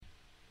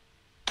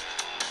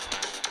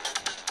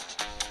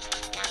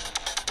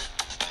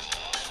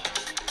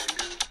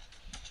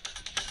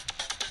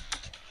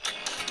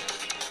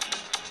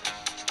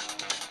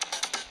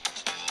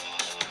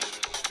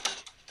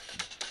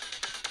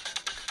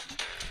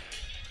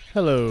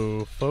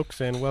Hello,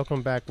 folks, and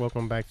welcome back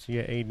to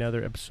yet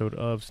another episode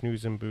of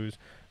Snooze and Booze.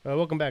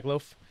 Welcome back,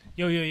 Loaf.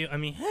 Yo. I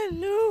mean,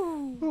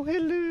 hello. Oh,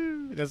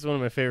 hello. That's one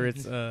of my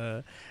favorites.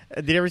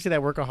 Did you ever see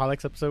that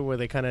Workaholics episode where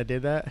they kind of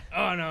did that?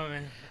 Oh no,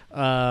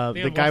 man.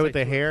 The guy with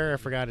the hair, I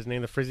forgot his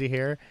name, the frizzy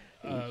hair.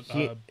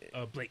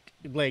 Blake.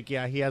 Blake,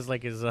 yeah, he has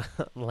like his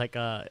like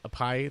a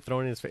pie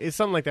thrown in his face. It's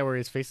something like that where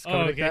his face is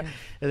covered like that,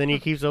 and then he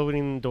keeps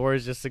opening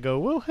doors just to go,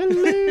 "Well,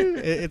 hello."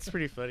 It's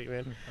pretty funny,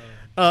 man.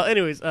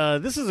 Anyways,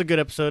 this is a good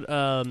episode.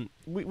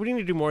 We need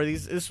to do more of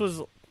these. This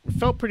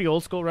felt pretty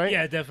old school, right?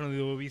 Yeah,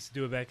 definitely. What we used to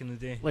do it back in the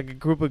day. Like a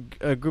group of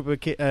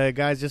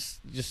guys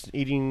just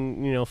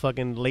eating,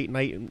 fucking late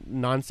night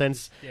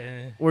nonsense.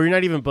 Yeah. Where you're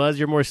not even buzzed,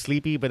 you're more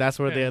sleepy, but that's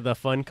where the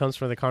fun comes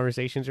from, the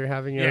conversations you're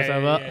having. You know what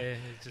I'm talking about?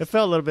 It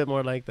felt a little bit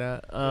more like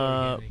that.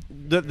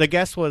 The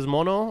guest was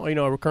Mono,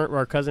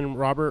 our cousin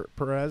Robert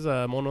Perez.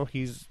 Mono,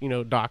 he's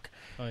Doc.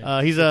 Oh,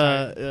 yeah. He's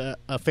a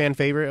fan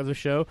favorite of the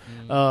show.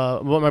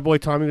 My boy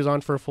Tommy was on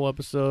for a full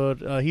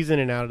episode. He's in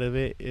and out of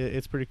it.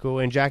 It's pretty cool.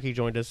 And Jackie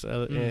joined us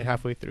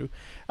halfway through.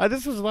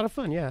 This was a lot of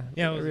fun. Yeah,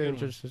 it was really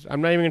interesting. I'm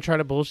not even gonna try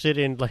to bullshit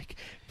and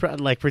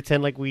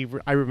pretend like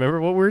I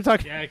remember what we were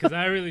talking. Yeah, because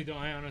I really don't.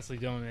 I honestly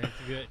don't, man.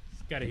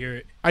 Gotta hear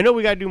it. I know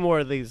we gotta do more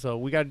of these, though.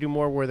 We gotta do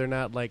more where they're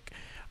not like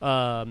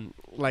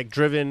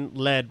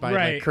led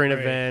by current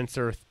events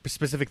or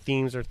specific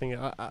themes or things.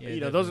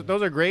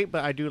 Those are great,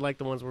 but I do like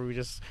the ones where we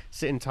just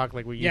sit and talk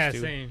like we used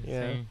to.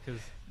 Same. Because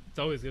it's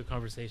always a good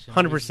conversation.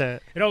 100%.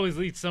 It always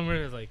leads somewhere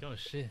that's like, oh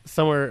shit.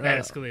 Somewhere that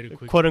escalated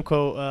quickly. Quote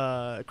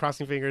unquote,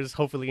 crossing fingers,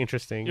 hopefully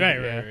interesting.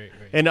 Right.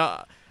 And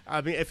I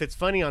mean, if it's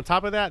funny on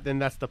top of that, then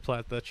that's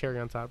the cherry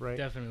on top, right?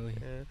 Definitely.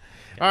 Yeah.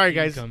 All right,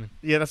 guys.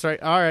 Yeah, that's right.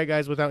 All right,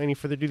 guys. Without any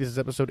further ado, this is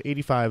episode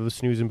 85 of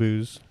Snooze and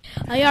Booze.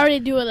 I already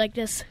do it like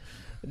this.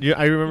 Yeah,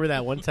 I remember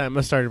that one time.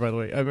 I started, by the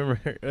way. I remember.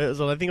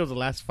 I think it was the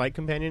last Fight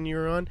Companion you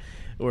were on,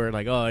 where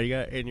like, oh, you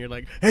got, and you're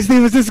like, his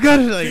name is this guy.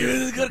 Like,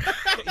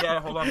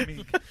 yeah, hold on. Let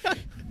me.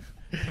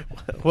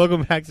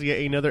 Welcome back to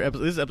yet another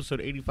episode. This is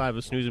episode 85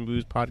 of Snooze and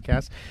Booze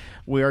podcast.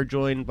 We are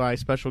joined by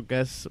special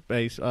guests,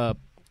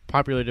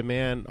 popular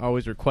demand,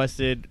 always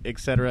requested,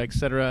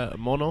 etc.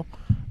 Mono,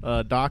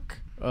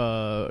 Doc.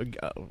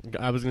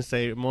 I was gonna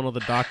say Mono the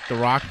Doc, the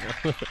Rock.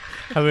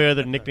 How many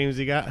other nicknames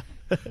you got?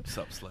 What's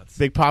up, sluts?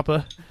 Big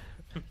Papa,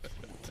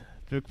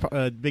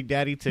 Big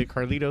Daddy to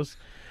Carlitos.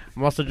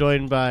 I'm also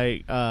joined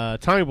by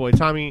Tommy Boy.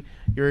 Tommy,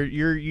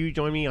 you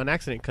joined me on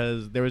accident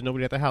because there was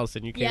nobody at the house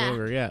and you came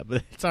over. Yeah,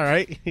 but it's all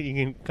right. You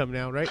can come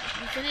now, right?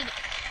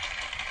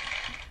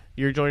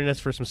 You're joining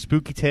us for some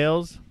spooky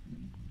tales.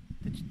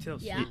 Did you tell?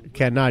 Yeah.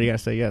 Can't nod. You gotta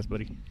say yes,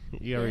 buddy.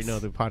 You already know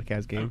the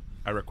podcast game.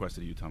 I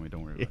requested you, Tommy.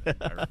 Don't worry about it.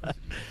 I requested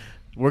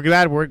you.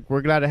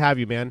 We're glad to have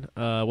you, man.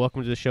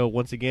 Welcome to the show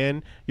once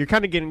again. You're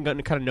kind of getting kind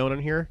of known on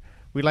here.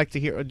 We like to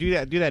hear do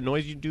that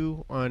noise you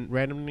do on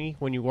randomly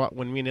when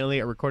me and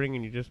Elliot are recording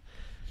and you just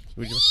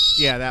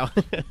yeah, that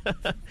one.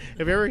 If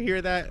you ever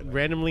hear that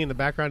randomly in the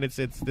background, it's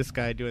this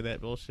guy doing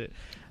that bullshit.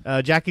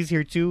 Jackie's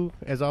here too,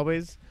 as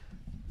always.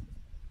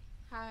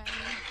 Hi.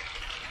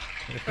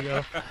 There you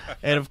go.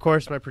 And of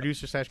course, my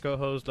producer /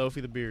 co-host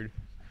Lofi the Beard.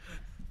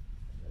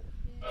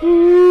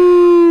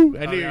 Woo!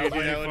 I knew you were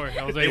going to do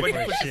that. Hey, why'd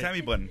you push the Sammy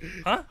button?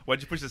 Huh?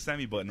 Why'd you push the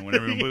Sammy button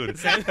whenever we moved?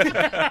 How do you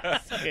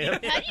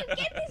get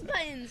these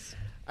buttons?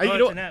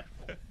 It's an app.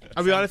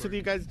 I'll be honest with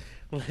you guys.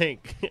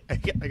 Like, I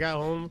got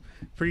home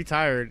pretty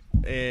tired,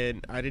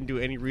 and I didn't do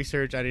any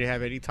research. I didn't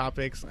have any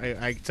topics.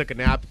 I took a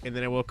nap, and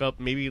then I woke up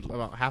maybe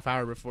about half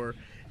hour before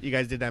you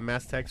guys did that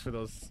mass text for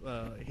those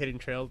hidden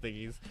trail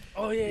thingies.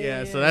 Oh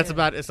yeah. So that's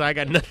about it. So I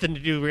got nothing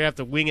to do. We're gonna have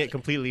to wing it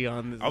completely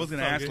on this. I was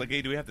gonna ask, like,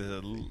 hey, do we have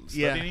to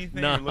study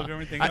anything or look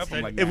everything up?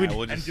 I'm like, if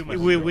we'll just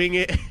we wing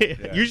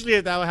it. Usually,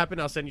 if that would happen,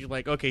 I'll send you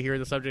like, okay, here are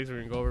the subjects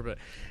we're gonna go over. But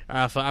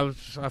I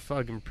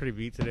fucking pretty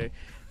beat today.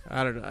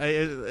 I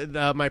don't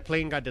know. My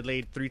plane got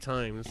delayed 3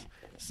 times,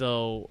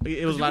 so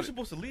it was. You were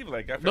supposed to leave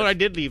after. No, I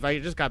did leave. I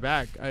just got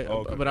back.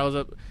 Okay. But I was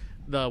up.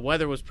 The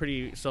weather was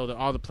pretty, so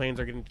all the planes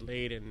are getting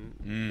delayed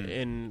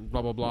and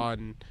blah blah blah,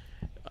 and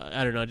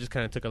I don't know. It just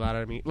kind of took a lot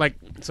out of me. Like,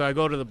 so I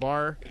go to the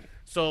bar.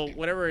 So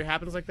whenever it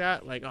happens like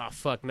that, like, oh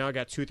fuck, now I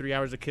got 2-3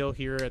 hours to kill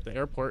here at the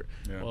airport.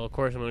 Yeah. Well, of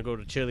course I'm gonna go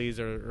to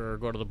Chili's or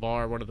go to the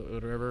bar,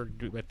 whatever,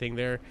 do my thing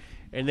there.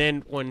 And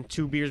then when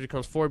 2 beers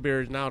becomes 4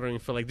 beers, now I don't even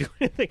feel like doing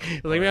anything.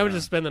 Like, maybe I would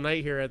just spend the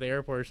night here at the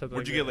airport or something.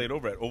 Where'd you get laid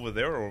over at? Over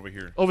there or over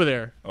here? Over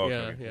there. Oh,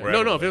 okay. Yeah.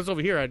 No. If it was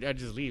over here, I'd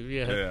just leave.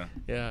 Yeah.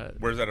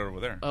 Where's that over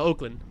there?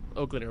 Oakland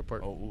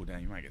Airport. Oh,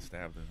 damn, you might get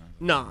stabbed.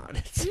 Nah,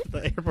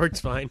 the airport's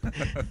fine.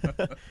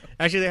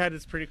 Actually, they had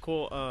this pretty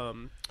cool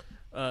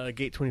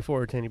Gate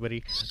 24 to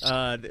anybody.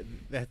 They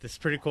had this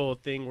pretty cool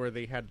thing where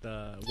they had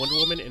the Wonder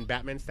Woman and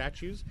Batman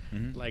statues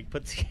like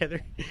put together,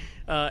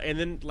 and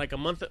then like a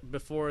month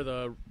before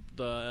the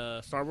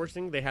Star Wars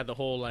thing, they had the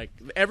whole like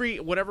every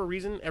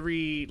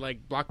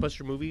like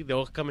blockbuster movie,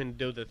 they'll come and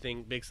do the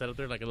thing big setup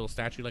there, like a little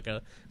statue, like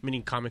a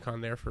mini Comic-Con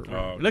there for.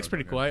 It looks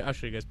pretty cool. I'll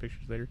show you guys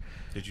pictures later.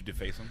 Did you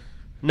deface them?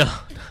 No,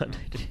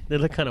 they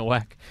look kind of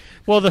whack.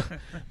 Well,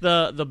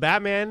 the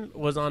Batman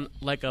was on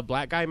like a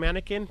black guy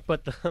mannequin,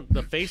 but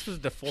the face was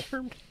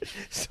deformed,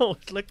 so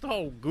it looked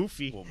all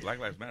goofy. Well, Black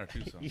Lives Matter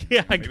too. So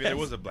Yeah, I maybe there guess.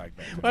 was a black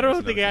Batman. I don't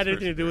That's think it had another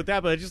anything to do with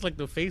that, but it's just like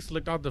the face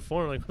looked all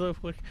deformed. Like,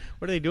 what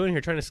are they doing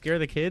here? Trying to scare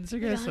the kids? I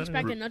The guess. I don't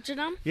Hunchback know. of Notre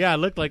Dame. Yeah, it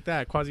looked like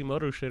that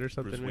Quasimodo shit or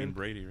something. Bruce Wayne Man.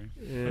 Brady, right?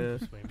 Yeah,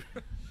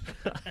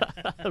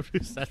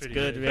 Bruce, that's Pretty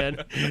good, good.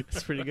 man.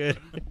 That's pretty good.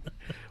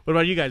 What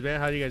about you guys, man?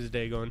 How's you guys'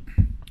 day going?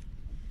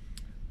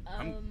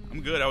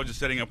 I'm good. I was just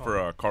setting up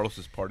for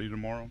Carlos's party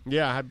tomorrow.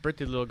 Yeah, happy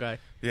birthday, little guy.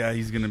 Yeah,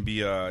 he's gonna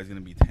be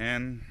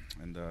 10,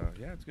 and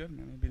yeah, it's good,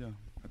 man.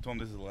 I told him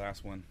this is the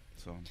last one,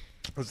 so.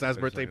 It's last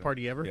birthday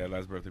party ever. Yeah,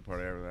 last birthday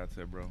party ever. That's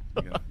it, bro.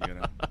 You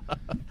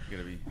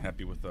gotta be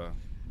happy with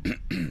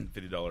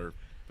 $50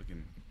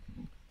 fucking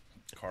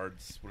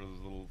cards. What are those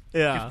little?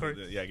 Yeah. Gift cards?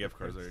 Yeah, gift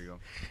cards. There you go.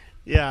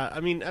 Yeah, I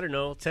mean, I don't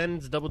know.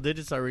 10's double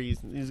digits already.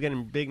 He's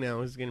getting big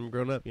now. He's getting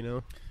grown up, you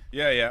know.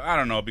 Yeah. I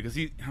don't know because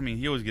he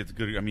always gets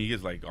good. I mean, he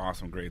gets like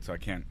awesome grades, so I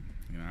can't.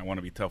 I want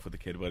to be tough with the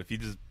kid, but if he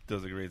just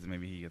does the grades, then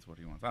maybe he gets what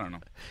he wants. I don't know.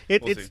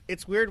 We'll see.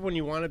 It's weird when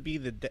you want to be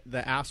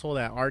the asshole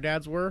that our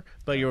dads were,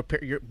 but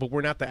but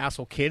we're not the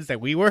asshole kids that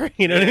we were.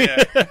 You know what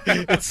I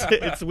mean?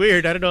 It's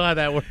weird. I don't know how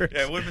that works.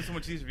 Yeah, it would have been so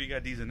much easier if you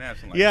got D's and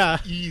F's. I'm like, Yeah.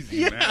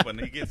 easy, man. But when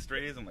he gets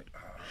straight A's, I'm like,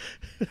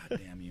 oh, God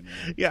damn you, man.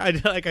 Yeah,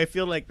 I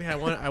feel like, man,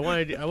 I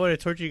want to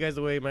torture you guys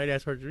the way my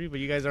dad tortured me, but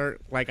you guys aren't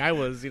like I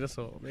was,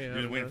 So man,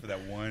 You're just waiting for that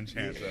one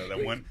chance,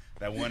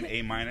 that one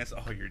A minus.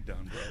 Oh, you're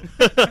done,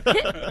 bro.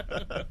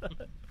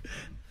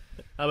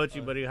 How about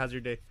you, buddy? How's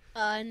your day?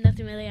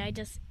 Nothing really. I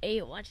just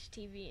ate, watched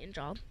TV, and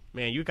job.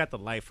 Man, you got the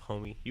life,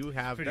 homie. You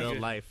have Pretty the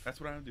good. life.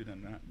 That's what I do.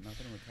 Not that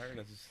I'm retired.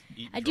 I just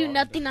eat. I do draw,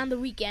 nothing on the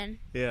weekend.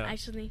 Yeah,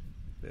 Actually,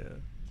 yeah,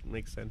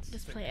 makes sense.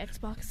 just play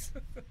Xbox.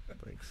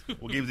 Thanks.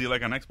 What games do you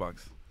like on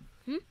Xbox?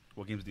 Hmm?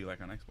 What games do you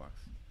like on Xbox?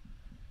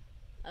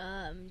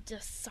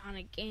 Just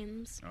Sonic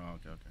games. Oh,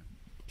 okay.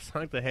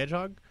 Sonic the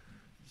Hedgehog?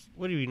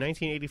 What are you,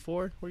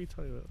 1984? What are you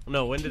talking about?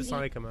 No, when did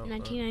Sonic come out?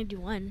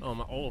 1991.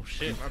 Oh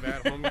shit, my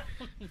bad, homie.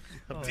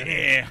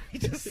 Damn, he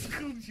just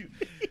schooled you.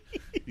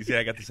 You see,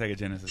 I got the Sega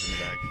Genesis in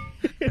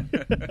the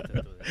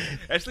bag.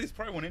 Actually, it's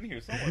probably one in here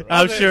somewhere. Right?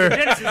 I'm sure.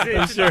 Genesis, I'm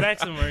it's in sure. the back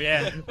somewhere,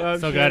 yeah. I'm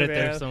Still sure, got it man.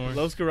 there somewhere.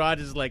 Los Garage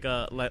is like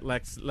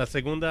La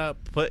Segunda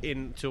put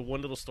into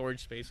one little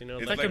storage space,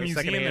 It's Like a museum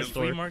secondhand and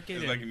store. flea market.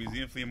 It's like a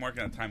museum, flea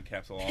market, and a time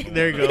capsule. All in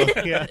There you one.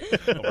 go. Yeah.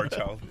 Of our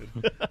childhood.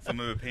 Some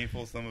of it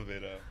painful, some of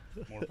it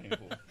more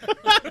painful.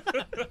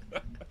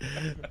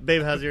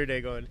 Babe, how's your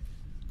day going?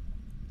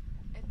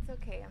 It's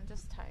okay. I'm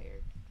just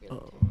tired. Really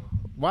Oh. tired.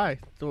 Why?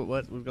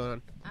 What's going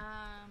on?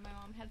 My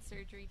mom had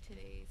surgery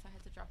today, so I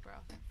had to drop her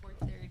off at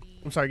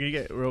 4:30. I'm sorry, can you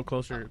get real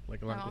closer?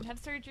 Like a My lot. mom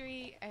had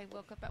surgery. I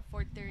woke up at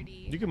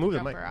 4:30. You can move the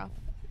drop mic. her off.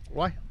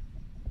 Why?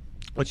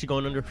 What's she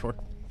going under for?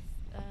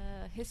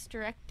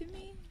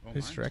 Hysterectomy. Oh, my.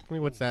 Hysterectomy?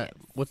 What's that?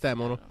 Yes. What's that,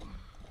 Mono?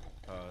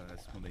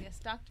 That's when Yes,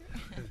 doctor.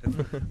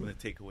 when they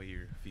take away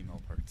your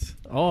female parts.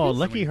 Oh,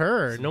 lucky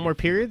her. so No many more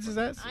people periods, are is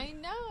that? I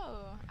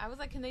know. I was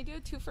like, can they do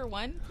a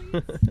 2-for-1, please?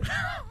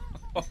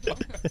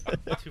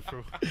 2 for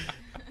 1.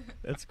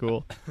 That's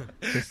cool.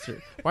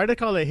 Why do they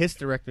call it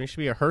hysterectomy? It should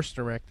be a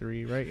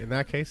hersterectomy, right? In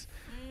that case.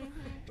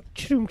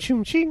 Chum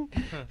chum ching.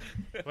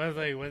 What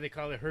do they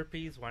call it?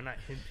 Herpes? Why not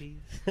himpies?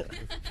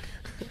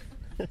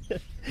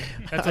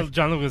 That's a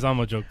John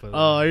Leguizamo joke, by the way.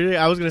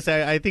 Oh, I was gonna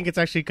say. I think it's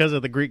actually because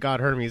of the Greek god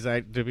Hermes.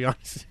 To be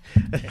honest,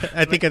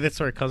 I think that's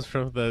where it comes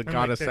from. The Remember, god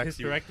like, of the sex.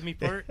 hysterectomy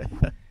part?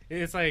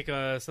 It's like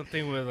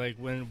something with like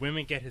when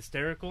women get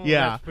hysterical.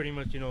 Yeah. That's pretty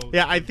much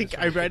Yeah, I they think just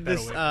I wanna read take that this.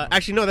 away from them.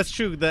 Actually, no, that's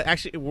true.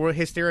 Where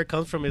hysteria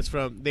comes from is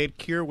from they'd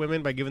cure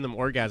women by giving them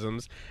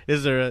orgasms.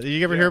 Is there? Did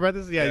you ever hear about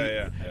this?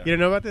 Yeah. You don't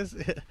know about this?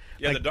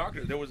 Yeah, Like- the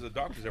doctor. There was the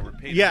doctors that were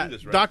paid Yeah, to do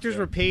this, right? doctors Yeah.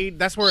 were paid.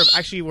 That's where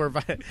actually where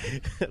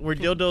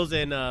dildos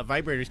and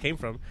vibrators came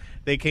from.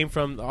 They came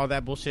from all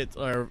that bullshit,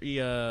 or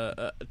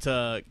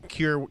to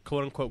cure,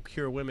 quote unquote,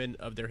 cure women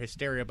of their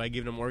hysteria by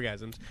giving them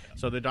orgasms.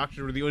 So the doctors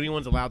were the only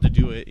ones allowed to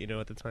do it,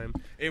 at the time.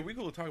 Hey, we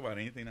could talk about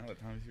anything now that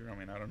Tommy's here. I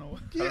mean, I don't know.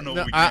 Yeah, I don't know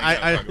no, what we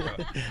can talk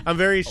about. I'm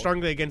very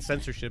strongly against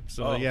censorship.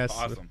 So Oh, yes,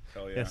 awesome.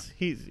 Hell yeah.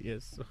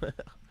 yes,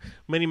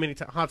 many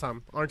times. Hot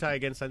Tom, aren't I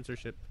against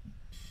censorship?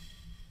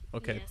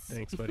 Okay, Yes.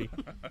 thanks, buddy.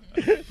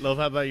 Love,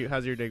 how about you?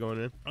 How's your day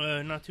going,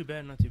 man? Not too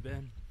bad.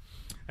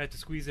 I had to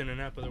squeeze in a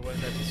nap, otherwise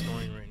I'd be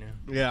snoring right now.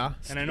 Yeah,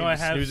 And I know I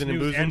have snoozing snoozed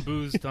boozing. and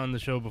boozed on the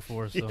show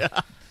before, so Yeah.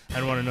 I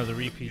don't want another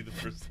Be repeat. the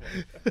first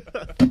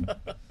one.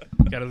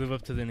 Got to live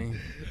up to the name.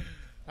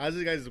 How's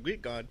you guys'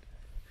 week gone?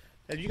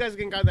 Have you guys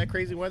got that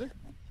crazy weather?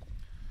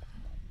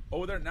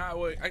 Oh, there now.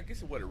 Well, I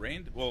guess it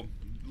rained. Well,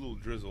 a little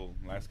drizzle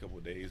last couple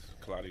of days.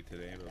 Cloudy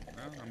today, but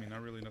no, I mean,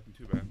 not really nothing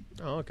too bad.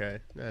 Oh, okay,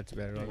 that's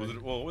bad.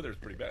 Well, weather's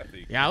pretty bad. I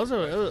think. Yeah, it was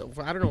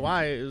I don't know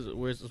why it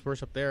was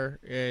worse up there,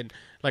 and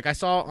like I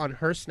saw on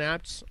her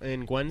snaps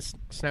and Gwen's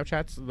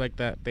Snapchats, like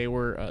that they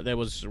were that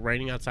was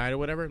raining outside or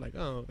whatever. Like,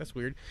 oh, that's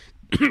weird.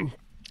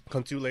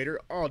 Come to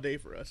later, all day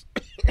for us.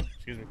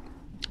 Excuse me,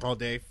 all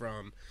day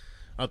from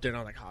up there, and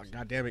I'm like, oh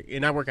god damn it!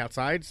 And I work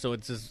outside, so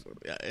it's just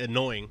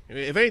annoying.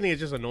 If anything,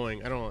 it's just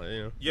annoying. I don't,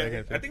 Yeah, that kind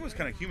of I thing. think it was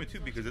kind of humid too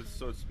because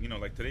it's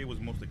like today was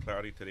mostly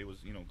cloudy. Today was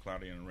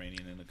cloudy and rainy,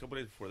 and then a couple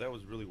days before that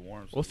was really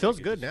warm. So Well, it feels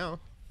good now.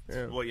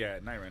 Yeah. Well, yeah,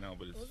 at night right now,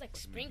 but it's It was like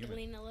fucking humid.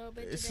 sprinkling a little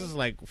bit This today. is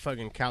like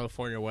fucking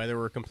California weather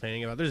we're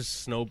complaining about. There's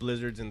snow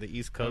blizzards in the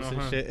East Coast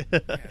and shit. Yeah,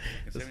 it's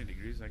fucking 70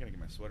 degrees. I gotta get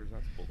my sweaters.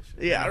 That's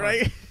bullshit. Yeah,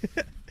 right.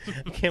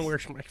 I can't wear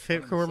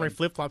my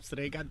flip flops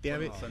today. God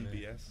damn it. Sun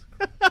BS.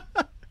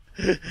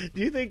 Do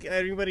you think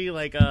anybody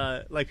like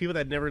people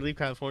that never leave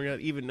California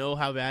even know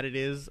how bad it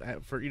is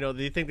for do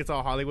you think it's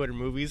all Hollywood or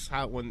movies?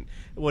 How when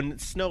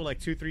it's snow like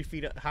 2-3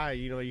 feet high,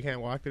 you can't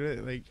walk through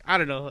it. Like I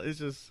don't know. It's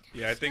just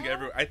Yeah, I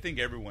think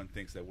everyone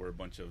thinks that we're a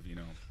bunch of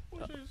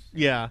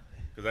yeah.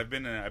 Because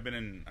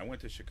I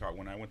went to Chicago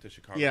when I went to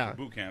Chicago Yeah. for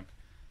boot camp.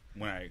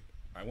 When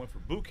I went for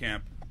boot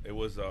camp, it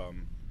was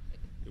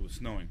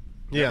snowing.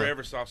 Yeah. Never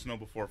ever saw snow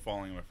before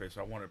falling in my face.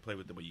 So I wanted to play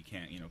with it, but you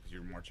can't, because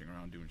you're marching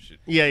around doing shit.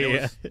 Yeah, it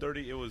yeah. Was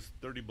 30. It was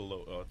 30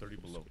 below. 30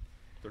 below.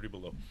 30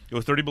 below. It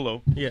was 30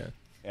 below. Yeah.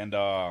 And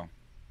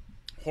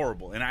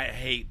horrible. And I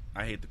hate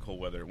the cold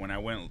weather. When I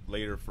went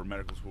later for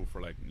medical school for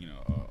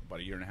about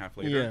a year and a half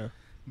later. Yeah.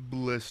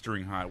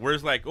 Blistering hot.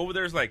 Whereas like over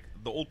there's like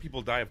the old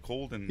people die of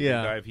cold and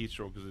Yeah. they die of heat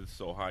stroke because it's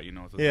so hot. So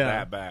it's Yeah.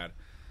 that bad.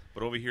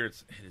 But over here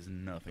it is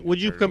nothing.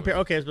 Would you compared to compare?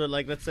 what- Okay, but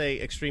like let's say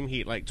extreme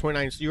heat, like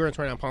 29. You were in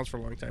 29 Palms for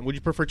a long time. Would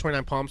you prefer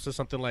 29 Palms to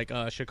something like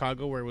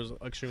Chicago, where it was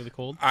extremely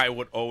cold? I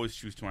would always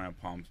choose 29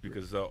 Palms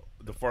because the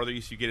farther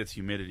east you get, it's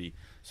humidity.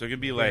 So it can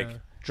be like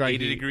Dry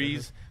 80 heat,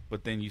 degrees,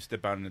 but then you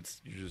step out and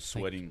you're just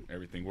sweating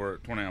everything. Where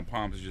 29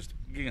 Palms is just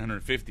getting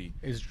 150.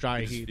 It's dry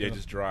It's heat.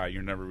 just dry.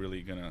 You're never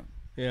really gonna.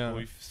 Yeah.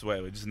 Well, you sweat.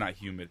 It's just not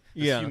humid.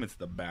 The Yeah. humid's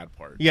the bad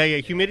part. Yeah.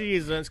 Humidity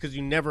is because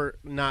you never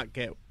not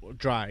get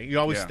dry. You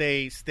always Yeah.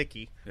 stay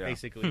sticky, Yeah.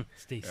 basically.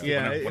 Stacy.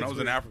 Yeah, When I it's was in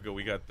weird. Africa,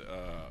 we got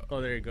Oh,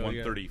 there you go,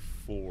 yeah.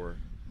 134,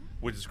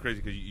 which is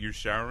crazy because you're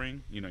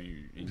showering.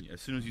 And as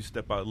soon as you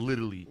step out,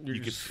 literally, You're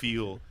you can just-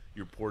 feel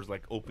your pores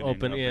like opening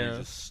Open, up, and yeah.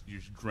 you're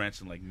just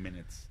drenched in like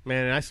minutes.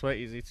 Man, I sweat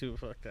easy too.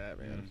 Fuck that,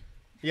 man. Mm.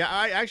 Yeah,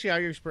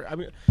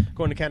 I'm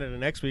going to Canada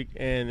next week,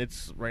 and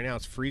right now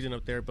it's freezing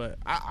up there. But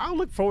I'll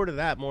look forward to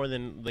that more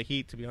than the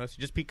heat, to be honest.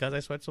 Just because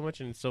I sweat so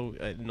much and it's so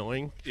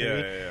annoying. For me.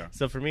 Yeah.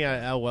 So for me,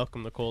 I'll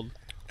welcome the cold.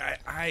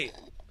 I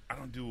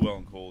don't do well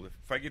in cold.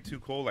 If I get too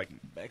cold, like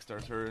back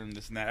starts hurting,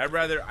 this and that. I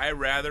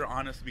rather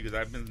honestly, because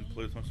I've been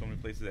in so many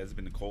places that has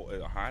been cold,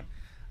 hot.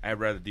 I'd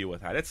rather deal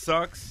with hot. It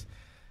sucks,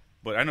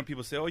 but I know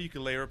people say, "Oh, you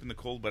can layer up in the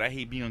cold," but I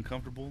hate being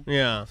uncomfortable.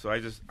 Yeah. So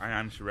I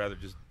honestly rather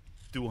just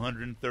do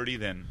 130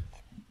 than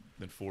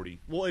 40.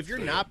 Well, if you're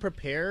not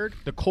prepared,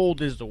 the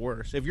cold is the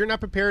worst. If you're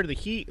not prepared, the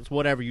heat, it's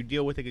whatever. You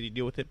deal with it because you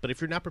deal with it. But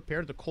if you're not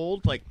prepared, the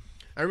cold, like,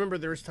 I remember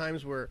there was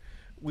times where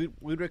we'd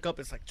wake up,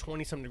 it's like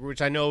 27 degrees,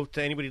 which I know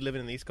to anybody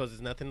living in the East Coast is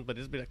nothing, but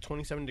it'd be like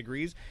 27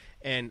 degrees,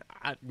 and,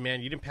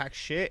 man, you didn't pack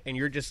shit, and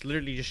you're just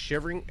literally just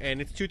shivering,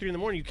 and it's 2, 3 in the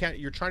morning.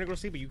 You're trying to go to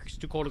sleep, but it's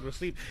too cold to go to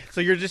sleep.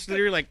 So you're just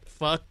literally like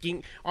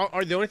fucking,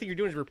 or the only thing you're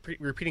doing is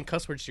repeating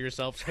cuss words to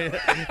yourself.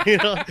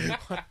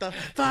 What the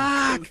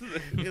fuck?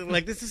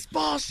 Like, this is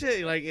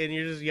bullshit. Like, and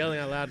you're just yelling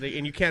out loud,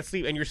 and you can't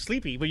sleep, and you're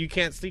sleepy, but you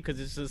can't sleep because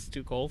it's just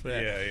too cold for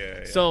that.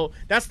 Yeah. So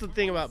that's the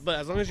thing about, but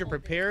as long as you're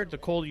prepared, the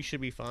cold you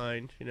should be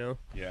fine.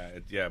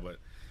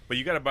 But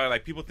you gotta buy,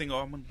 like, people think, oh,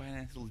 I'm gonna buy a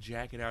nice little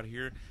jacket out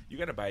here. You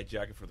gotta buy a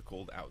jacket for the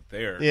cold out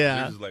there.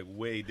 Yeah. This is like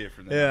way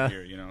different than Yeah. out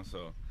here,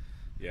 So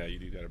yeah, you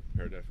do gotta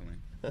prepare definitely.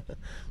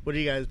 What do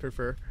you guys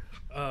prefer?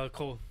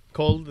 Cold.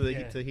 Cold to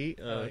Yeah. heat?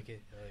 I like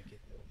it.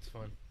 It's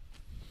fun.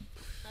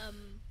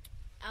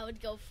 I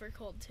would go for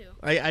cold too.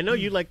 I know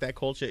you like that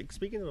cold shit.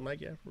 Speaking to the mic,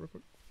 yeah, real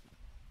quick.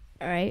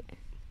 All right.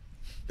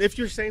 If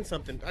you're saying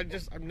something,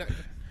 I'm not.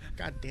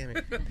 God damn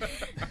it.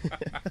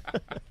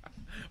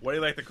 Why do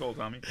you like the cold,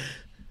 Tommy?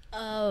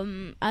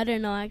 I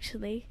don't know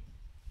actually.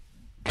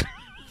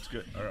 It's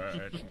good. All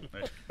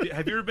right.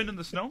 Have you ever been in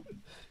the snow?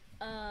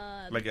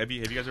 Like, have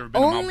you guys ever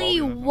been Only to Mount Baldy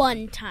in the snow?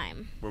 one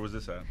time. Where was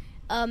this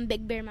at?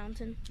 Big Bear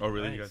Mountain. Oh,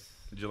 really? Nice. You guys,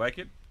 did you like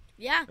it?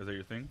 Yeah. Is that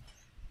your thing?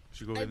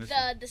 Should we go in this?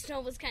 The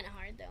snow was kind of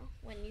hard though.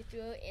 When you threw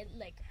it, it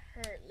like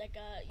hurt like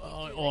a.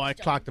 I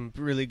clocked them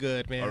really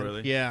good, man. Oh,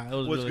 really? Yeah, it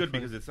was Well, it's really good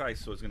fun. because it's ice,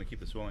 so it's gonna keep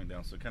the swelling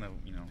down. So it kind of,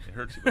 it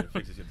hurts you, but it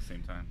fixes you at the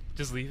same time.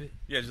 Just leave it.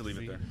 Yeah, just leave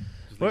it there.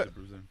 Just What? leave the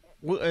bruise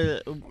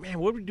there. Man,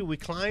 what did we do? We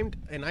climbed,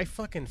 and I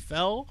fucking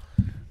fell.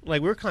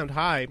 Like, we were climbed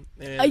high.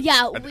 And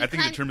Yeah, I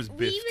think the term is We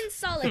biffed. even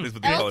saw That's like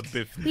what they call elk. it,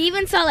 biffed. We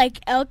even saw like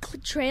elk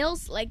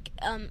trails, like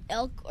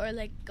elk or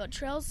like goat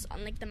trails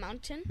on like the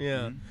mountain.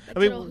 Yeah, Like I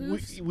little mean,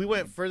 hoofs. we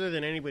went further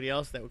than anybody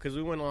else because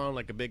we went along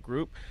like a big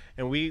group,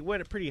 and we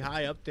went pretty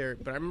high up there.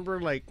 But I remember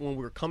like when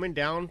we were coming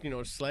down,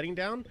 sledding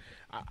down,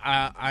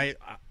 I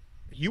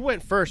you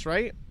went first,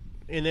 right?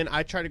 and then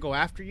I tried to go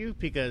after you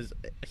because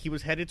he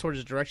was headed towards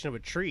the direction of a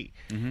tree.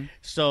 Mhm.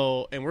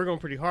 So, and we're going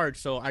pretty hard.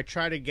 So I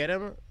try to get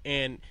him,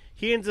 and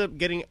he ends up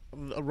getting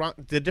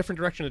the different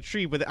direction of the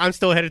tree, but I'm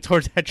still headed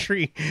towards that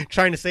tree,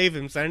 trying to save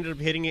him. So I ended up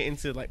hitting it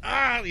into like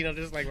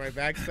just like my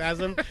back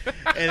spasm,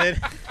 and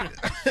then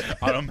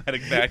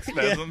Automatic back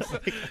spasms.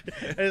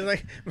 it's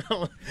like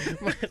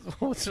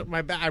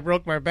my back. I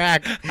broke my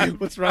back.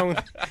 What's wrong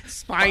with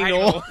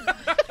spinal?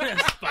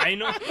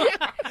 Spinal.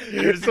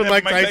 So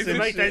Mike Tyson.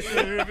 Mike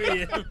Tyson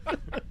movie.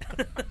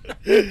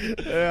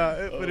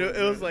 Yeah, but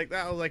it was like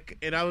that. I was like,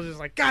 and I was just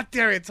like, God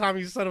damn it, Tom,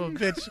 you son of a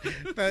bitch!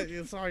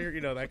 It's all your,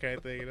 that kind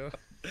of thing,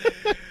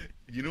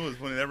 You know what's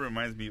funny? That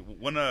reminds me.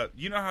 When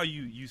you know how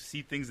you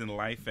see things in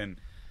life and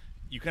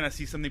you kind of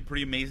see something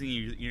pretty amazing.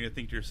 You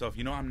think to yourself,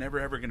 I'm never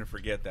ever gonna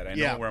forget that. I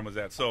know where I was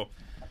at. So,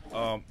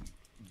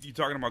 you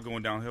talking about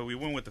going downhill? We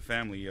went with the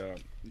family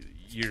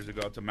years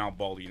ago to Mount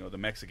Baldy. The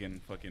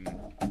Mexican fucking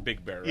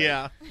Big Bear. Right?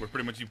 Yeah. Where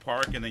pretty much you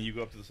park and then you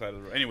go up to the side of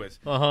the road. Anyways,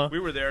 we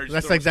were there.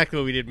 That's exactly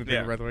what we did with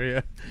Big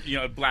Bear.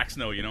 Yeah. Black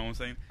snow. You know what I'm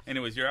saying?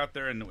 Anyways, you're out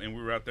there and we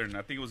were out there, and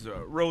I think it was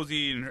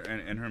Rosie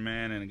and her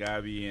man and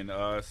Gabby and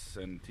us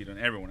and Tito and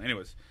everyone.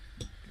 Anyways,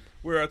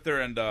 we're out there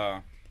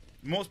and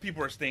most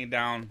people are staying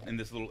down in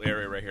this little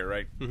area right here,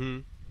 right? Mm-hmm.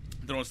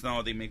 Throwing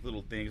snow. They make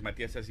little things. My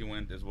tia Ceci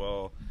went as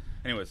well.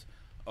 Anyways,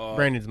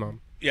 Brandon's mom.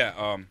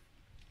 Yeah.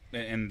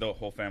 And the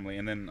whole family.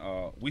 And then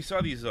we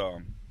saw these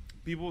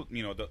people.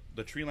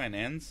 The tree line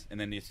ends, and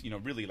then it's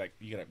really like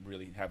you gotta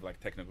really have like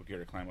technical gear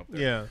to climb up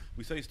there. Yeah.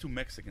 We saw these two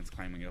Mexicans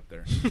climbing up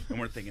there, and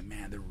we're thinking,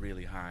 man, they're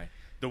really high.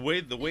 The way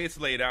it's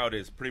laid out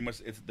is pretty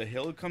much it's the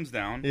hill comes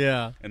down.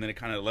 Yeah. And then it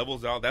kind of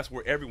levels out. That's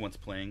where everyone's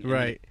playing. And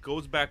right. Then it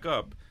goes back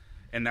up.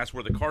 And that's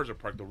where the cars are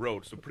parked, the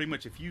road. So pretty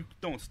much if you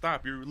don't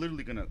stop, you're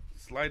literally going to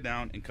slide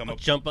down and come up.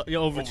 Jump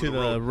over to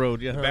the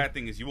road. Yeah. The bad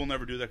thing is you will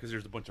never do that because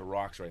there's a bunch of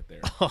rocks right there.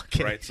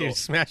 Okay. Right? So you're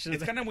smashing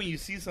it's kind of when you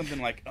see something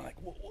like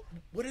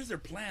what is their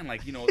plan?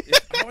 Like,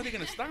 how are they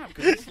going to stop?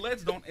 Because the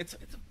sleds don't, it's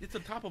the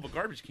top of a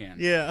garbage can.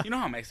 Yeah. You know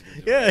how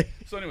Mexicans do. Yeah. Right?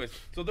 So anyways,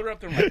 so they're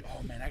up there and like,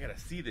 oh man, I got to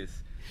see this.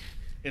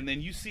 And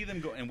then you see them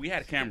go, and we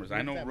had cameras.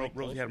 I know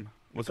Rosie had them.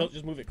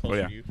 Just move it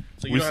closer to you.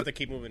 So you don't have to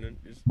keep moving it.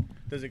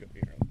 Does it go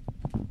here?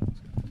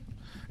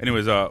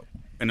 Anyways, a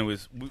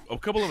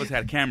couple of us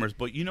had cameras,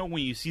 but when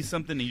you see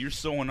something and you're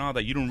so in awe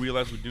that you don't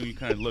realize what you're doing, you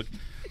kind of look.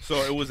 So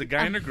it was a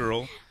guy and a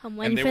girl. I'm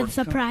waiting for the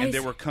surprise. And they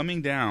were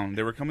coming down.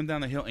 They were coming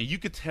down the hill, and you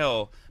could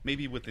tell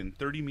maybe within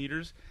 30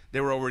 meters they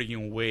were already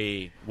going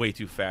way, way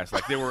too fast.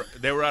 Like they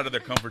were out of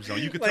their comfort zone.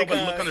 You could tell by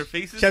the look on their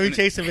faces. Chevy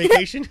Chase on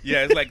Vacation.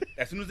 Yeah, it's like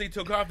as soon as they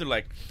took off, they're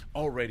like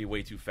already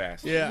way too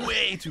fast. Yeah,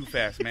 way too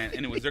fast, man.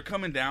 Anyways, they're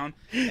coming down,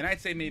 and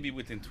I'd say maybe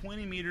within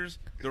 20 meters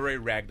they're already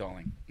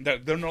ragdolling.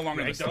 They're no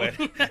longer on the sled.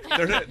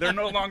 They're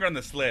no longer on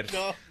the sled.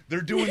 No. They're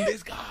doing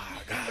this. God.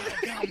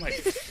 I'm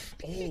like,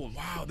 oh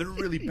wow, they're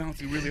really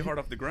bouncing really hard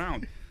off the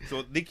ground.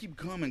 So they keep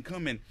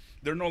coming.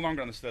 They're no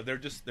longer on the sled. They're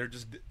just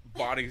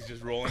bodies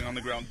just rolling on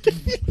the ground.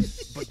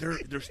 But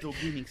they're still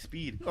gaining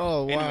speed.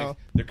 Oh wow. Anyways,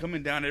 they're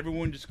coming down.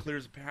 Everyone just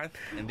clears a path,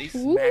 and they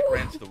smack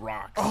right into the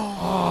rocks.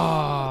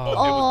 Oh, it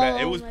was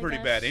bad. It was pretty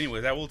gosh. bad.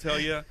 Anyways, I will tell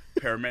you,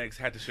 paramedics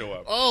had to show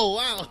up. Oh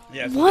wow.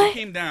 Yeah, so they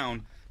came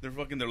down. They're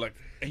like,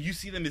 and you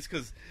see them. It's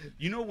because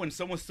when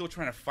someone's still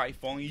trying to fight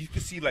falling, you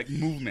can see like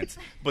movements.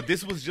 But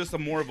this was just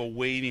more of a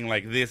waving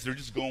like this. They're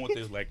just going with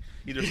this like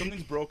either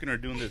something's broken or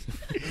doing this.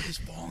 They're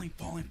just falling.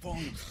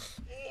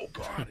 Oh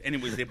god.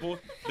 Anyways, the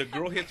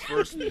girl hits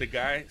first. The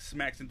guy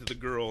smacks into the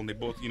girl, and they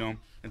both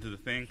into the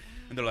thing,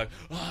 and they're like,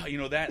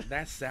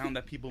 that sound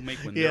that people make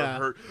when they're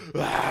hurt.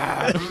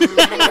 like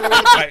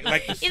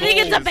the soul You think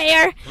it's a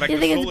bear? Like you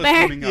the think soul it's a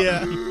bear?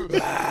 is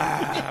coming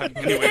up.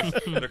 Anyways,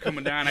 they're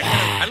coming down.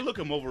 I look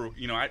them over.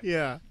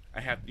 I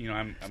have.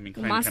 I'm inclined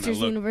to Monsters kind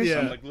of look. University. Yeah.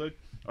 I'm like, look.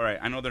 All right,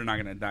 I know they're not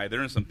gonna die.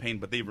 They're in some pain,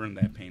 but they've earned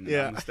that pain.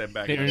 Yeah. I'm gonna step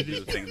back and do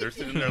the thing. They're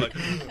sitting there like,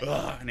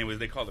 ugh. Anyways,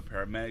 they call the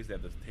paramedics. They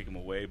have to take them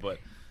away, but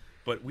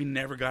we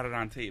never got it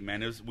on tape,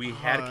 man. We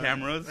had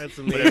cameras. That's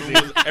but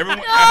amazing.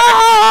 everyone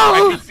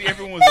I could see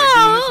everyone was like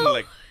doing this and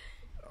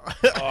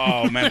like,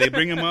 oh man, they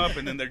bring him up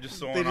and then they're just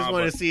so They just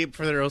want to see it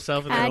for their own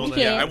self. And their I own can't.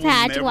 Yeah, I will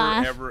Had to never,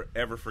 laugh.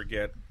 ever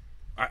forget.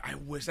 I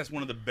wish that's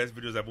one of the best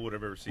videos I would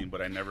have ever seen,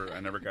 but I never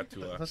got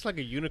to. That's like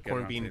a unicorn Get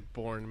it on being tape.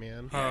 born,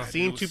 man. Yeah,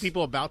 Seeing it was- two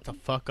people about to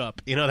fuck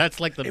up, that's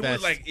like the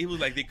best. It was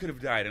like they could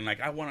have died, and like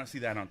I want to see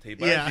that on tape,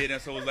 but Yeah. I didn't.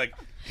 So it was like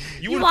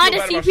You wouldn't want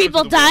feel to bad see about showing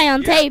people to the world. die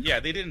on Yeah, tape. Yeah,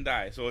 they didn't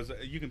die, so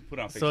you can put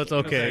it on Facebook. So it's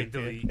okay.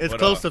 delete. It's But,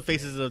 close to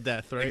Faces of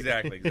Death, right?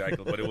 Exactly.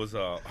 But it was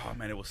oh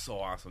man, it was so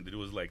awesome, dude. It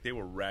was like they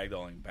were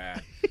ragdolling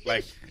bad.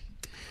 Like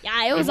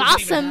Yeah, it was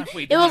wasn't even awesome.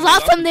 halfway It down. was They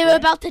lost awesome. They were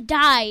control. about to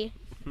die.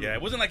 yeah,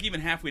 it wasn't like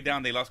even halfway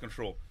down they lost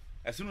control.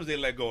 As soon as they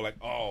let go, like,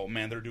 oh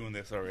man, they're doing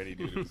this already,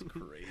 dude. It was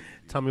crazy.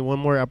 Tell me one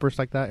more outburst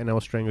like that, and I will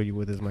strangle you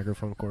with his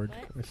microphone cord.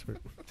 I swear.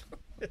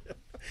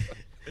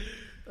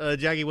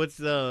 Jackie, what's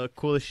the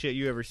coolest shit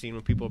you ever seen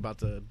when people about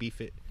to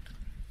beef it?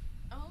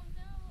 Oh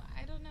no,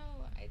 I don't know.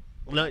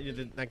 No, you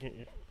didn't. I can't.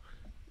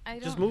 I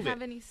don't Just move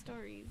have it. any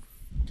stories.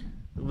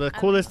 The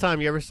coolest time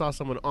you ever saw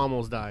someone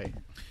almost die.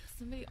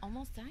 somebody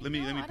almost died. Let me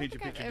No, I don't paint you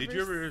a think picture. I've Did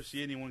you ever ever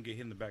see anyone get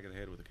hit in the back of the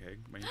head with a keg?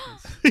 By any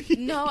chance?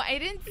 No, I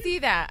didn't see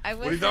that. I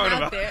What are you wasn't talking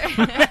out about?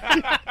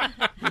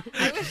 there.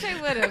 I wish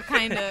I would have,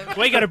 kind of.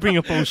 Why you gotta bring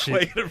up old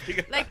shit?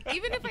 Like,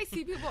 even if I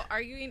see people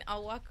arguing,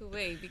 I'll walk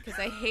away because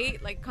I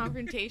hate, like,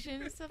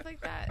 confrontation and stuff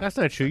like that. That's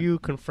not true. You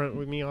confront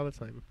with me all the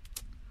time.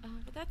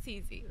 But that's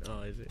easy.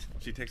 Oh, is it?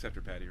 She takes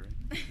after Patty,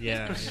 right?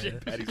 Yeah.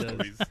 Patty she does.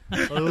 stories.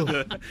 Oh.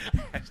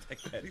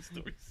 Hashtag Patty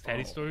stories.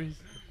 Patty stories?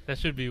 That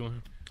should be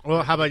one.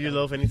 Well, how about you,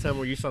 Loaf? Anytime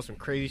where you saw some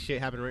crazy shit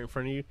happen right in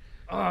front of you?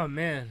 Oh,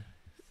 man.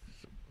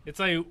 It's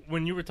like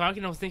when you were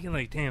talking, I was thinking,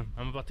 like, damn,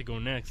 I'm about to go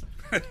next.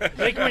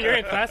 Like when you're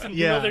in class and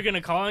you Yeah. know they're going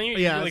to call on you.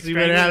 Yeah, you're, like, so you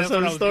better scrambling. have That's what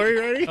some I was story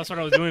doing. ready? That's what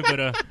I was doing,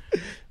 but,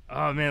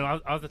 oh, man,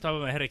 off the top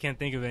of my head, I can't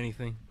think of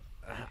anything.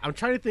 I'm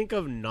trying to think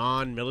of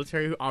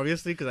non-military,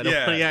 obviously, because I don't.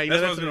 Yeah, You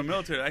that's know, what I was going to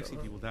military. I've seen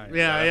people die.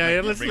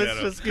 Yeah. Let's Bring that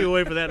up. let's get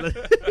away from that.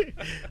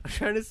 I'm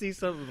trying to see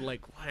something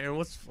like,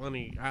 what's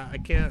funny. I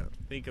can't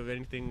think of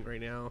anything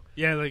right now.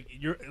 Yeah, like,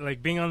 you're,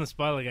 like, being on the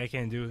spot, like, I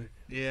can't do it.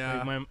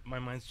 Yeah. Like, my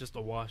mind's just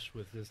awash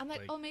with this. I'm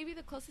like, oh, maybe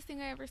the closest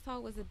thing I ever saw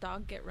was a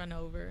dog get run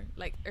over.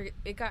 Like, or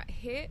it got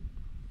hit.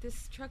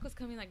 This truck was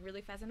coming like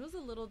really fast, and it was a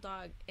little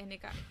dog, and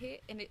it got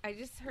hit, and I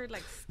just heard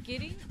like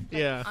skidding,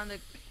 like, Yeah. on the,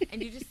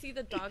 and you just see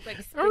the dog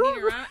like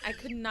spinning around. I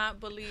could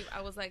not believe.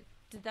 I was like,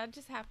 did that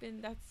just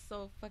happen? That's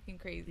so fucking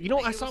crazy. You know,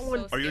 Like, I it saw was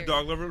one- so Are you a scary.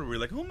 dog lover? Or were you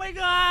like, oh my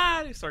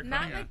god? You start Not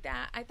crying. like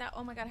that. I thought,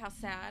 oh my god, how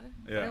sad.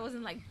 But Yeah. I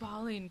wasn't like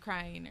bawling,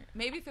 crying, or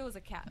maybe if it was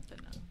a cat, but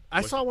no.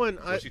 I saw one.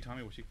 Was she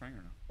Tommy? Was she crying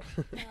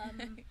or no?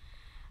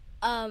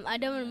 I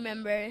don't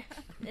remember.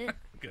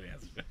 Good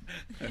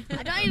answer.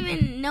 I don't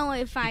even know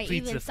if I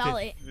Pleads even the saw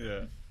fifth. it.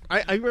 Yeah.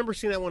 I remember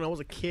seeing that when I was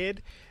a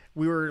kid.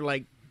 We were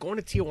like going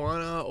to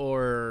Tijuana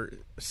or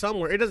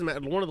somewhere. It doesn't matter.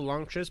 One of the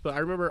long trips, but I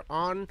remember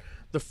on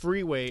the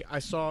freeway, I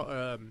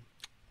saw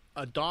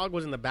a dog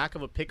was in the back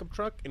of a pickup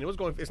truck, and it was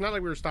going. It's not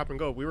like we were stop and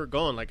go. We were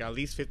going like at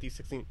least 50,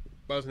 60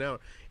 miles an hour.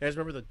 And I just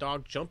remember the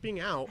dog jumping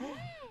out.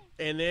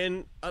 And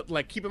then,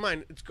 like, keep in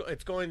mind,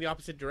 it's going the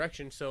opposite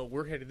direction, so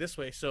we're headed this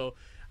way. So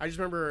I just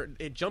remember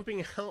it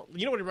jumping out.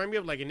 You know what it reminded me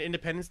of? Like an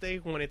Independence Day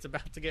when it's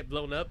about to get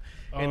blown up,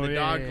 and Oh, the yeah,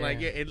 dog, yeah, like,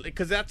 yeah.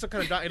 because that's the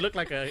kind of dog. It looked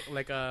like a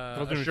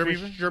Golden German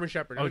Retriever? German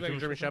Shepherd. It Oh, looked like a German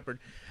German Shepherd,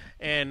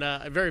 and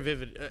very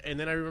vivid. And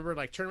then I remember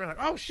like turning around,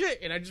 like, oh shit!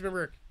 And I just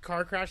remember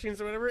car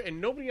crashings or whatever, and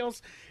nobody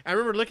else. I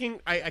remember looking.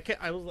 I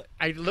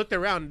looked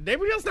around. Did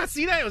everybody else not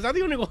see that? Was I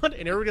the only one?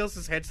 And everybody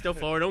else's head still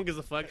forward. No one gives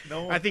a fuck.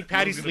 No I think one-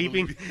 Patty's no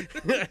one's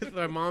gonna sleeping.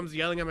 My mom's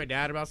yelling at my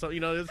dad about something.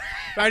 You know, this.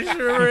 But I just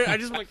remember. I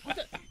just like, what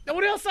the,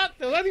 nobody else saw.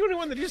 Was I the only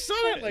one that just saw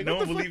that? Like, No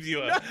what one the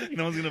believes fuck? you.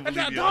 No one's gonna And believe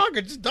that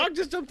you. dog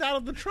just jumped out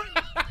of the truck.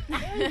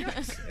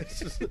 It's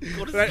just,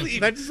 Go to that,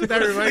 sleep. that's just what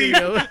that reminded me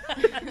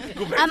of.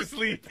 Go back to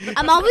sleep.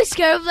 I'm always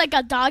scared of like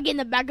a dog in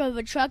the back of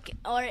a truck,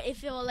 or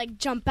if it will like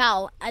jump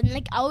out. I'm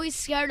like always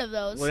scared of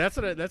those. Well,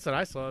 that's what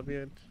I saw,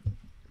 man.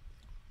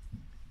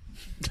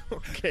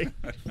 Okay.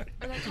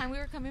 Or that time we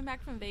were coming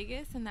back from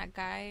Vegas, and that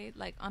guy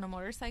like on a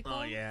motorcycle.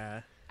 Oh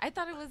yeah. I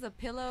thought it was a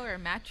pillow or a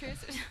mattress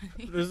or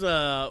something. There's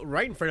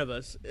right in front of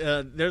us.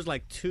 There's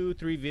like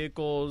 2-3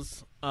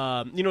 vehicles.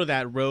 You know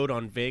that road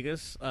on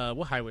Vegas.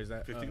 What highway is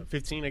that? 15?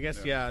 15, I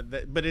guess. Yeah.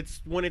 Yeah. But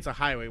it's when it's a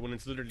highway, when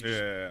it's literally just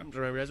Yeah.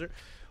 driving desert.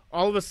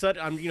 All of a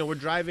sudden, we're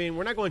driving.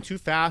 We're not going too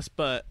fast,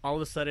 but all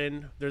of a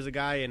sudden, there's a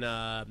guy in.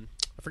 I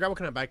forgot what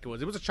kind of bike it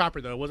was. It was a chopper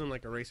though. It wasn't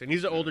like a racer. And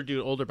he's an older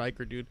dude, older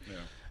biker dude. Yeah.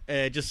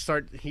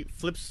 He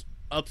flips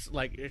up,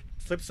 like it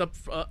flips up.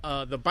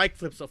 The bike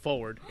flips up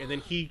forward, and then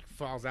he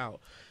falls out,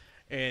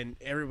 and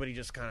everybody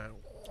just kind of,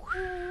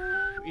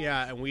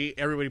 yeah. And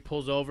everybody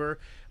pulls over.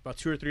 About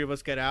 2 or 3 of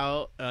us get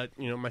out.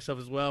 Myself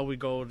as well. We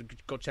go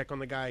check on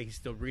the guy. He's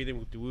still breathing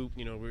with the whoop.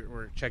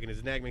 We're checking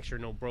his neck, make sure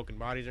no broken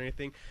bodies or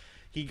anything.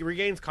 He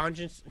regains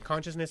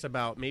consciousness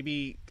about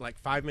maybe like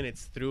 5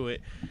 minutes through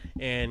it,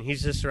 and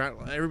he's just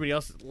around. Everybody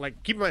else,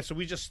 like, keep in mind. So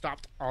we just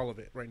stopped all of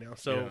it right now.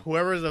 So Yeah.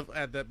 whoever's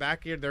at the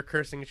back here, they're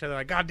cursing each other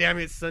like, "God damn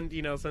it,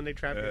 Sunday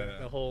traffic." Yeah.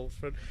 The whole.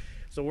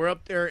 So we're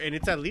up there, and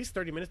it's at least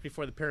 30 minutes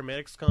before the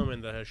paramedics come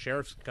and the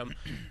sheriffs come.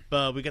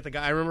 But we got the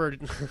guy. I remember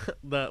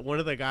one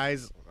of the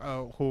guys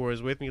who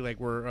was with me, like,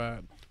 we're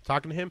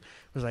talking to him,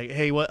 was like,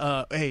 "Hey,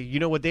 hey, you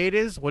know what day it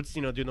is? What's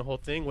doing the whole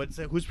thing?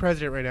 Who's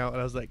president right now?" And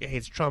I was like, "Hey,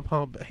 it's Trump.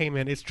 Huh? Hey,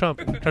 man, it's Trump.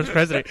 Trump's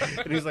president."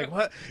 And he's like,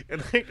 "What?"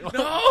 And like,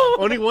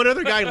 only one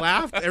other guy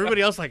laughed. Everybody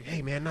else like,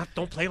 "Hey, man,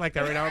 don't play like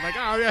that right now." I'm like,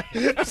 "Oh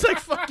yeah." I was like,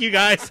 "Fuck you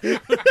guys." Hey,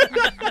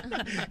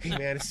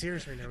 man, it's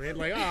serious right now, man.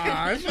 Like,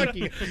 fuck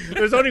you.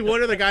 There's only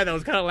one other guy that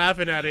was kind of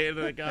laughing at it,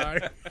 and like,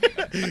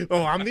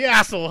 "Oh, I'm the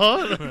asshole,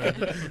 huh?"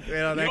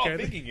 You're all kind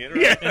of thinking it,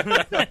 right?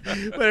 Yeah.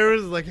 But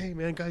everyone's like, "Hey,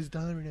 man, guy's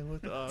dying right now.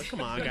 What the, come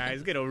on,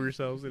 guys, get over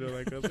yourselves."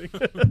 Like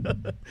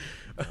that.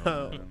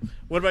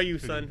 What about you,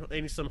 son?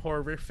 Some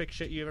horrific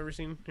shit you've ever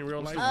seen in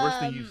real What's life? the worst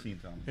thing you've seen,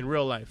 Tom? In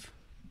real life.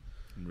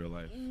 In real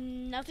life.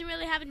 Nothing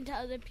really happened to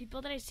other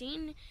people that I've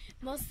seen.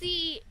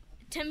 Mostly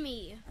to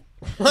me.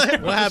 What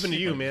happened to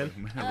you, man?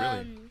 Really?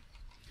 I'm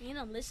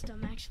gonna list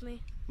them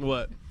actually.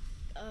 What?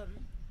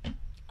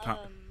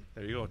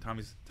 There you go.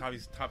 Tommy's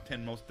top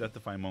 10 most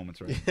death-defying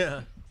moments, right?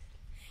 Yeah.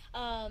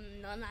 No,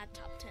 not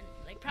top 10.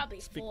 Like probably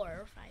 4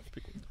 or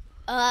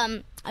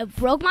 5. I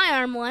broke my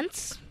arm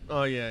once.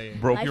 Oh yeah.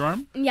 Broke My your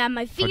arm? Yeah,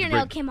 my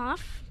fingernail break? came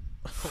off.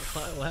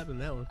 What happened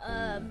to that one?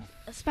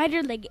 A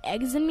spider like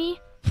eggs in me.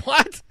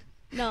 What?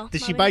 No.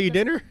 Did she Mommy buy you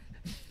doesn't- dinner?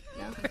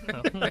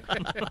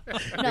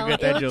 No,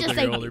 got that it joke was just when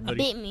you're like older, buddy.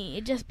 bit me.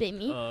 It just bit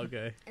me. Oh,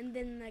 okay. And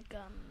then like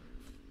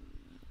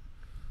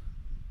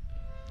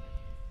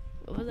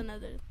what was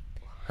another?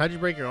 How'd you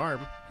break your arm?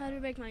 How did I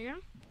break my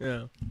arm?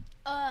 Yeah.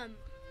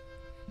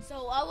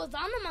 So I was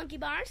on the monkey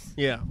bars.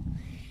 Yeah.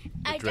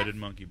 I Dreaded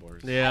monkey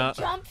bars. Yeah. I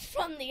jumped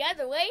from the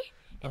other way,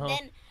 and Uh-huh.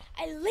 then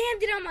I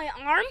landed on my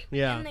arm.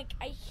 Yeah. And like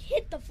I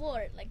hit the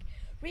floor like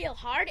real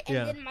hard, and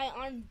Yeah. then my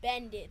arm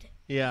bended.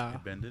 Yeah.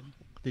 It bended.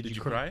 Did Did you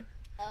you cry? cry?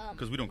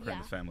 Because we don't cry in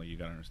yeah. this family. You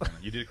gotta understand.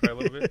 You did cry a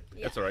little bit.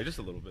 Yeah. That's all right, just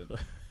a little bit.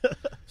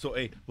 So,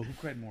 hey, but who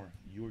cried more,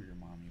 you or your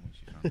mommy when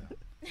she found out?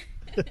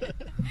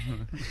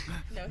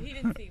 No, he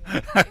didn't see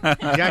me.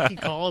 Jackie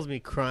calls me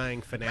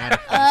crying fanatic.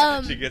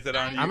 She gets it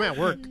on you. I'm at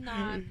work. Not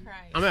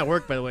crying. I'm at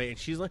work, by the way, and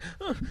she's like,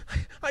 oh,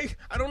 I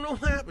don't know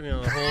what happened. You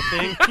know, the whole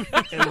thing.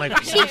 And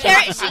like, She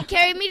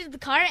carried me to the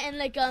car, and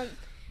like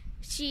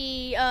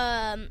she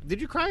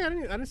did you cry? I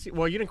didn't see.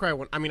 Well, you didn't cry.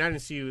 I mean, I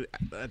didn't see you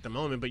at the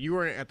moment, but you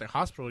weren't at the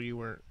hospital. You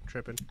weren't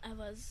tripping. I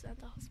was at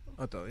the hospital.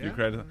 I thought, You yeah.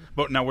 cried.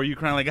 But now, were you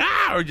crying like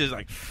or just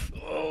like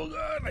oh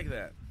god, like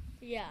that?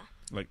 Yeah.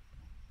 Like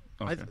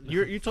okay.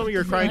 You told me you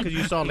were crying because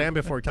you saw Land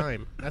Before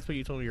Time. That's what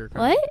you told me you were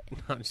crying. What?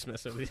 I'm just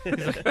messing with you.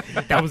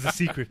 That was a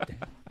secret.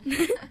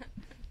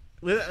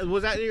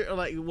 Was that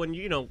like when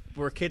you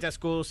were kids at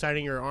school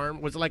signing your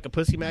arm? Was it like a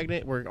pussy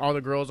magnet where all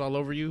the girls all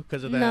over you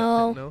because of that?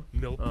 No. No.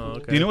 Nope. Oh,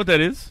 okay. Do you know what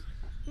that is?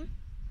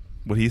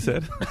 What he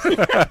said?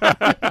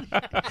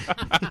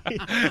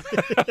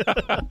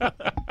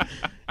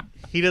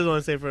 He doesn't want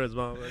to say it for his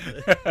mom.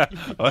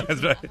 Oh,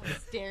 that's right. I'm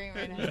staring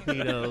right at him.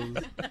 He knows.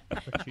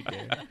 Don't you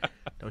dare.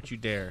 Don't you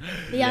dare.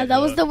 Yeah, that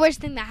was the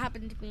worst thing that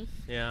happened to me.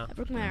 Yeah. I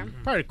broke my arm.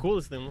 Probably the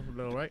coolest thing,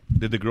 though, right?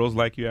 Did the girls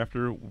like you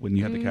after when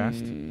you had the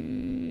cast?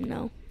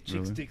 No. Chicks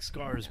Really? stick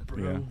scars,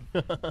 bro.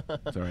 Yeah.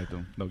 It's all right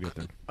though. They'll get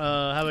there.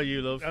 How about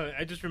you, Loaf?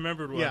 I just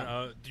remembered one.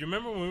 Yeah. Do you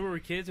remember when we were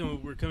kids and we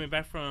were coming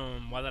back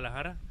from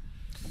Guadalajara?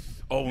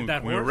 Oh, when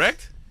That we were horse?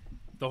 wrecked?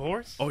 The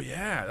horse? Oh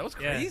yeah, that was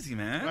Yeah. crazy,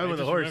 man. Right with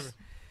the just horse.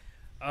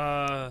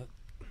 remember.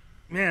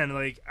 Man,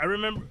 like I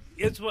remember,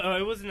 it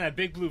was in that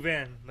big blue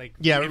van, like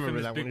Yeah, I the remember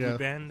infamous that big one, blue yeah.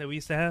 van that we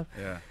used to have.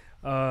 Yeah.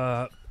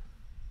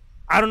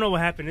 I don't know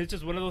what happened. It's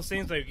just one of those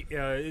things. Like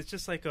it's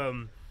just like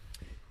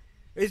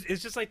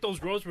it's just like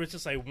those roads where it's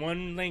just like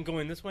one lane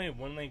going this way and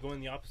one lane going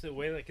the opposite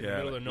way, like in the Yeah,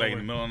 middle of like nowhere. in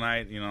the middle of the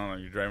night,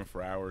 you're driving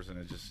for hours, and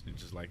it's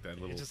just like that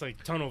little. It's just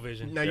like tunnel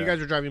vision. Now, you Yeah. guys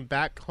were driving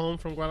back home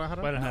from Guadalajara?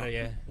 Guadalajara,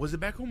 yeah. Was it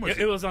back home? Or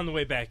It was on the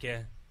way back,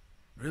 yeah.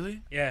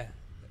 really? Yeah.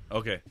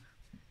 Okay.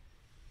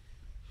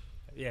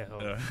 Yeah. Oh.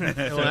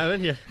 What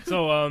happened? Yeah.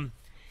 So,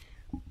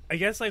 I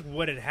guess like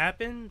what had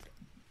happened.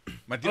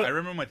 I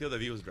remember Mateo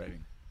David was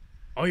driving.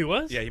 Oh, he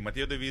was? Yeah,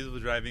 Mateo David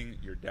was driving.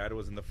 Your dad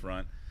was in the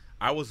front.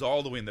 I was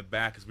all the way in the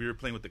back because we were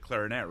playing with the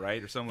clarinet,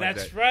 right, or something like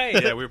that. That's right.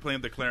 Yeah, we were playing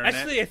with the clarinet.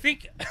 Actually, I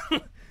think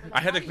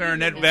I had the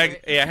clarinet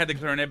bag. Hey, I had the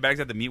clarinet bags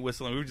at the meat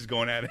whistle, and we were just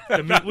going at it.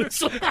 the meat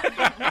whistle.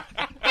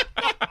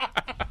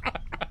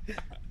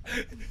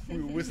 We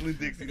were whistling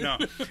Dixie. No,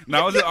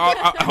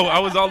 I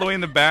was all the way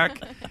in the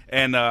back,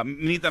 and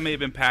Nita may have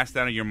been passed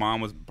out, and your mom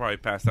was probably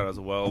passed out as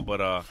well.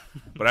 But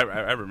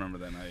I remember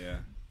that night. Yeah.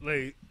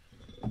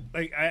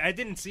 Like I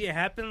didn't see it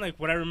happen. Like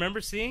what I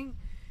remember seeing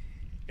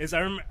is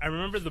I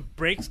remember the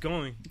brakes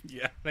going,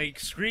 Yeah. like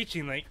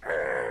screeching, like,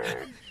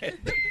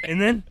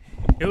 and then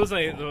it was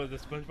like the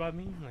SpongeBob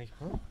meme, like,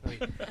 huh?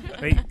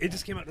 Like it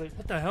just came out. Like,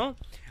 what the hell?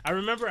 I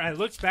remember I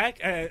looked back,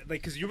 like,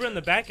 because you were in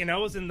the back and I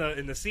was in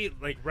the seat,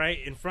 like right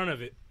in front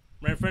of it,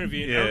 right in front of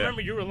you. And Yeah. I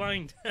remember you were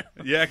lying down.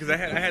 Yeah, because I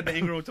had the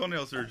ingrown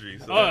toenail surgery.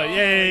 So. Oh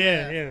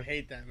yeah. I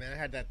hate that, man. I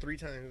had that 3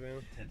 times,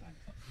 man.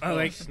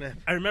 Like snap.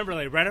 I remember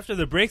like right after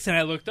the brakes, and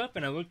I looked up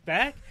and I looked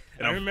back,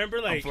 and I remember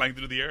I'm like flying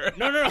through the air.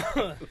 no,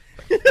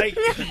 like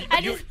I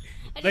you. just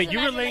like, you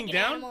were imagine, laying an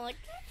down? animal, like,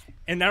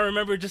 And I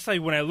remember just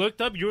like when I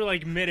looked up, you were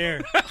like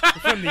midair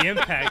from the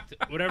impact,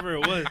 whatever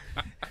it was.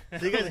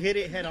 So you guys hit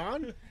it head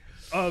on?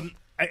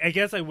 I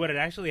guess like what had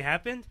actually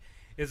happened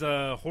is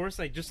a horse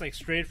like just like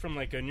strayed from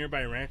like a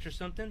nearby ranch or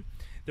something.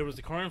 There was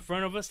a car in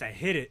front of us that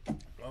hit it,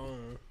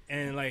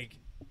 and like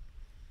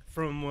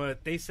from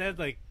what they said,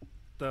 like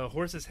the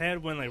horse's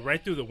head went like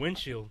right through the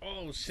windshield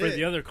Oh, for shit.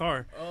 the other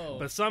car. Oh.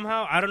 But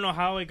somehow I don't know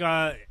how it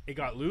got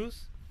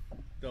loose.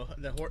 The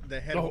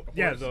head The, horse.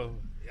 yeah,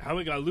 how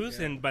it got loose,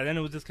 Yeah. and by then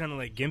it was just kind of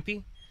like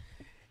gimpy.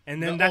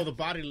 And then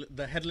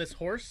the headless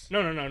horse?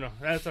 no,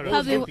 that's what it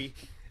was. Probably- Gimpy.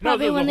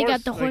 Probably when they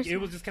got the like, horse. it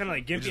was just kind of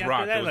like It gimpy just after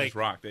rocked. that. It was like just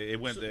rocked. It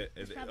went.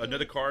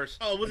 Another car's.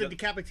 Oh, was it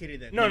decapitated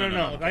then? no. Okay,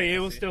 Like I it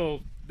was see.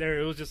 still there.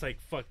 It was just like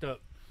fucked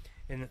up.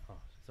 And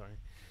sorry.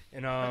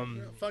 And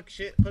Fuck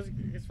shit.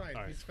 It's fine.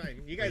 All right. It's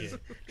fine. You guys,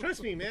 Yeah.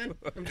 trust me, man.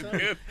 I'm telling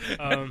you.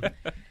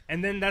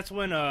 and then that's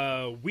when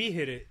we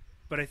hit it.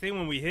 But I think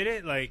when we hit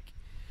it, like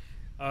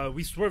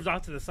we swerved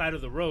off to the side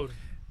of the road.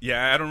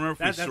 Yeah, I don't remember if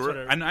That's we what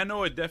swerved. I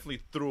know it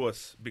definitely threw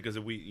us because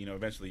we,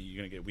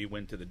 eventually we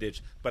went to the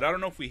ditch. But I don't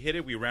know if we hit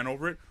it, we ran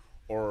over it,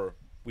 or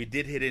we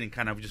did hit it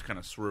and just kind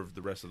of swerved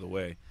the rest of the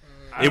way.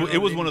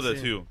 It was one of the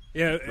two.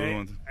 Yeah,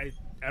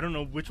 I don't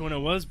know which one it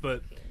was,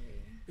 but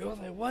it was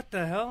like, what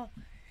the hell?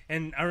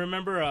 And I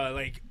remember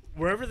like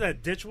wherever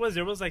that ditch was,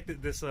 there was like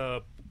this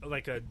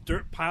like a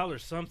dirt pile or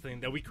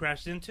something that we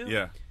crashed into.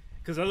 Yeah.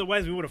 Because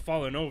otherwise we would have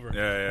fallen over.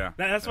 Yeah.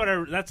 That's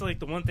like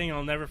the one thing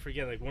I'll never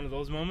forget. Like one of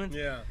those moments.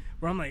 Yeah.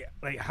 Where I'm like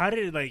how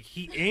did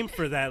he aim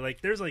for that?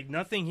 Like there's like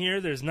nothing here,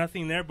 there's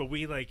nothing there, but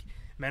we like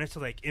managed to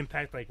like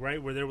impact like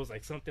right where there was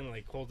like something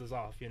like hold us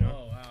off,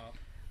 Oh wow.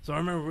 So I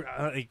remember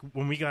like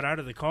when we got out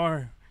of the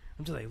car,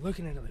 I'm just like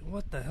looking at it like,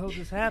 what the hell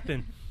just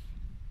happened?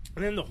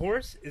 And then the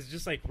horse is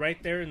just like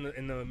right there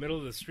in the middle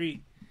of the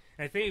street.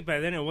 And I think by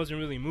then it wasn't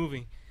really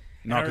moving.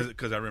 No,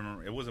 because I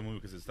remember it wasn't moving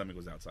because his stomach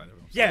was outside of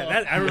him.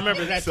 Yeah, I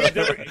remember that. So,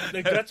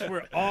 the guts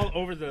were all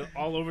over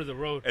the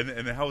road. And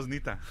then how was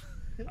Nita?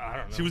 I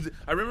don't know.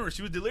 I remember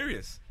she was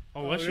delirious.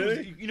 Oh, was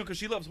really? she? Because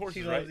she loves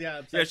horses, She right? loves,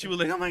 yeah, Yeah, she was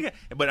like, oh my God.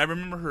 But I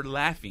remember her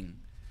laughing.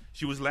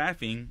 She was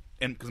laughing,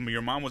 and because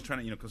your mom was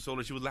trying to, console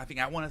her, she was laughing.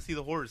 I want to see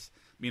the horse,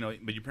 but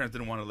your parents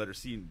didn't want to let her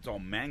see. It's all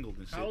mangled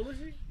and shit. How old was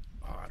she?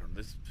 Oh, I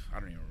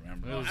don't even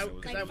remember. It was- I, It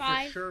was- cause Like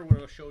I 5? for sure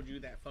would have showed you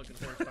that fucking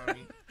horse,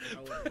 Tommy. I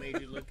would have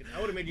made you look. I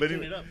would have made you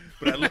clean it up.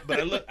 But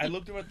I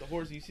looked over at the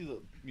horse. And you see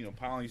the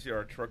pile. And you see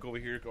our truck over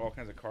here. All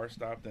kinds of cars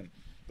stopped, and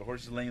the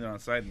horse is laying there on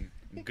the side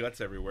and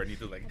guts everywhere. And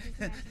he's like,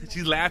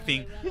 she's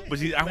laughing, but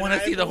I want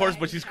to see the horse,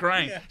 but she's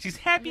crying. Yeah. She's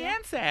happy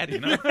and sad,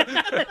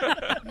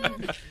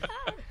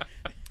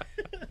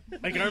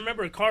 Like I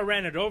remember a car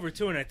ran it over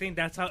too, and I think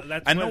that's how.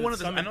 I know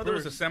there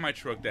was a semi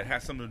truck that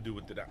has something to do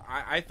with it.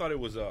 I thought it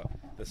was the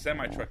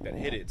semi truck that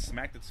hit it,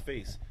 smacked its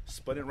face,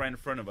 spun it right in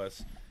front of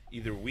us.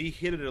 Either we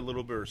hit it a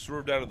little bit or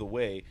swerved out of the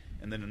way,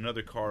 and then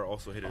another car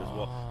also hit it as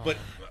well. But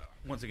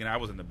once again, I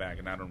was in the back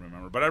and I don't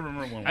remember. But I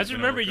remember when. I just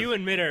remember you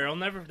in midair. I'll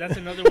never. That's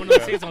another one of those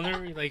things I'll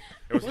never like.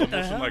 There was What the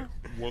motion hell? like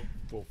what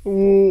the.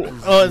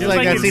 Oh, it's It's like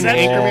like that scene in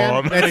Inception.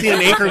 Anchorman. That scene in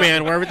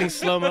Anchorman where everything's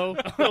slow mo.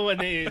 Oh, when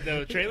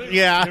the trailer.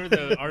 Yeah. Or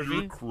the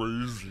RV.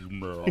 Crazy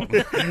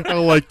man. I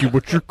like you,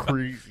 but you're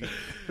crazy.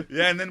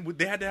 Yeah, and then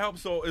they had to help.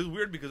 So it was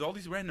weird because all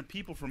these random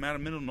people from out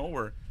of middle of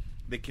nowhere,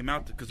 they came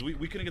out because we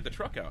couldn't get the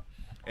truck out,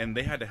 and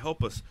they had to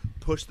help us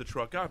push the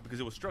truck out because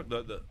it was struck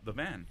the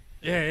van.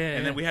 Yeah.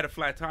 And then we had a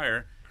flat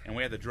tire, and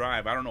we had to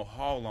drive. I don't know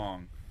how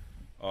long,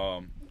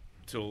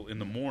 till in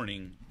the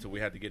morning till we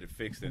had to get it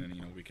fixed. And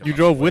then we kept. You on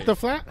drove the with way. the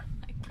flat?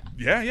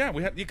 Yeah,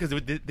 we had because they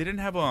didn't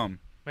have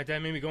My dad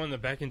made me go in the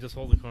back and just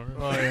hold the car.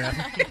 Oh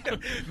yeah.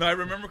 No, I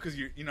remember because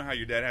you know how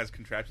your dad has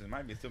contraptions. It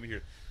might be still be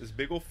here. This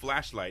big old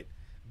flashlight,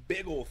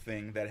 big old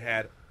thing that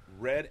had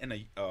red and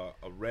a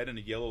red and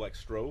a yellow like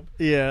strobe.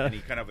 Yeah. And he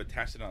kind of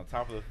attached it on the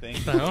top of the thing.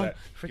 the hell? so that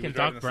he Freaking was Doc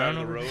driving the side Brown of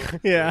the over road.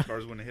 Yeah. So the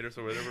cars wouldn't hit us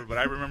or whatever. But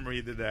I remember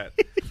he did that.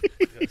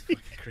 That's fucking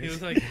crazy. He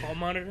was like hall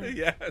monitor.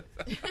 Yeah.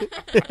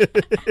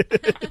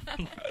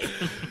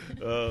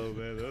 Oh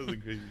man, that was a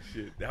crazy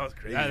shit. That was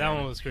crazy. That man.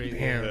 one was crazy.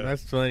 Damn, Yeah.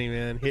 that's funny,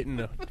 man. Hitting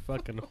the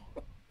fucking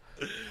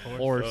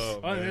horse. Oh,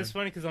 Oh, and man. it's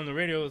funny because on the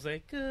radio it was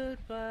like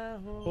goodbye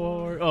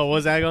horse. Oh,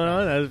 was that going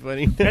on? That was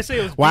funny. Actually,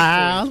 it was Beach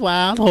Wild, Boys.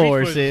 wild Beach Boys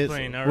was horses.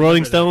 playing, I Rolling remember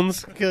that.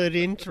 Stones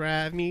couldn't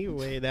drive me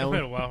away. That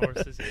one. Wild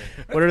horses. Yeah.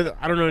 What are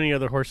I don't know any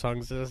other horse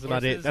songs. That's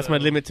about it. Horses, That's my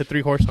limit to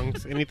 3 horse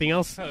songs. Anything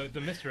else? Oh, the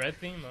Mr. Ed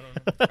theme. I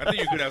don't know. I think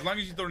you're good. As long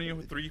as you throw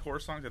in 3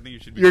 horse songs, I think you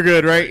should be. You're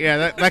good, right?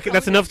 Yeah,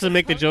 that's enough to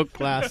make the joke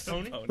last.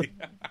 Tony? Tony.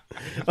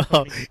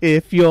 Oh,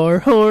 if you're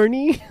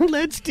horny,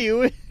 let's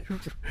do it.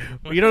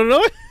 You don't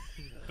know it?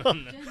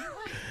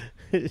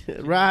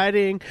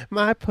 Riding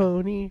my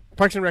pony.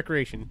 Parks and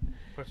Recreation.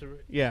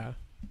 Yeah.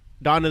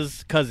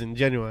 Donna's cousin,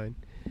 Genuine.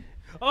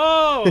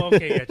 Oh,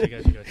 okay,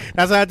 gotcha.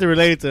 That's how I have to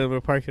relate it to him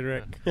with Parks and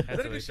Rec. Is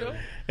that a good show?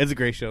 It's a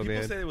great show, People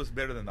man. said it was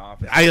better than The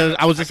Office.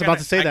 I was just about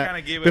to say I that.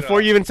 kinda gave it Before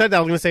a- you even said that, I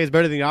was going to say it's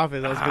better than The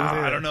Office. I was going to say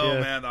that. I don't know, Yeah.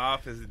 man. The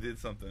Office did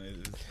something.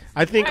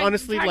 I think Parks-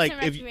 honestly, Parks like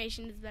and if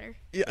Recreation is better.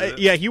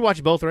 yeah, you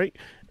watch both, right?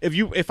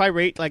 If I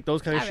rate like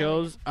those kind of I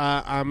really shows,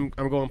 I'm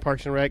going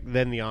Parks and Rec,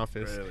 then The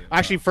Office. Really?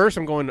 Actually, first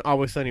I'm going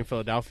Always Sunny in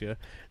Philadelphia,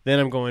 then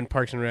I'm going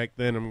Parks and Rec,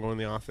 then I'm going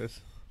The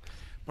Office.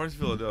 Parks of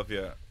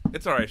Philadelphia.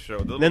 It's alright show.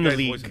 The Then little The guy's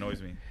League. voice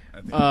annoys me. I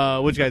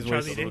think. Which guy's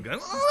voice? Charlie The little Day?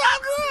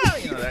 guy.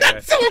 You know, that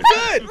That's guy. so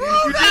good.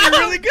 You did it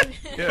really good.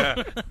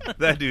 Yeah,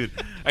 that dude.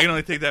 I can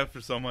only take that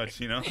for so much,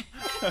 you know.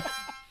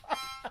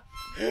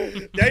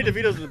 Danny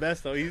DeVito's the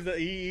best though.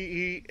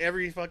 He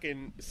every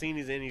fucking scene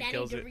he's in, he Danny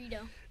kills it. DeVito.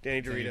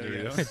 Danny DeVito.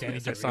 DeVito. Yes. Danny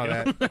I saw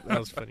DeVito. that. That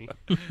was funny.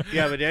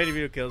 Yeah, but Danny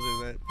DeVito kills it.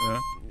 Man.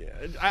 Yeah.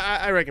 Yeah,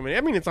 I recommend it.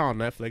 I mean, it's all on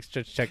Netflix.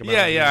 Just check it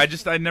out. Yeah.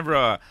 I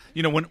never.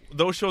 When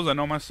those shows, I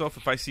know myself.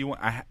 If I see one,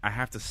 I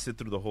have to sit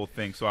through the whole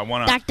thing. So I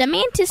want to. Dr.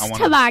 Mantis I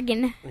wanna-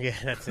 Toboggan. Yeah,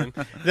 that's it.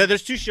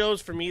 There's 2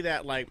 shows for me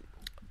that like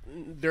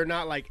they're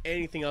not like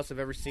anything else I've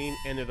ever seen,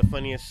 and they're the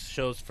funniest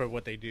shows for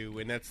what they do.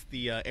 And that's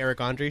the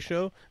Eric Andre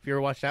show. If you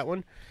ever watched that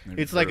one,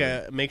 it's like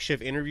a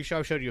makeshift interview show.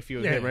 I've showed you a few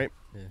of him, right?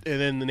 Yeah.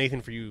 And then the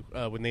Nathan For You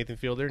with Nathan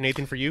Fielder.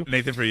 Nathan For You.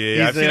 Nathan For You.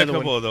 Yeah, I've seen a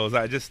couple of those.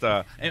 I just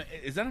and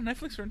is that on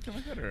Netflix or anything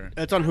like that? Or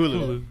it's on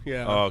Hulu.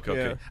 Yeah. Oh, okay.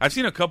 Yeah. I've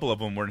seen a couple of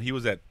them where he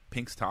was at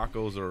Pink's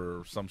Tacos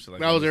or some shit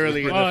like that. That was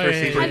early.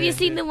 Have you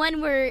seen the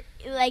one where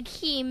like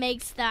he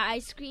makes the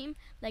ice cream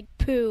like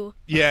poo?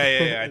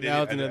 Yeah. I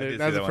did.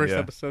 That was the first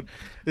episode.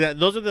 Yeah,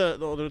 those are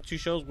the two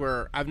shows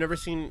where I've never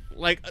seen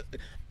like.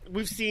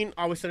 We've seen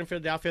Always Sunny in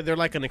Philadelphia. They're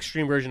like an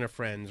extreme version of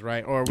Friends,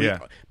 right? Or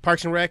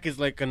Parks and Rec is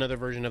like another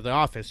version of The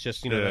Office.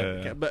 Just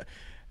but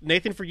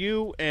Nathan For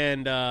You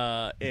and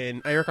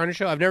Eric Andre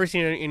show. I've never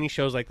seen any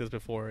shows like this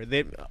before.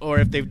 Or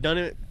if they've done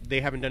it,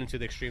 they haven't done it to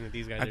the extreme that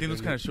these guys. I think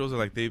those kind of shows are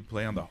like they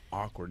play on the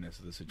awkwardness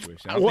of the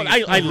situation. I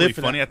live really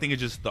for funny. that. I think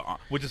it's just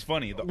which is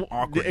funny. The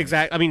awkward.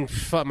 Exactly. I mean,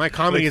 my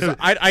comedy is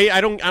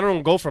I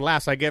don't go for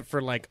laughs. I get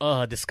for like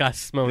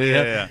disgust moment.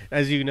 Yeah.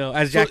 As you know,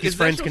 as Jackie's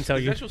friends can tell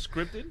you. Is that show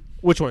scripted?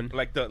 Which one?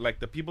 Like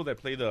the people that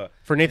play the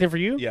for Nathan For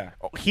You. Yeah.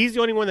 He's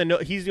the only one that knows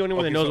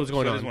what's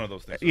going on. It is one of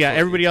those things. Yeah.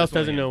 Everybody else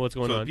doesn't know what's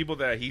going on. The people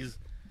that he's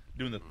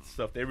doing the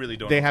stuff, they really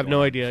don't. They have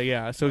no idea.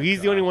 Yeah. So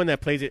he's the only one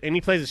that plays it, and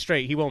he plays it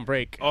straight. He won't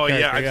break. Oh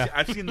yeah,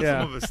 I've seen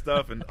some of his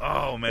stuff, and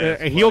oh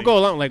man, he'll go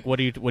along like, what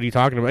are you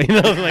talking about?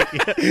 You know,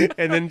 like,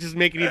 and then just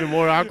make it even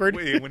more awkward.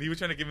 Wait, when he was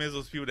trying to convince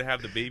those people to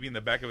have the baby in the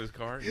back of his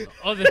car.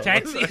 Oh, the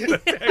taxi. The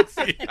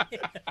taxi.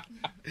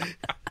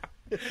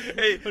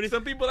 Hey,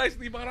 some people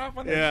actually bought off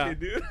on that shit,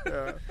 dude.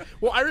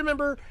 Well, I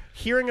remember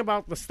hearing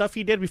about the stuff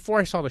he did before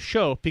I saw the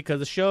show, because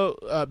the show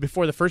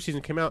before the first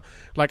season came out,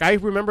 like I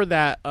remember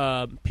that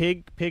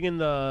pig in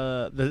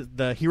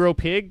the hero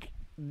pig.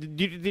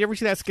 Did you ever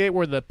see that skit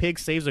where the pig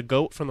saves a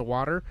goat from the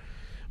water?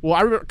 Well,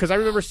 I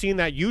remember seeing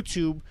that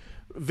YouTube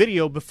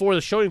video before the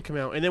show came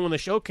out, and then when the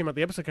show came out,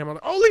 the episode came out,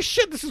 like, holy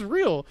shit, this is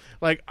real!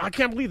 Like, I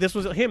can't believe this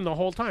was him the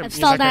whole time. I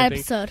saw that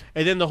episode.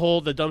 And then the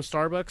dumb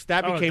Starbucks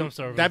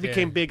that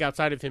became big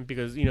outside of him,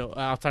 because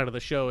outside of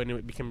the show, and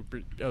it became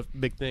a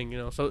big thing.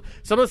 So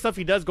some of the stuff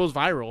he does goes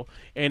viral,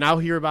 and I'll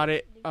hear about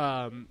it.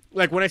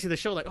 Like when I see the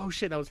show, like, oh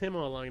shit, that was him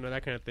all along.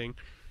 That kind of thing.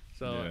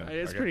 So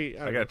it's pretty.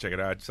 I gotta check it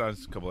out. I just saw a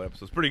couple of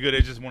episodes. Pretty good.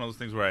 It's just one of those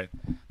things where I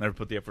never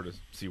put the effort to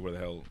see where the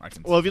hell I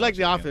can. Well, if you like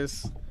The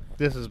Office.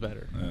 This is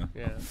better.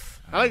 Yeah.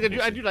 I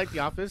do like The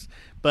Office,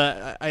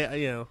 but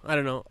I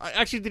don't know.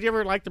 Actually, did you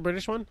ever like the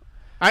British one?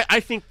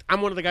 I think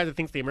I'm one of the guys that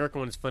thinks the American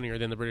one is funnier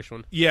than the British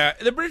one. Yeah,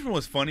 the British one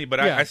was funny, but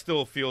I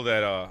still feel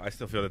that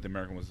the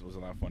American was a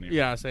lot funnier.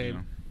 Yeah,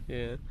 same.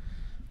 Yeah.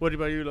 What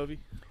about you, Lovey?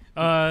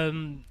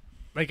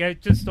 Like I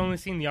just only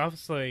seen The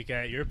Office like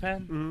at your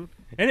pad, and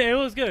it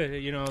was good.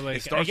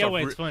 Like I get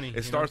why it's funny.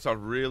 It starts off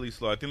really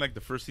slow. I think like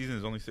the first season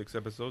is only 6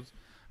 episodes.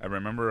 I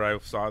remember I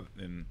saw it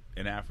in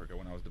Africa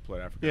when I was deployed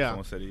to Africa. Yeah.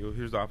 Someone said,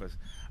 here's The Office.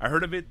 I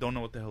heard of it, don't know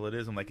what the hell it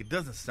is. I'm like, it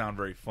doesn't sound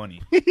very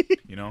funny,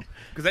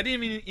 Because I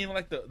didn't even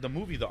like the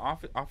movie, The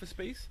Office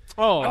Space.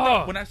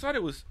 When I saw it,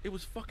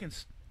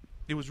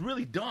 it was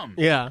really dumb.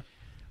 Yeah.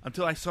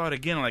 Until I saw it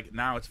again, I'm like,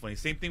 now it's funny.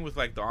 Same thing with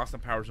like the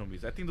Austin Powers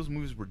movies. I think those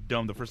movies were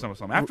dumb the first time I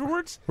saw them.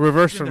 Afterwards,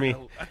 reverse for me.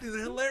 I think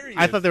they're hilarious.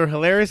 I thought they were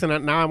hilarious,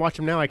 and now I watch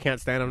them now. I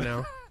can't stand them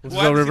now.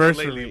 So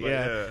reverse for me.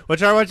 Yeah.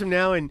 Which I watch them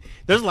now, and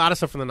there's a lot of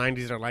stuff from the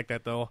 90s that are like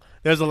that though.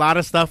 There's a lot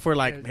of stuff where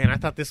like, man, I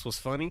thought this was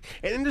funny,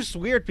 and then there's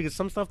weird because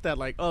some stuff that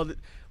like,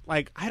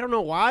 like I don't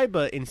know why,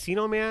 but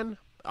Encino Man.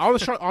 All the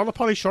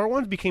Pauly Shore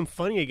ones became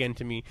funny again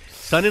to me.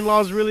 Son-in-Law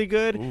is really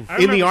good. In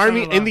the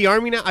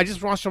army now. I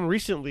just watched them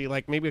recently,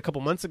 like maybe a couple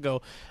months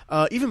ago.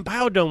 Even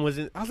Biodome was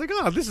in. I was like,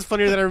 oh, this is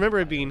funnier than I remember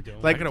it being.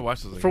 Like, I gotta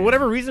watch those again. For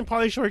whatever reason,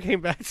 Pauly Shore came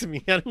back to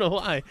me. I don't know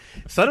why.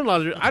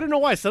 Son-in-Law. I don't know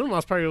why. Son-in-Law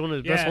is probably one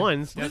of the best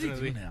ones. What does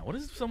he do now? What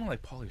does someone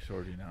like Pauly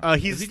Shore do now?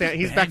 He's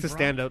back to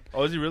stand up.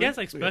 Oh, is he really? He has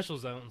like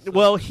specials out.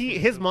 Well,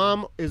 his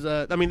mom is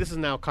I mean, this is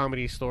now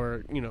Comedy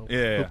Store.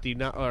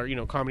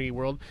 Hoopty, Comedy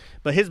World.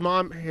 But his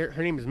mom,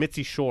 her name is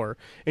Mitzi Shore,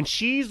 and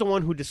she's the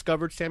one who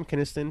discovered Sam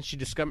Kinison. She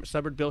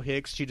discovered Bill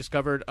Hicks. She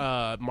discovered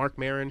Mark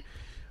Maron,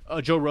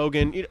 Joe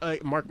Rogan,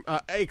 Mark,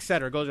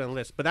 etc. Goes down the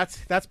list. But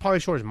that's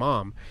Pauly Shore's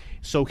mom.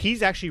 So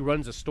he's actually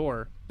runs a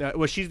store.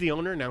 She's the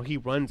owner now. He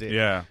runs it.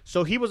 Yeah.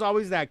 So he was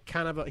always that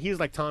kind of. He was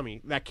like Tommy,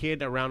 that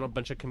kid around a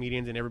bunch of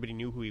comedians, and everybody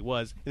knew who he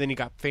was. And then he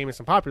got famous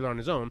and popular on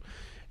his own.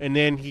 And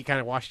then he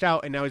kind of washed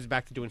out, and now he's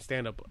back to doing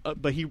stand-up.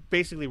 But he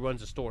basically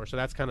runs a store, so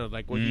that's kind of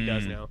like what he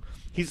does now.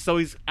 He's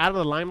out of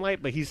the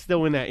limelight, but he's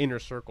still in that inner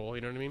circle.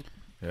 You know what I mean?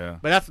 Yeah.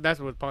 But that's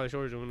what Pauly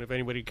Shore is doing. If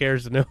anybody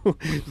cares to know,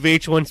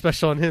 VH1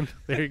 special on him.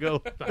 There you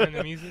go. Behind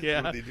the music.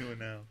 Yeah. What are they doing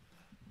now?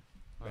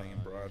 Banging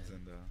broads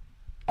and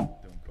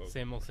doing coke.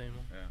 Same old.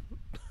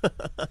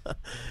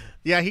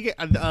 Yeah.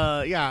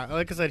 Yeah.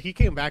 Like I said, he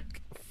came back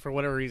for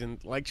whatever reason.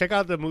 Like, check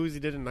out the movies he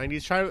did in the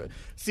 90s. Try to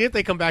see if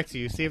they come back to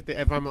you. See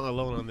if I'm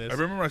alone on this. I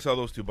remember I saw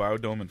those two,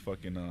 Biodome and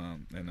fucking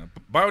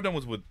Biodome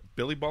was with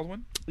Billy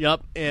Baldwin.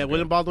 Yep, and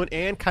William Baldwin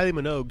and Kylie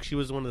Minogue. She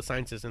was one of the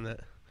scientists in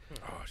that.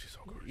 Oh, she's so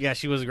gorgeous. Yeah,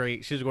 she was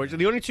great. She was gorgeous.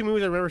 The only two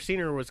movies I remember seeing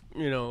her was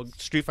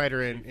Street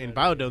Fighter and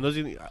Biodome. Those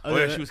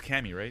are she was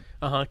Cammy, right?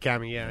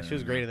 Cammy. Yeah, she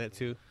was great in that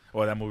too.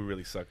 Oh, that movie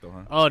really sucked though,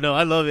 huh? Oh no,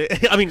 I love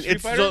it. I mean, Street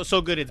it's Fighter?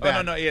 so good. It's Oh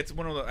bad. no, it's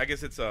one of the. I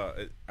guess it's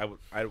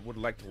I would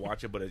like to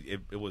watch it, but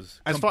it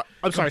was. I'm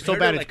sorry, so compared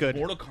bad to, it's good.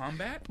 Mortal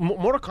Kombat.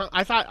 Mortal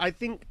Kombat. I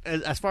think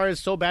as far as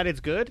so bad it's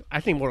good.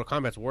 I think Mortal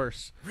Kombat's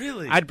worse.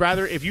 Really? I'd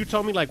rather if you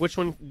told me like which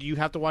one do you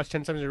have to watch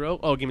 10 times in a row.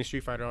 Oh, give me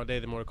Street Fighter all day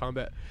than Mortal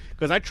Kombat.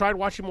 Because I tried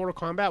watching Mortal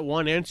Kombat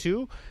 1 and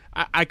 2.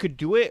 I could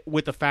do it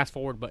with the fast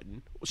forward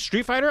button.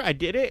 Street Fighter, I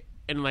did it.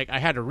 And like I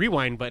had a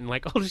rewind button,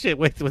 like oh shit,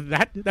 wait, with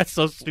that's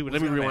so stupid.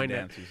 Let me rewind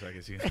that. Too, so I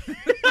can see.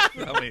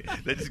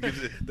 That just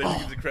gives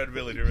it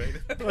credibility, right?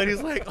 And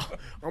he's like, oh,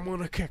 I'm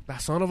gonna kick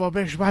that son of a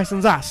bitch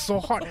Bison's ass so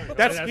hard. That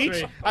that's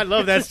speech, right. I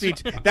love that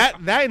speech.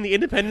 That in the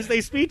Independence Day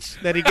speech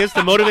that he gives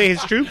to motivate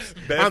his troops.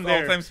 Best I'm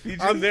there. all-time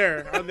speeches? I'm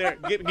there.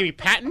 Give me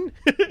Patton.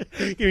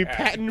 Give me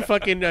Patton.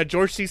 Fucking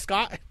George C.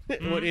 Scott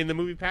in the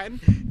movie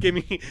Patton.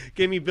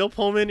 Give me Bill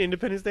Pullman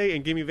Independence Day,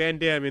 and give me Van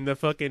Damme in the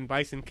fucking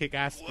Bison kick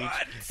ass speech.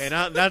 What?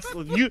 And that's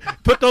you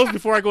put those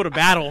before I go to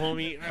battle,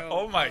 homie.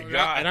 Oh my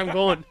god! And I'm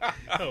going.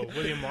 Oh,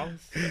 William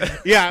Wallace.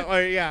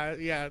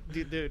 Yeah,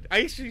 dude. I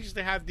used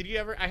to have. Did you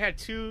ever? I had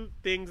two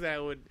things that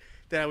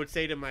I would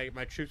say to my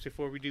troops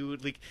before we do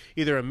like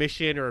either a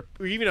mission or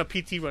even a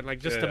PT run,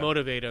 like just to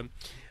motivate them.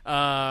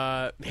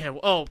 Man,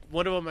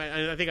 one of them.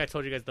 I think I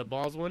told you guys the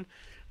balls one.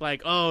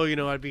 Like, oh,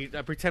 I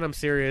pretend I'm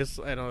serious,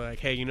 and I'm like,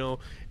 hey,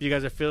 if you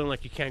guys are feeling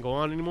like you can't go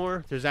on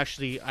anymore, there's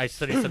actually, I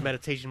studied some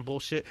meditation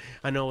bullshit.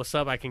 I know what's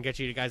up. I can get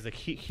you guys to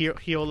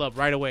heal up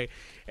right away.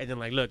 And then,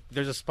 like, look,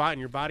 there's a spot in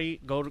your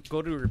body. Go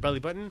to your belly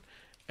button,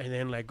 and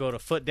then, like, go to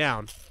foot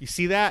down. You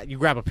see that? You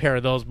grab a pair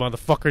of those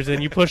motherfuckers,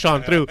 and you push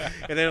on through.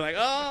 And they're like,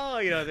 oh,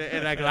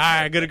 and I go, all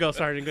right, good to go,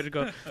 Sergeant, good to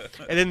go.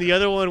 And then the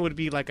other one would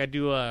be, like, I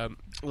do, if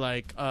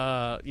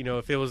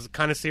it was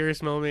kind of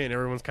serious moment and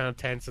everyone's kind of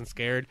tense and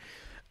scared,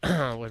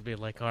 would be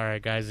like, all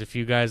right, guys, if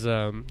you guys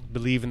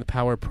believe in the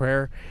power of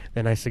prayer,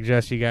 then I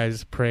suggest you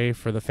guys pray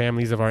for the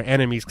families of our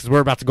enemies because we're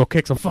about to go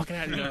kick some fucking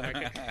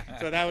ass.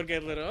 So that would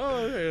get a little,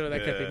 that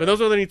kind of thing. But those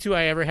were the only two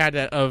I ever had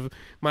of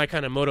my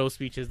kind of motto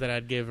speeches that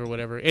I'd give or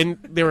whatever. And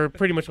they were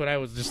pretty much what I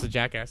was, just a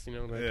jackass, that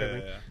kind of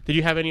thing. Did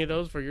you have any of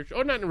those for your,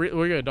 not,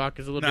 were you a doc?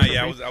 Is a little different.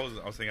 Yeah, I was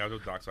thinking I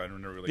was a doc, so I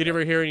never really. Did you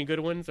ever hear any good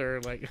ones or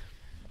like?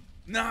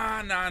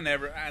 Nah,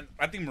 never.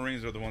 I think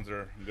Marines are the ones that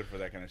are good for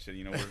that kind of shit.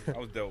 I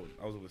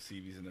was with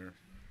Seabees and they're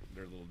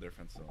a little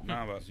different. So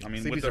nah, but I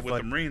mean, with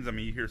the Marines, I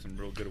mean, you hear some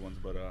real good ones,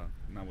 but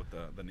not with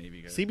the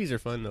Navy guys. Seabees are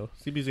fun though.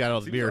 Seabees got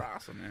all the beer. Are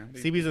awesome, man.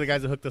 Seabees are the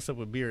guys that hooked us up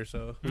with beer.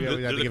 So they're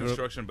the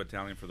construction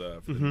battalion for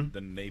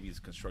the Navy's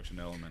construction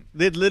element.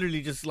 They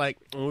literally just like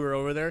when we were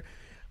over there.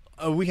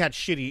 We had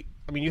shitty.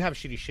 I mean, you have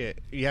shitty shit.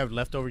 You have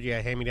leftovers. You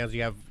have hand-me-downs.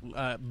 You have,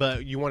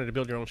 but you wanted to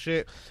build your own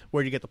shit.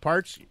 Where do you get the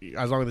parts?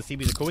 As long as the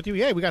CBs are cool with you,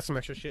 yeah, we got some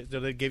extra shit.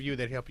 They give you.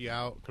 They help you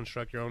out,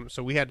 construct your own.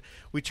 So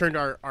we turned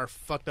our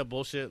fucked up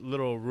bullshit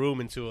little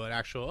room into an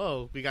actual.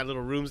 Oh, we got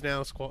little rooms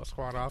now.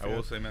 Squad off. I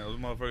will say, man, those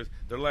motherfuckers.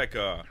 They're like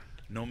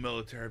no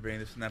military base,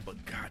 this and that,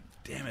 but god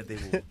damn it, they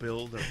will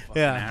build their fucking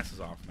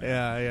asses off, man.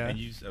 Yeah. And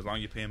as long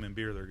as you pay them in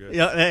beer, they're good.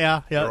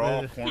 Yeah. They're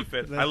all corn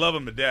fed. I love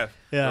them to death.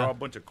 Yeah. They're all a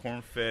bunch of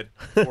corn fed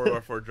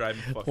 4x4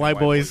 driving fucking white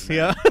boys. Man.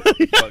 Yeah.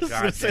 But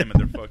god damn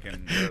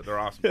it, they're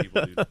awesome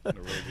people, dude. They're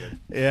really good.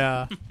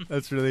 Yeah,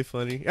 that's really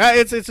funny.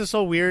 It's just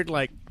so weird.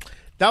 Like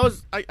that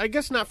was, I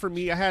guess, not for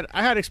me. I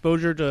had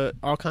exposure to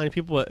all kinds of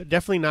people, but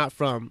definitely not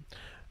from.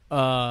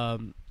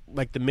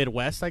 Like the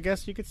Midwest, I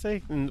guess you could say,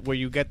 where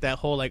you get that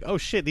whole like, oh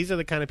shit, these are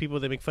the kind of people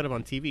they make fun of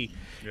on TV,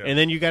 and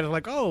then you got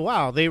like, oh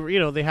wow, they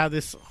have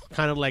this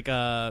kind of like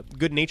a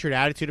good-natured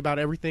attitude about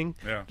everything.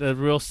 Yeah. The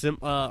real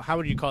how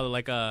would you call it?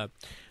 Like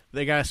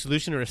they got a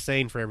solution or a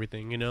saying for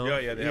everything,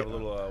 Yeah, they have a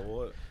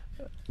little.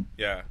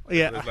 Yeah.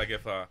 It's like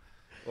if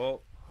what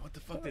the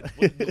fuck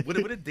what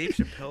did Dave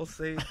Chappelle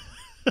say?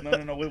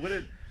 No. What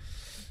did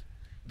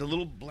the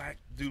little black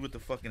dude with the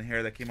fucking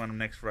hair that came on him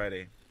next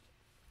Friday?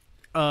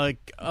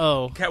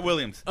 Cat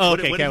Williams. Oh,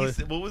 okay, Cat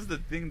Williams. What was the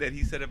thing that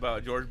he said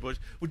about George Bush?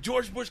 With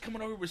George Bush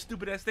coming over with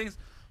stupid ass things.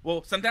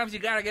 Well, sometimes you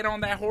gotta get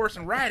on that horse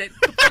and ride it.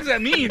 What the fuck does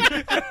that mean?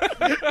 What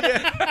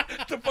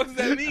the fuck does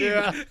that mean?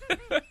 Yeah.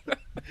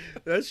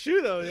 That's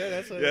true though.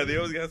 Yeah, they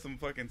always got some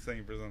fucking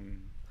saying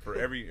for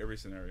every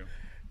scenario.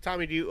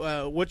 Tommy,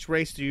 which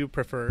race do you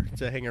prefer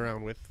to hang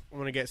around with? I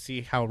want to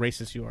see how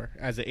racist you are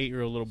as an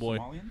 8-year-old little boy.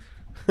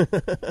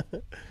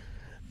 Somalians?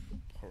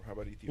 How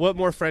about Ethiopia? What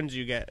more friends do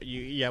you get?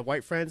 You have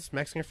white friends,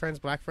 Mexican friends,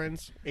 black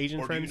friends, Asian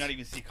friends? Or do you not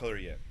even see color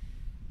yet?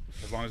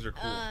 As long as they're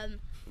cool. As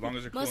long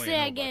as they're cool. Mostly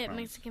I get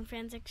Mexican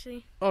friends,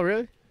 actually. Oh,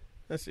 really?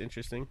 That's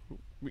interesting.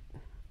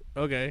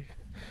 Okay.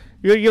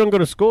 You don't go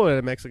to school at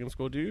a Mexican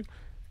school, do you?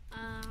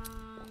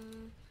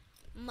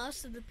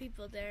 Most of the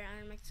people there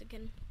are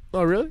Mexican.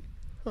 Oh, really?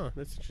 Huh,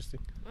 that's interesting.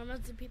 Or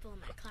most of the people in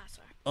my class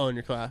are. Oh, in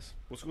your class?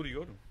 What school do you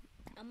go to?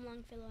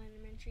 Longfellow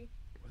Elementary.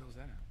 What the hell is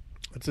that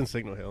at? It's in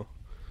Signal Hill.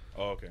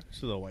 Oh, okay.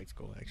 It's a little white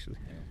school, actually.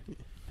 Yeah.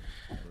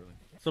 Oh, really?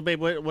 So, babe,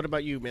 what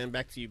about you, man?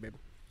 Back to you, babe.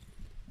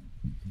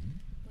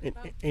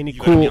 Any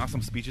you cool? Got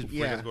awesome speeches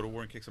before you guys go to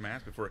war and kick some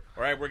ass. Before,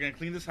 all right, we're gonna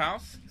clean this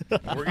house.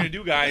 We're gonna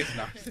do, guys.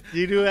 No. Do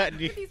you do that?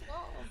 These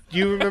walls. Do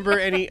you remember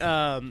any?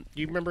 Do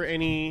you remember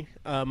any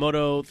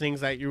moto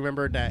things that you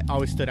remember that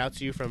always stood out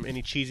to you from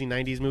any cheesy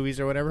 '90s movies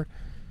or whatever?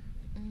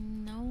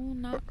 No,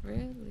 not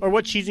really. Or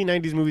what cheesy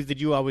 '90s movies did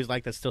you always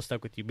like that still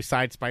stuck with you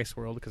besides Spice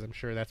World? Because I'm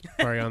sure that's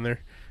probably on there.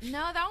 No,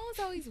 that one was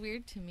always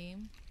weird to me.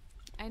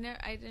 I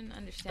didn't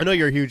understand. I know that.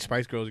 you're a huge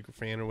Spice Girls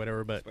fan or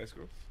whatever, but Spice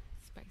Girls.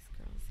 Spice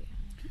Girls,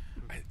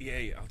 yeah.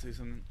 Yeah, I'll tell you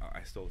something.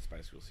 I stole the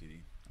Spice Girls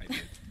CD. I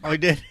did. oh, you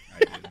did. I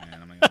did, man.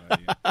 I'm not gonna lie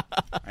to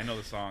you. I know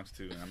the songs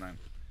too, and I'm not.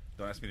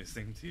 Don't ask me to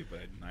sing to you,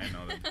 but I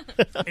know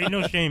them. Ain't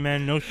no shame,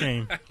 man. No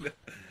shame.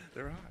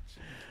 They're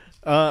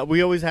hot.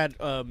 We always had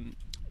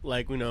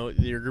like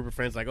your group of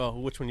friends like, oh,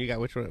 which one you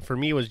got? Which one? For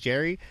me, it was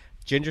Jerry.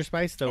 Ginger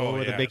Spice, the one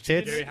with the big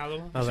tits. Jerry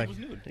Halliwell? I was like, was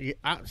nude. yeah,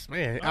 I was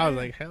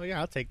like, hell yeah,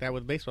 I'll take that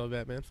with a baseball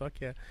bat, man. Fuck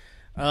yeah.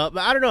 But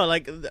I don't know,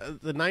 like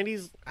the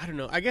 '90s. I don't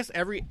know. I guess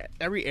every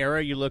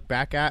era you look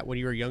back at when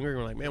you were younger,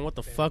 you're like, man, what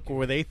the fuck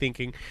were they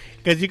thinking?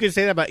 Because you could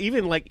say that about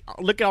even like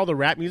look at all the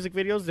rap music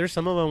videos. There's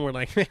some of them where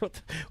like, man,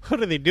 what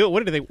do they do?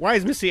 What do they? Why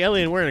is Missy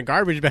Elliott wearing a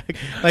garbage bag?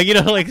 Like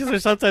like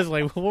there's sometimes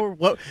like,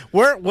 what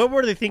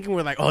were they thinking?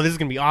 We're like, oh, this is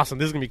gonna be awesome.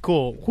 This is gonna be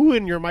cool. Who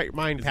in your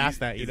mind passed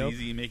that? You know? Is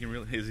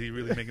he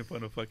really making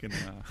fun of fucking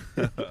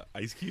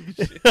Ice Cube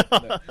and shit?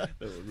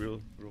 That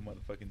real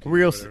motherfucking.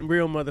 Real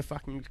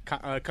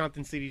motherfucking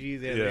Compton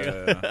CDGs.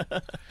 Yeah.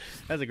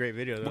 That's a great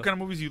video, though. What kind of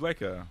movies do you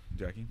like,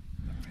 Jackie?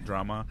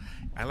 Drama.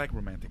 I like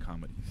romantic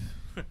comedies.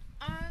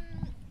 I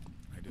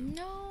do.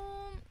 No,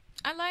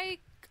 I like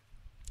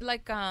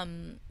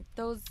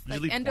those like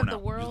Usually end porn of the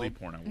out. world. Usually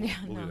porn out. Yeah,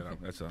 We'll leave no. that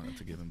out.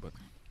 That's a given, but.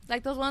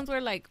 Like those ones where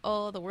like,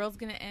 oh, the world's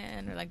gonna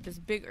end, or like this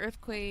big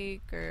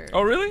earthquake, or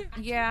Oh really?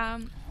 yeah.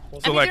 So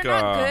I mean, like they're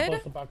not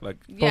good. like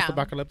Yeah,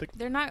 Post-apocalyptic.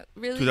 they're not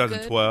really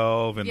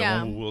 2012 and Yeah.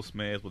 the one with Will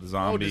Smith with the Oh,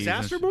 zombies.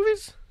 disaster and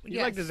movies? good.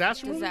 You like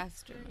disaster movies?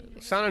 Disaster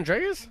movies. San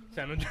Andreas?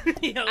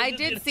 I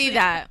did see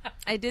that.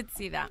 I did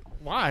see that.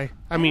 Why?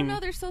 I mean, no,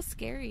 they're so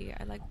scary.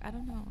 I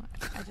don't know.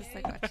 I just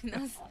like watching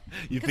those.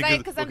 You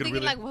Because I'm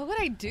thinking like, what would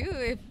I do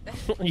if?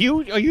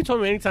 you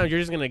told me anytime you're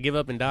just gonna give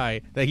up and die.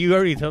 That you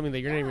already told me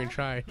that you're not even gonna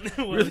try.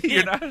 really?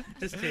 You're not?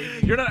 Just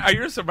take You're not? Are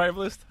you a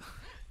survivalist?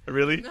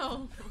 Really?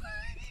 No.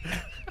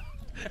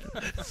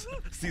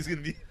 Steve's gonna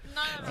be.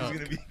 No. Steve's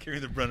gonna be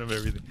carrying the brunt of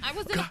everything. I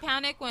was in a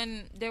panic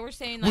when they were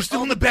saying like, We're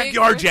still oh, in the big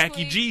backyard,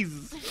 Jackie. earthquake,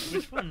 Jesus.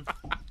 which one?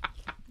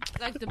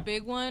 like the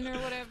big one or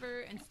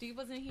whatever, and Steve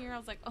wasn't here. I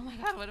was like, oh my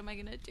god, what am I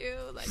gonna do?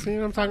 Like, See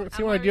what I'm talking?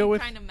 See I'm what I deal already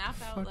with? Trying to map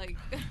out like,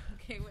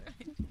 okay, what do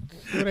I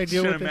do? What I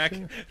deal with? This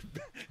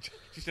shit?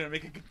 She's trying to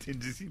make a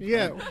contingency.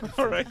 Yeah.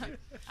 All right.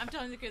 I'm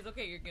telling the kids,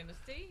 okay, you're gonna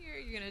stay here.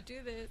 You're gonna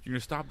do this. You're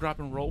gonna stop, drop,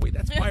 and roll. Wait,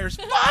 that's fires.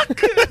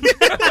 Fuck!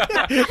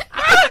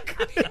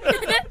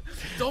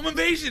 Dome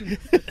invasion.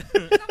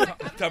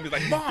 Tommy's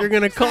like, Mom. You're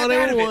gonna call snap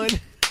out of everyone.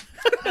 it.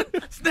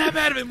 Snap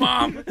out of it,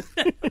 Mom.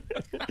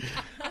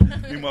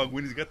 Meanwhile,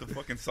 Winnie's got the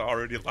fucking saw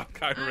already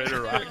locked out, ready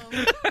to rock.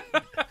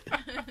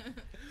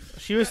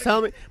 She was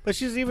telling me, but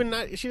she doesn't even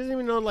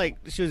know. Like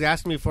she was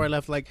asking me before I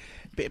left. Like,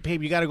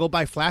 babe, you got to go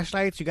buy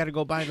flashlights. You got to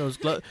go buy those.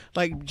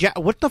 Like,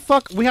 what the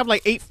fuck? We have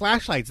like 8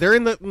 flashlights. They're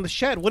in the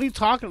shed. What are you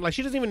talking about? Like,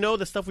 she doesn't even know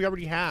the stuff we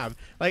already have.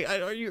 Like,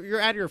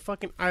 you're out of your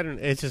fucking. I don't.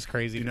 It's just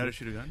crazy. Do you know how to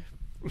shoot a gun?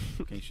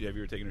 Have you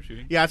ever taken her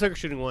shooting? Yeah, I took her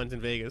shooting once in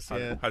Vegas. How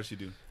did she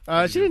do?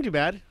 She didn't do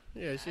bad.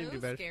 Yeah, she It didn't do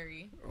was bad.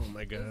 scary. Oh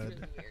my It was god. really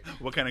weird.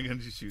 What kind of gun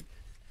did you shoot?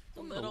 The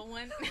little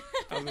one.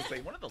 I was gonna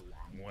say one of the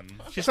long ones.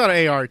 She saw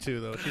an AR too,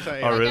 though. She saw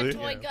AR. Oh, really? A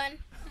toy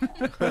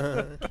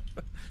gun.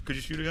 Could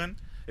you shoot a gun?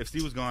 If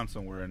Steve was gone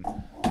somewhere and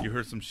you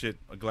heard some shit,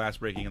 a glass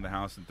breaking in the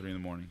house at 3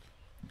 a.m,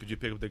 could you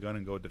pick up the gun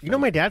and go defend? You know,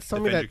 my dad's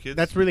telling me defend that your kids?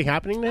 that's really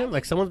happening to him.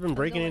 Like someone's been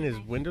breaking in his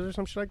windows or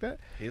some shit like that.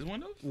 His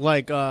windows?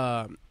 Like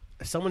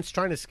someone's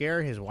trying to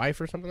scare his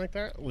wife or something like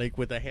that, like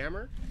with a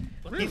hammer.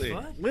 Really?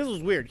 This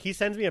was weird. He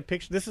sends me a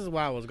picture. This is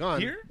while I was gone.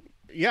 Here?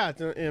 Yeah,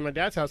 it's in my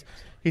dad's house.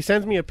 He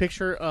sends me a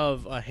picture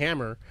of a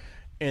hammer,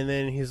 and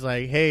then he's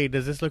like, "Hey,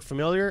 does this look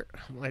familiar?"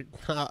 I'm like,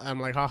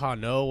 haha,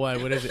 no.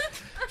 What is it?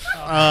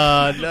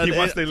 He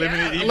wants to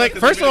eliminate. he Like wants to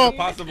first of all,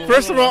 eliminate the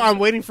possible- I'm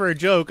waiting for a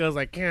joke. I was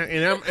like, can't.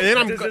 And then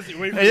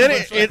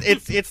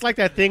it's like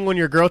that thing when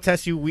your girl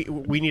tests you,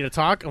 we need to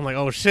talk. I'm like,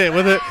 oh shit,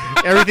 with it,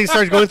 everything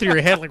starts going through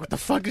your head. Like, what the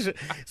fuck is it?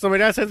 So my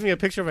dad sends me a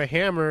picture of a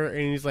hammer,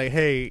 and he's like,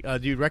 hey,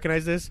 do you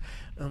recognize this?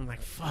 I'm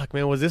like, fuck,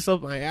 man, was this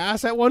up my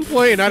ass at one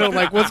point? And I don't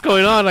like, what's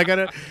going on? I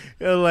gotta,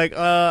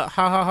 ha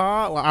ha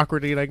ha,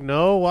 awkwardly, like,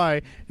 no,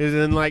 why?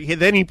 And then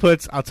then he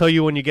puts, I'll tell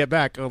you when you get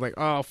back. I was like,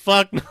 oh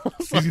fuck, no.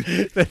 So, He's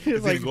he's gonna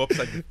like, go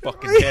upside your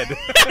fucking head.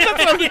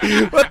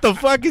 what the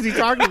fuck is he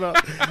talking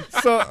about?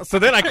 So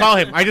then I call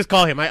him. I just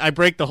call him. I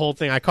break the whole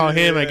thing. I call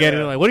him. I get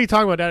it. Like, what are you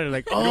talking about, Dad? And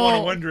like, You don't want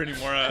to oh. wonder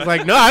anymore. I was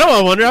like, no, I don't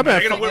want to wonder. I'm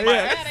I gotta wear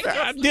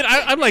my Dude,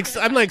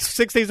 I'm like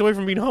 6 days away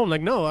from being home.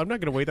 Like, no, I'm not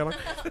gonna wait that long.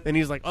 And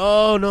he's like,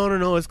 oh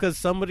no, it's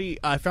because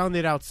I found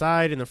it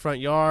outside in the front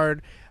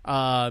yard.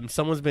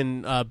 Someone's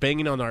been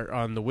banging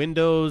on the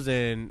windows,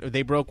 and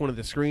they broke one of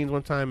the screens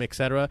one time,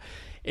 etc.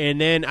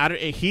 And then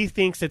he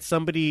thinks it's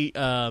somebody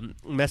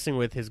messing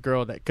with his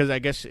girl, because I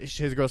guess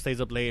his girl stays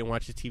up late and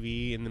watches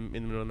TV in the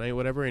middle of the night,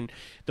 whatever. And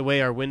the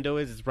way our window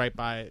is right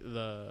by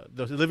the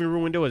living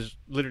room window is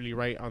literally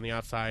right on the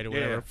outside or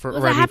whatever. Yeah.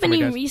 Was it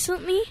happening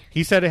recently?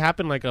 He said it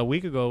happened like a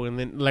week ago, and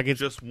then like it's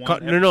Just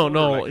one no,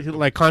 episode, or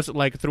like constant,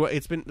 like through.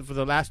 It's been for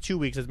the last 2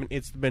 weeks.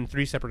 It's been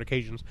 3 separate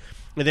occasions,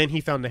 and then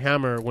he found the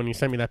hammer when he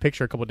sent me that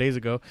picture a couple of days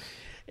ago.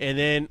 And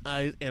then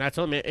I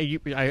told him, hey,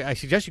 I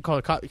suggest you call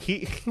the cop.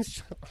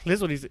 This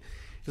is what he's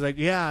like,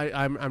 yeah,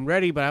 I'm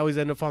ready, but I always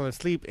end up falling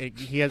asleep. And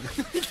he has,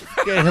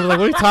 I'm like,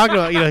 what are you talking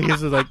about? He's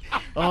just like,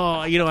 oh,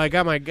 I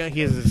got my gun.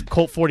 He has this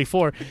Colt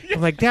 44. I'm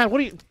like, Dad,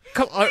 what are you?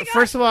 Come,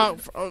 first of all,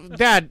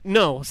 Dad,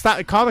 no,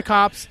 stop. Call the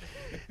cops.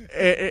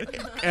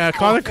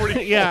 Call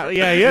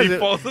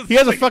the he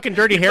has a fucking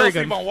dirty hairy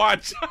gun. On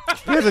watch.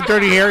 He has a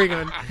dirty hairy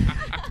gun.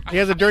 He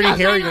has a dirty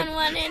hairy gun.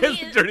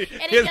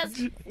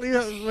 He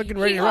Looking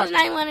ready to rock.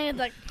 911 and it's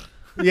like,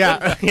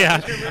 Yeah.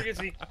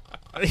 Emergency.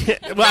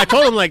 Well, I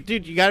told him, like,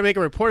 dude, you got to make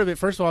a report of it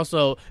first of all,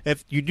 so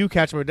if you do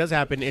catch him or it does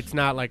happen, it's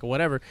not like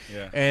whatever.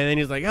 Yeah. And then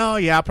he's like, oh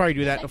yeah, I'll probably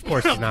do that. Of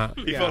course it's not.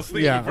 He fell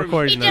asleep. Yeah, of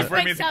course He not. just For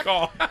me wakes to up.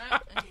 call.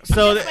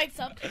 So Just wakes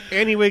up.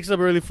 and he wakes up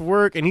early for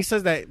work, and he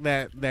says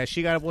that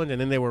she got up one, and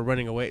then they were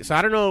running away. So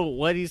I don't know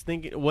what he's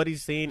thinking, what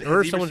he's saying,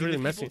 or he someone's ever really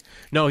seen messing.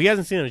 these No, he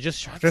hasn't seen it.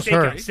 Just her.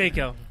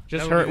 Stakeout.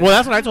 Just That her. would be- Well,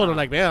 that's what I told him.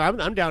 Like, man,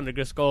 I'm down to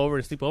just go over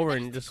and sleep over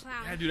and just.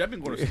 Yeah, dude, I've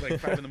been going to sleep like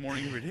 5 in the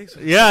morning every day. So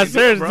Yeah, fucking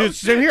serious, bro. dude.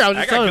 Same here. I was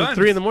just got telling him guns.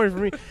 3 in the morning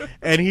for me,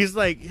 and he's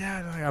like,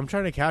 "Yeah, I'm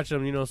trying to catch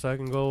him, so I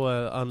can go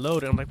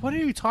unload." And I'm like, "What are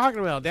you talking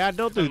about, Dad?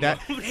 Don't do that."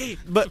 Hey,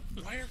 But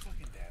why are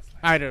fucking dads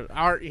like I don't.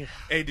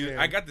 Hey, dude,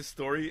 I got the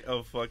story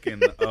of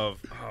fucking oh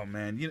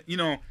man, you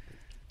know,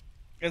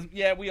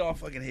 yeah, we all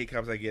fucking hate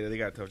cops. I get it; they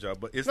got a tough job,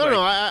 but it's No,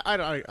 like,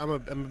 I'm a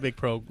big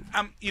pro.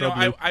 you know,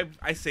 Blue.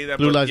 I say that,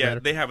 Blue but lives yeah, matter.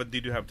 they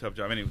do have a tough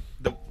job. Anyway,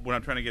 what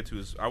I'm trying to get to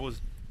is I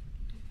was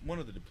one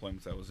of the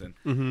deployments I was in.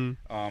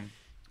 Mm-hmm.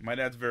 My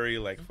dad's very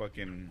like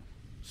fucking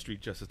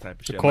street justice type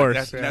of shit. Of course,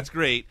 that's, yeah. that's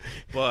great,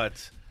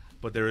 but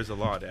there is a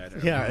law, Dad.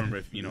 Yeah. Remember,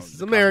 if, This is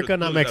the America, cops,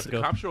 not if Mexico.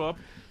 The cops show up.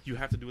 You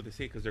have to do what they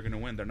say because they're gonna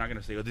win. They're not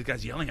gonna say, "Oh, this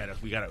guy's yelling at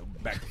us. We gotta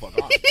back the fuck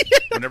off."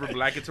 Whenever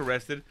Black gets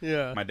arrested,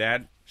 Yeah. my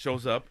dad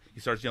shows up. He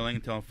starts yelling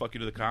and telling "fuck you"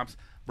 to the cops.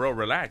 Bro,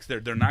 relax. They're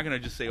not gonna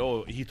just say,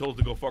 "Oh, he told us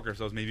to go fuck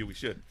ourselves. Maybe we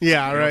should."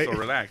 Yeah, You know, right. So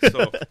relax.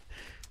 So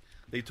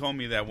they told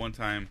me that one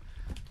time,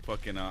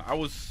 fucking, I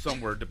was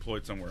somewhere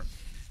deployed somewhere,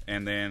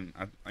 and then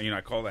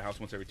I call the house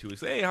once every 2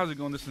 weeks. Hey, how's it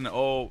going? This and that.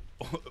 Oh,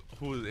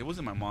 it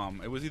wasn't my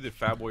mom. It was either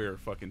Fat Boy or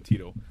fucking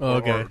Tito. Oh,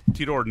 okay. Or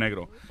Tito or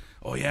Negro.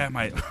 Oh yeah,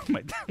 my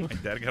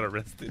dad got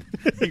arrested.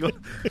 He goes,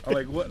 I'm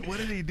like, what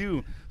did he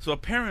do? So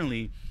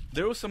apparently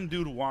there was some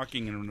dude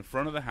walking in the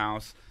front of the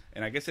house,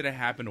 and I guess it had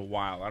happened a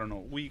while. I don't know,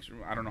 weeks.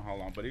 I don't know how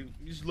long, but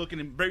he's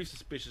looking very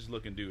suspicious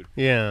looking dude.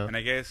 Yeah. And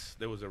I guess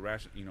there was a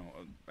rash.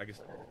 I guess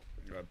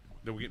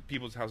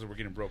people's houses were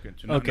getting broken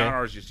into. Okay. Not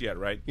ours just yet,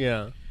 right?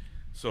 Yeah.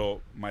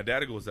 So my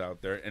dad goes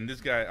out there, and this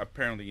guy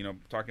apparently,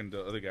 talking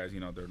to other guys,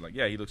 they're like,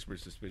 yeah, he looks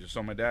pretty suspicious.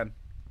 So my dad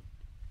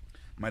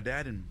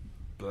in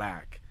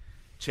Black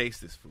chase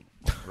this fool,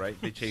 right?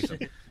 They chase him.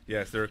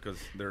 Yes, because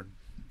they're.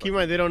 Keep in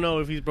mind, they don't know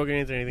if he's broken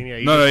into anything yet.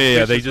 He's No, just yeah.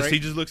 suspicious, right? He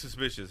just looks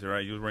suspicious,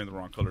 right? He was wearing the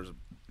wrong colors.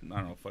 I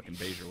don't know, fucking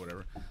beige or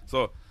whatever.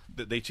 So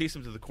they chase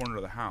him to the corner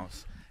of the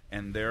house,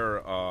 and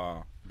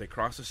they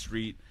cross the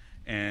street,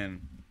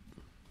 and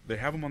they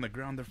have him on the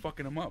ground. They're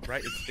fucking him up,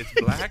 right? It's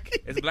Black.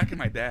 It's Black and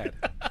my dad.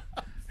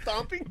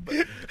 Stomping.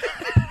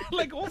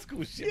 Like old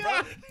school shit.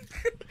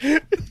 Yeah.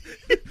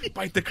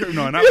 Bite the curb.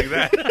 No, not like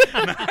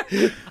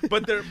that.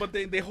 But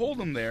they hold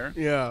him there.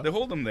 Yeah. They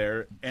hold him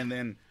there, and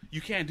then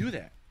you can't do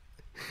that.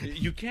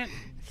 You can't.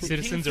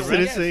 Citizens arrest.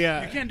 arrest. Citizen,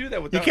 yeah. You can't do that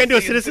You without. can't do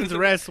a saying citizen's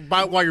arrest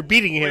while you're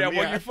beating him. Yeah,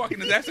 while you're fucking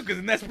his ass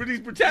because that's police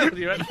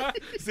brutality, right?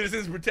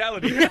 Citizens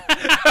brutality.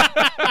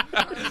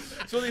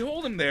 So they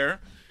hold him there.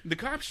 The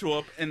cops show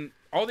up, and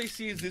all they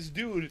see is this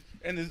dude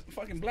and this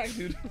fucking Black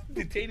dude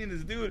detaining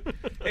this dude.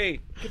 Hey,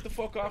 get the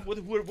fuck off! What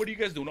are you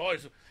guys doing? Oh,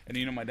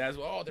 and my dad's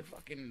they're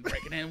fucking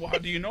breaking in. Well, how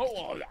do you know?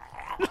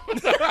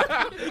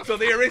 So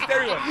they arrest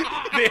everyone.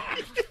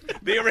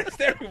 They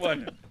arrest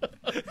everyone.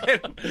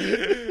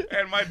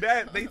 And my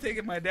dad, they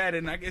taken my dad,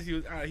 and I guess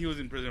he was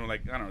in prison for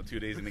like 2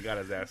 days, and they got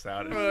his ass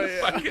out. And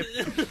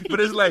but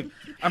it's like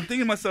I'm thinking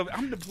to myself,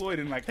 I'm deployed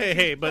in like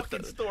Hey, but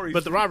stories.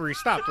 the robbery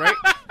stopped, right?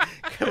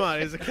 Come on,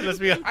 let's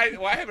be. I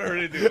haven't heard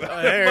it do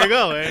that. There you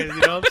go. You know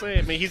what I'm saying?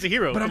 I mean, he's a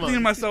hero. But Come I'm thinking to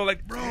on. myself,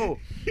 like, bro,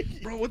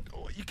 what,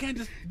 you can't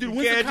just, dude.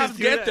 Once the can't cops just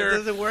do get that. there, It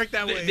doesn't work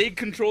that way. They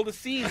control the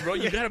scene, bro.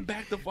 You gotta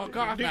back the fuck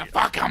off. Man.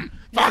 Fuck him.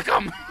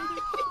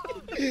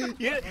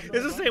 Yeah,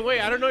 it's the same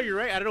way. I don't know. You're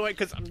right. I don't know why.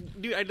 Because,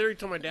 dude, I literally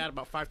told my dad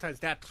about 5 times,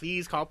 Dad,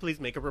 please call police,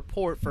 make a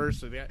report first.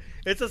 So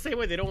it's the same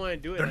way. They don't want to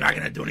do it. They're not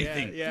gonna do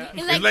anything. Yeah.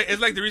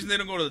 It's like the reason they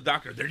don't go to the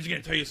doctor. They're just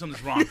gonna tell you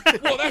something's wrong.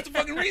 Well, that's the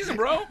fucking reason,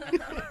 bro.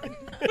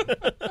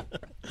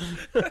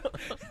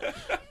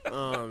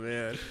 Oh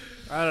man,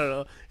 I don't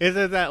know. Is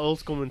it that old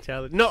school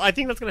mentality? No, I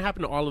think that's gonna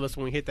happen to all of us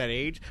when we hit that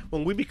age.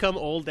 When we become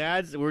old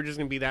dads, we're just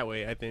gonna be that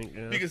way. I think.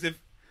 Because if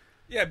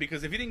Yeah,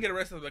 because if he didn't get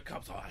arrested, the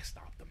cops, I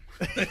stopped him.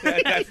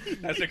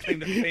 that's their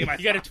claim to fame.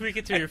 You got to tweak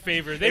it to your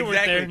favor. They weren't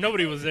Exactly. there.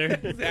 Nobody was there.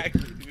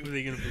 Exactly. What are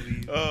they gonna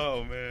believe?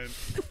 Oh man,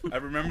 I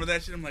remember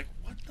that shit. I'm like,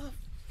 what the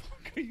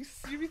fuck? Are you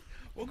serious?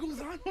 What goes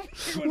on over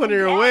here When I'm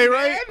you're gone, away, man?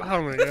 right?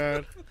 Oh my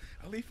god,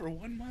 I'll leave for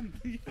 1 month.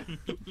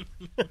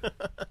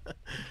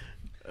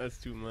 that's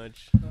too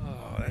much.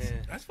 Oh,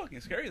 that's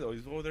fucking scary though.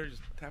 He's over there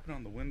just tapping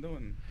on the window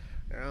and.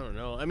 I don't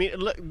know. I mean,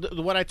 look,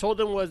 what I told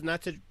them was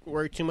not to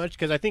worry too much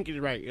because I think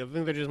you're right. I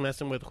think they're just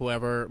messing with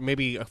whoever,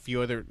 maybe a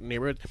few other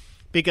neighborhoods,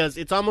 because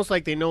it's almost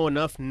like they know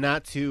enough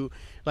not to,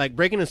 like,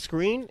 breaking a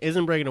screen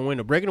isn't breaking a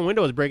window. Breaking a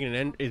window is breaking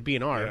is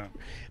B&R, Yeah.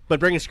 but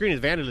breaking a screen is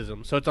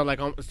vandalism. So it's all like,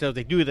 so if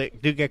they do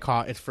get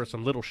caught, it's for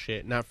some little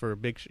shit, not for a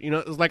big shit. You know,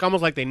 it's like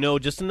almost like they know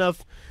just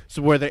enough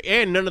so where they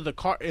and none of the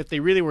car. If they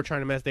really were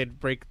trying to mess, they'd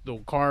break the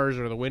cars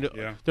or the window.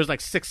 Yeah. There's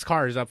like 6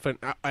 cars up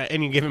at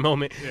any given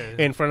moment Yeah.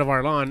 in front of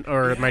our lawn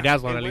or my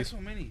dad's lawn at Why least. so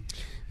many?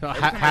 So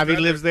Every time I Javi drive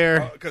lives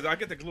there. Because I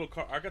get the little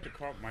car. I got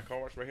my car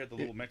wash right here at the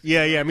little Mexican.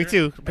 Yeah, store yeah, me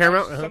here. too.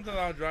 Paramount. Something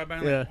I'll drive by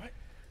and Yeah. like, why?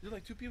 There's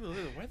like 2 people that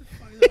live there. Why the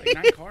fuck is there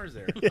like 9 cars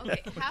there?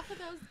 Okay, half of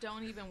those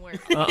don't even work.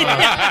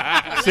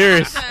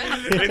 Serious.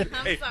 I'm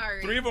Hey,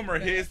 sorry. 3 of them are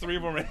his. 3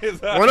 of them are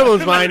his. One of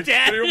them's mine. 3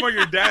 of them are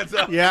your dad's.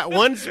 Yeah,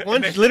 one's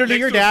Next- literally next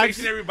your to a dad's.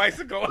 stationary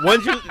bicycle.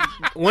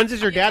 One's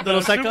is your dad's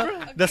little cycle.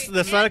 Okay, The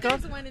yeah, cycle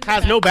there's one in the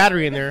has no back.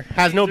 battery in there.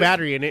 Has no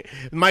battery in it.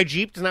 My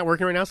Jeep is not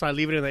working right now, so I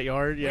leave it in that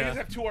yard. We just Yeah.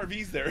 have 2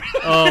 RVs there.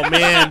 Oh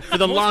man, for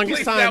the Most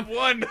longest places time, have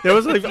 1. there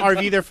was an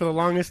RV there for the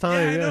longest Yeah,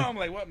 time. I know. Yeah. I'm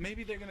like, what?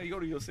 Maybe they're gonna go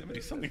to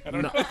Yosemite something. I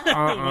don't No.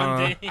 know. One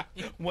day.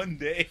 One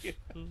day.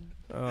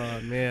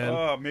 Oh man.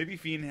 Oh, maybe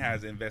Fiend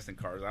has invest in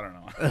cars. I don't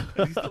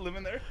know. Is he still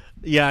living there?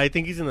 Yeah, I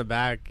think he's in the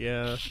back.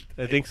 Yeah,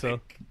 I think so.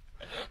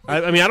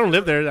 I mean, I don't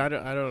live there. I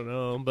don't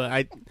know,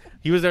 but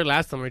he was there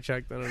last time I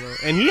checked. I don't know,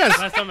 and he has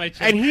Last time I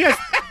checked. and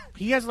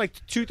he has like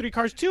 2-3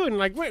 cars too, and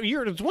like wait,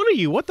 it's one of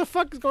you. What the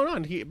fuck is going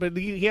on? But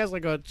he has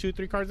like a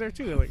 2-3 cars there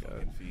too. Like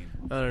Fiend.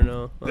 I don't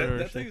know. I don't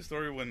That's understand. a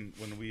story when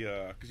we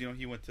because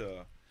he went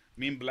to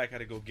me and Black had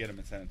to go get him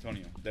in San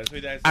Antonio. That's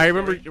what I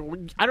remember.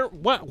 I don't.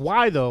 What?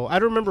 Why though? I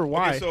don't remember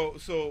why. Okay,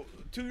 so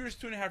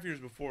 2.5 years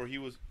before he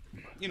was,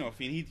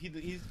 Fiend.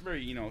 He's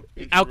very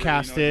introverted,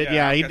 Outcasted.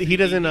 outcasted. He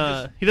doesn't.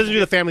 He doesn't do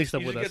the family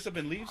stuff He with just us. gets up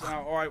and leaves.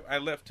 I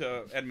left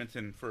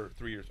Edmonton for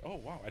 3 years. Oh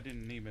wow, I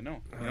didn't even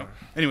know.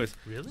 Anyways,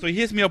 Really? so he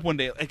hits me up one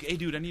day like, "Hey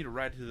dude, I need a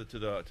ride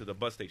to the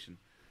bus station."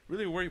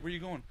 Really? Where you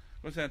going?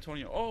 Going to San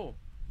Antonio. Oh,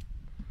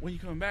 when you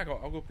coming back?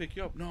 I'll go pick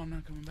you up. No, I'm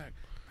not coming back.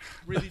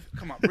 Really?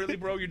 Come on, really,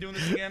 bro? You're doing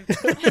this again?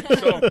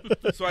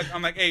 So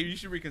I'm like, hey, you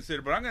should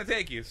reconsider. But I'm gonna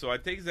take you. So I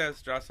take his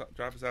ass,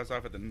 drop his ass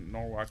off at the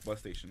Norwalk bus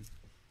station.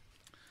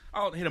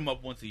 I'll hit him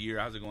up once a year.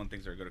 How's it going?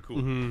 Things are good. Cool.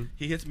 Mm-hmm.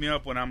 He hits me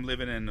up when I'm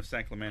living in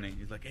San Clemente.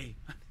 He's like, hey,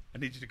 I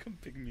need you to come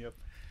pick me up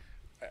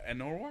at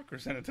Norwalk or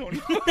San Antonio.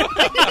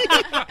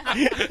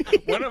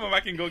 One of them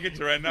I can go get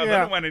you right now. The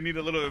Yeah. other one I need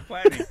a little bit of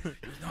planning. He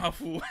goes, no,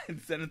 fool, in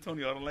San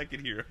Antonio, I don't like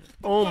it here.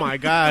 Oh my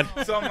god.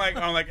 So I'm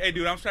like, hey,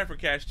 dude, I'm trying for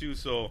cash too.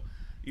 So,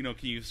 can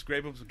you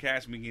scrape up some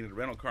cash and we can get a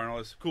rental car and all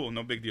this? Cool,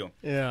 no big deal.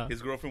 Yeah.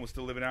 His girlfriend was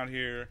still living out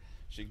here.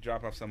 She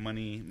dropped off some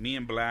money. Me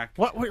and Black.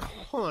 What? Wait,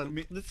 hold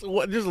on.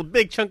 There's a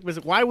big chunk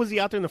missing. Why was he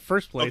out there in the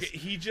first place? Okay,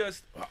 he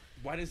just.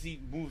 Why does he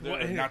move there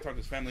What? and not talk to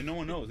his family? No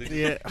one knows.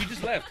 Yeah. He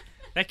just left.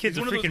 That kid's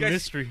He's a one of those freaking guys-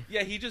 mystery.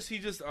 Yeah, he just.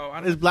 Oh, I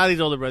It's don't. Bladdy's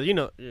older brother. You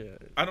know. Yeah.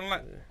 I don't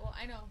like. Well,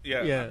 I know.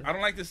 Yeah, Yeah. I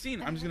don't like the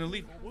scene. I'm just gonna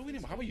leave. What do we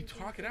need? How about you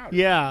talk it out?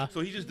 Yeah.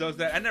 So he just does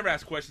that. I never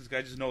ask questions, guys.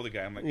 I just know the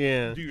guy. I'm like,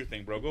 Yeah. do your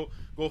thing, bro.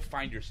 Go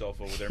find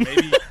yourself over there.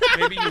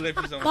 Maybe you live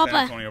in San Papa.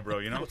 Antonio, bro.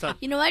 You know. What's up?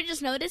 You know what I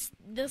just noticed?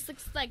 This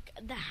looks like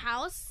the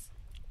house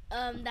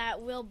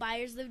that Will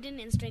Byers lived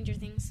in Stranger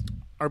Things.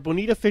 Are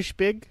Bonita fish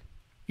big?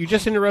 You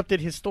just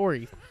interrupted his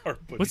story.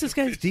 What's this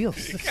guy's deal?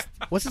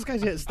 What's this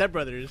guy's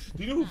stepbrothers?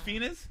 Do you know who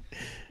Fiend is?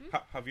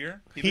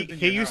 Javier. He lived in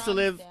he your used house. to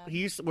live.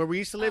 Tron's dad. Where we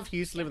used to live. He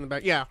used to live in the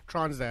back. Yeah,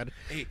 Tron's dad.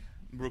 Hey,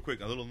 real quick,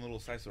 a little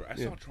side story. I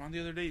Yeah. saw Tron the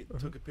other day.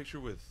 Took a picture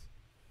with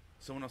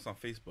someone else on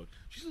Facebook.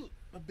 She's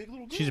a big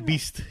little girl. She's a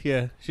beast.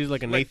 Yeah, she's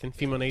like a Nathan,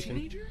 female Nathan.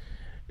 Teenager?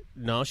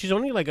 No, she's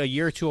only like a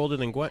year or two older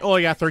than Gwen. Oh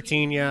yeah,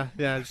 13. Yeah,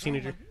 I'm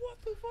teenager. like,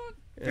 what the fuck?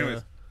 Yeah.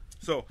 Anyways,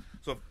 so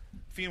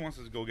Fiend wants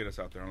us to go get us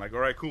out there. I'm like, all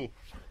right, cool.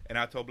 And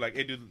I told Black,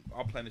 hey, dude,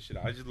 I'll plan this shit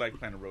out. I just like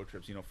planning road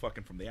trips,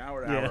 fucking from the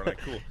hour to Yeah. hour. Like,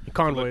 cool.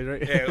 Convoys,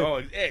 right?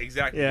 Yeah,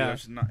 exactly. Yeah.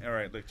 Dude, all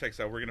right, look, check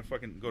this out. We're going to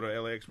fucking go to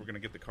LAX. We're going to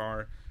get the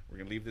car. We're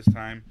going to leave this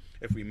time.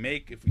 If we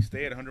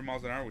stay at 100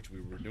 miles an hour, which we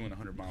were doing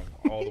 100 miles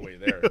all the way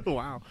there,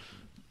 Wow.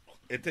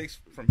 it takes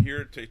from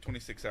here to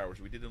 26 hours.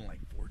 We did it in like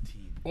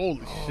 14.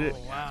 Holy shit.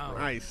 wow.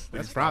 Nice. We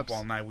That's didn't props. stop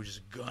all night. We're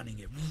just gunning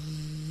it.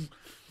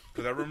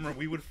 Because I remember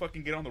we would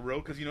fucking get on the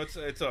road because,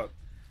 it's a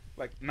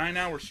like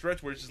 9-hour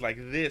stretch where it's just like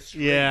this.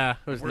 straight. Yeah,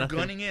 it was We're nothing.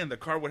 gunning in. The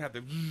car would have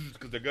to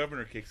because the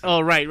governor kicks in.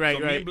 Oh right, So right,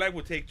 me right. and Black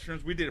would take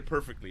turns. We did it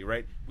perfectly,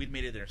 right? We'd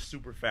made it there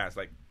super fast,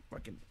 like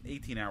fucking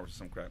 18 hours or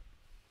some crap.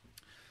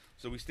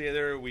 So we stay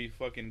there. We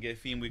fucking get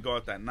Fiend. We go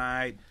out that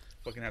night,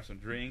 fucking have some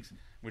drinks.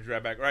 We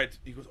drive back. All right.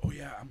 He goes, oh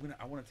yeah,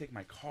 I want to take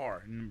my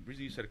car. And the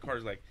reason you said a car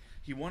is like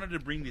he wanted to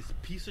bring this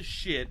piece of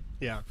shit.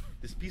 Yeah.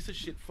 This piece of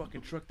shit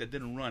fucking truck that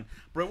didn't run,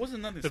 bro. It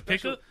wasn't nothing The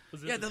special. pickup?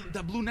 Was it Yeah, the-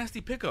 the blue nasty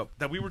pickup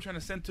that we were trying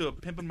to send to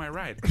Pimpin' My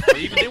Ride. But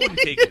even they wouldn't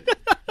take it.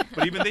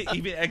 But even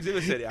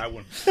Exhibit said, I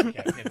wouldn't.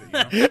 Can't pimp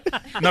it, you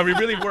know? No, we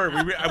really were.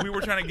 We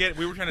were trying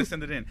to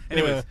send it in.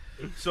 Anyways,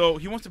 so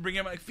he wants to bring it.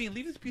 I'm like, Fiend,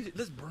 leave this piece.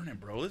 Let's burn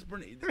it, bro. Let's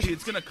burn it.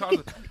 It's gonna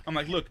cause. I'm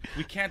like, look,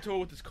 we can't tow it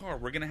with this car.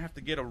 We're gonna have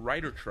to get a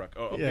Ryder truck,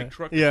 a big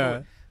truck. To tow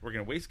it. We're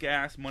gonna waste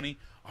gas, money.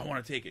 I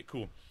want to take it.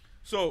 Cool.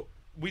 So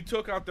we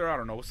took out there. I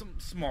don't know, some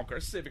small car,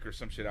 Civic or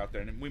some shit out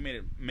there, and we made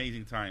an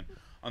amazing time.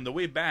 On the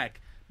way back,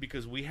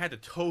 because we had to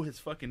tow his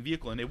fucking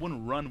vehicle, and it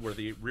wouldn't run where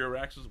the rear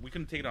axles. We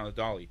couldn't take it on a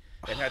dolly.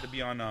 It had to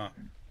be on a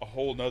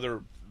whole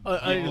nother.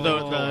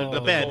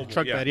 The bed,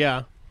 truck bed,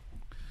 yeah.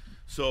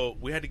 So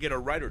we had to get a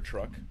Ryder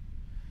truck.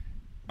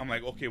 I'm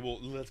like, okay, well,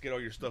 let's get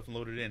all your stuff and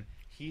load it in.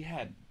 He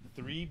had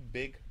 3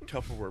 big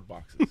Tupperware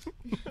boxes,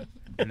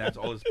 and that's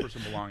all his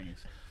personal belongings.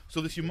 So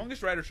this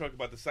humongous Ryder truck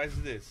about the size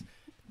of this.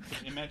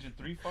 Imagine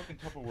 3 fucking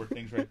Tupperware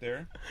things right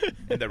there,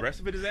 and the rest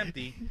of it is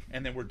empty.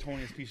 And then we're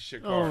towing this piece of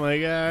shit car. Oh my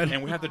god!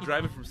 And we have to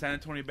drive it from San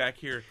Antonio back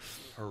here.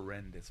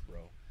 Horrendous,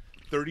 bro.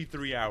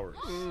 33 hours.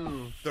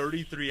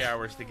 33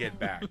 hours to get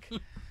back.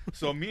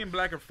 So me and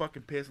Black are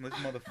fucking pissed on this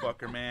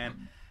motherfucker,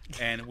 man.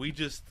 And we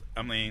just,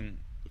 I mean,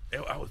 it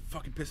was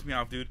fucking pissed me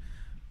off, dude.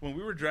 When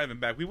we were driving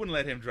back, we wouldn't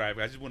let him drive.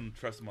 I just wouldn't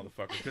trust the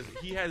motherfucker because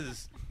he has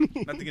this,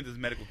 nothing against this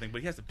medical thing,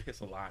 but he has to piss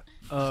a lot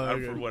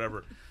for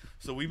whatever.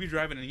 So we be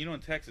driving, and you know, in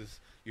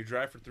Texas, you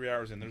drive for 3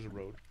 hours and there's a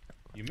road.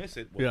 You miss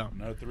it, well,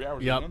 another 3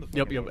 hours. Yep, another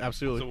yep, road.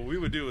 absolutely. So what we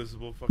would do is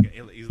we'll fucking.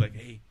 He's like,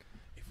 hey.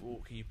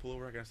 Can you pull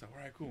over? I gotta stop.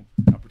 All right, cool.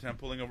 I'll pretend I'm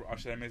pulling over. Oh,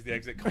 should I miss the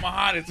exit? Come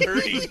on, it's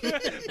hurting.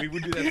 We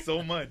would do that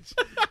so much.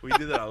 We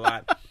did that a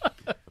lot.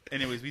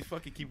 Anyways, we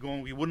fucking keep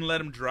going. We wouldn't let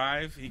him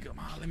drive. He'd go,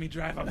 let me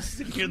drive. I was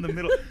sitting here in the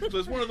middle. So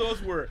it's one of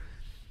those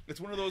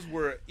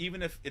where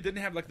even if it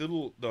didn't have like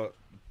the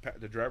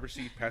driver's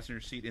seat,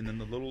 passenger seat, and then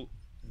the little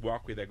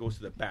walkway that goes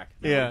to the back.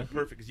 That would be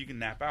perfect because you can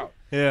nap out.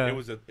 Yeah. It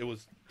was a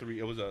three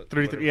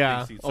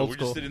seat. So we're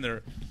just sitting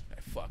there.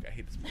 Fuck, I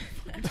hate this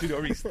motherfucker. Dude,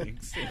 already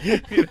stinks.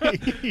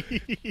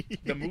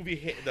 The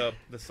movie, the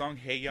song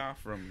Hey Ya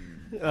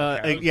from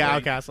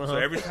Outkast. So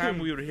every time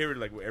we would hear it,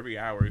 like every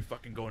hour, we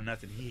fucking go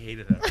nuts, and he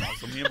hated that song.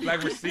 So me and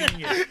Black were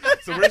singing it.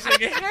 So we're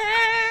singing,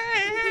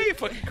 hey,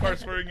 fucking car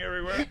swearing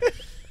everywhere.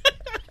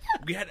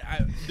 We had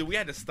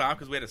to stop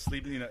because we had to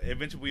sleep. You know,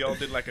 eventually we all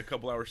did like a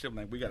couple hour shift.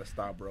 Like we got to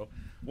stop, bro.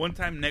 One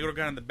time Negro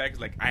got in the back.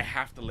 He's like, I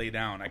have to lay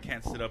down. I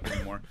can't sit up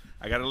anymore.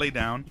 I got to lay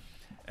down.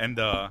 And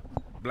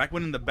Black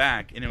went in the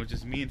back, and it was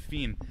just me and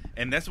Fiend.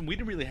 And that's when we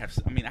didn't really have.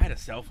 I mean, I had a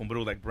cell phone, but it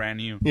was like brand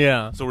new.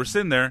 Yeah. So we're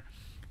sitting there,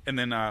 and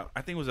then I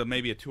think it was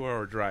maybe a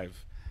 2-hour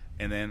drive.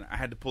 And then I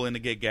had to pull in to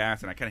get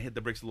gas, and I kind of hit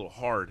the brakes a little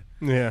hard.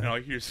 Yeah. And all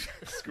I hear is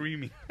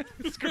screaming.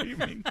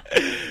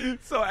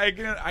 So I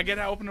get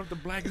out, open up the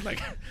Black. He's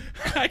like,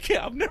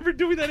 I'm never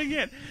doing that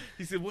again.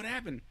 He said, what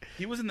happened?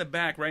 He was in the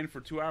back riding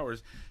for 2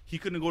 hours. He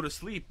couldn't go to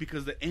sleep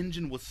because the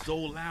engine was so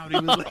loud. He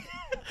was like,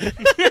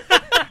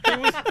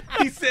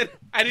 he said,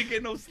 I didn't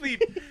get no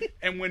sleep.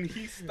 And when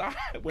he stopped,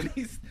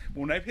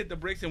 when I hit the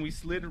brakes and we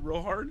slid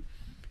real hard,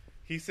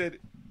 he said,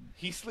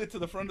 he slid to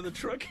the front of the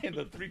truck and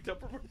the 3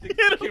 Tupperware things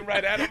came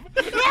right at him.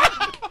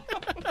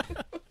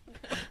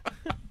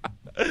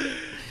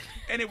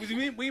 And it was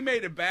we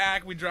made it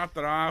back. We dropped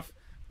it off.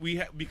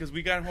 Because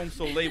we got home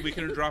so late, we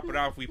couldn't drop it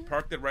off. We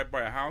parked it right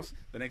by a house.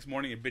 The next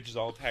morning, it bitch is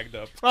all tagged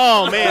up.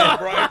 Oh man,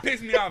 bro, it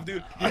pissed me off,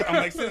 dude. I'm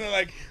like sitting there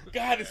like,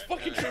 God, this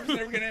fucking trip's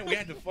never gonna end. We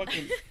had to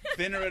fucking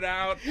thinner it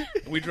out.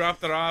 We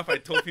dropped it off. I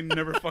told him to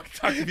never fucking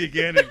talk to me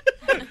again. And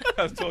that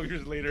was 12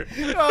 years later.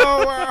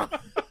 Oh wow.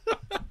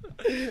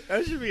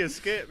 That should be a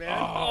skit, man.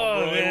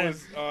 Oh, bro, it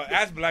was.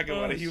 Ask Black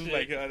about it. He was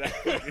like,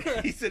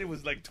 he said it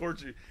was like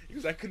torture. He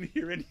was, I couldn't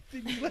hear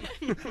anything. He was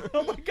like,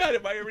 oh my God,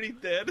 am I already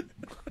dead?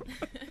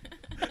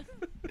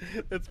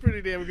 That's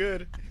pretty damn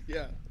good.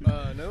 Yeah.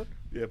 No?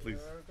 Yeah, please.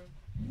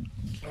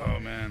 Oh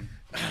man.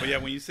 But yeah,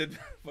 when you said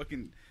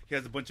fucking, he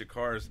has a bunch of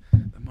cars.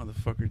 That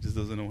motherfucker just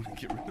doesn't know when to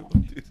get rid of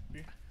them, dude.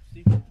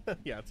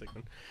 Yeah, I'll take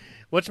one.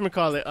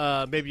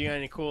 Whatchamacallit, baby, you got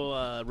any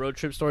cool road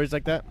trip stories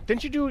like that?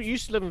 You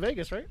used to live in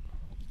Vegas, right?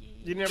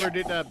 You never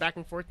did that back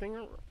and forth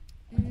thing?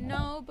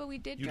 No, but we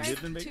did You drive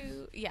lived in Vegas?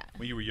 to yeah.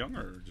 When you were younger,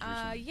 or just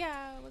recently?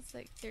 Yeah, I was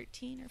like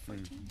 13 or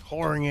 14.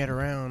 Whoring it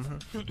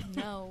around, huh?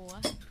 No.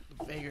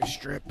 Vegas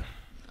Strip. No.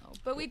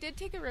 But we did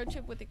take a road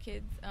trip with the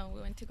kids.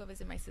 We went to go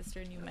visit my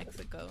sister in New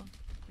Mexico.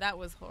 That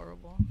was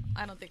horrible.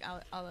 I don't think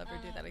I'll ever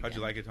do that again. How'd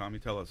you like it, Tommy?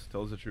 Tell us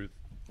the truth.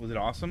 Was it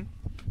awesome?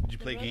 Did you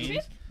play road games?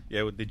 trip?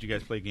 Yeah, did you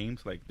guys play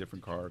games like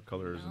different car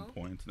colors and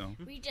points? No.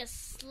 We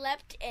just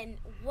slept, and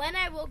when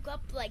I woke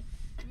up like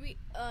 3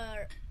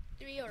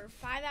 or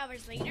 5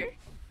 hours later,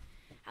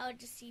 I would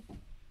just see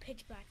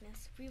pitch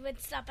blackness. We would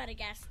stop at a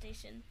gas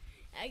station.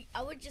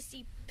 I would just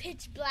see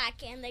pitch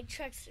black and like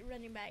trucks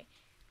running by.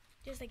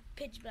 Just like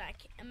pitch black.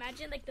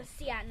 Imagine like the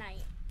sea at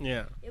night.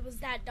 Yeah. It was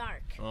that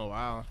dark. Oh,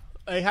 wow.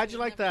 Hey, how'd you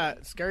like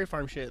that Scary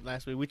Farm shit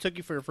last week? We took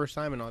you for your first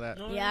time and all that.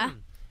 Yeah.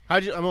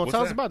 How'd you? Tell What's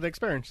us that? about the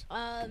experience.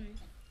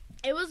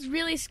 It was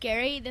really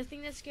scary. The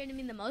thing that scared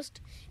me the most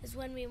is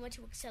when we went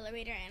to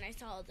Accelerator and I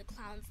saw all the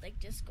clowns like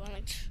just going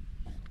like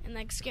and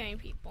like scaring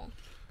people.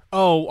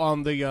 Oh,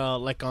 on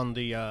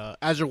the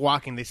as you're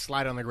walking, they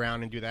slide on the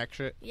ground and do that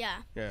shit. Yeah.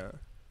 Yeah,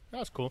 that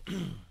was cool.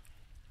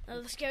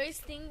 The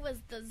scariest thing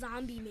was the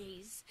zombie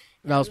maze.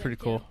 That was we pretty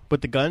went cool. through.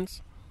 With the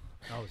guns.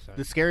 Oh, sorry.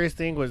 The scariest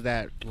thing was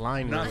that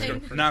line. Not, where-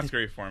 scary, not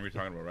Scary Farm you're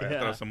talking about, right? I Yeah.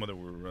 thought it was some other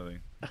were really.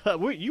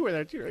 You were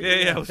there too, right?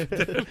 Yeah,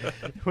 yeah.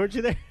 Weren't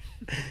you there?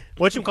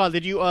 What you call?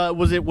 Did you?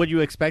 Was it what you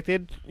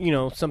expected? You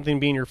know, something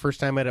being your first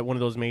time at one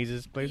of those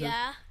mazes places.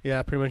 Yeah.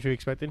 Yeah, pretty much what you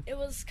expected. It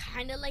was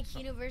kind of like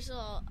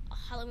Universal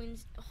Halloween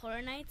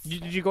Horror Nights.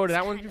 Did you go to that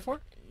It's one kind of-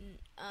 before?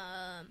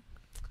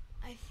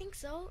 I think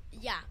so.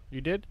 Yeah.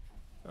 You did.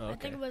 Oh, I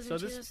think it was So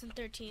in this-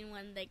 2013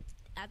 when like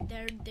at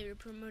there they were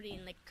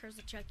promoting like Curse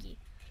of Chucky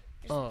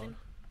or Oh. something.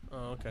 Oh,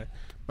 okay.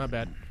 My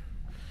bad.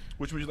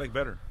 Which would you like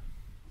better?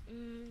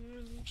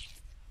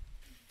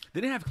 They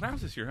didn't have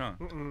clowns this year, huh?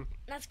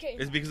 Not scary.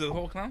 Is it because of the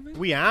whole clown thing?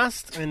 We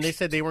asked, and they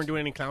said they weren't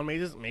doing any clown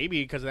mazes.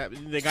 Maybe because that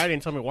the guy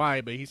didn't tell me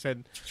why, but he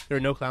said there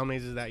were no clown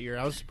mazes that year.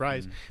 I was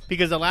surprised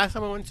because the last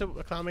time I went to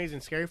a clown maze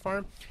in Scary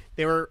Farm,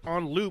 they were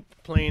on loop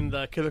playing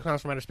the Killer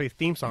Clowns from Outer Space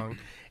theme song,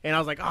 and I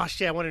was like, oh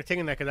shit, I wanted to take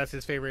him that because that's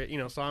his favorite,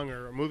 song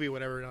or movie, or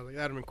whatever. And I was like,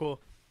 that'd have been cool.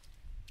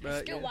 I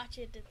But, still yeah. watch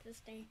it to this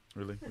day.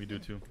 Really? We do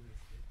too.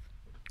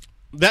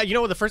 That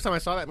the first time I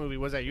saw that movie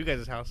was at you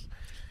guys' house.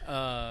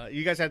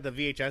 You guys had the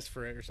VHS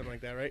for it or something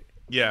like that, right?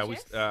 Yeah, we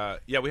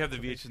VHS? we have the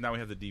VHS now. We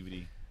have the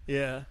DVD.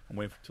 Yeah. I'm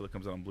waiting until it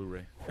comes out on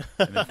Blu-ray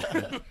and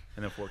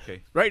then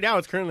 4K. Right now,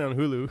 it's currently on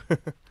Hulu.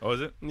 Oh,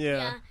 is it?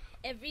 yeah.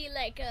 Every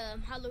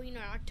Halloween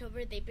or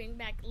October they bring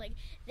back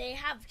they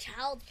have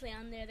Child's Play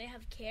on there. They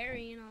have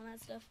Carrie and all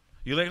that stuff.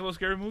 You like those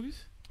scary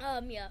movies?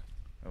 Yeah.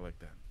 I like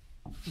that.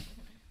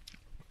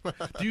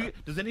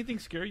 Does anything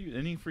scare you?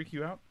 Anything freak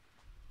you out?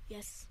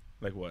 Yes.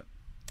 Like what?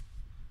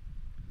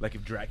 Like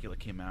if Dracula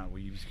came out, were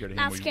you scared of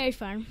him? Not Were you- Scary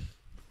Farm.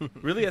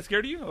 Really? That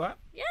scared you a lot?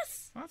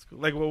 Yes. Oh, that's cool.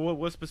 Like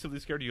what specifically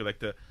scared you? Like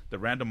the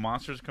random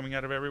monsters coming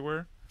out of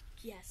everywhere?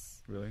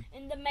 Yes. Really?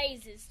 And the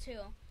mazes too.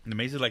 And the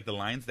mazes, like the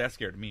lines, that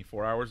scared me.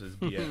 4 hours is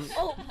BS.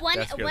 Oh, one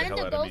That scared one the of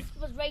hell the out of me.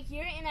 ghosts was right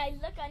here, and I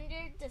look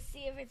under to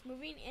see if it's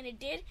moving, and it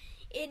did.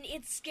 And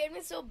it scared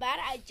me so bad,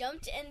 I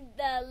jumped, and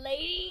the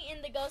lady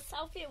in the ghost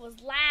outfit was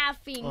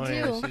laughing Oh too.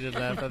 yeah, she did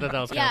laugh. I thought that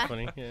was kind Yeah. of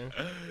funny. Yeah.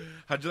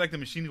 How'd you like the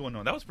machine gun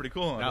one? That was pretty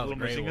cool. Huh? That The was a little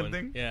great machine gun one.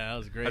 thing. Yeah, that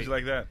was great. How'd you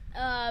like that?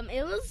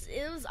 It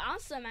was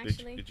awesome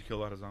actually. Did you kill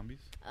a lot of zombies?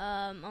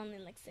 Only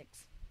like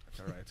 6. That's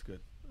all right. It's good.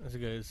 That's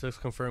good. 6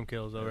 confirmed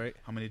kills, though, right?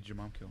 How many did your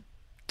mom kill?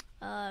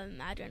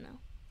 I don't know.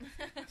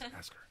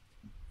 Ask her.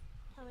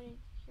 How many?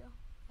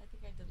 I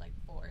think I did like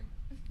 4.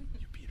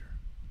 You beat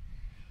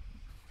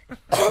her.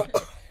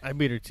 I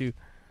beat her too.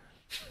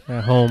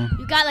 At home,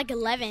 You got like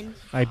 11.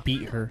 I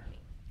beat her.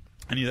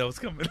 I knew that was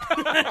coming.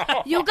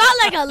 You got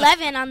like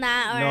 11 on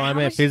that. Or No, I how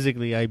meant much-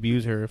 physically. I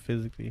abused her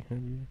physically.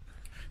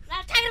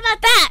 Not talking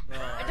about that.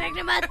 We're talking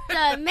about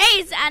the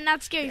maze and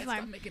not Scary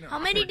Farm. How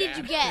many did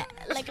you get?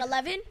 Like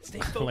 11?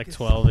 Like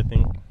 12, I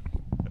think.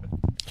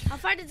 How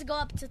far did it go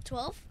up to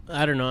 12?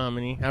 I don't know how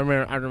many. I don't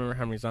remember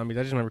how many zombies.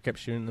 I just remember kept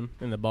shooting them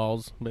in the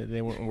balls, but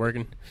they weren't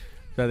working.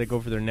 So they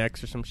go for their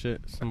necks or some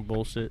shit, some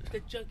bullshit. The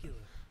jugular.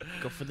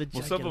 Go for the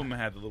Well, some of them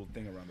had the little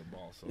thing around the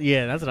ball. So.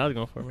 Yeah, that's what I was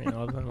going for, man.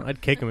 All the time. I'd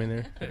kick them in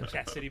there.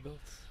 Chastity belts.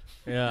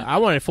 Yeah, I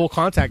wanted full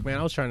contact, man.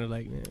 I was trying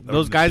to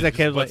those guys that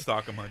kept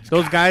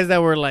those guys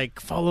that were like,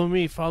 follow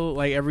me, follow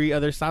like every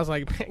other style. I was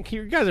like, man,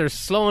 you guys are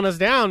slowing us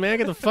down, man.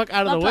 Get the fuck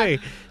out of the Papa, way. You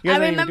guys I ain't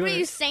even remember doing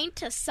you it. saying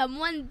to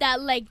someone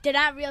that like they're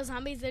not real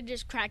zombies, they're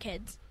just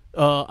crackheads.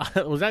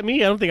 Was that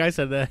me? I don't think I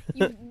said that.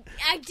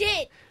 I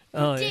did. You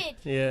Oh, did.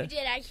 yeah. You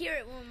did. I hear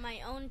it with my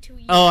own 2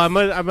 ears. Oh, I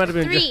might have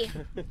been 3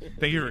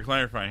 Thank you for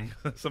clarifying.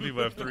 Some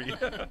people have 3.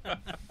 or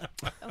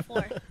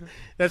 4.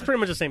 That's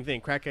pretty much the same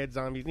thing. Crackhead,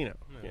 zombies, Yeah.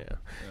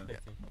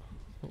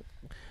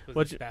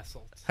 What's-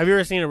 basalts? Have you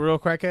ever seen a real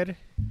crackhead?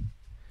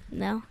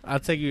 No. I'll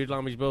take you to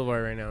Long Beach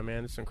Boulevard right now,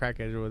 man. There's some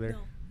crackheads over there,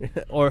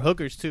 or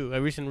hookers too.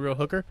 Have you seen a real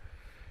hooker?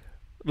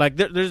 Like,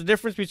 there's a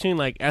difference between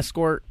like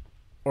escort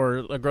or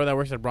a girl that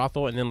works at a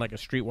brothel and then like a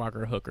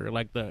streetwalker hooker.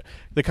 Like the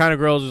kind of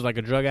girls who's like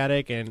a drug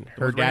addict and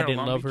her dad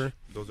didn't love her.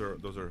 Those are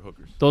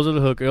hookers. Those are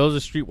the hookers. Those are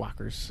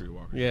streetwalkers.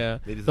 Streetwalkers. Yeah,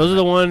 They just those are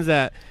the don't ones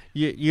that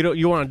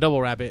you want to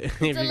double wrap it. if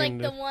So you like can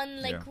the do-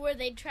 one like Yeah. where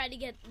they try to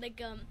get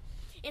like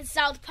in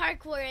South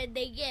Park where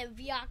they get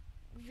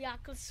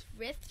Oculus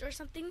Rift or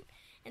something,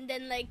 and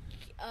then like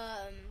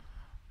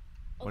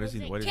What is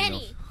he- it? what is he Kenny.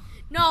 knows?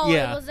 No,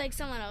 Yeah. it was like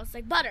someone else,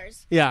 like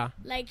Butters. Yeah.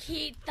 Like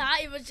he thought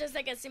it was just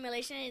like a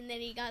simulation, and then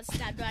he got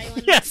stabbed by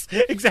one. Yes,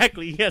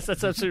 exactly. Yes,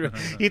 that's absolutely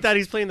right. He thought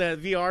he's playing the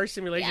VR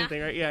simulation Yeah.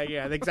 thing, right?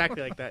 Yeah,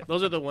 exactly like that.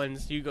 Those are the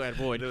ones you go ahead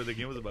avoid. The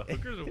game was about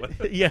hookers or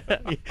what? Yeah,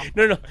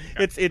 no,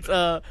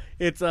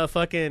 it's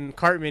fucking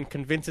Cartman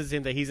convinces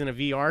him that he's in a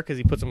VR because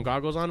he put some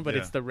goggles on, but Yeah.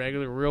 it's the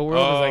regular real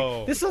world. It's Oh.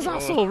 like this is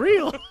also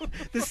real.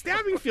 The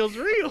stabbing feels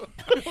real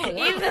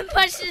He even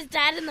punched his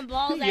dad in the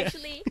balls. Yeah.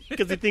 Actually,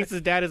 because he thinks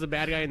his dad is a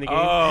bad guy in the game.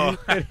 Oh.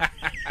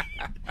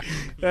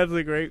 That's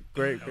a great.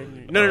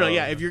 No.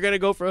 Yeah, if you're gonna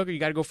go for hooker, you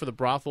gotta go for the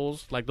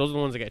brothels. Like those are the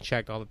ones that get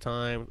checked all the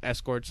time.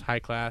 Escorts, high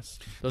class.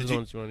 Those are the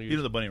ones you want to use. You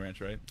know the Bunny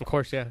Ranch, right? Of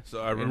course, yeah.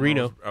 So I remember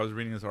Reno. I was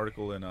reading this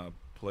article in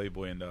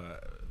Playboy, and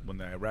when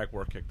the Iraq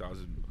War kicked off, I was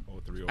in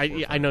 03,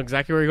 04. I know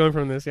exactly where you're going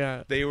from this.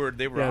 Yeah. They were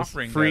Yes.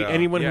 offering free that,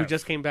 anyone who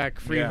just came back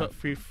free yeah.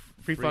 free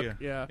fuck.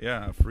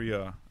 Yeah. free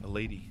a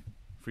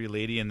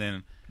lady, and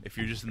then if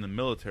you're just in the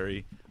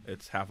military,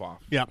 it's half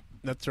off. Yeah,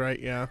 that's right.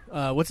 Yeah.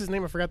 What's his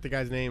name? I forgot the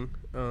guy's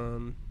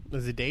name.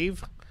 Is it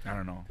Dave? I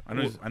don't know.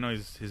 I know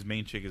his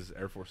main chick is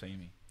Air Force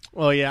Amy.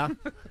 Oh yeah.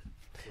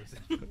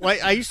 Well,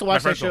 I used to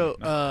watch My that friend show.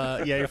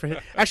 told me. Yeah, your friend.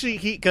 Actually,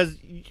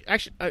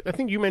 I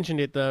think you mentioned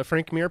it. The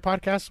Frank Mir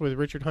podcast with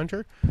Richard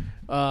Hunter,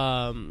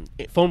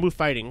 Phone Booth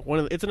Fighting.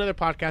 It's another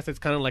podcast that's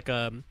kind of like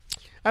a.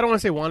 I don't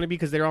want to say wannabe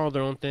because they're all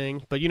their own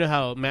thing, but you know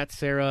how Matt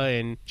Serra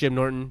and Jim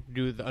Norton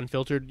do the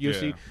unfiltered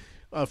UFC.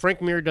 Yeah.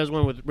 Frank Mir does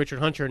one with Richard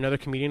Hunter, another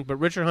comedian. But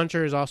Richard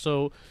Hunter is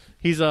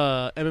he's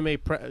a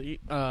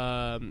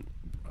MMA.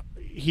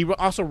 He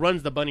also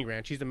runs the Bunny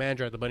Ranch. He's the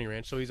manager at the Bunny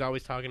Ranch, so he's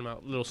always talking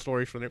about little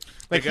stories from there.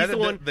 Like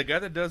the guy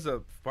that does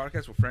a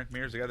podcast with Frank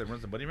Mir is the guy that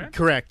runs the Bunny Ranch.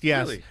 Correct.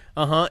 Yes. Really?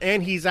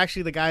 And he's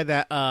actually the guy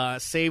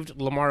that saved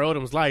Lamar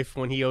Odom's life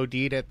when he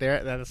OD'd at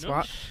that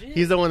spot. shit.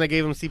 He's the one that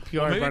gave him CPR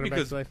Well, and maybe brought him back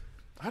because to life.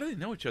 how do they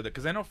know each other?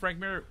 Because I know Frank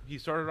Mir. He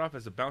started off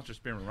as a bouncer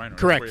spearman Rhino.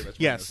 Correct. That's where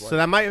Yes. he was So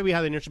that might be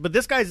how they know each other. But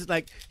this guy's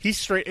like he's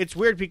straight. It's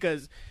weird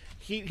because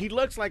he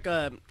looks like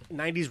a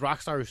 '90s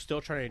rock star who's still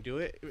trying to do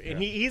it, and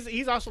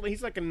he's also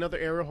like another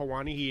Ariel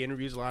Hawani. He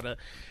interviews a lot of,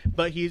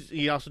 but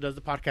he also does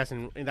the podcast,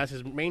 and that's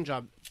his main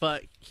job.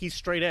 But he's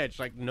straight edge,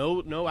 like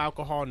no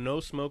alcohol, no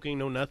smoking,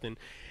 no nothing.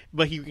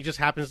 But he just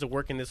happens to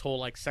work in this whole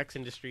like sex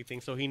industry thing,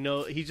 so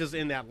he's just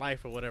in that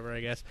life or whatever, I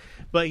guess.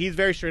 But he's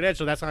very straight edge,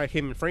 so that's how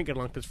him and Frank get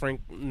along. Because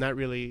Frank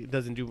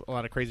doesn't do a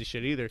lot of crazy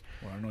shit either.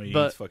 Well, I know he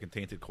But- eats fucking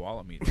tainted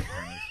koala meat.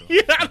 Apparently, so.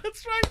 Yeah,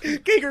 that's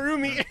right. Kangaroo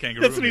meat.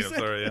 Kangaroo That's what he meat. I'm said.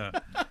 sorry, yeah.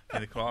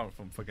 Tainted koala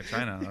from fucking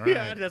China. All right.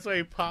 Yeah, that's why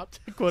he popped,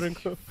 quote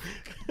unquote.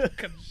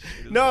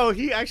 No,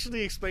 he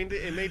actually explained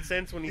it. It made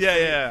sense when he said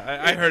it.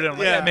 yeah. I heard it. I'm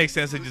like, Yeah. that makes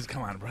sense. They just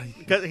come on, bro.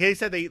 Because he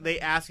said they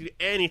ask you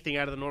anything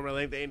out of the normal.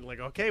 They like,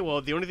 okay,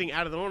 well, the only thing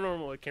out of the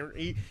normal.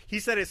 He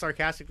said it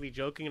sarcastically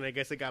joking, and I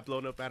guess it got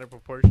blown up out of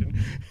proportion.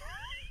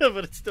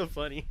 But it's still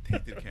funny.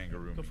 Tainted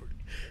kangaroo meat.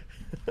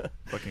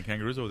 Fucking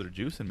kangaroos over there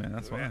juicing, man.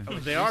 That's why.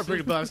 They are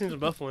pretty buff. I've seen some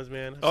buff ones,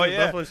 man. I've Oh, seen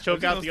yeah. buffaloes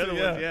choke I've out seen the those other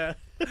too, ones. Yeah.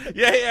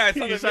 Yeah. I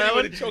saw You the saw video that where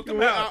one? they choked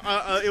him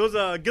out. It was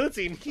a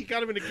guillotine. He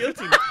got him in a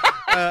guillotine.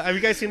 Have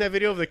you guys seen that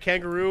video of the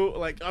kangaroo?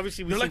 Like,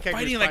 obviously, we've They're seen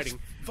like kangaroos fighting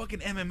like fucking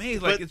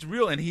MMA, like But it's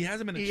real, and he has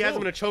him in a He choke. has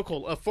him in a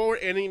chokehold. A forward,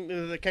 and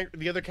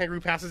the other kangaroo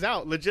passes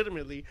out.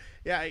 Legitimately,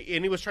 yeah.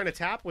 And he was trying to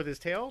tap with his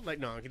tail. Like,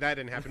 no, that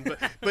didn't happen.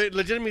 But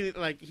legitimately,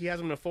 like he has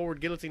him in a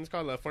forward guillotine. It's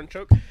called a front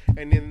choke,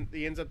 and then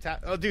he ends up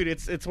tap. Oh, dude,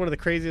 it's one of the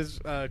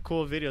craziest,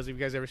 cool videos. If you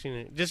guys ever seen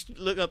it, just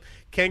look up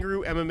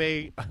kangaroo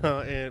MMA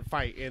and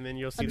fight, and then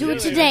you'll see. I'll the do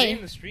it video. today.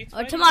 In the streets Or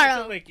fighting?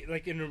 tomorrow.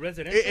 Like in a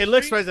residential. It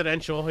looks street?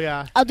 residential,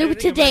 yeah. I'll do I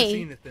it think I might have today.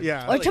 seen it then.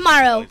 Yeah. Or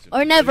tomorrow.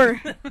 Or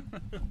never.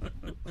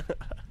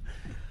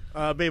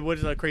 Babe, what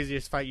is the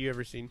craziest fight you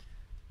ever seen?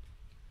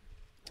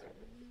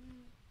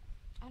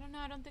 I don't know.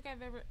 I don't think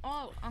I've ever.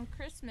 Oh, on a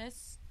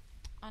Christmas,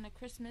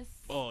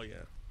 Oh yeah.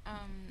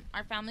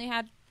 our family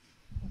had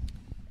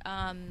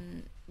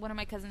one of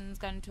my cousins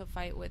got into a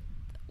fight with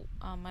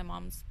my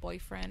mom's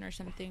boyfriend or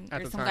something,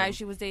 At or the some time. guy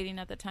she was dating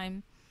at the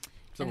time.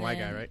 Some And white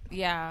guy, then- right?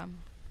 Yeah,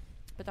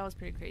 but that was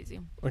pretty crazy.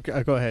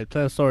 Okay, go ahead.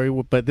 Tell us a story,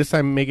 but this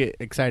time make it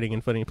exciting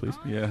and funny, please.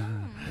 Yeah.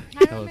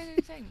 How do I make it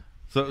exciting?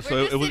 So We're so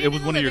just it was sitting in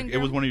the one of your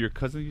living room. one of your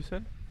cousins, you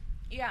said.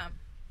 Yeah.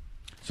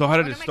 So how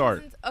did One it of my start?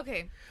 cousins-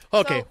 Okay.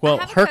 Okay, So, I well,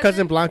 have a her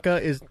cousin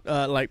Blanca is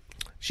like,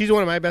 she's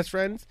one of my best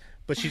friends,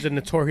 but she's a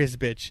notorious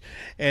bitch,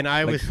 and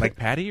I was Like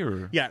Patty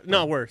or yeah,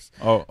 no worse.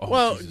 oh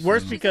Well, Jesus.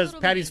 worse She's a because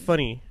little Patty's mean.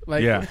 funny.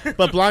 Like, Yeah.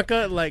 but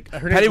Blanca, like, her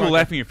name's Patty will Blanca.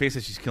 laugh in your face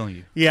as she's killing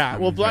you. Yeah, I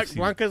well, mean, I've seen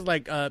it. Blanca's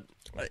like,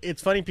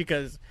 it's funny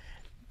because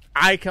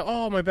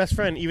my best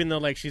friend, even though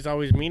like she's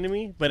always mean to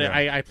me, but Yeah.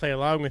 I play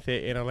along with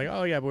it, and I'm like,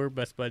 oh yeah, we're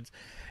best buds.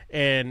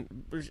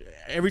 And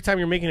every time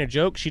you're making a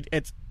joke,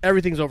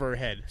 everything's over her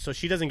head, so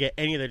she doesn't get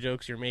any of the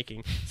jokes you're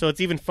making. So it's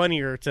even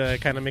funnier to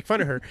kind of make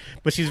fun of her.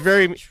 But she's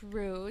very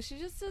True. She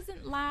just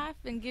doesn't laugh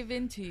and give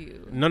in to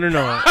you.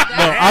 no.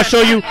 I'll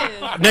show you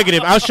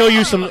negative. I'll show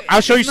you some.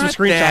 I'll show you some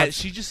screenshots.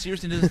 She just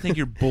seriously doesn't think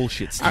you're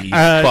bullshit, Steve.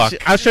 Fuck.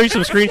 I'll show you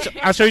some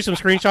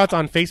screenshots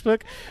on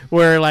Facebook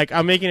where like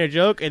I'm making a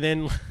joke and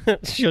then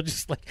she'll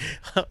just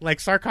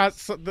like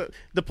sarcasm.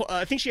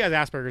 I think she has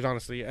Asperger's.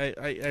 Honestly,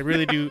 I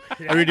really do.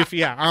 I really do.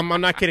 Yeah, I'm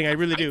not kidding. I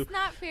really do. It's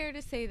not fair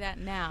to say that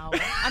now.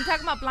 I'm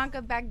talking about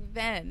Blanca back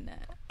then.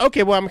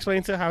 Okay, well I'm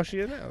explaining to how she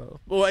is now.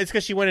 Well, it's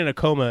because she went in a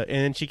coma and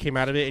then she came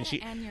out of it and she.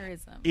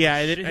 Aneurysm. Yeah,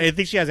 I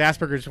think she has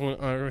Asperger's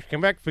when she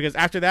came back because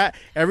after that,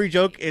 every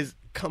joke is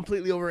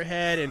completely over her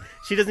head, and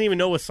she doesn't even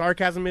know what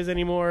sarcasm is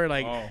anymore.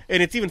 Like,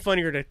 and it's even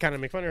funnier to kind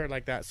of make fun of her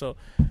like that. So,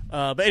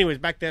 but anyways,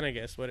 back then, I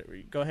guess.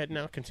 Go ahead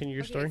now. Continue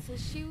your story. So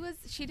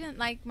she didn't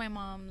like my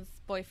mom's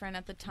boyfriend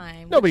at the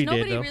time. Nobody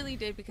really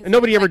did because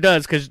nobody ever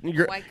does because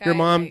your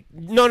mom. Like,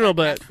 no,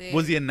 but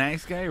was he a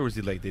nice guy or was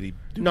he like? Did he?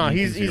 No,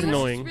 he's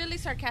annoying. Really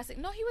sarcastic.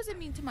 No, he wasn't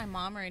mean to my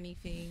mom or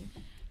anything.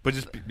 But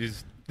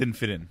just didn't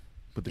fit in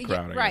with the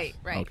crowd. Right.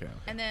 Okay.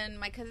 And then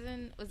my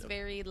cousin was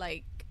very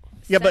like.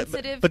 Yeah, but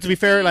to be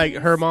fair, like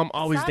her mom things.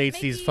 always Stop dates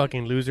these making-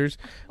 fucking losers.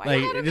 Why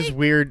Like you gotta just make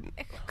weird.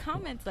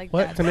 comments like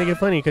What that. to make it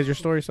funny because your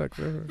story sucks.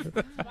 Well,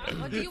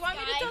 do you want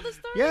me to tell the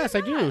story? Yes, or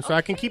I do. not? So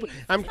I can keep.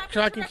 Okay,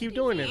 So I can keep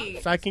doing interrupting me.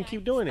 it. So I can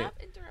keep doing it.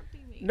 Stop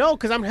interrupting me. No,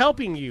 because I'm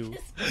helping you.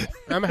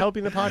 I'm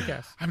helping the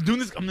podcast. I'm doing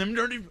this. I'm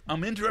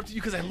interrupting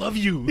you because I love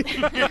you.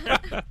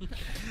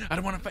 I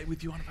don't want to fight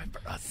with you. I want to fight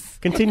for us.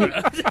 Continue.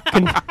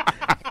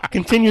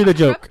 Continue the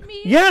joke. Interrupt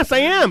me? Yes, I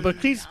am. But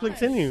please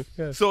continue.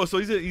 Yes. So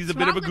he's a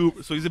bit of a wrong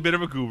goober. So he's a bit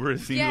of a goober. It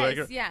seems Yes,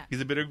 like yeah.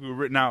 he's a bit of a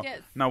goober. Now,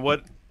 Yes.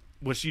 what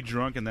was she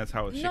drunk and that's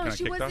how she No, kind of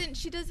she kicked wasn't. off?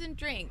 She doesn't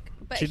drink.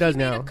 But She does he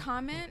made now. a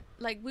comment.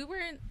 Like we were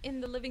in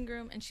the living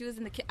room and she was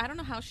in the kitchen. I don't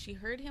know how she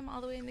heard him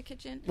all the way in the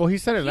kitchen. Well, he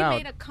said it He loud.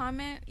 made a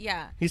comment.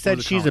 Yeah, He What said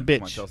was the she's a comment?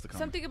 Come on, bitch. tell us the comment.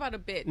 something about a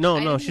bitch. No, I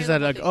no. didn't She hear said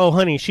the whole like, thing. "Oh,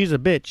 honey, she's a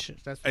bitch."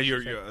 That's what she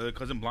Your said.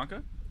 cousin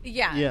Blanca?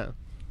 Yeah. Yeah.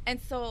 And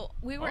so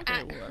we were Okay,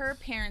 at well, her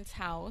parents'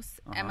 house,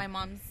 Uh-huh. at my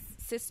mom's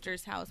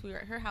sister's house. We were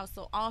at her house,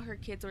 so all her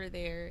kids were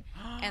there,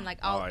 and like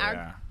all Oh, our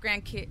yeah.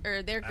 grandkid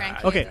or their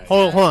grandkids. Okay, and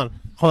hold stuff.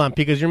 on,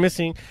 because you're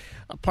missing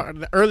a part.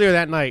 Earlier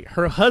that night,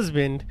 her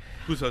husband,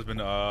 Whose husband?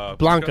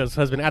 Blanca's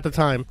husband at the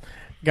time,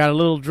 got a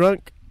little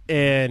drunk,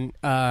 and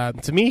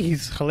to me,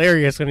 he's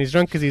hilarious when he's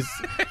drunk because he's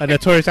a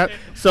notorious.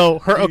 So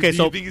her, Do okay, you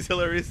so think he's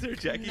hilarious there,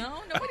 Jackie? No,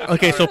 nobody.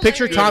 okay, so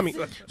picture Hilarious.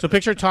 Tommy. So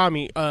picture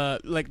Tommy,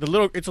 like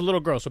it's a little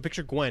girl. So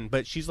picture Gwen,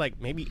 but she's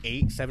like maybe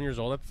 8, 7 years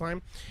old at the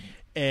time.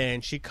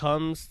 And she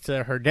comes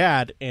to her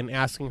dad and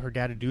asking her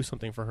dad to do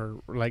something for her,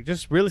 like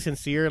just really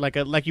sincere, like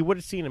you would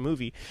have seen in a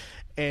movie.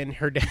 And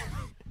her dad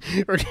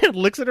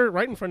looks at her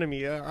right in front of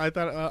me. I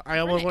thought I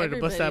almost wanted to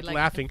bust out everybody, like,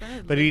 laughing, in front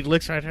of but me. he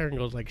looks right at her and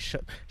goes like,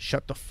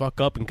 "Shut the fuck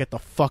up and get the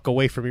fuck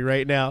away from me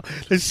right now."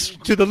 It's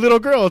to the little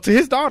girl, to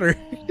his daughter.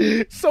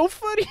 So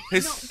funny. No,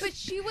 but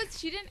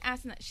she didn't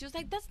ask him that. She was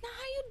like, "That's not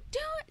how you do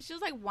it." She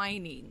was like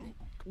whining.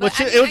 Well,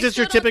 But, I mean, it was I just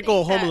your still don't typical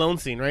think Home that- Alone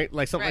scene, right?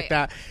 Like something like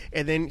Right. that.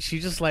 And then she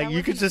just like That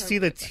you could wasn't just see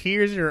the appropriate.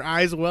 tears in her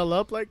eyes well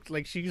up, like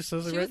she just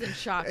says it. She right? was in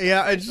shock.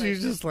 Yeah, and She she's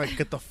was like- just like,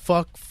 "Get the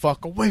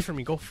fuck away from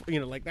me, go,"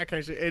 like that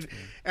kind of shit.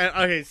 And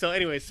okay, so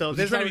anyway, so Was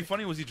he this trying to be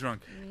funny? Or was he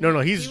drunk? no,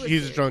 He he's was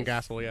a drunk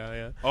serious. asshole.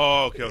 Yeah.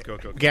 Oh, okay.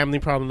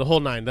 Gambling problem, the whole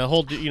nine, the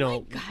whole you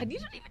know. God, you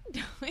don't even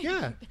know.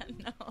 Yeah.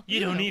 No. You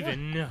don't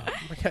even know.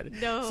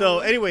 No. So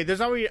anyway, there's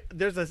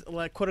a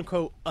like quote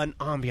unquote an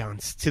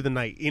ambiance to the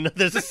night. You know,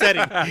 there's a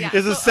setting. Yeah,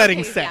 There's a so- setting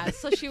okay, set. Yeah,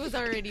 so she was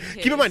already pissed.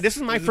 Keep in mind, this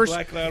is my There's a first.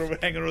 black cloud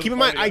hanging over Keep the in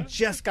mind, party, I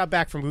just got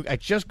back from I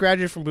just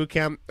graduated from boot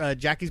camp.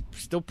 Jackie's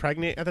still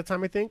pregnant at the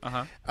time, I think.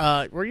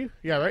 Were you?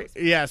 Yeah, right.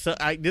 Yeah. So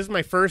this is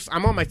my first.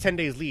 I'm on my 10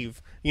 days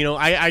leave. You know,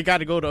 I got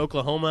to go to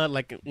Oklahoma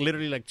like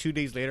literally like 2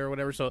 days later or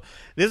whatever. So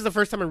this is the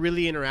first time I'm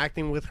really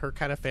interacting with her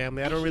kind of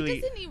family. I don't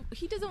really.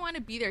 He doesn't want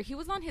to be there. He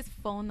was on his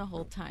phone the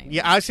whole time.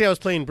 Yeah, actually, I was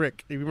playing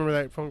Brick. You remember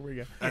that phone?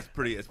 Yeah. It's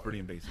pretty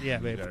invasive. Yeah,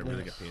 you babe. gotta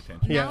really get pay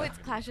attention. Yeah. Now it's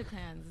Clash of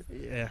Clans.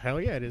 Yeah, hell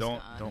yeah, it is.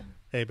 Don't.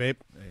 Hey, babe.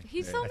 He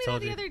I told me that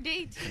told the you. other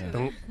day too.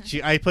 Don't.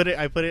 I put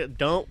it.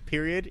 Don't.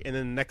 Period. And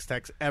then the next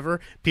text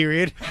ever.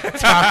 Period.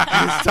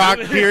 Talk.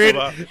 Period.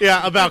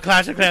 Yeah, about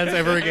Clash of Clans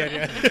ever again.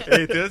 Yeah.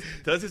 Hey,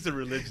 does is a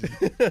religion.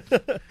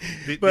 Did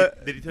he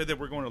tell you that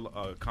we're going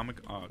to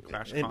comic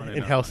Clash Con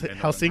in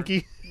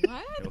Helsinki.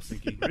 What?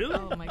 Helsinki. Really?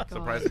 Oh my god.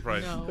 Surprise,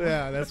 surprise. No.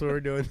 Yeah, that's what we're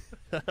doing.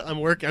 I'm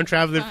working. I'm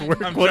traveling for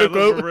work. I'm Quote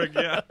traveling unquote.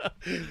 for work,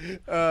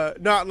 yeah.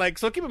 Not like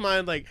so. Keep in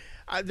mind, like,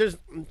 there's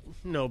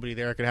nobody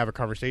there I could have a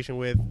conversation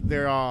with.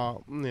 They're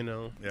all, you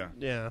know.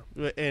 Yeah.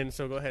 And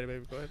so go ahead,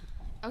 baby. Go ahead.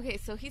 Okay,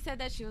 so he said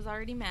that she was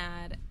already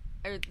mad,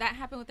 or that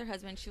happened with her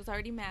husband. She was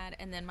already mad,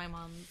 and then my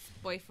mom's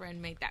boyfriend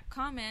made that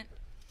comment,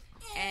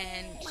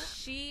 and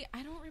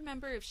I don't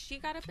remember if she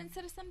got up and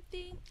said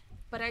something,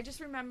 but I just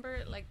remember,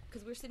 like,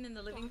 because we were sitting in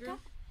the living room,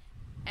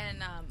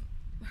 and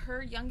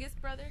her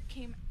youngest brother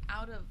came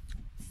out of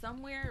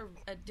somewhere,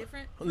 a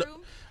different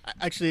room.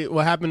 Actually,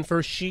 what happened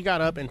first, she got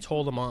up and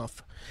told him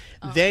off.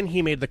 Then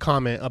he made the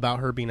comment about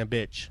her being a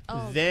bitch.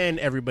 Then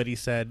everybody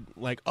said,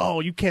 like, "Oh,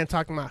 you can't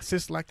talk to my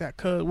sister like that,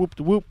 cuz whoop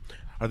de whoop."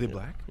 Are they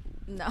black?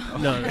 No.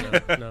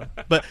 No.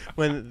 But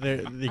when they're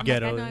the I'm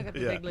ghetto. Like, I know I got the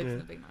Yeah. big lips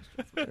and the big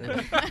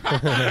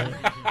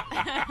nostrils.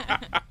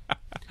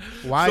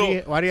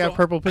 Why do you have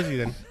purple pussy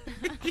then?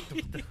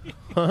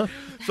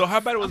 So how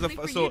bad was Only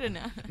for you to know.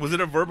 was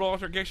it a verbal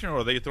altercation or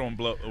were they throwing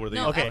blow? Or were they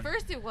No, Okay. at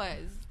first it was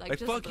like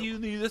just fuck the- you,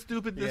 you this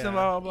stupid, this Yeah. and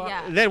blah blah blah.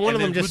 Yeah. Then one And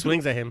of them then just who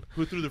swings at him.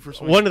 Who threw the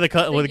first one? One of the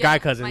guy my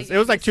cousins. It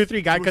was like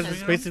 2-3 guy Who was cousins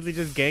swinging basically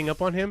just gang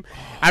up on him.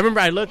 I remember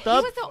I looked He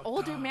up. was an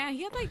older man.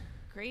 He had like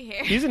gray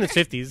hair. He's in his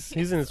 50s.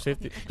 He's in his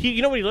 50s.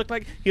 You know what he looked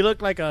like? He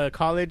looked like a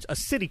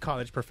city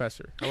college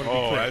professor. I wanna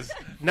be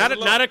clear.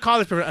 Not a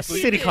college professor, a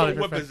city college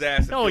whip professor. his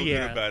ass and Oh feel good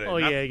yeah. about it. Oh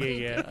Not-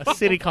 yeah. A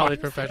city college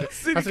professor.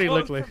 That's what he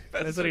looked like.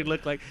 That's what he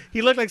looked like.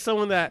 He looked like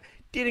someone that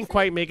didn't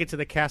quite make it to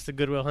the cast of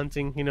Good Will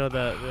Hunting. You know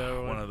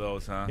the One of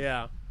those, huh?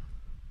 yeah.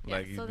 Yeah,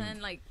 Like, so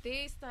then, like,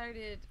 they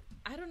started.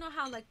 I don't know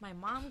how, like, my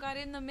mom got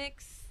in the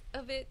mix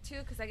of it too,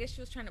 because I guess she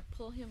was trying to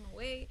pull him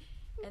away,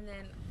 and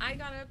then I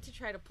got up to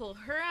try to pull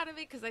her out of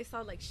it because I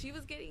saw like she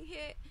was getting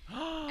hit,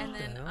 and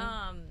then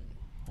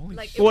Holy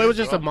like shit. Well, it was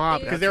just a big-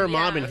 mob because they were yeah.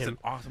 mobbing That's him. an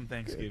awesome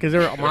Thanksgiving. Because they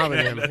were mobbing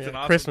him. That's Yeah. an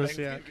awesome Christmas,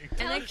 yeah. Thanksgiving.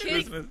 And then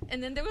kids, Christmas.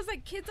 and then there was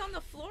like kids on the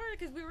floor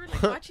because we were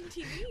like watching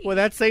TV. Well,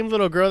 that same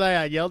little girl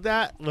that I yelled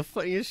at, the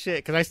funniest shit.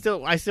 Because I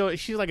still,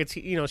 she's like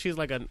she's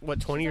like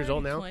 20 years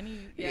old now. 20,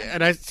 yeah.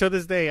 And I, to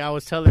this day, I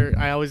always tell her,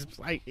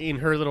 in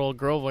her little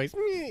girl voice, but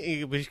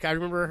I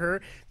remember her,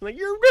 I'm like,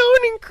 you're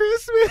ruining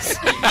Christmas.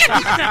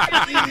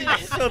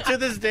 So to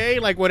this day,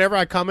 like, whenever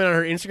I comment on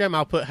her Instagram,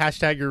 I'll put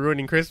hashtag you're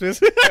ruining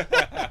Christmas.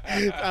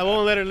 I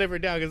won't let her live her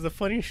down because the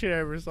funniest shit I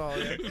ever saw.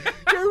 Like,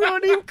 you're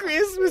ruining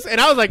Christmas. And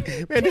I was like,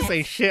 man, this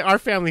ain't shit. Our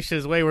family shit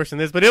is way worse than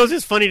this. But it was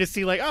just funny to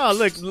see, like, oh,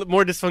 look,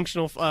 more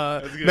dysfunctional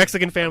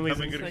Mexican families.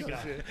 I'm And gonna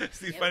stuff.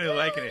 Steve finally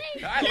liking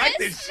it. I like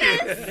this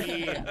shit.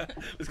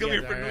 Let's go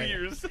here for all New right.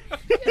 Year's.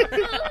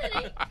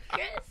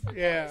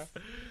 Yeah.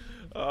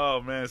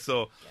 Oh man,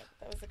 so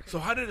That was a so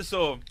how did it?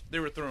 So they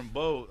were throwing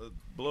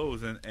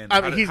blows and I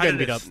how mean, did- he's how getting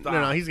did beat it up. stop?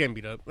 No, he's getting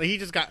beat up. Like, he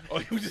just got. Oh,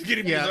 he was just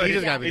getting beat Yeah, up. he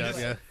just got beat up.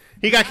 Yeah,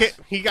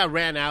 he got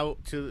ran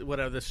out to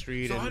whatever the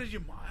street. So and- how did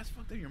your mom? That's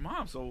fucked up. Your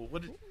mom. So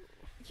what did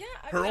yeah.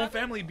 I her mean, own I'm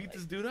family like- beat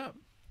this dude up?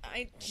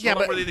 Yeah, How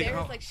long but- were they, There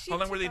was, how, like, she how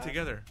long were they took off.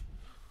 together?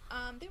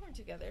 They weren't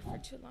together for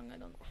too long. I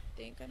don't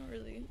think. I don't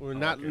really. Well,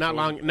 not okay, not so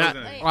long it not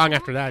wasn't- long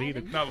after that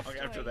either. Not long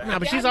after that. No,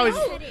 but Yeah, she's always.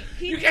 no,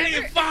 he You can't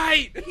even never-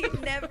 fight. He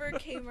never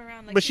came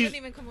around. Like, But he she's-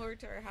 wouldn't even come over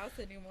to our house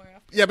anymore.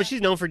 After Yeah, but that. she's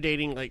known for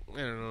dating like I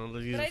don't know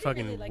these But I didn't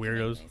fucking really like him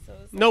weirdos. anyway, so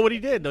it's No, like- what he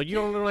did though. You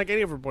don't like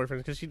any of her boyfriends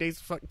because she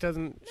dates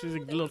doesn't. She's a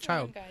No, there little was one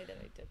child. guy that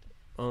I did.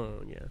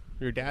 Oh yeah,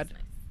 your dad.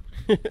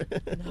 No.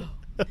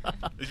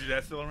 Is your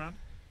dad still around?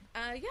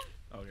 Yeah.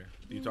 Okay.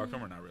 Do you talk to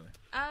him or not really?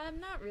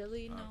 Not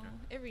really. No. Okay.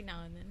 Every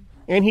now and then.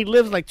 And he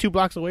lives like 2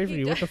 blocks away from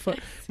He you. What the does. fuck?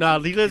 No,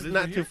 he lives lives not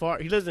right too here? far.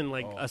 He lives in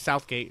like Oh.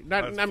 Southgate.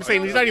 Not, That's I'm fine.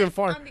 saying he's not even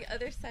far, On the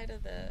other side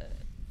of the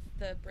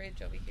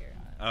bridge over here.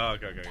 Oh,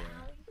 okay. Yeah.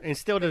 and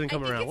still doesn't I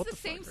come think around. it's What the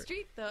the same fuck?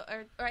 street though,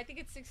 or I think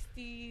it's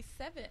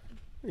 67.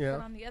 Yeah.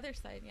 But on the other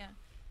side, yeah.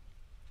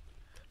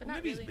 But Well,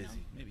 not maybe really. he's busy.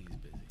 No. Maybe he's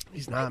busy.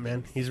 He's not,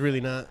 man. He's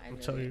really not. I I'll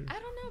tell really- you. I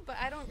don't know, but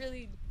I don't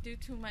really do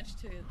too much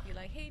to be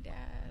like, "Hey, Dad."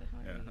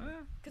 Yeah.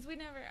 Because we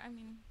never. I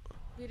mean,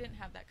 we didn't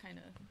have that kind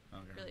of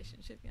Okay.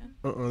 relationship.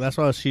 Yeah. That's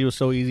why she was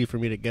so easy for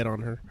me to get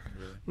on her.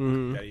 Really?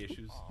 Mhm. Daddy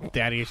issues.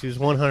 Daddy issues,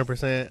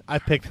 100%. I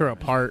picked her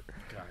apart.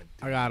 God.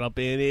 I got up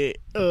in it.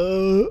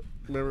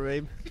 Remember,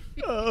 babe?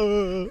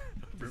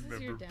 This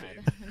is your dad.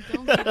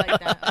 Don't be like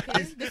that.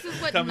 Okay. This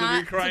is what Tell me not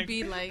you're crying. to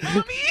be like.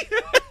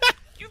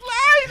 You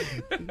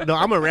lied. No,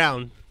 I'm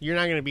around. You're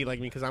not gonna be like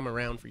me because I'm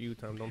around for you,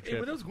 Tom. Don't Hey,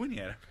 trip. where was Gwynny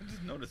at? I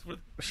just noticed. What?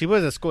 She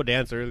was at school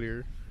dance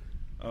earlier.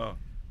 Oh,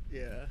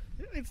 Yeah,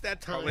 it's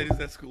that how time. late is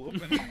that school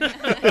open?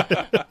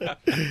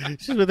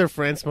 She's with her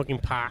friend smoking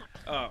pot.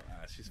 Oh,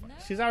 she's fine.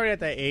 She's already at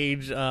that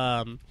age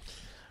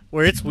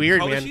where it's weird,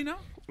 How old man. is she now?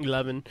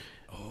 11.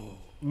 Oh,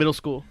 Middle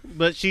school.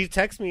 But she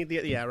texted me.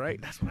 Yeah,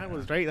 right. That's what I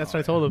was, right? That's what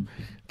I told him.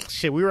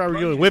 Shit, we were as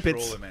already long as doing you whippets.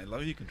 control it, man. As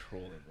long as you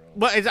control it, bro.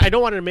 But I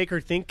don't want her to make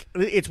her think.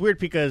 It's weird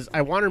because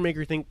I want her to make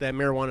her think that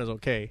marijuana is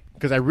okay.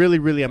 Because I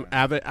really am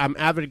avid. I'm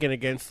avid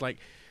against like.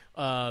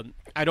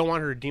 I don't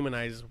want her to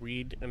demonize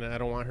weed, and I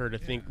don't want her to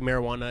think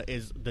marijuana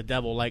is the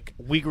devil. Like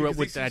we grew Because up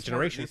with they that seem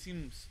smarter-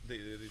 generation.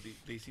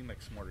 They seem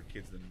like smarter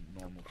kids than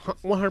normal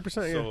kids.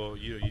 100%. Yeah. So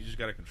you just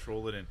gotta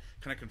control it and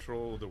kind of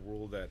control the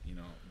world that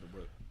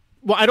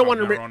Well, I don't want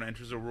her. marijuana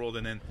enters the world,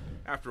 and then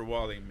after a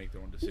while they make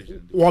their own decision.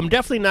 and do Well, I'm it.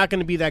 definitely not going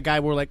to be that guy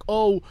where like,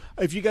 oh,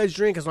 if you guys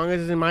drink, as long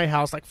as it's in my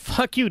house, like,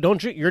 fuck you, don't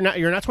drink. You're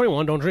not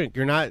 21. Don't drink.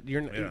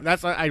 Yeah.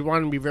 That's I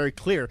want to be very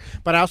clear,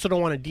 but I also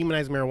don't want to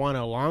demonize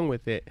marijuana along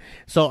with it.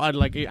 So I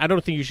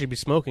don't think you should be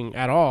smoking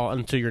at all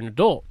until you're an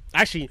adult.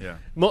 Actually, Yeah.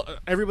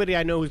 everybody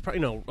I know who's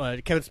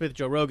probably Kevin Smith,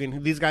 Joe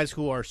Rogan, these guys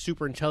who are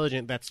super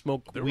intelligent that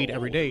smoke They're weed old.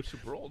 every day. They're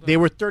super old, They huh?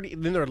 were 30,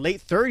 in their late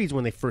 30s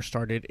when they first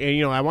started,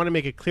 and I want to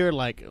make it clear,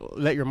 like,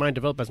 let your mind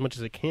develop as much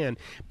as it can,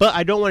 but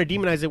I don't want to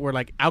demonize it where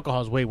like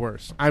alcohol is way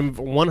worse. I'm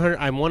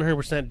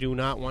 100% do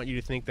not want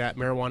you to think that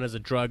marijuana is a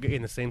drug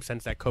in the same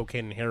sense that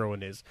cocaine and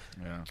heroin is.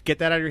 Yeah. Get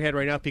that out of your head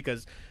right now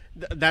because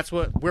that's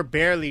what we're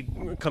barely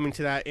coming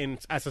to that in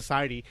as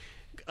society,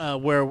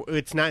 where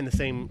it's not in the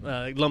same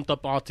lumped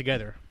up all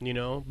together,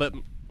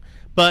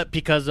 but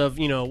because of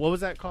what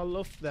was that called,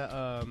 Loaf? That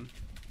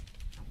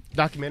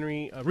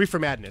documentary, Reefer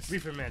Madness.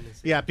 Reefer Madness.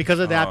 Yeah, because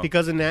of that, Oh.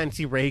 because of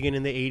Nancy Reagan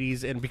in the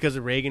 80s, and because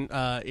of Reagan,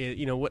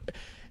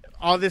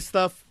 all this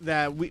stuff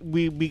that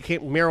we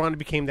became, marijuana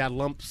became that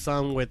lump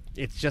sum with,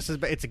 it's just as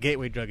bad, it's a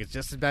gateway drug. It's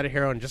just as bad as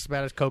heroin, just as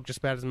bad as coke, just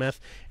as bad as meth.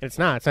 And it's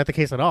not the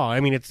case at all. I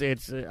mean,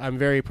 I'm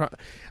very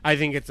I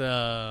think it's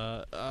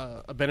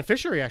a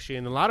beneficiary actually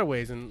in a lot of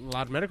ways, in a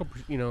lot of medical,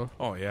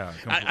 Oh yeah.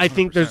 I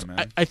think there's,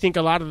 man. I think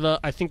a lot of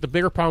I think the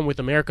bigger problem with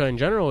America in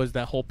general is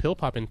that whole pill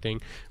popping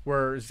thing,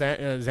 where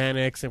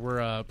Xanax and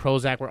where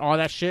Prozac, where all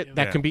that shit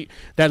that can be,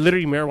 that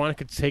literally marijuana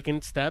could take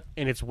in step,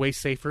 and it's way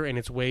safer and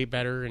it's way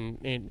better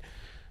and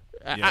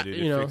yeah, dude,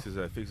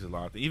 it fixes a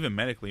lot. Even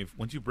medically,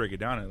 once you break it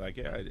down,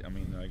 I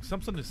mean, like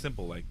something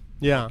simple like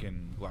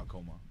fucking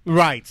glaucoma.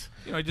 Right.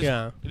 It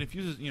just it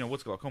infuses.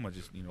 What's glaucoma?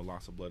 Just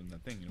loss of blood in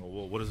that thing.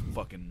 Well, what does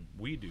fucking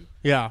weed do?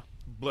 Yeah.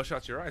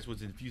 Bloodshot to your eyes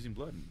was infusing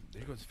blood. And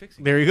there goes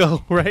fixing. There you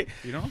go. Right.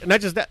 And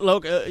not just that.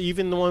 Look,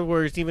 even the one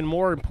where it's even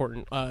more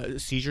important,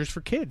 seizures for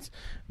kids.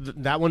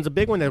 That one's a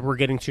big one that we're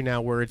getting to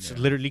now, where it's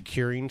literally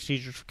curing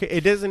seizures for kids.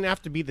 It doesn't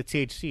have to be the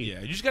THC.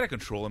 Yeah, you just gotta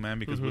control it, man.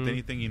 Because with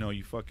anything,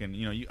 you fucking,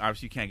 you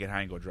obviously you can't get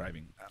high and go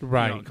driving.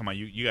 Right. Come on,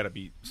 you gotta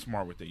be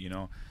smart with it.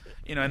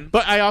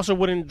 But I also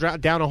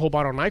wouldn't down a whole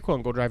bottle of NyQuil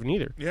and go driving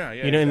either. Yeah.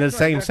 In the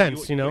same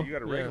sense, You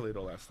gotta regulate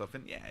all that stuff,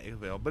 and it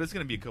will. But it's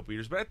gonna be a couple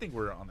years. But I think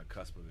we're on the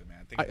cusp of it, man.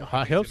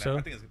 I hope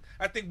so.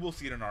 I think we'll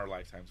see it in our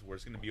lifetimes where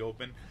it's gonna be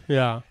open.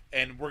 Yeah.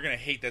 And we're gonna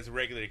hate that's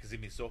regulated because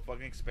it'd be so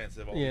fucking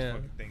expensive. All these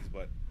fucking things,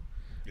 but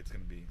it's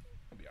gonna be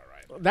all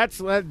right. That's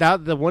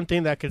the one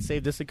thing that could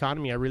save this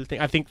economy. I really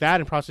think. I think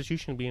that and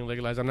prostitution being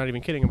legalized. I'm not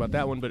even kidding about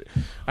that one, but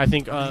I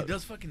think it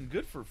does fucking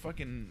good for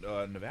fucking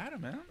Nevada,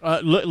 man.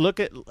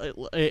 Look at and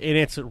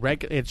it's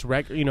reg. As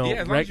long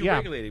as you're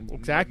regulating,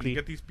 exactly. You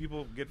get these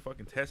people get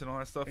fucking tested and all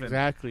that stuff.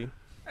 Exactly.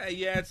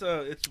 It's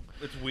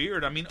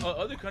weird. I mean,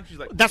 other countries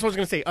like that's what I was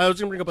gonna say. I was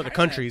gonna bring up other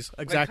countries.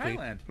 Exactly.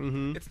 Like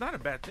Thailand. It's not a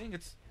bad thing.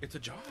 It's a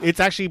job. It's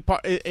actually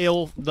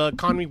the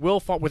economy will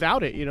fall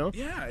without it.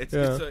 Yeah, it's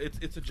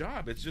a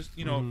job. It's just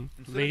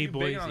instead Lady of you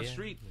boys begging on the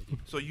street,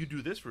 so you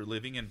do this for a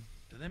living, and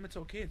to them it's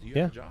okay. You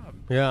have a job.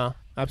 Yeah,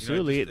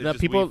 absolutely. It's just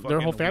people, their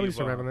whole families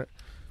survive on it.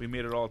 We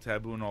made it all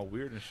taboo and all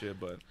weird and shit,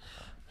 but.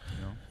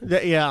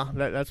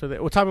 That's what.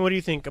 Well, Tommy, what do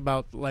you think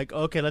about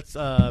let's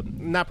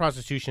not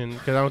prostitution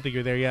because I don't think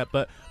you're there yet,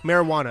 but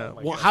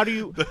marijuana. How do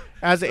you,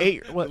 as an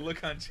the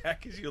look on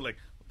Jack is you're like,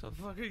 what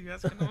the fuck are you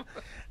asking him?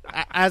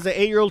 As an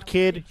 8-year-old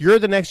kid, you're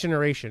the next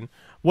generation.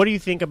 What do you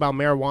think about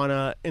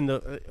marijuana?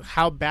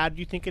 How bad do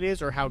you think it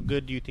is, or how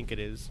good do you think it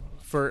is?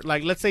 For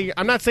let's say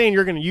I'm not saying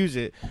you're going to use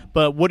it,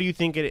 but what do you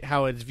think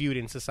how it's viewed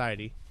in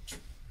society? Do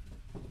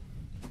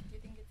you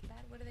think it's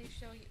bad? What do they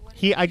show you?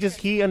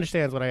 He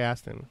understands what I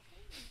asked him.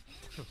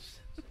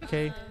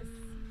 Okay.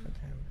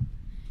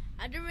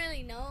 I don't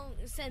really know,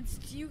 since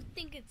you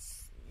think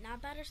it's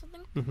not bad or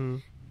something. Mm-hmm.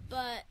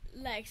 But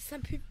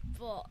some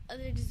people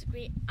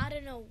disagree. I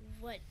don't know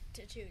what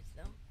to choose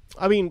though.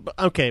 I mean,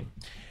 okay.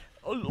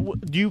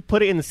 Do you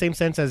put it in the same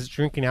sense as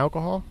drinking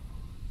alcohol?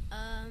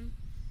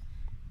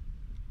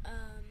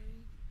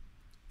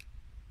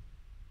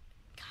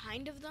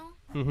 Kind of though.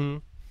 Mm-hmm.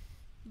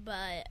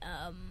 But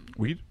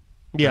Weed?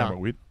 Yeah.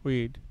 About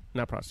weed?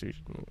 Not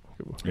prostitution.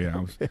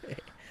 Yeah.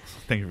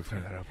 Thank you for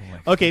clearing that up.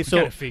 Okay,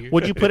 so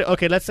would you put it?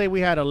 Okay, let's say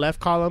we had a left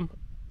column.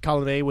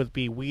 Column A would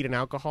be weed and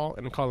alcohol,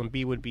 and column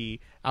B would be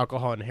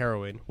alcohol and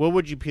heroin. What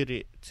would you put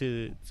it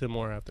to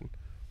more often?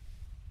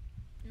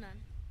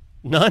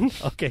 None?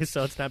 Okay,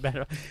 so it's not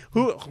bad.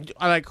 Who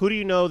do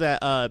you know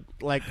that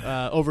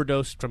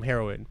overdosed from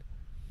heroin?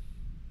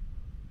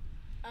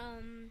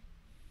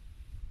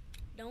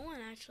 No one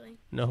actually.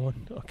 No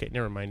one. Okay,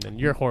 never mind then.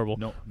 You're horrible.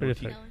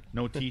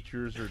 No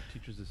teachers or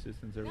teachers'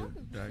 assistants ever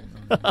died.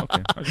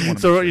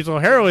 Okay. So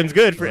heroin's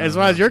good for as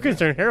far as you're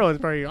concerned. Heroin's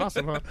probably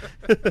awesome, huh?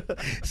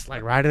 It's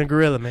like riding a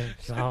gorilla, man.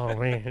 Oh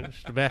man,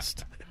 it's the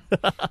best.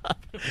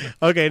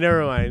 Okay,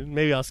 never mind.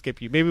 Maybe I'll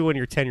skip you. Maybe when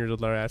you're 10 years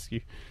old, I'll ask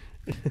you.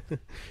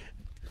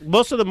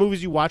 Most of the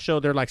movies you watch, though,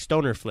 they're like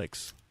stoner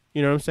flicks.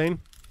 You know what I'm saying?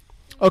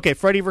 Okay,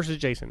 Freddy versus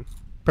Jason.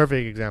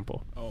 Perfect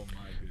example. Oh my.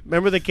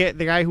 Remember the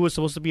guy who was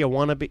supposed to be a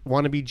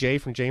wannabe Jay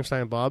from James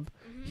Silent Bob?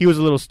 Mm-hmm. He was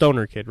a little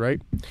stoner kid,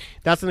 right?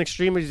 That's an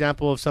extreme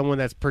example of someone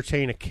that's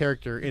portraying a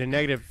character in a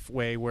negative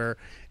way where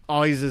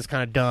always is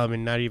kind of dumb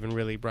and not even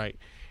really bright.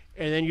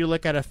 And then you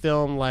look at a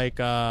film like,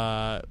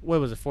 what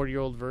was it,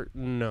 40-Year-Old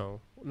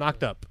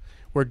Knocked Up,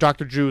 where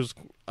Dr. Drew's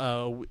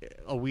a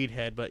weed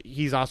head, but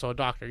he's also a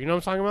doctor. You know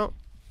what I'm talking about?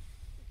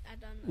 I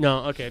don't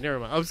No, know. okay, never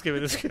mind. I'm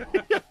skipping this.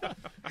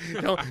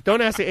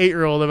 Don't ask the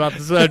 8-year-old about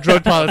the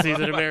drug policies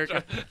in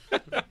America.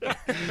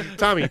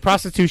 Tommy,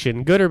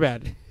 prostitution, good or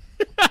bad?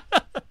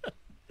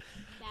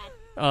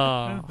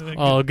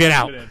 Oh, get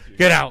out.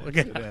 Get out.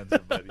 Good answer,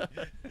 buddy.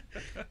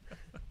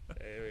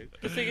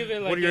 Just think of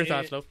it what are your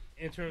thoughts, though?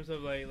 In terms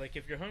of like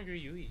if you're hungry,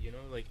 you eat.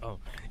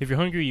 If you're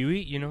hungry, you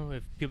eat.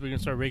 If people are gonna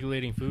start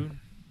regulating food,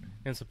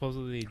 and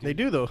supposedly they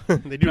do though.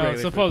 They do. No,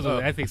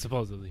 supposedly. I think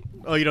supposedly.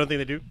 Oh, you don't think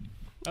they do?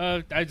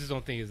 I just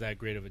don't think it's that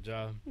great of a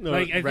job. No,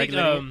 I think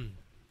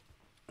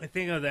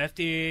the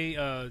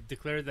FDA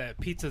declared that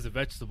pizza is a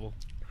vegetable.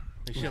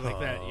 and shit like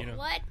that. You know.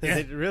 What? Is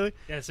it really?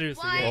 Yeah,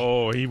 seriously. Why? Yeah.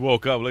 Oh, he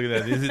woke up. Look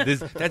at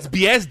that. That's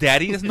BS,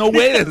 Daddy. There's no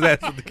way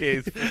that's the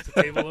case. Flips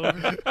the table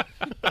over.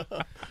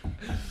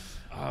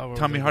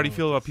 Tommy, how do you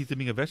feel about pizza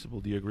being a vegetable?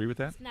 Do you agree with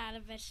that? It's not a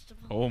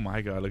vegetable. Oh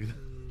my God! Look at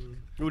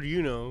What do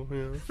you know?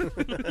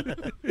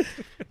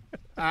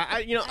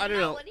 I don't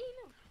know. What do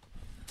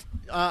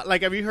you know?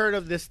 Like, have you heard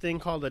of this thing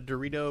called the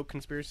Dorito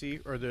conspiracy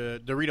or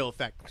the Dorito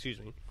effect? Excuse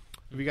me.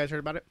 Have you guys heard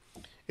about it?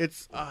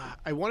 It's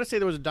I want to say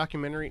there was a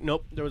documentary.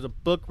 Nope, there was a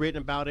book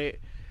written about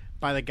it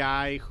by the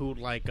guy who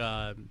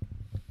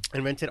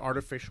invented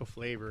artificial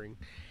flavoring.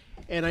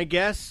 And I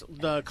guess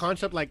the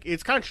concept, like,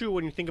 it's kind of true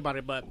when you think about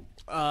it. But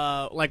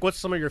like, what's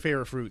some of your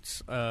favorite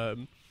fruits?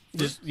 Random.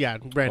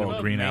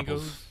 green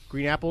mangoes. apples.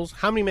 Green apples.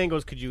 How many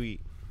mangoes could you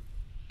eat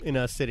in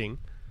a sitting?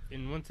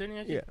 In one sitting,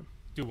 I could Yeah,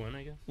 do one,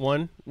 I guess.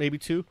 one, maybe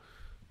two,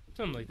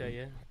 Something like that,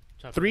 yeah.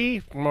 Chop it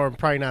three. More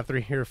probably not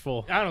three. You're full.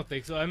 up. I don't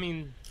think so. I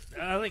mean,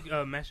 I like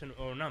mashing,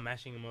 or not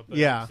mashing them up, but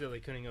Yeah. still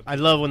like cutting up. I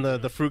love when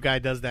the fruit guy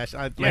does that.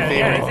 My yeah, favorite.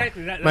 Yeah,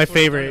 exactly. That's My what I'm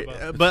talking favorite,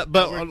 about. but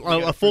That works. You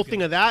got a full fruit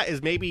thing of that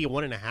is maybe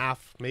 1.5,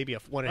 maybe a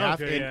 1.5.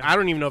 Okay, and yeah. I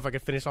don't even know if I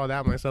could finish all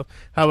that myself.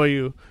 How about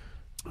you?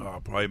 Oh,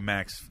 probably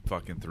max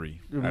fucking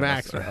 3.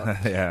 Max.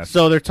 Yeah.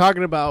 So they're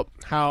talking about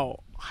how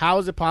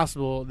is it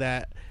possible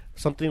that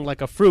something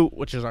like a fruit,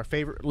 which is our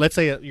favorite, let's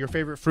say your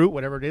favorite fruit,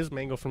 whatever it is,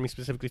 mango for me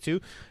specifically too,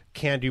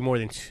 can do more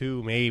than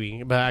 2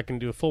 maybe, but I can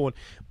do a full one.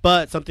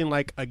 But something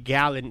like a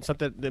gallon,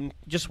 something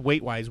just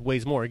weight wise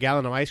weighs more. A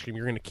gallon of ice cream,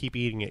 you're gonna keep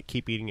eating it.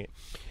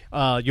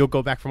 You'll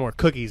go back for more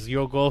cookies.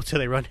 You'll go till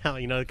they run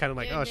out. You know, kind of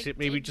like, You're oh shit,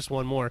 maybe addicted. just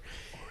one more.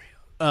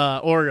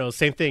 Oreos,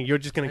 same thing. You're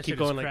just gonna That keep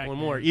shit is going like crack, one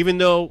man. more, even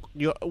though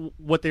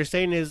what they're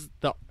saying is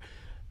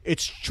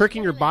it's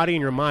tricking your body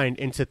and your mind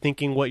into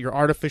thinking what you're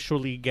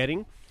artificially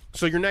getting.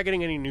 So you're not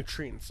getting any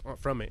nutrients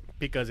from it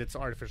because it's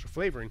artificial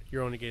flavoring.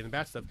 You're only getting the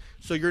bad stuff.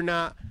 So you're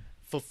not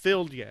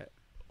fulfilled yet.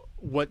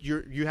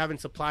 You haven't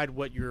supplied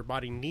what your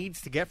body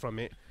needs to get from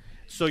it.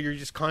 So you're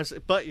just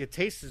constant, but it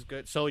tastes is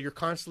good. So you're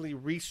constantly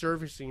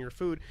resurfacing your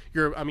food,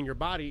 your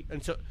body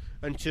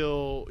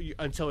until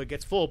it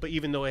gets full. But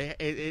even though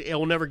it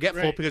will never get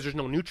full Right. because there's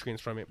no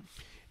nutrients from it.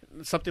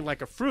 Something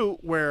like a fruit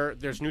where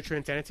there's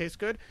nutrients and it tastes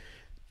good.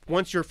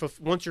 Once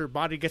your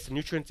body gets the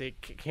nutrients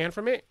it can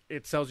from it,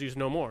 it tells you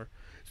no more.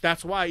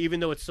 That's why, even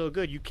though it's so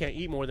good, you can't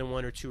eat more than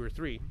 1 or 2 or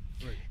 3.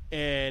 Right.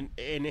 And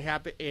it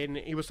happened. And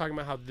he was talking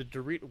about how the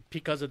Dorito,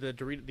 because of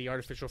the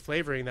artificial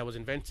flavoring that was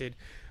invented,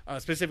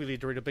 specifically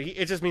Dorito, but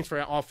it just means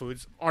for all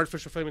foods,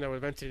 artificial flavoring that was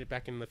invented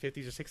back in the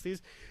 50s or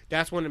 60s.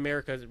 That's when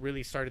America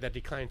really started that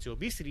decline to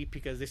obesity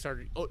because they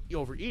started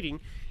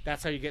overeating.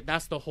 That's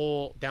the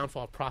whole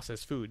downfall of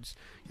processed foods.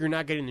 You're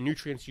not getting the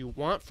nutrients you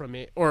want from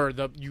it or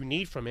you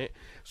need from it,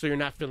 so you're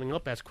not filling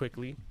up as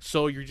quickly.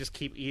 So you just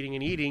keep eating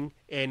and eating,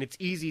 and it's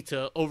easy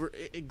to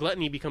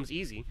gluttony becomes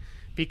easy.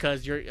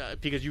 Because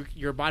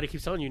your body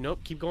keeps telling you, nope,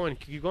 keep going.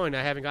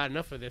 I haven't got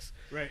enough of this.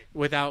 Right.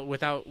 Without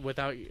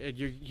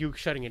you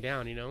shutting it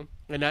down, you know,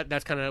 and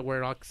that's kind of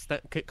where it all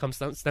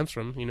stems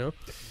from, you know.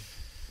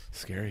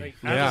 Scary. Like,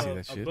 Yeah. I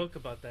have a book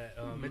about that.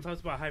 It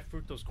talks about high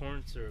fructose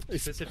corn syrup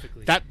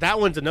specifically. That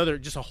one's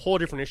just a whole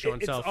different issue on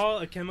It's itself. all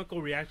a chemical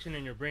reaction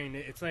in your brain.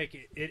 It's like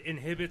it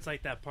inhibits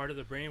like that part of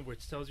the brain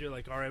which tells you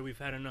like, all right, we've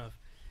had enough.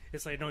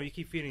 It's like, no, you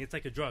keep feeding. It's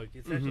like a drug.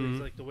 It's actually it's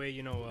like the way,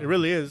 you know. It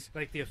really is.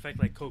 Like the effect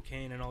like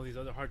cocaine and all these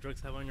other hard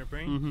drugs have on your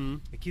brain. Mm-hmm.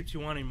 It keeps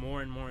you wanting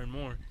more and more and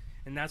more.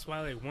 And that's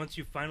why, like, once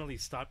you finally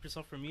stop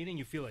yourself from eating,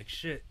 you feel like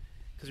shit.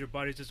 Because your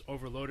body's just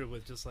overloaded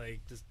with just, like,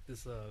 this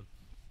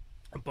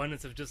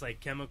abundance of just, like,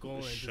 chemical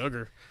and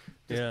Sugar.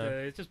 Just, Yeah.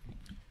 it's just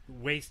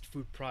waste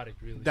food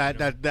product, really. That you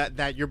know?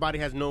 that your body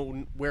has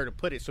nowhere to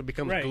put it, so it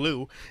becomes Right.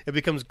 glue. It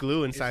becomes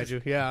glue It's inside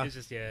just- you. Yeah. It's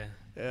just, Yeah.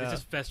 It's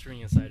just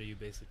festering inside of you,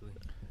 basically.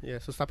 Yeah.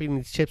 So stop eating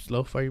these chips,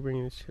 Loaf. Why are you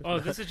bringing these chips? Oh,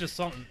 this is just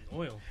salt and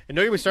oil. And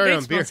don't get me started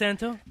on beer.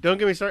 Monsanto? Don't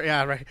get me started.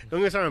 Yeah, right. Don't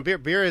get me started on beer.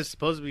 Beer is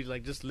supposed to be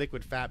like just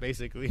liquid fat,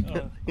 basically.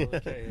 Oh,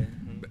 okay, yeah.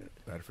 Mhm.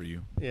 Bad for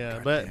you. Yeah,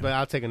 God but damn. but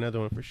I'll take another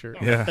one for sure.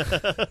 Yeah.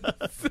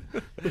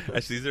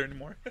 Actually, is there any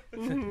more? Oh,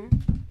 man,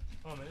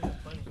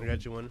 that's funny. I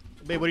got you one.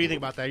 Babe, what do you think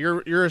about that?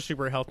 You're a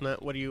super health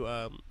nut. What do you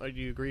do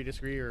you agree,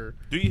 disagree, or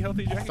Do you eat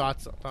healthy, Jackie?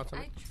 thoughts on I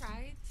it?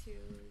 tried to.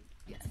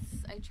 Yes,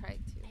 I tried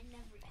to. I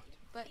never eat.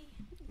 But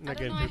Not I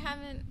don't know. getting I to-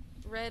 haven't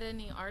read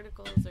any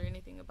articles or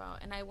anything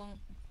about, and I won't.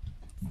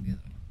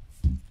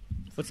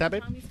 What's that,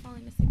 babe? Tommy's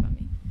falling asleep on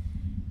me.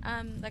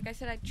 Like I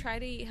said, I try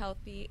to eat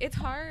healthy. It's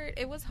hard.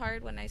 It was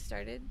hard when I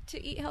started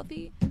to eat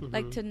healthy,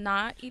 like to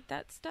not eat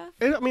that stuff.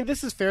 And, I mean,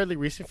 this is fairly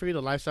recent for you.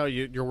 The lifestyle,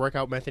 your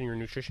workout method, and your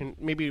nutrition.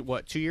 Maybe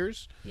what, 2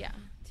 years? Yeah,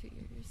 2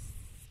 years.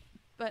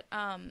 But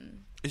Are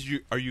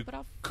you But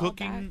I'll fall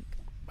cooking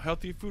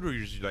healthy food, or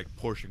you just like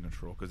portion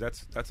control? Because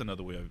that's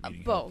another way of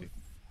eating both. healthy.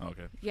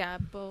 Okay. yeah,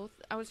 both.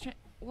 I was trying.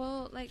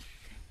 Well, like,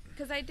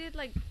 because I did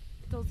like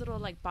those little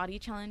like body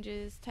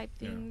challenges type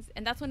Yeah. things,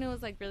 and that's when it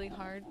was like really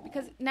hard.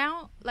 Because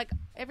now, like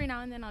every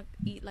now and then, I'll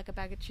eat like a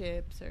bag of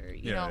chips, or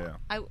you Yeah,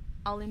 know,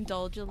 I'll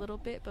indulge a little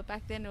bit. But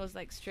back then, it was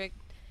like strict,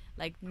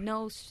 like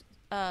no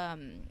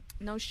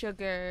no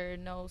sugar,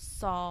 no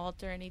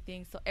salt or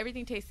anything. So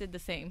everything tasted the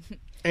same.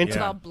 And It's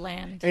Yeah. all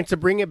bland. And to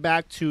bring it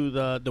back to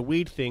the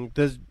weed thing,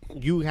 does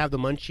you have the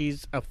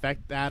munchies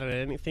affect that or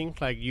anything?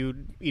 Like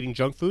you eating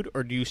junk food,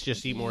 or do you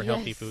just eat more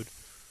healthy Yes. food?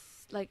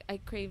 Like I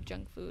crave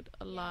junk food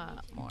a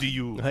lot more. Do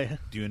you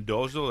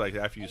indulge though? Like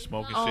after you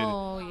smoke and shit?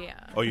 Oh yeah.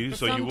 Oh, you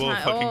so you will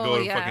Sometime- fucking go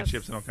to yeah. fucking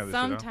chips and all kinds of shit.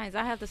 Huh? Sometimes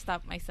I have to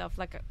stop myself.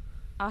 Like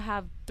I'll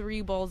have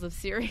 3 bowls of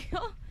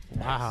cereal.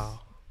 Wow.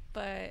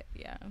 But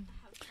yeah.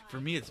 For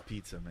me, it's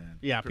pizza, man.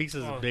 Yeah,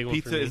 pizza's a big one.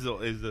 Pizza for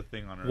me. is the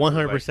thing on earth.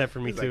 100% for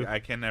me It's too. I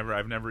can never.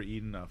 I've never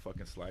eaten a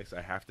fucking slice.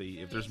 I have to eat.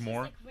 If there's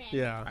more,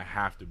 Yeah. I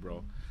have to,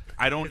 bro.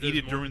 I don't If eat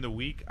there's it during the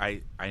week.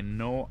 I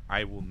know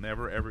I will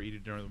never ever eat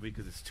it during the week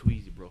because it's too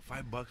easy, bro.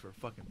 $5 for a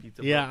fucking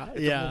pizza. Bro. Yeah,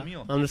 It's yeah. A whole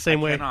meal. I'm the same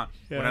I way. Cannot.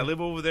 Yeah. When I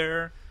live over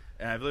there,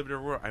 and I've lived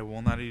everywhere, I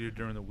will not eat it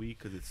during the week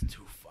because it's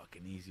too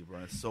fucking easy, bro.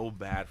 It's so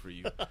bad for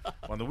you.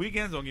 On the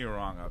weekends, don't get me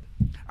wrong.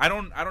 I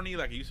don't eat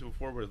like I used to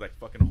before, where it's like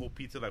fucking a whole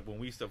pizza. Like when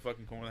we used to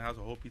fucking come over the house,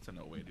 a whole pizza.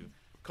 No way, dude.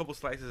 A couple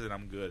slices and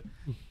I'm good.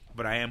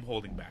 But I am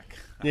holding back.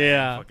 I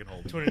Yeah. am fucking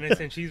holding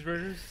 29-cent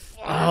cheeseburgers.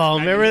 Oh,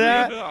 remember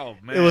that? Oh,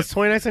 man. It was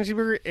 29-cent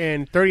cheeseburger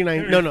and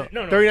 39. No,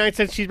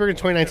 39-cent cheeseburger and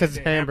 29-cent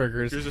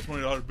hamburgers. Here's a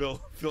 $20 bill.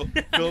 Fill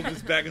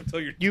this bag until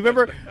you're. You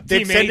remember they'd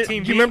Team A, send it,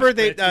 Team you B, remember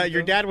they Red Team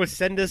your Bill. dad would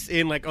send us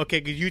in like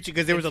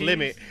because there was a teams?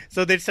 limit,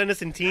 so they'd send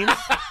us in teams.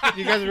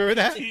 You guys remember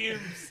that?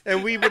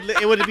 And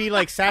it would be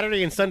like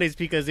Saturday and Sundays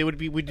because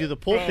we'd do the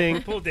pool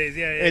thing, Pool days,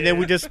 yeah. and then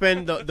we just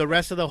spend the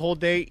rest of the whole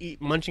day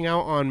munching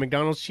out on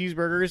McDonald's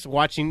cheeseburgers,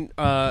 watching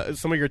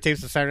some of your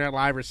tapes of Saturday Night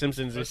Live or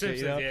Simpsons and shit.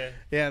 You know?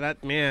 yeah.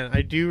 That man,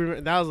 I do. Remember,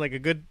 that was like a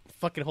good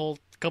fucking whole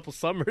couple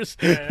summers.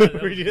 Yeah,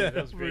 that We did was,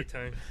 that was a great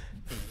time.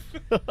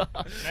 And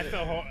I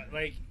felt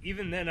like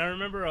even then. I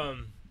remember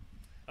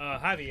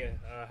Javier.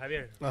 Uh-huh.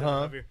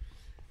 Javier.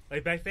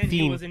 Like back then, he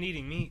Fiend. wasn't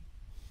eating meat,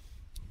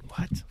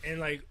 What? and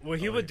like what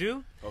he would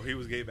do, Oh, he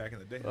was gay back in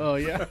the day. Oh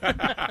yeah.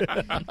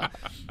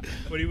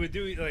 what he would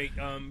do, like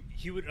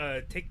he would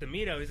take the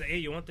meat out. He's like, "Hey,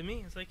 you want the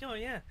meat?" It's like, "Oh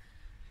yeah."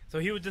 So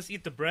he would just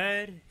eat the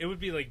bread. It would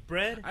be like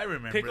bread. I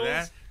remember pickles.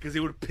 that because it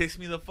would piss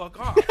me the fuck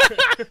off.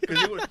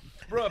 Because it would,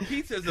 bro.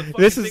 Pizza is a fucking.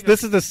 This thing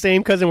is the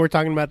same cousin we're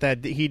talking about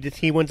that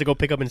he went to go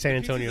pick up in San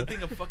Pizza's Antonio. a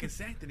thing of fucking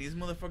sanctity. This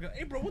motherfucker.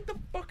 Hey, bro, what the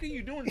fuck are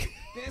you doing?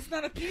 It's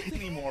not a pizza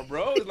anymore,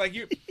 bro. It's like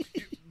you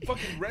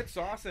fucking red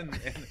sauce and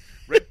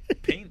red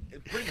paint.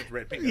 It's pretty much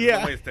red paint. Yeah.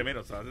 No way it's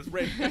tomato sauce. It's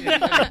red paint.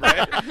 It's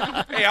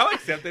red. Hey, I'll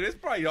accept it. It's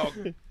probably all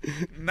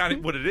not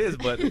what it is,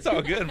 but it's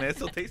all good, man. It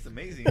still tastes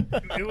amazing. It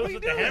What was are you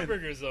with the doing?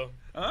 hamburgers though.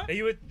 Huh? And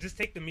he would just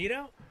take the meat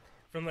out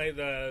from like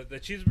the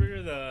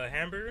cheeseburger, the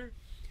hamburger,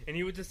 and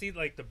he would just eat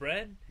like the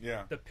bread,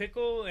 Yeah. the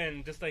pickle,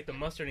 and just like the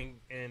mustard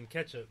and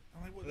ketchup.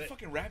 I'm like, what, the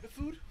fucking rabbit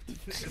food?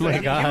 Oh my He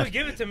God. would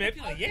give it to me. I'd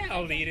be like, "Yeah,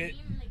 I'll eat it."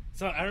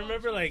 So I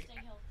remember like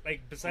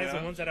besides Yeah.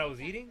 the ones that I was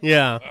eating,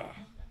 Yeah.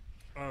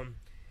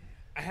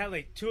 I had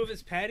like 2 of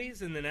his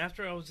patties, and then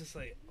after I was just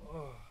like,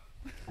 "Oh."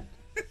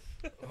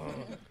 Oh.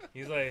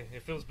 He's like,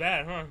 "It feels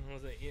bad, huh?" I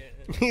was like,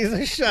 "Yeah." He's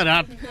like, shut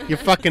up, you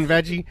fucking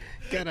veggie.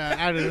 Get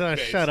out of there.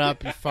 Shut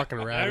up, you fucking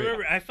I rabbit.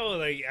 remember I felt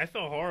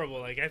horrible.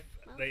 Like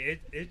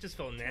it just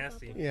felt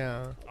nasty.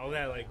 Yeah. All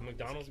that like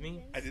McDonald's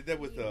meat. I did that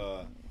with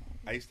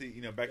I used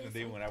to, back in the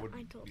day when I would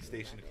be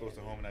stationed close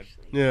to home and I'd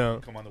Yeah.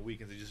 come on the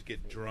weekends and just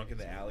get drunk in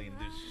the alley and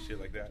do shit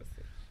like that.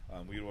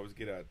 We would always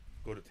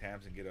go to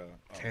Tams and get a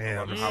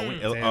Tams.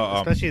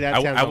 Hot Especially that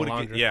Tams I on would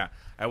Laundry. get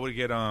I would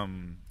get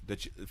the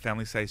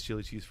family size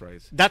chili cheese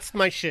fries. That's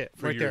my shit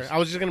For right yours. there. I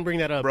was just gonna bring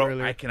that up Bro,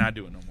 earlier. I cannot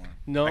do it no more.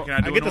 No, I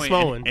cannot do I it get no the way,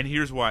 small and- one. And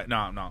here's why.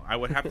 No, I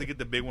would have to get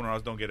the big one or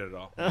else don't get it at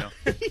all. You know?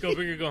 Go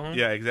big or go home.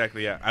 Yeah,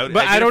 exactly. Yeah, but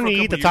I I did it don't for a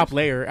need the couple top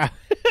years. layer.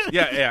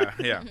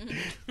 Yeah.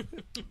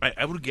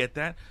 I would get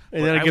that,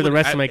 And but then I give the would-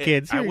 rest of my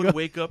kids. I Here you would go.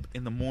 wake up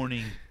in the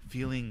morning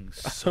feeling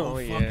so Oh,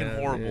 fucking yeah,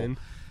 horrible. man.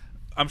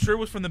 I'm sure it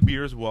was from the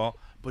beer as well,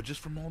 but just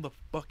from all the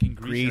fucking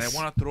grease. And Grease.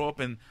 I want to throw up,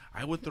 and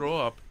I would throw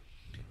up,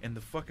 and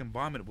the fucking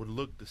vomit would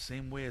look the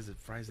same way as the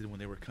fries did when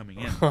they were coming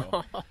in.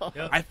 Bro.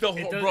 Yep. I felt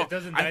It horrible, does- bro. it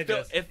doesn't I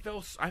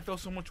digest. I felt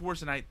so much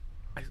worse, and I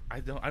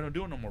don't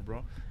do it no more,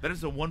 bro. That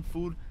is the one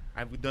food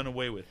I've done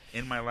away with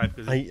in my life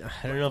because I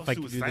don't know if I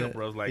could do suicidal, that.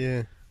 bro. I was like,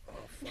 yeah.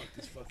 fuck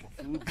this fucking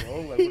food, bro.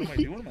 Like, what am I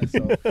doing to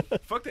myself?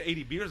 Fuck the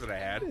 80 beers that I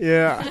had.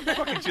 Yeah.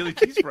 Fucking chili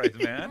cheese fries,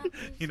 man.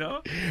 You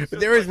know? But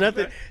there is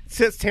nothing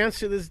since Tams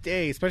to this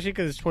day, especially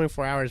because it's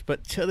 24 hours.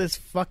 But to this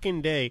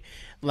fucking day,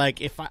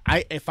 like if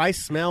I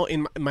smell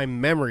in my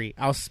memory,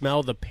 I'll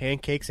smell the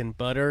pancakes and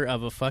butter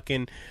of a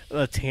fucking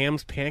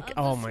Tams pancake.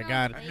 Oh my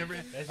God! I've never.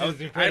 That's I just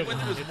went incredible.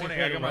 through this It's morning.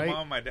 I got my incredible.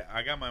 mom, my dad.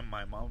 I got my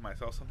mom and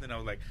myself something. I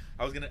was like,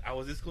 I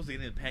was this close to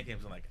getting the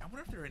pancakes. I'm like, I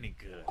wonder if they're any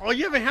good. Oh,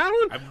 you haven't had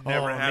one? I've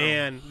never oh, had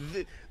man.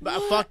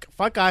 Fuck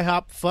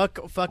IHOP.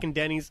 Fuck fucking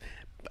Denny's.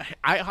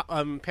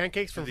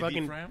 Pancakes from Do they deep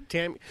fucking fry 'em?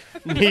 Tam.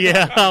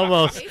 Yeah,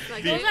 almost. Tastes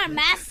like Those it. are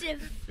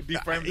massive.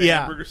 Deep frying the Yeah,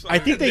 hamburger sauce. I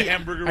think the they.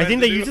 hamburger I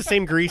think they residue. use the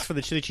same grease for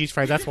the chili cheese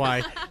fries. That's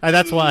why.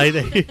 That's why.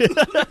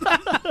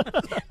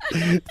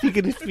 You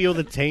can feel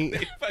the taint.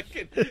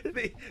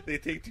 They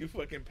take 2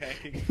 fucking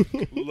pancakes,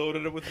 load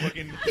it up with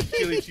fucking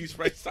chili cheese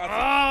fried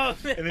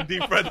sausage, and then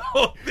deep fry the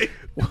whole thing.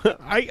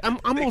 I'm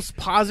almost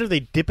positive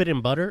they dip it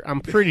in butter. I'm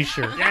pretty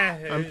sure. Yeah,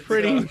 I'm it's-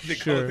 pretty They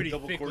call sure. it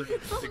double corn.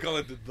 They call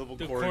it the double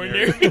The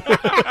coronary. coronary.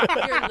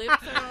 Your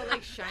lips are all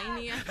like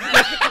shiny.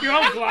 You're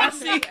all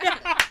glossy.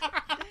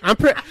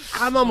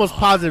 I'm almost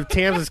positive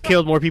Tams has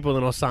killed more people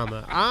than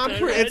Osama.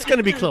 It's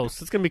gonna be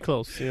close. It's gonna be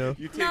close. You know.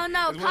 You take- No, it's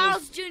one of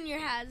Carl's those- Jr.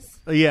 has.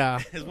 Yeah.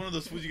 It's one of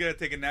those foods you gotta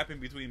take a nap in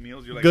between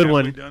meals. You're like Good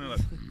halfway one. Done,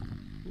 and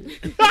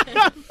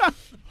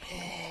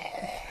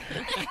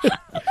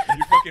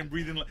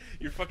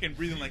you're fucking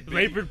breathing like Biggie.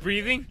 Labored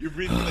breathing. You're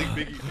breathing like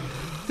Biggie.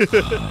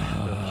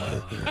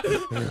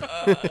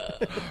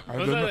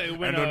 Was that like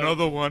when, and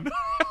another one.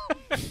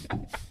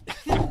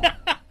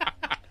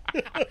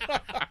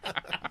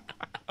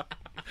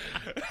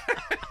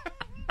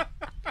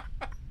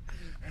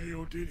 Hey,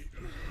 yo, Diddy.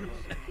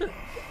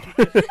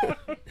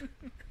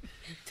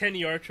 10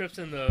 yard trips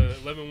and the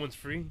 11 ones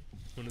free.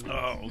 One of those.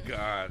 Oh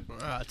God.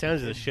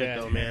 Tams is the shit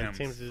though, man. Tams.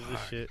 Tams is the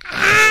shit.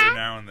 Every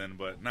now and then,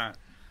 but not.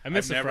 I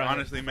miss I've the never, fries.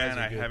 honestly, man. Fries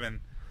are I good.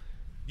 haven't.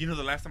 You know,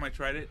 the last time I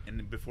tried it,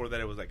 and before that,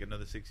 it was like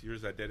another 6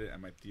 years. I did it at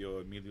my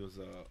tío Emilio's.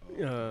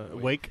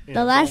 Wake. The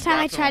Yeah. last time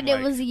I So tried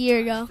I'm it was a year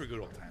ago. For good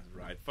old times,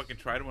 bro. I fucking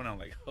tried it when I'm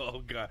like,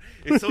 oh God,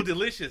 it's so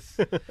delicious,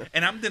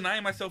 and I'm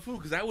denying myself food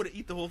because I would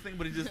eat the whole thing,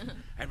 but it just.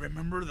 I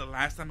remember the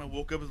last time I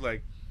woke up was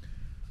like,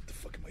 what the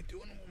fuck am I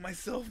doing with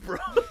myself, bro?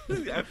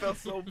 I felt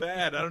so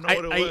bad. I don't know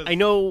what it was. I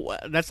know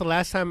that's the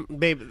last time,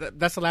 babe.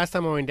 That's the last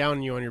time I went down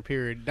on you on your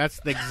period. That's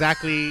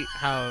exactly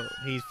how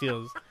he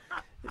feels.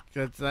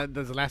 That's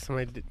the last time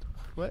I did.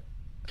 What?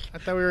 I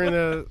thought we were in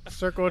a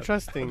circle of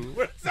trust thing.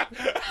 What?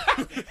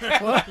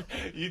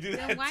 You do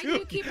that Then why too? do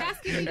you keep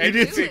asking me to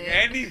Anything, do it?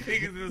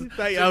 anything is this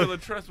I- circle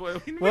of trust.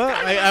 What? Well,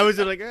 I was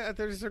like, I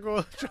thought it was a circle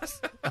of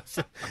trust.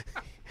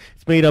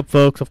 It's made up,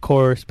 folks. Of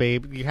course,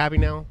 babe. You happy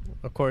now?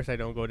 Of course, I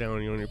don't go down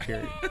on you on your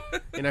period,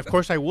 and of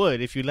course I would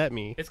if you let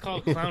me. It's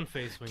called clown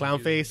face. When Clown you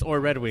do face or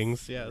Red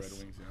Wings. Yes. Red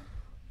Wings,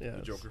 yeah. Yes.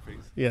 The Joker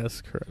face.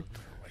 Yes, correct.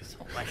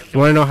 You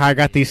want to know how I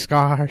got these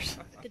scars?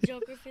 The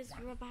Joker fist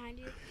right behind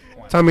you.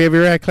 Tell me, have you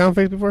ever had clown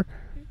face before?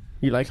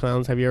 You like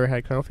clowns? Have you ever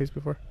had clown face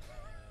before?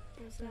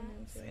 Say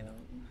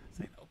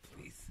no,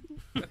 please.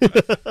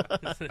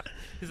 it.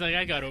 He's like,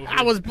 I got over.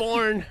 I was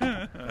born.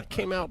 I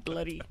came out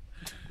bloody.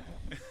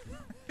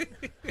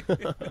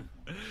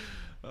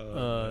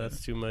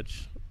 That's too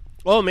much.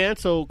 Oh man,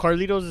 so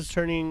Carlitos is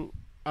turning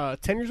 10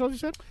 years old. You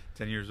said?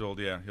 10 years old,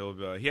 yeah.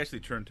 He actually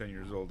turned 10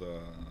 years old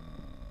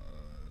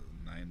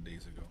 9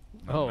 days ago.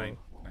 Oh. 19th,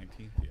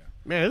 yeah.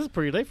 Man, this is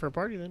pretty late for a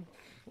party then.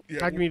 Yeah,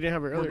 How come you didn't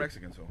have it we're earlier?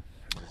 Mexican, so.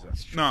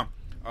 No,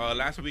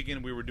 last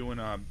weekend we were doing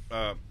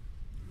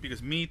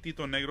because me,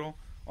 Tito, Negro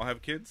all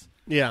have kids,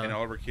 and Yeah.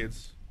 all of our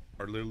kids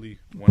are literally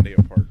 1 day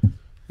apart.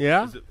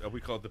 Yeah.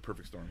 We call it the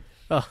perfect storm.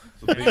 Oh.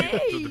 So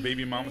the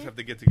baby mamas have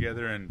to get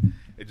together, and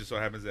it just so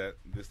happens that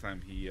this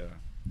time he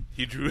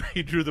drew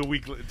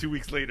 2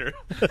 weeks later.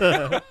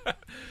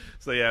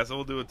 So yeah, so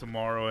we'll do it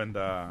tomorrow, and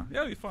yeah,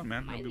 it'll be fun,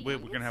 man. We're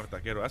gonna have a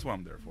taquero. That's what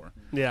I'm there for.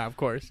 Yeah, of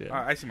course. Yeah.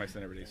 I see my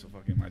son every day, so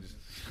fuck him.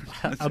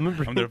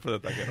 remember- I'm there for the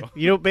taquero.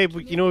 You know, babe.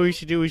 You know what we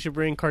should do? We should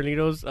bring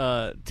Carlitos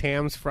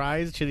Tam's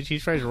fries, chili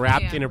cheese fries,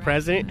 wrapped Yeah, in a wrapped.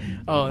 present.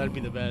 Oh, that'd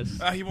be the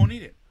best. He won't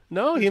eat it.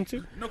 No, him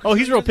too. No, 'cause Oh,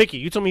 he's he real doesn't- picky.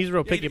 You told me he's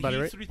real Yeah, picky he about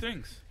it, eats right? 3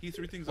 things. He eats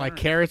 3 things. Like on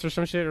it. carrots or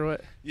some shit or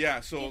what?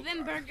 Yeah, so Give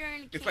him burger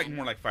and it's like can.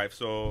 more like 5.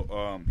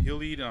 So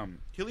he'll eat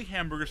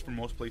hamburgers from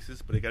most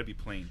places, but they gotta be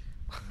plain,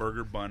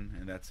 burger bun,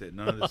 and that's it.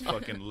 None of this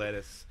fucking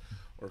lettuce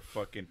or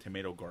fucking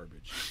tomato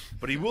garbage.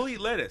 But he will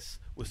eat lettuce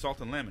with salt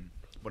and lemon,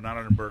 but not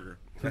on a burger.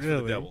 That's for the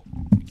Really? devil.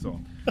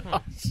 So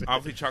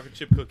obviously chocolate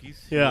chip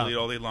cookies. Yeah. He'll eat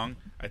all day long.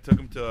 I took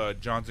him to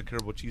John's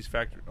Incredible Cheese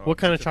Factory. What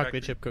kind of Pizza chocolate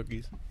Factory. chip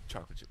cookies?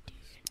 Chocolate chip cookies.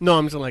 No,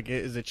 I'm saying like,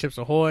 is it Chips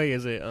Ahoy?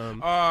 Is it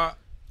I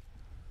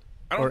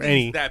don't Or think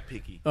any. he's that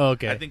picky. Oh,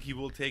 okay. I think he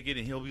will take it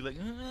and he'll be like,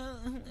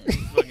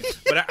 fucking-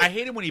 but I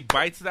hate it when he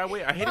bites that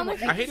way. I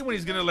hate it when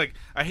he's gonna like.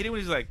 I hate it when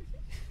he's like,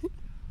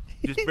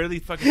 just barely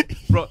fucking,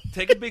 bro.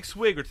 Take a big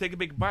swig or take a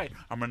big bite.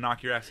 I'm gonna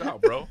knock your ass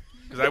out, bro.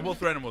 Because I will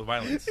threaten him with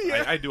violence.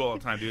 I do all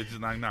the time, dude. It's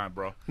just not,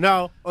 bro.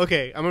 No.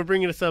 Okay, I'm gonna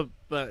bring this up.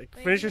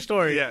 Finish your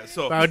story. Yeah.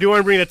 So But I do want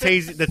to bring you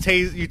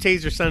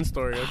tase your son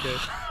story. Okay.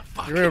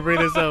 You're gonna bring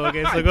this up.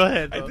 Okay, so go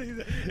ahead. Bro.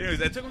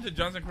 anyways, I took him to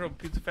John's Incredible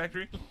Pizza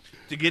Factory.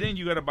 To get in,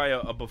 you gotta buy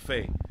a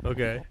buffet,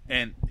 Okay.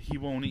 and he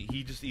won't eat.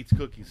 He just eats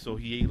cookies. So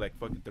he ate like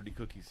fucking 30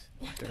 cookies.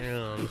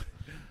 Damn.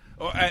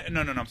 Oh,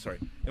 no, I'm sorry.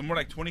 And more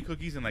like 20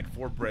 cookies and like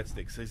 4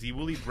 breadsticks. Says he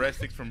will eat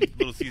breadsticks from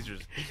Little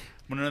Caesars.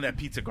 But none of that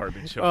pizza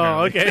garbage.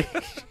 Oh, apparently.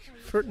 okay.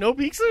 For no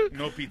pizza?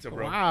 No pizza,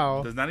 bro.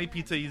 Wow. Does not eat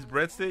pizza. He eats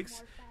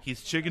breadsticks. He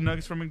eats chicken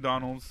nuggets from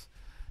McDonald's.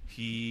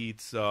 He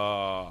eats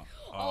Chicken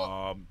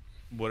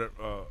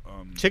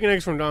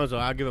eggs from McDonald's. Though,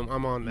 I'll give him.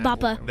 I'm on that.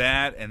 Bappa.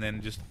 that, and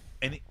then just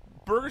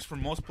burgers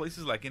from most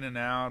places like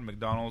In-N-Out,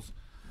 McDonald's.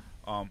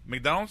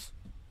 McDonald's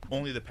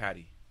only the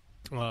patty.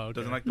 Oh, okay.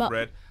 Doesn't like the But-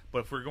 bread. But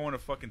if we're going to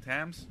fucking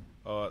Tam's,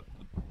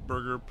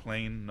 burger,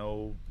 plain,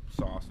 no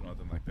sauce,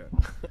 nothing like that.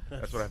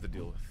 That's what I have to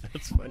deal with.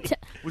 That's funny.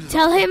 Which is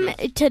Tell awesome him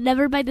because- to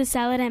never buy the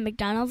salad at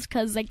McDonald's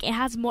because like it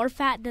has more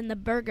fat than the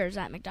burgers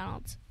at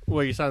McDonald's.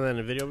 Well, you saw that in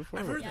a video before?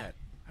 I've heard Yeah. that.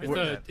 I've heard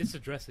that. It's a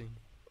dressing.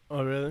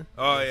 Oh, really?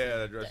 Oh yeah,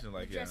 the dressing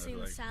like Dressing yeah,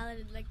 the like,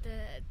 salad, like the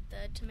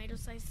tomato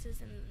slices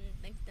and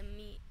like the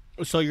meat.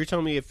 So you're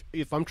telling me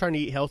if I'm trying to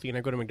eat healthy and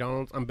I go to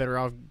McDonald's, I'm better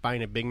off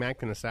buying a Big Mac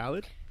than a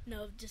salad?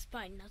 No, just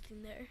buy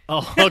nothing there.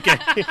 Oh, okay.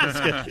 That's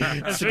good.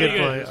 That's a pretty good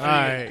good. point. That's All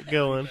pretty right,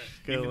 good one.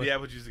 Good even one. the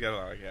apple juice got a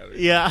lot of calories.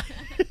 Yeah.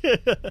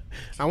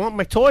 I want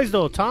my toys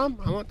though, Tom.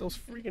 I want those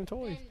freaking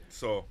toys.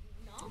 So,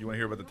 you want to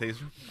hear about the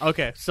taser?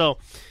 Okay, so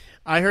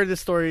I heard this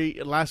story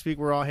last week.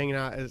 We're all hanging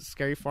out at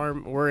Scary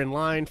Farm. We're in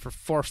line for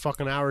 4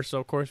 fucking hours, so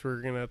of course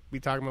we're gonna be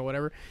talking about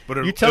whatever.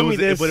 But You tell me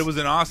this- but it was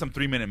an awesome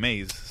 3-minute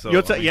maze. So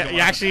You'll I mean, come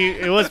on. actually,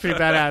 it was pretty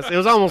badass. It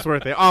was almost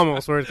worth it.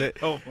 Almost worth it.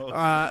 Oh,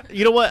 well.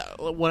 You know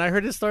what? When I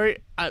heard this story,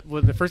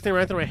 the first thing that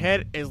ran through my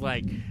head is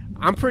like,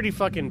 I'm pretty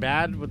fucking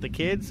bad with the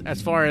kids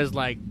as far as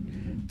like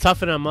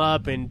toughen them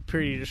up and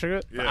pretty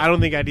sugar. Yeah. I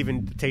don't think I'd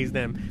even tase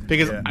them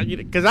because Yeah.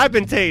 I've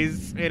been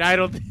tased and I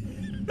don't.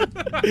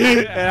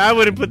 And I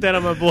wouldn't put that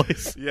on my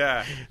boys.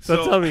 Yeah.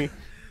 So tell me.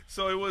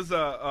 So it was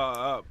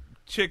a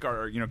chick,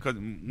 or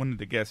cousin, one of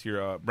the guests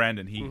here,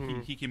 Brandon.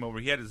 He came over.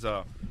 He had his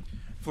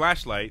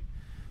flashlight.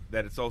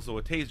 That it's also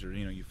a taser.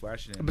 You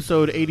flash it in.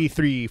 Episode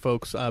 83,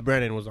 folks.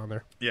 Brandon was on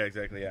there. Yeah,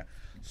 exactly. Yeah.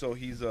 So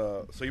he's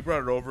so he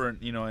brought it over,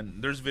 and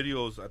and there's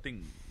videos. I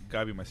think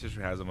Gabi, my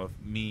sister, has them of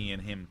me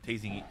and him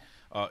tasing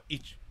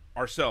each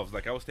ourselves.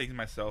 Like I was tasing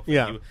myself.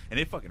 Yeah. And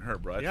it fucking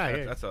hurt, bro.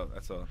 Yeah, That's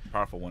a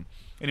powerful one.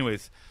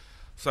 Anyways,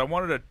 so I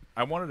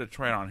wanted to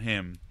try it on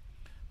him,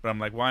 but I'm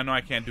like, well, I know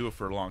I can't do it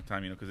for a long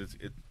time, because it's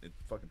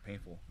fucking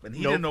painful. And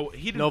he didn't know.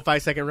 He didn't. No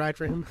 5-second ride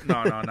for him.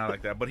 No, not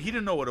like that. But he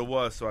didn't know what it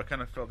was, so I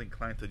kind of felt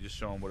inclined to just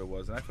show him what it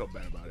was, and I felt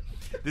bad about it.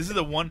 This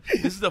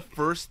is the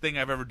first thing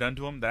I've ever done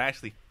to him that I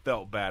actually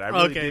felt bad. I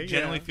really did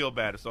genuinely feel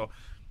bad. So,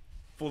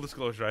 full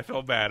disclosure, I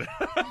felt bad,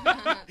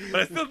 but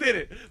I still did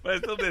it.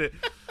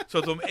 So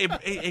I told him,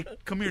 hey,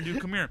 come here, dude,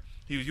 come here.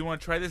 He was, you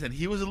want to try this? And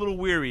he was a little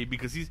weary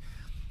because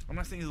I'm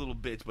not saying he's a little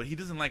bitch, but he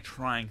doesn't like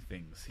trying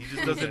things. He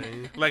just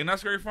doesn't like Not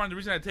Scary Farm. The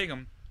reason I take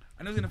him,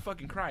 I know he's gonna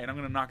fucking cry, and I'm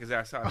gonna knock his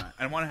ass out.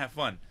 I want to have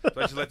fun, so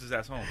I just left his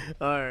ass home.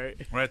 All right.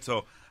 Right,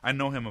 so I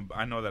know him.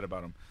 I know that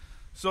about him.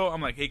 So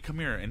I'm like, hey, come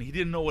here, and he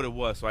didn't know what it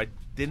was, so I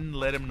didn't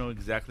let him know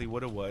exactly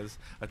what it was.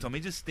 I told him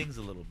it just stings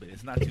a little bit.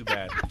 It's not too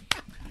bad.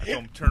 I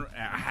told him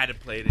I had to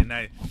play it,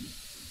 and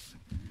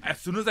as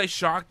soon as I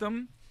shocked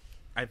him,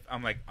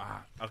 I'm like,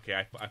 okay,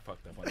 I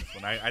fucked up on this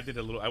one.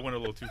 I went a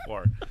little too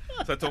far.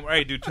 So I told him, all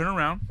right, dude, turn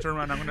around.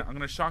 I'm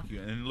gonna shock you,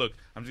 and then look,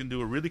 I'm just gonna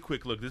do a really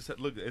quick look. This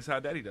is how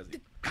Daddy does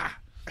it.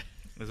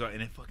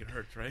 And it fucking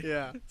hurts, right?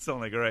 Yeah. So I'm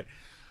like, all right.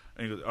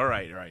 And he goes, all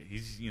right.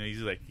 He's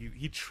like,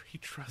 he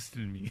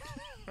trusted me,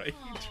 right?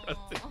 He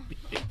trusted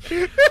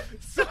me.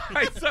 so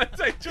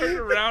I turned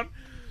around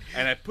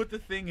and I put the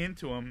thing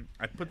into him.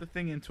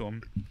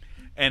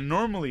 And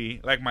normally,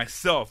 like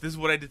myself, this is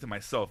what I did to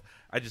myself.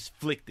 I just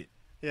flicked it.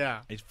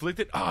 Yeah. I just flicked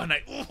it. Oh, and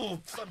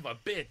son of a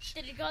bitch.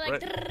 Did it go like?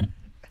 Right.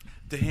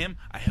 To him,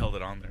 I held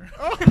it on there.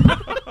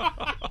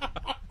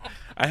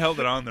 I held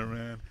it on there,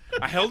 man.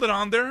 I held it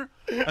on there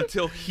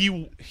until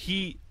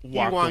he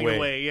walked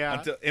away.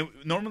 Yeah.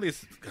 Normally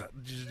it's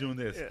just doing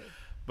this. Yeah.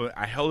 But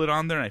I held it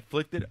on there and I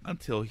flicked it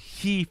until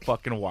he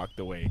fucking walked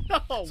away.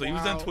 Oh, So he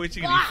was done wow.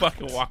 twitching and he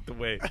fucking walked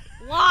away.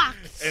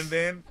 Locked. And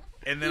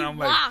then I'm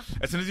like, walked.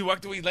 as soon as he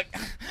walked away,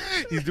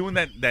 he's doing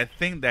that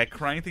thing, that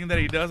crying thing that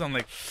he does. I'm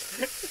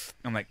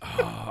like,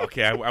 oh,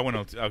 okay. I went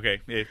on.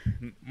 Okay, yeah,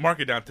 mark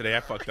it down today. I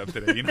fucked up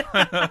today.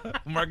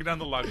 Mark it down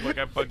the logbook.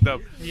 I fucked up.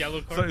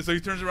 Yellow card. So he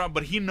turns around,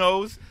 but he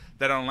knows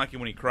that I don't like it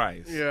when he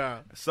cries. Yeah.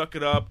 Suck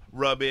it up,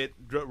 rub it,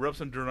 rub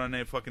some dirt on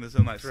it. Fucking this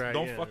and that. Right,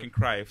 Don't yeah. fucking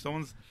cry. If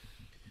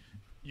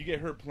you get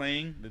hurt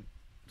playing, then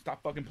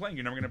stop fucking playing.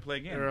 You're never gonna play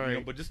again.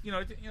 Right. But just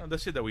the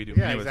shit that we do.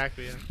 Yeah, Anyways.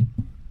 exactly. Yeah.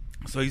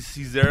 So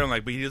he's there,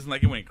 and but he doesn't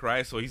like it when he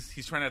cries. So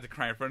he's trying not to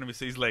cry in front of me.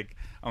 So he's like,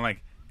 I'm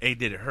like, hey,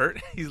 did it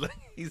hurt? He's like,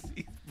 he's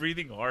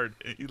breathing hard.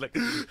 He's like,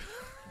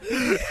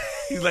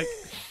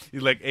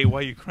 hey, why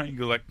are you crying? He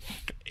goes like,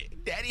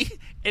 Daddy,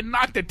 it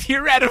knocked a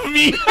tear out of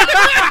me.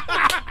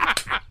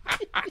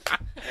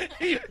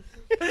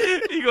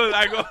 He goes,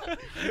 I go,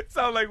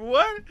 so I'm like,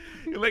 what?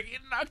 You're like, it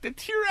knocked a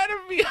tear out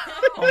of me.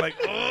 I'm like,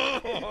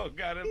 oh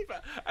God,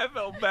 I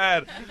felt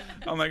bad.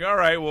 I'm like, all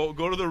right, well,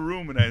 go to the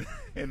room, and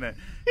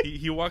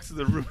he walks to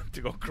the room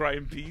to go cry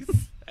in peace.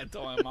 I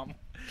told my mom,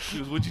 he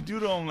goes, what'd you do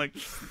to him? I'm like,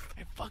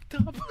 I fucked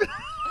up.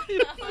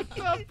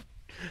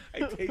 I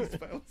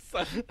tased my own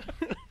son.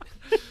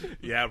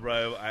 Yeah,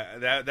 bro.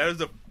 That was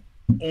the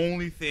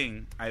only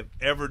thing I've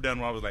ever done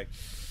where I was like,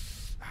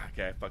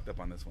 okay, I fucked up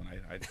on this one.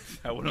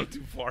 I went up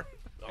too far.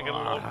 I got a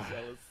little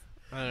overzealous.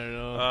 I don't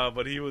know.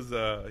 But he was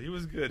good.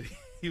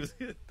 He was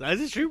good.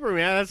 That's a trooper,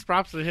 man. That's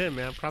props to him,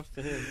 man. Props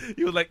to him.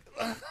 He was like,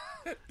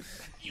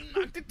 you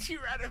knocked a tear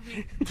out of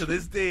me. To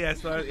this day, I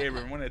saw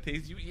everyone that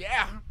tastes you.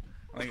 Yeah.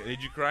 I'm like,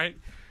 did you cry?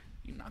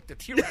 You knocked a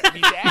tear out of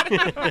me,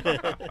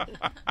 Dad.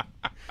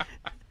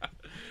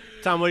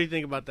 Tom, what do you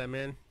think about that,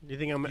 man? Do you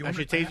think I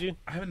should tase you?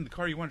 I have it in the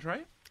car. You want to try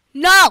it?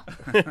 No.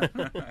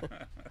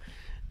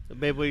 So,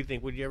 babe, what do you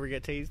think? Would you ever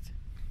get tased?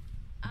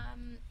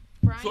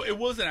 Brian, So it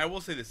wasn't. I will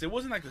say this. It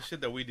wasn't like the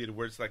shit that we did,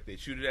 where it's like they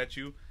shoot it at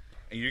you,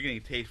 and you're getting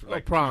tased for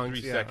like prongs,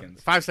 2-3 yeah.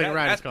 seconds. 5-second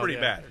ride is That's called, pretty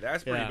yeah. bad.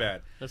 That's pretty Yeah,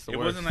 bad. that's the It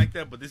worst. wasn't like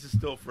that, but this is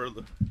still for a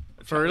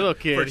little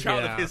kid, For a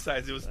child yeah. of his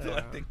size, it was still, I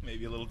Yeah. think,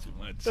 maybe a little too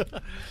much.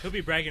 He'll be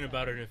bragging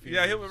about it in a few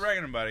Yeah, years. he'll be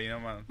bragging about it. You know,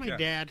 man. My Yeah.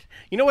 dad.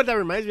 You know what that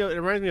reminds me of? It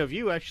reminds me of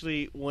you,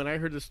 actually, when I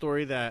heard the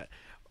story that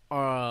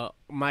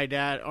my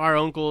dad, our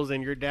uncles,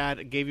 and your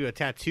dad gave you a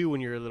tattoo when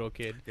you were a little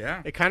kid.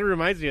 Yeah. It kind of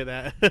reminds me of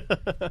that.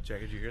 Jack,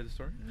 did you hear the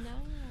story? no.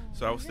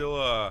 So I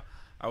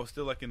was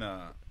still like in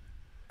a,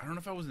 I don't know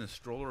if I was in a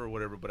stroller or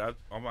whatever, but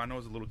I know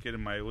as a little kid,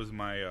 and it was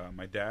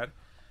my dad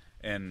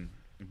and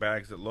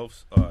Bags at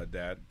Loaf's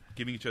dad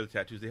giving each other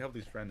tattoos. They have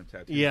these random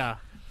tattoos. Yeah.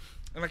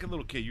 And like a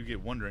little kid, you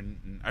get wondering.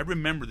 And I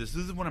remember this.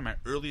 This is one of my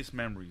earliest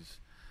memories.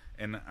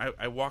 And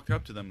I walked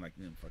up to them like,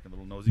 fucking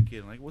little nosy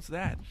kid. I'm like, what's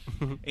that?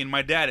 And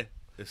my dad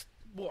is,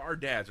 well, our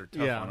dads are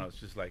tough Yeah. on us,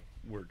 just like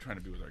we're trying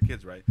to be with our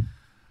kids, right?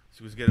 So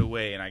he was get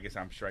away, and I guess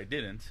I'm sure I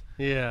didn't.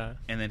 Yeah.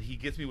 And then he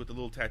gets me with the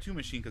little tattoo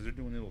machine because they're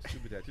doing little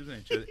stupid tattoos on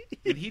each other.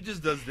 And he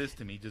just does this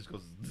to me. He just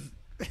goes. Zzz.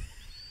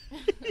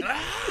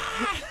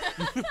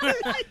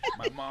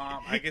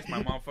 I guess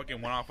my mom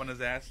fucking went off on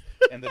his ass,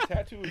 and the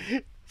tattoo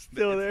is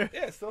Still there.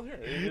 Yeah, it's still here.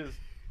 It is.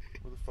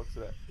 Where the fuck's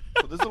that?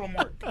 So this little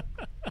mark, that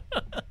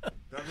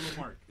little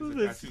mark is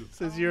a tattoo.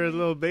 Since you're a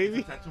little baby.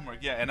 It's a tattoo mark.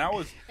 Yeah, and I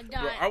was,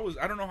 Done.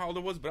 I don't know how old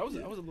I was, but I was a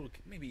little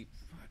kid, maybe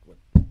what,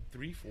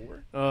 3,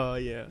 4, Oh,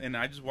 yeah. and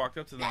I just walked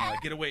up to them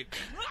like, get away.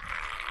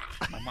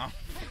 My mom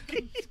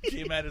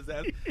came at his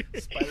ass.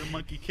 Spider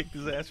monkey kicked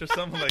his ass or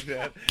something like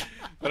that.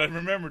 But I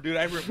remember, dude,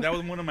 that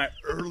was one of my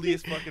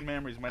earliest fucking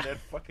memories. My dad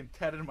fucking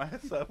tatted my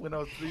ass up when I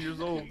was 3 years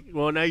old.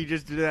 Well, now you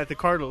just did that to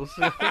Cardinals.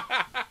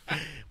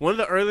 One of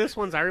the earliest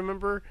ones I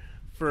remember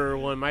for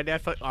when my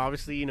dad,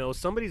 obviously, you know,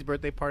 somebody's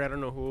birthday party, I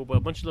don't know who, but a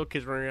bunch of little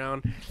kids running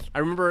around. I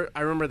remember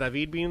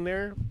David being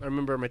there. I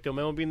remember my Tio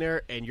Memo being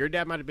there, and your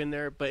dad might have been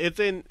there. But it's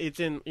in,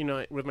 you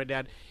know, with my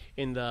dad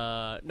in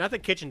the, not the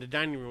kitchen, the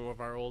dining room of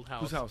our old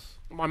house. Whose house?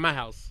 My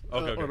house.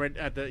 Okay, or okay.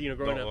 at the, you know,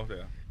 growing Oh, up.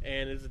 yeah.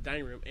 And it's a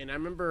dining room. And I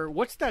remember,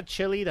 what's that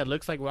chili that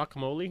looks like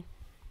guacamole?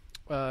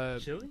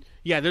 Chili?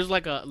 Yeah, there's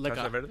like a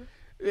Salsa verde?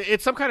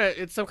 it's some kind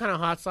of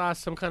hot sauce,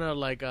 some kind of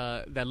like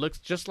that looks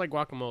just like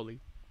guacamole.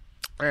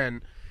 And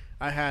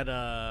I had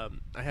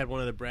one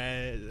of the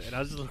bread, and I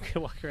was just a little kid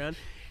walking around,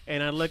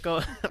 and I look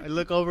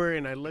over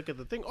and I look at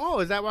the thing. Oh,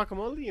 is that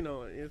guacamole? You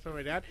know, it's from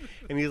my dad,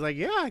 and he's like,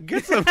 yeah,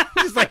 get some.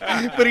 He's like,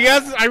 but he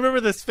has. I remember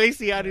this face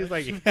he had. He was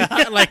like,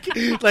 yeah, like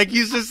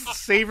he's just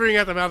savoring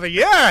at the mouth. Like,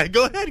 yeah,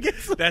 go ahead, get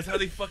some. That's how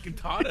they fucking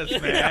taught us,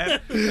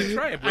 man. Like,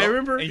 try it, bro. I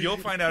remember- and you'll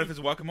find out if it's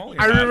guacamole.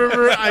 Or I not.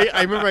 remember.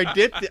 I remember.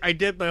 I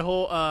dipped my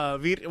whole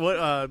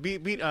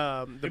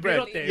the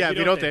bread. Virote, Yeah,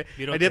 virote,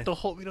 virote. I dipped the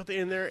whole virote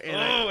in there,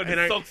 and and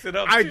it soaks it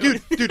up, I too.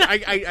 dude,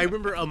 I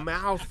remember a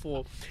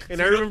mouthful,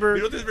 and I remember.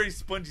 Virote is very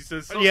spongy, so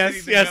it soaks Yes,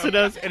 anything yes, up. it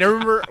does. And I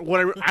remember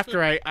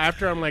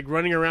after I'm like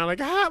running around like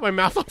my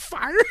mouth on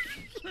fire.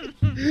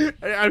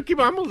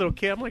 I'm a little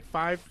kid. I'm like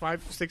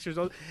 5, 6 years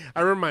old.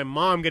 I remember my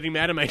mom getting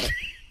mad at my.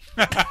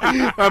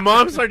 My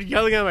mom started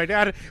yelling at my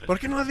dad, ¿Por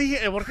qué no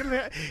dije? ¿Por qué no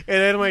dije? And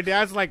then my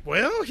dad's like,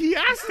 well, he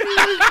asked me.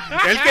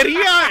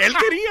 Él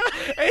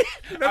quería.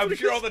 I'm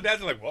sure all the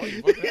dads are like, well,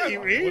 you fucking asked.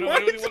 What do you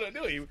want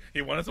to do?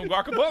 He wanted some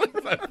guacamole.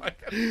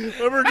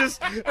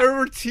 I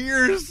remember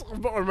tears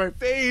on my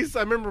face.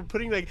 I remember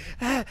putting like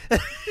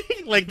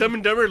Dumb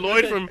and Dumber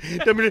Lloyd from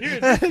Dumb and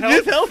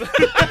Just help.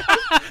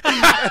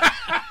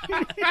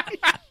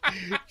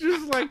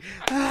 Just like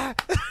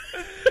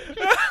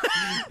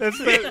that's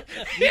the.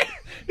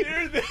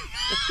 I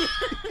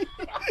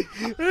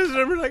just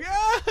remember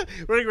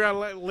running around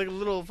like a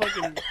little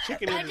fucking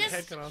chicken with his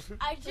head cut off.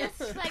 I just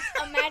like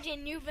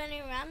imagine you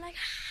running around like.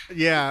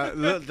 Yeah,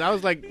 that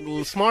was like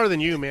smarter than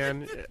you,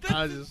 man.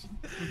 I was just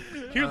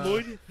Here,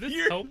 Lloyd, this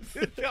helps.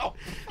 Help.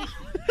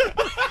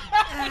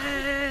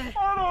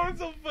 Oh, it's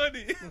so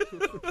funny.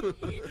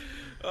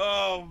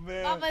 Oh,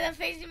 man. Oh, but the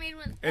face you made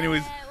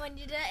Anyways. when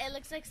you did it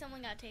looks like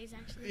someone got tased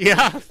actually.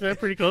 yeah, that's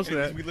pretty close to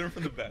that. We learn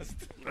from the best.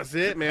 That's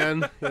it,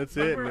 man. That's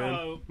it,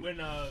 Remember man. when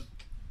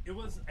it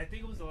was? I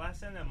think it was the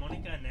last time that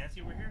Monica and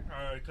Nancy were here.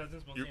 Our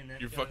cousins, Monica and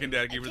Nancy. Your fucking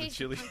dad gave her the taste-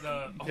 chili.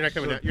 You're not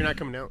coming out. You're not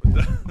coming out.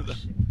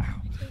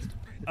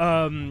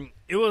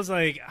 It was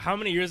like how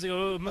many years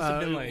ago? It must have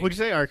been like. What'd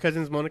you say? Our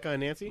cousins Monica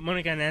and Nancy.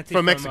 Monica and Nancy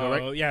From Mexico,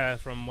 right? Yeah,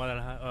 from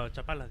Guadalajara,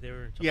 Chapala. They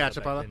were in Yeah, back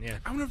Chapala. then, yeah.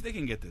 I wonder if they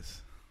can get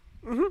this.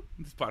 Mm-hmm.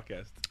 This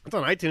podcast. It's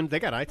on iTunes. They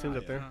got iTunes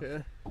up yeah.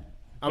 there. Yeah.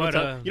 But,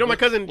 You know, my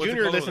cousin What's it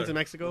Junior called listens over to there?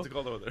 Mexico. What's it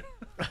called over there?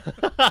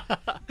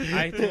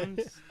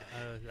 iTunes,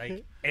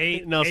 like A.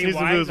 No, Snooze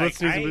and AY, Blues. like What's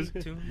Snooze and Blues?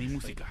 iTunes. Mi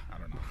música. I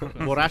don't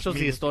know. Borrachos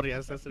y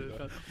historias. That's what it's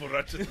called.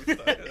 Borrachos.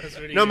 That's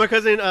really No, good. my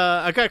cousin.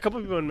 I got a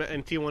couple people in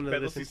Tijuana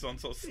that Pedos y listen.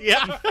 sonsos.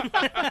 Yeah.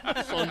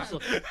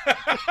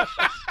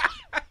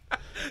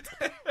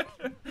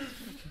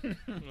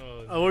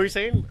 Oh, What were you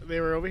saying? They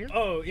were over here.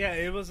 Oh yeah,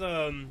 it was.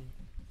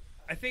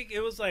 I think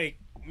it was like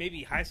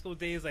maybe high school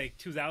days, like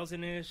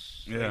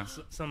 2000-ish, Yeah. like,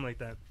 something like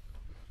that.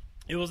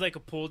 It was like a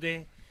pool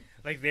day.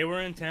 Like they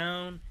were in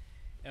town.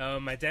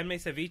 My dad made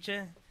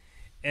ceviche,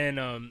 and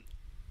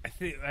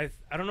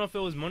I don't know if it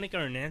was Monica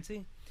or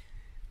Nancy,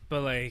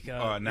 but like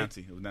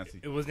Nancy. It was Nancy.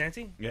 It was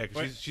Nancy. Yeah,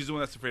 because she's the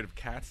one that's afraid of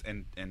cats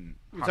and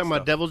You hot talking about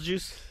stuff. devil's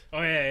juice?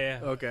 Oh yeah.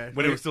 Okay.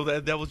 When it was still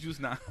that devil's juice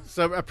now.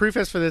 So a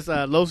preface for this,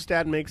 Lowe's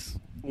dad makes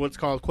what's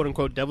called "quote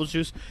unquote" devil's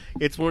juice.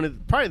 It's one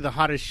of probably the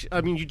hottest.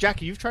 I mean,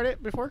 Jackie, you've tried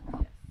it before.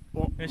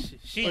 And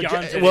she Oh,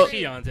 yawns at well- it. She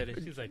yawns at it.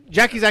 She's like,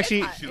 Jackie's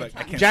actually She's like,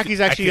 I can't. Jackie's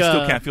actually, I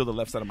still can't feel the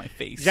left side of my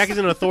face. Jackie's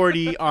an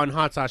authority on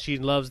hot sauce. She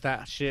loves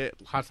that shit.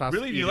 Hot sauce.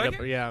 Really? Do you eat like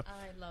up- it? Yeah.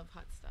 I love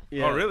hot stuff.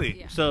 Yeah. Oh, really?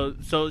 Yeah. So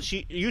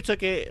you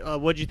took it.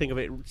 What'd you think of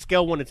it?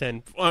 Scale 1 to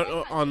 10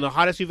 on the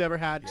hottest you've ever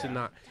had to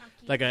not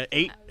like a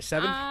 8,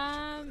 7.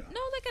 No,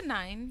 like a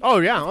 9. Oh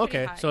yeah, It's pretty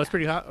okay. hot, So it's yeah.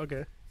 pretty hot.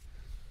 Okay.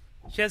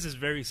 she has this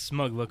very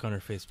smug look on her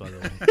face, by the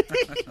way.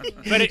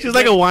 But She's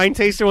like a wine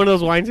taster, one of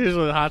those wine tasters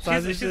with hot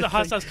sauce. she's a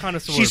hot sauce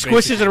connoisseur. She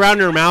squishes it around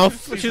her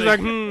mouth. She's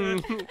like,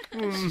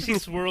 basically. She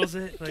swirls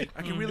it. Like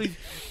I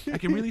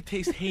can really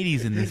taste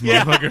Hades in this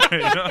Yeah. motherfucker.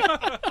 You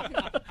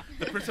know?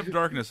 The Prince of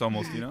Darkness,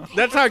 almost. You know.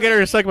 That's how I get her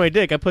to suck my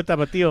dick. I put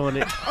Tapatio on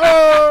it.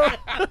 Oh!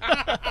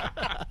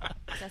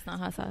 That's not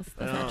hot sauce.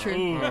 That's not Oh. true.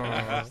 Ooh,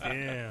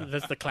 yeah.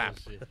 That's the clap.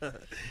 Oh,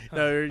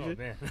 No,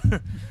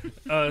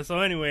 man. So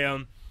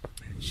anyway,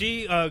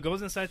 she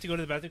goes inside to go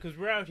to the bathroom because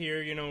we're out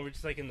here, you know, we're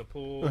just like in the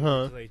pool, Uh-huh.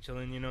 we're just like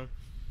chilling, you know.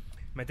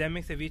 My dad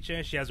makes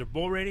ceviche. She has her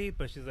bowl ready,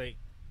 but she's like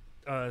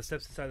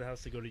steps inside the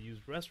house to go to use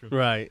the restroom.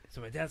 right.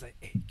 So my dad's like,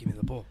 "Hey, give me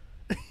the bowl."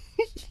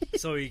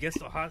 So he gets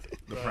the hot,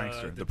 The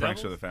prankster. The prankster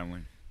devil's. of the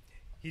family.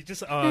 He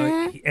just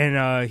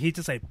he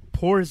just like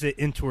pours it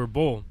into her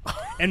bowl,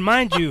 and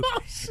mind you,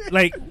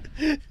 like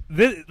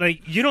this,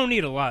 like you don't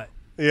need a lot.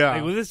 Yeah.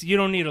 Like with this, you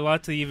don't need a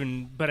lot to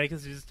even. But I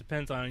guess it just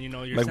depends on your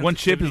Like one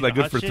chip is sensitivity like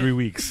to good for hot 3 shit.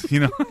 weeks. You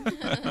know.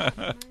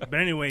 But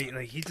anyway,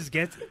 like he just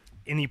gets it,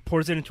 and he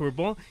pours it into her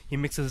bowl. He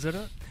mixes it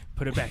up,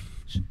 put it back,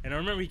 and I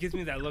remember he gives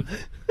me that look.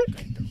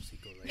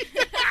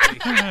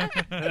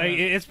 Like,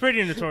 it's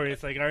pretty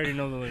notorious. Like I already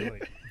know the look.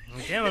 Like,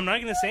 damn, I'm not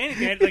gonna say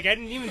anything. Like I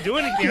didn't even do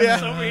anything. I'm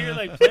just over here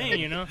like playing,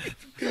 you know.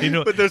 He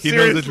knows But the he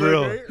knows the serious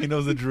drill. look, right? He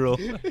knows the drill.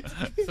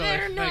 So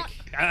They're like, not-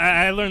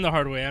 I learned the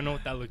hard way. I know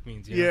what that look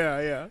means. You know?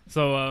 Yeah.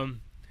 So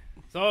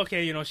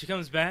okay, you know, she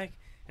comes back,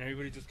 and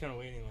everybody just kind of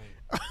waiting,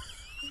 like.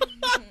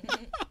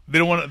 They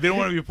don't want to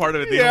be a part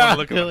of it. They Yeah. don't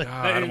want to look. Like,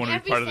 I don't want to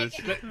be part of this.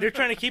 They're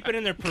trying to keep it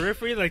in their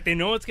periphery, like they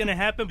know what's gonna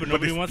happen, but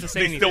nobody wants to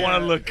say They anything. still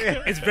want to look.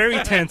 It's very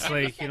tense,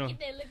 like you know.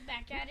 They look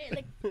back at it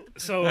like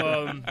So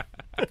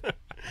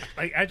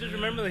like I just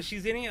remember that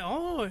she's eating it.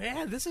 Oh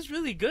yeah, this is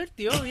really good,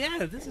 Theo.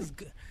 Yeah, this is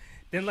good.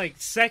 Then like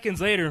seconds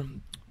later,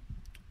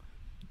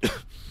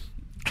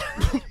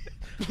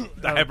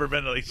 The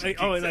hyperventilation.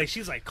 like like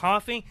she's like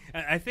coughing.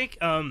 I think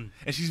and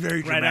she's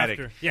very right dramatic.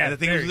 after. Yeah, and the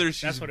thing very. is, with her, That's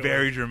she's what it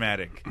very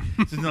dramatic.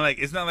 So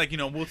it's not like you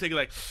know we'll take it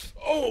like,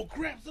 oh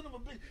crap, son of a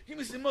bitch, give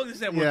me some mug. This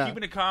that. We're Yeah.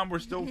 keeping it calm. We're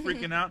still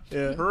freaking out.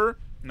 Yeah. Her,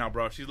 no,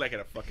 bro, she's like at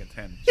a fucking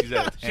 10. She's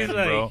at a 10, she's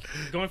like bro.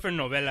 going for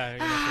novela. You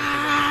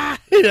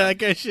know, Yeah, that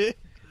kind of shit.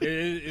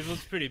 it was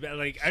pretty bad.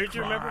 Like I just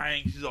remember.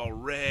 Crying. She's all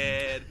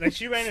red. Like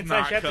she ran inside.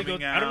 Snot She had to go.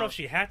 coming I don't know out. if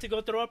she had to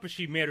go throw up or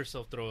she made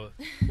herself throw up.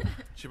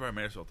 She probably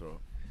made herself throw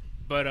up.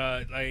 But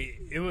like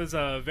it was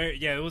a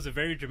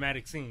very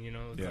dramatic scene. You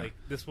know, it's Yeah. like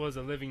this was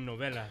a living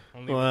novela,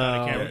 only Wow.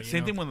 without a camera. Yeah, you same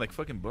know? thing when like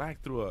fucking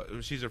Black threw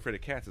a. She's afraid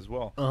of cats as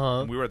well. Uh-huh.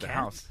 When we were at the Cats?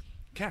 house.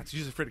 Cats.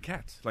 She's afraid of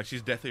cats. Like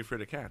she's deathly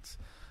afraid of cats.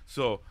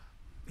 So,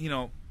 you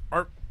know,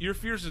 your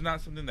fears is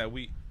not something that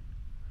we.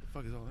 The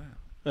fuck is all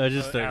that?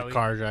 Just a Allie.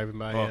 car driving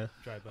by. Oh. Yeah.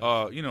 Drive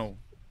by. You know,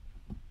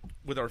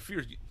 with our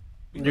fears, we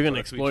You're don't gonna talk to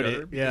exploit each it,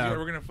 other because, yeah.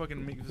 we're gonna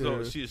fucking make.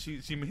 So Yeah.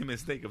 she made a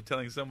mistake of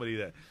telling somebody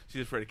that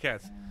she's afraid of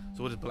cats.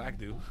 So what does Black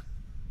do?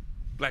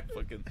 Black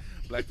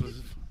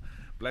was.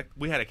 Black.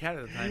 We had a cat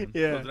at the time.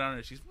 Yeah. Closed it on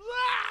her. She's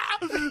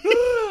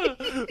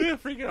yeah,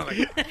 freaking out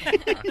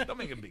like. Don't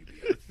make a big deal.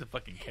 It's the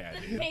fucking cat.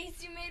 the Dude.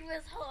 face you made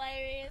was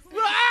hilarious.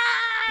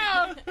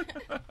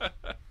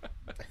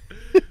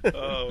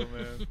 Oh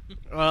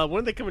man. When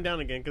are they coming down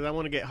again? Because I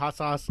want to get hot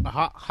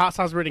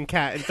sauce ridden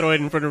cat and throw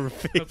it in front of her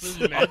face.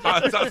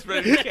 Hot sauce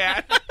ready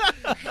cat.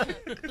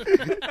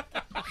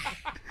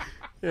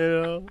 You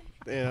know?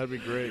 Yeah, that'd be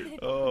great.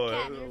 Oh,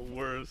 that's the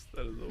worst.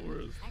 That is the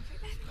worst.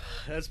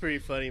 That's pretty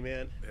funny,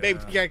 man. Yeah. Babe,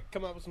 you gotta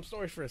come up with some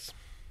stories for us.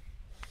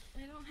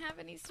 I don't have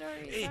any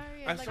stories. Hey,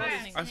 Sorry. I I'm saw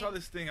like, this. I saw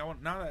this thing. I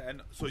want now that I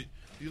know, so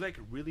you like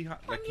really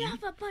hot? Like We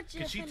have a bunch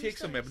can of she funny take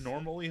some stories.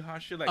 abnormally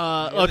hot shit? Like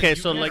Okay, you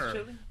so can, like,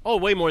 or- oh,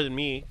 way more than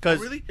me. Cause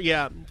Oh, really?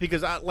 Yeah,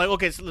 because I like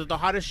okay, so the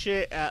hottest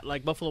shit at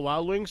like Buffalo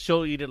Wild Wings,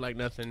 she'll eat it like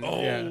nothing.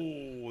 Oh,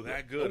 yeah,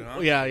 that good, huh?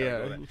 yeah, I gotta yeah.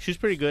 go there. She's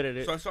pretty good at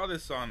it. So I saw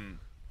this on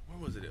where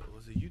was it?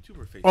 Was it YouTube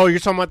or Facebook? Oh, you're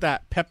talking about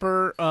that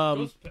pepper?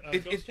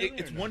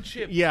 It's one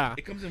chip. Yeah.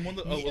 It comes in one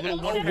little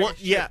One, one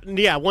yeah,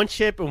 yeah, one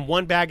chip and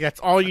one bag. That's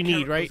all you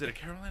need, right? Was it a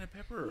Carolina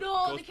pepper? Or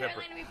No, ghost the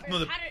Carolina pepper? Reaper No,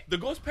 is hotter. the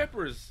ghost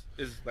pepper is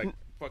like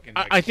fucking.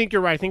 I think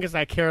you're right. I think it's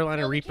that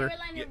Carolina No, the Reaper.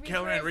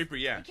 Carolina Reaper,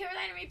 yeah. The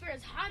Carolina Reaper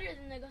is hotter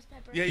than the ghost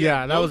pepper.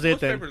 Yeah, that was it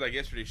Ghost then. Pepper's like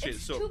yesterday shit.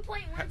 It's So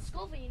 2.1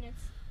 Scoville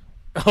units.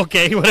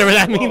 Okay, whatever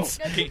that means.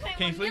 No, can 2.1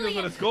 you explain what a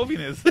million. Scoville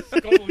is?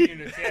 Scoville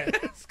units, yeah.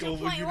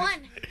 Scoville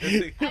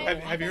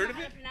 2.1. Have you heard of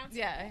it?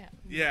 Yeah, I have.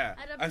 Yeah,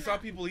 I don't I saw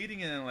know. people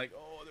eating it and like,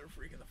 oh, they're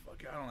freaking the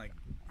fuck out. I'm like,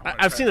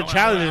 I've seen the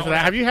challenges for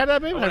that. Have you had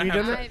that, babe? Have you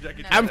done that?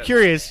 I'm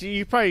curious.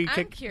 You probably I'm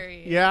kick.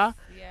 curious. Yeah?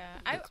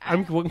 Yeah.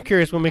 I'm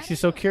curious. What makes you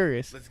so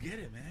curious? Let's get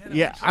it, man.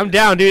 Yeah, I'm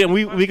down, dude. And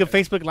we can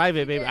Facebook Live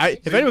it, baby.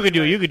 If anyone could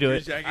do it, you could do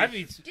it. I've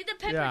eaten. Do the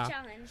pepper Yeah.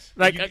 challenge.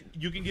 Like,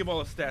 you can give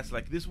all the stats.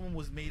 Like this one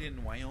was made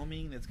in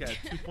Wyoming. It's got a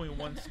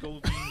 2.1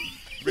 Scoville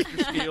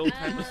Richter scale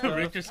type of stuff.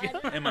 Richter scale.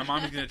 And my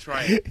mom's gonna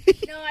try it.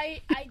 No,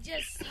 I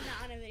just seen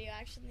it on a video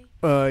actually.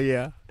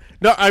 yeah.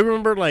 No, I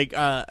remember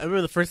I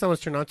remember the first time I was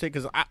turned on to it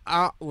because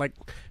I like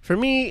for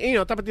me,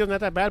 tapatio's not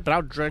that bad, but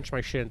I'll drench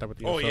my shit in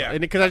tapatio. Oh, yeah.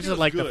 because I just Tapatio's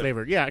like the good.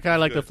 flavor. Yeah, because I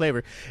like the good.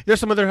 flavor. There's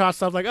some other hot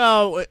stuff like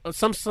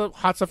some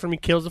hot stuff for me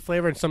kills the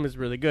flavor, and some is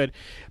really good.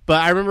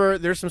 But I remember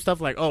there's some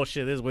stuff like, oh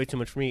shit, this is way too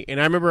much for me. And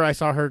I remember I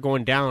saw her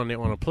going down on it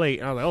on a plate,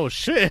 and I was like, oh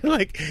shit,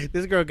 like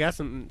this girl got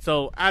some.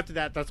 So after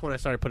that, that's when I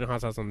started putting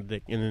hot sauce on the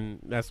dick, and then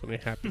that's when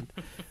it happened,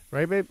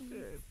 right, babe?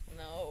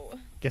 No.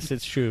 Guess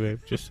it's true, babe.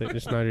 Just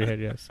nod your head,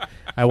 yes.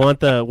 I want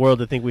the world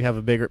to think we have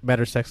a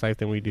better sex life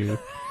than we do.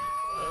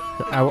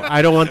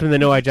 I don't want them to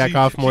know I jack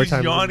off more She's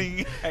times.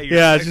 yawning. at your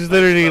Yeah, sex she's life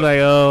literally stuff. like,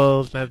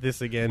 oh, not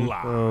this again.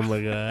 Blah. Oh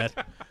my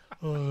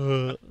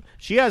god.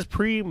 She has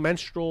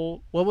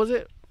premenstrual. What was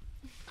it?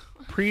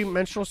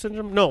 Premenstrual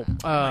syndrome? No,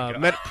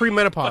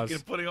 premenopause. Fucking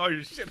putting all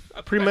your shit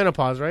up.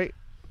 Premenopause, right?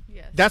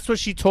 Yes. That's what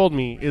she told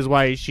me is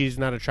why she's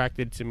not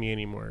attracted to me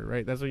anymore,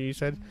 right? That's what you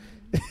said?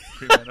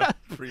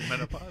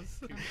 Premenopause.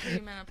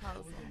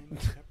 Premenopausal.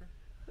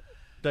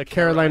 The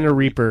Carolina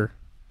Reaper.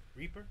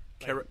 Reaper?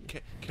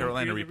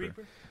 Carolina Fear the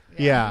Reaper.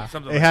 Yeah.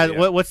 Something It like has that,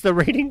 yeah. what's the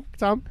rating,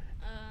 Tom?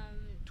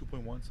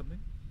 2.1 something.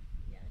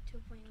 Yeah,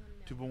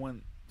 2.1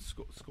 million.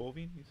 2.1 Scoville.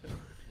 You said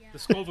Yeah,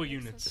 Scoville I think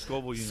units. so.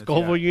 Scoville units.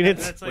 Scoville yeah.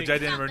 units? That's like Which I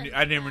never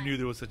Something. knew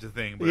there was such a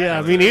thing. But Yeah,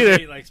 I me know.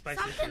 neither. Like spicy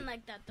Something shit.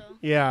 like that though.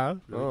 Yeah.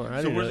 Oh, I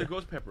So didn't where's know the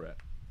ghost pepper at?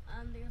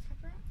 The ghost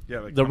pepper? Yeah,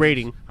 like The how many-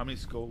 rating. How many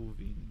Scoville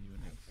units?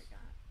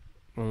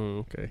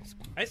 Okay.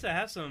 I used to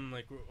have some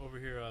like over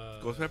here.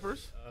 Ghost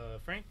peppers?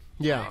 Frank.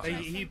 Yeah. Like,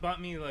 he bought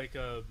me like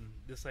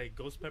this like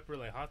ghost pepper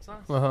like hot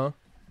sauce. Uh-huh.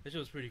 That shit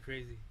was pretty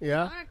crazy. I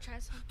Yeah. wanna try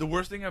some. The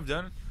worst thing I've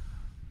done,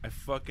 I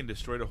fucking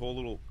destroyed a whole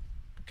little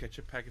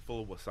ketchup packet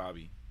full of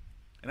wasabi,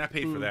 and I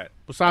paid for that.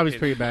 Wasabi's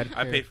pretty bad.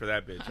 I Yeah. paid for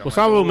that bitch. I'm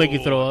Wasabi will make you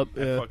 "Oh." throw up,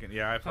 I yeah. fucking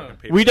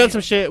paid. We for done that.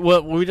 some shit.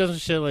 Well, we done some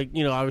shit like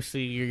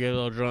obviously you get a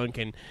little drunk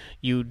and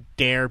you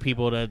dare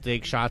people to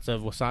take shots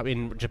of wasabi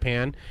in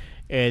Japan,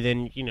 and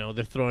then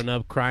they're throwing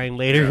up, crying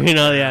later.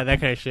 Yeah.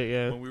 That kind of shit.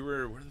 Yeah. When we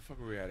were, where the fuck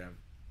were we at?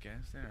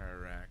 Afghanistan or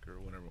Iraq or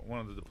whatever. One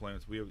of the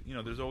deployments. We have,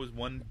 there's always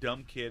one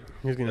dumb kid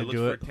Who's gonna that looks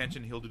do for it?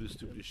 attention. He'll do the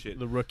stupidest shit.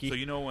 The rookie.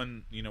 So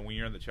when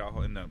you're in the chow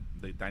hall in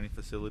the dining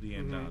facility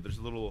and Mm-hmm. there's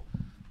the little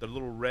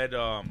red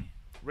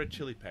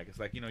chili pack. It's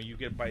like you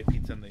get buy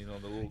pizza and the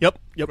little Yep.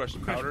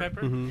 crushed Crushed powder.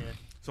 pepper. Mhm. Yeah.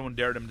 Someone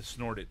dared him to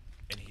snort it,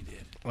 and he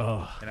did.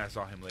 Oh, And I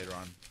saw him later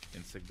on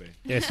in sick bay.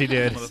 yes, he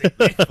did.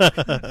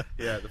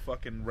 Yeah, the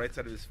fucking right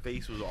side of his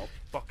face was all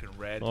fucking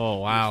red. Oh,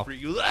 wow.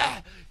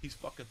 He's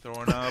fucking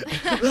throwing up.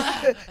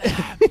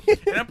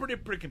 And I'm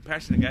pretty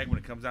compassionate guy when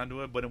it comes down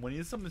to it. But when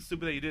it's something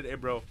stupid that you did, hey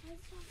bro,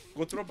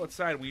 go throw up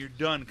outside. When you're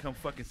done, come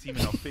fucking see me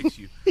and I'll fix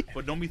you.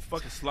 But don't be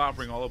fucking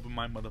slobbering all over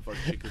my motherfucking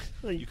shit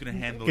because you couldn't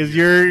handle. Because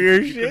your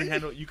you couldn't shit.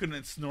 handle. You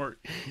couldn't snort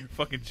your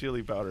fucking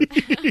chili powder.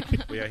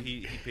 But yeah,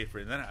 he paid for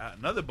it. And then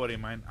another buddy of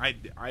mine,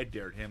 I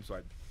dared him, so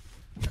I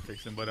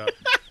fixed him. But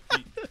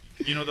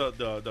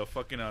the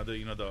fucking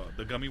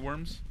the gummy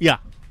worms. Yeah.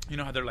 You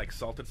know how they're like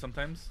salted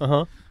sometimes.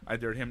 Uh-huh. I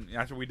dared him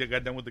after we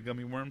got done with the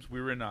gummy worms. We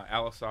were in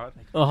Al Asad.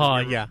 Uh-huh,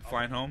 We were yeah.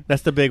 flying home.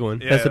 That's the big one.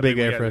 That's the big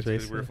Air Force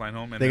that's- base. We were flying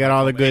home. And They then got I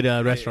all the told him, good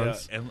hey,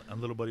 restaurants. and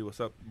little buddy,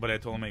 what's up? But I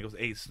told him, he goes,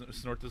 hey,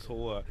 snort this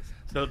whole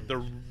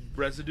the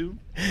residue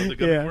of the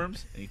gummy Yeah.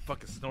 worms, and he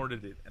fucking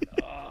snorted it. And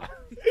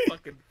his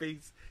fucking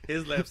face,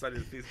 his left side of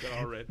his face got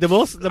all red. The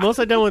most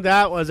I done with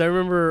that was I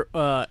remember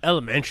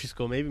elementary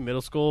school, maybe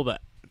middle school,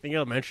 but I think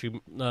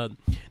elementary.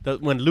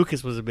 When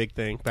Lucas was a big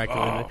thing back then,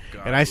 Oh,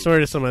 God, and I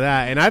snorted some of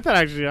that, and I thought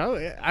actually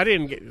I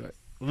didn't get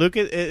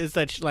Lucas. It's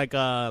that like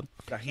Tajin?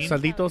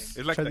 salditos.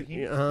 It's like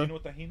tajin. Uh-huh. You know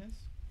what tajin is?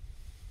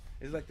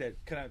 It's like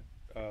that kind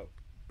of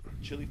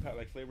chili powder,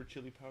 like flavored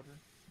chili powder.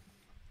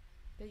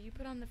 That you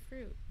put on the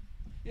fruit.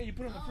 Yeah, you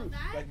put it on the Oh, fruit,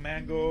 that? like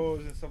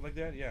mangoes and stuff like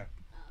that. Yeah,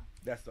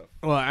 that stuff.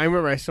 Well, I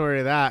remember I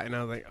snorted that, and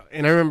I was like,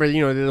 and I remember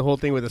the whole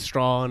thing with the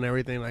straw and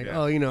everything, like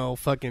Yeah.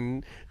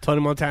 fucking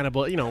Tony Montana,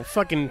 but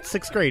fucking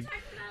 6th grade.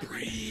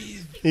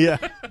 Breathe, Yeah,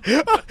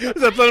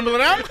 is that Tony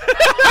Montana?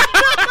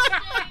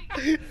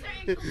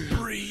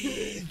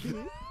 breathe.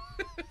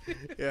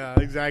 Yeah,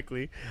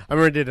 exactly. I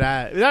remember I did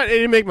that. It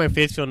didn't make my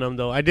face feel numb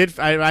though. I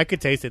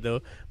could taste it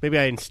though. Maybe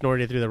I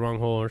snorted through the wrong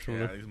hole or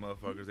something. Yeah, these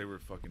motherfuckers, they were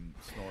fucking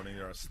snorting.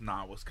 Their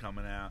snot was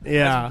coming out.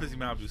 Yeah. That's what pissed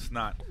me off with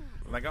snot.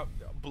 Like,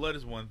 blood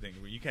is one thing.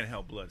 You can't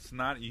help blood.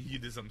 Snot, you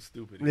did something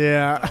stupid.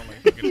 Yeah. I don't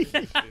like fucking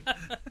shit.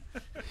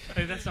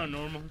 Hey, that's not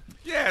normal.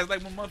 Yeah, it's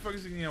like when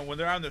motherfuckers, when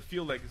they're out in the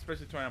field, like,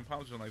 especially trying on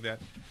palms or something like that,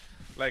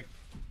 like,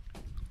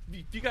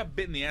 if you got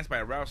bit in the ass by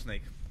a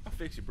rattlesnake, I'll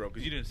fix you, bro,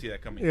 because you didn't see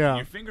that coming. Yeah.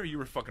 Your finger, you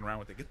were fucking around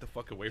with it. Get the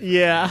fuck away from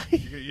Yeah. it.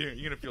 You're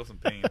going to feel some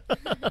pain.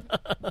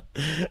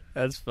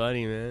 That's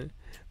funny, man.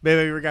 Babe,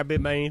 have you ever got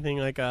bit by anything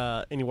like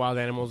any wild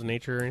animals in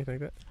nature or anything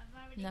like that?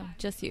 No,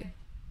 just you.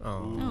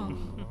 Oh,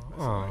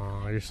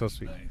 Oh. oh, you're so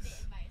sweet.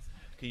 Nice.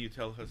 Can you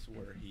tell us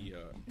where he...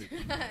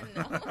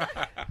 No.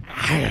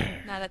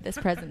 Not at this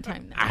present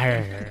time. No.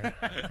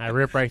 I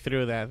rip right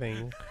through that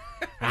thing.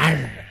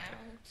 Ouch.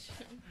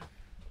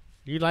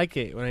 You like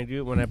it when I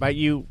do when I bite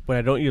you when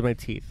I don't use my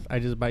teeth. I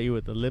just bite you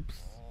with the lips.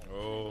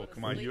 Oh,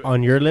 come on. You,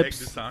 On your you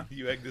lips? Egg this on.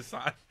 You egg this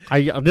on.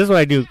 This is what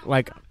I do.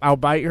 Like I'll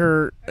bite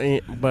her,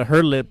 but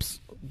her lips,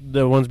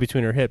 the ones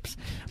between her hips.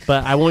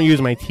 But I won't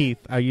use my teeth.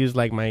 I use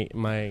like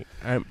my.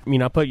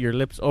 I'll put your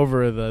lips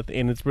over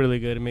and it's really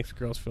good. It makes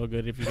girls feel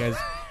good. If you guys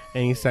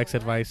any sex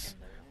advice.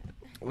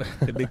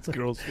 It makes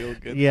girls feel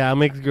good. Yeah, it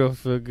makes girls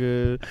feel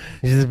good.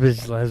 This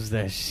bitch loves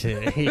that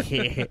shit.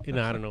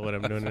 No, I don't know what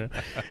I'm doing now.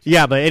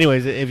 Yeah, but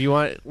anyways, if you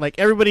want, like,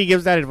 everybody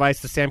gives that advice,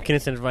 the Sam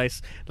Kinison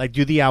advice, like,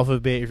 do the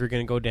alphabet if you're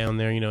going to go down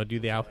there, do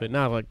the alphabet.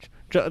 Not like,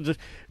 just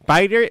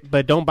bite it,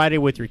 but don't bite it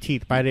with your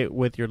teeth. Bite it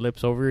with your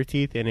lips over your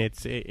teeth, and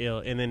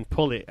and then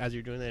pull it as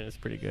you're doing that, and it's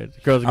pretty good.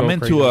 Girls are I'm going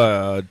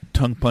into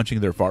tongue punching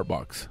their fart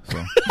box.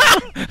 So.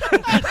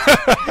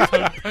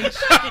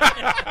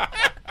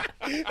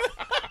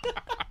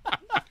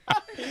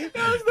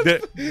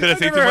 Did I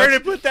say too much? heard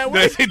it put that Did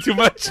way. I say too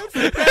much?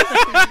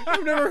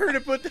 I've never heard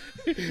it put that.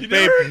 You Babe,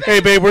 never heard hey,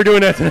 babe, we're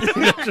doing that.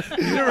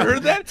 You never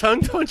heard that?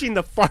 Tongue punching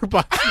the fart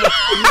box.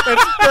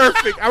 That's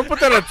perfect. I would put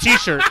that on a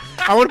t-shirt.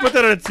 I want to put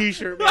that on a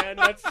t-shirt, man.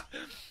 That's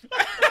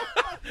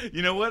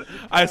You know what?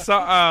 I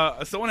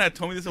saw someone had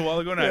told me this a while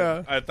ago, and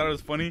Yeah. I thought it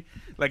was funny.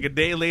 Like a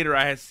day later,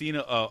 I had seen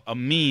a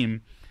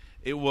meme.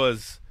 It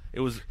was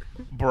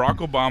Barack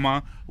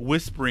Obama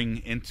whispering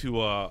into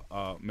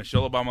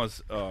Michelle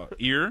Obama's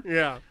ear.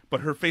 yeah. But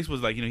her face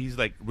was like, he's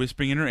like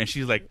whispering in her, and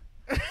she's like,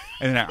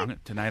 and then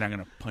tonight I'm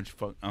gonna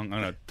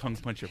tongue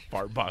punch your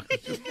fart box.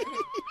 That's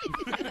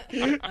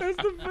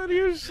the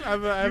funniest. I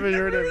haven't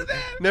heard it.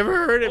 Never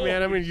heard it,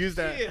 man. I'm gonna use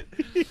that.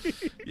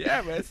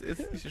 Yeah, man, you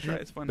should try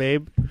it. It's fun.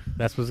 Babe,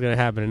 that's what's gonna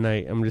happen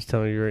tonight. I'm just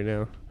telling you right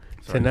now.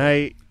 Sorry.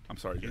 Tonight, I'm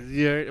sorry, guys.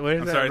 what is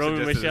I'm that? sorry I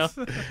Roman Michelle.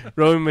 suggested this.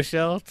 Roman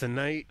Michelle.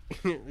 Tonight,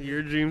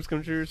 your dreams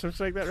come true, or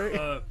something like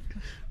that,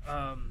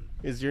 right?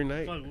 Is your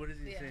night? Fuck, what is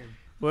he Yeah. saying?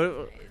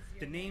 What?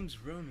 The name's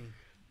Romy.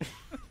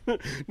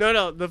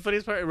 No. The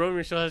funniest part, Roman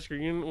Michelle has a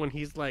reunion when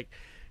he's like,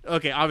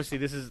 okay, obviously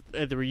this is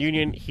at the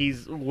reunion.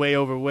 He's way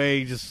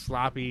overweight, just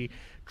sloppy,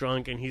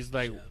 drunk, and he's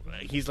like,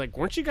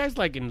 weren't you guys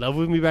like in love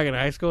with me back in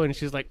high school? And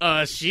she's like,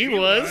 she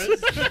was.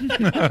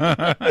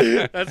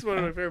 That's one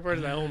of my favorite parts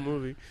of that whole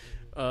movie.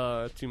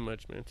 Too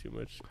much, man, too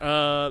much.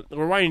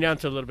 We're winding down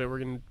to a little bit. We're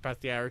getting past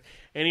the hour.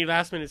 Any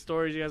last minute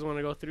stories you guys want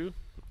to go through?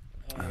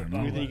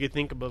 Anything you could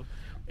think of?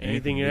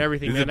 Anything and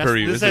everything, man.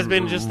 This has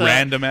been just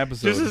random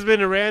episode. This has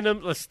been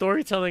a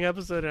storytelling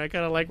episode, and I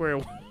kind of like where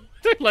it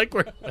I like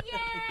where. Yay!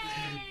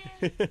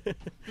 You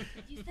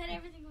said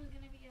everything was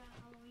gonna be on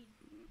Halloween.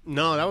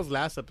 No, that was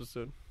last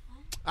episode.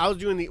 I was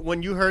doing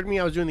when you heard me,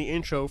 I was doing the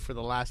intro for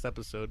the last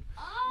episode.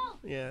 Oh,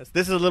 Yes,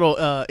 this is a little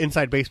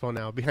inside baseball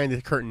now, behind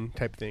the curtain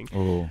type thing.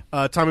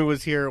 Oh. Tommy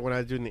was here when I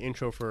was doing the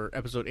intro for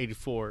episode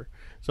 84.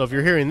 So if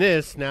you're hearing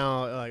this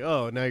now,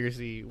 now you're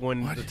see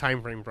the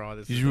time frame for all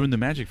this. You just ruined the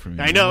magic for me.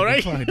 I know, What the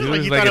right? fuck, dude? Like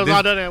It's you thought it was a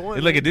all done at once.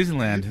 It's like a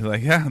Disneyland.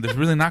 Like, yeah, there's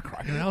really not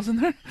crocodiles in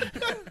there.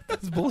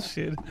 That's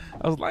bullshit.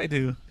 I was lied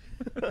to.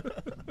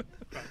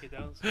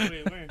 Crocodiles?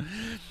 Wait, where?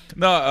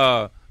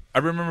 No, I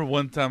remember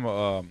one time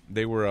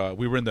we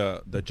were in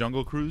the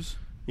Jungle Cruise,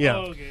 Yeah.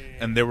 Oh, okay.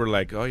 and they were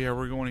like, "Oh yeah,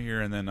 we're going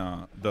here," and then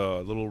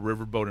the little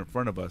riverboat in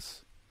front of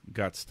us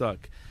got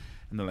stuck.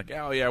 And they're like,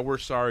 "Oh yeah, we're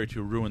sorry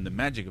to ruin the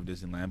magic of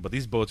Disneyland, but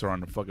these boats are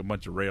on a fucking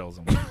bunch of rails."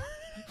 I'm like,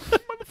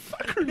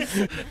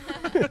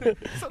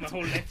 My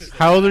whole life is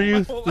How old are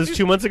you? whole This life.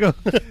 2 months ago.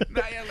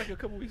 nah, yeah, like a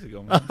couple weeks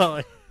ago, man.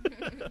 Oh.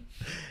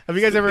 Have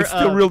you guys ever? It's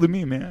still real to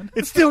me, man.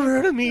 It's still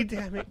real to me.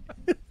 Damn it!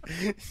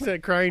 Is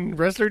that crying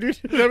wrestler dude?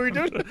 Is that what we're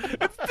doing?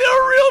 It's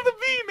still real to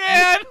me,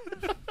 man.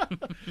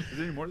 Is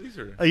there any more of these?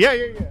 Or? Yeah.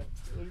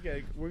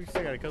 We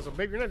still got to cuss.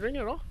 Babe, you're not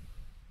drinking at all?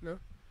 No.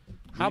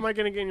 How am I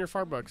gonna get in your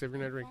fart box if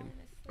you're not drinking?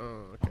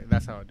 Oh, okay.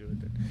 That's how I do it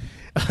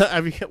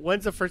then.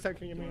 When's the first time?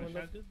 Can you give me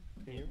one?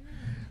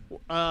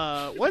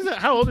 Babe? When's it?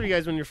 How old are you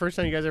guys when your first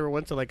time you guys ever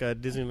went to like a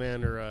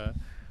Disneyland or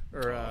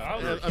I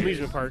was a kid.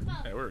 amusement park?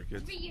 Yeah, we were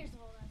kids. 3 years old.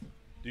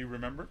 Do you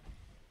remember?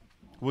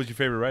 What was your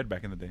favorite ride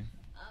back in the day?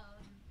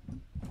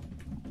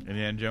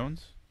 Indiana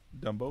Jones,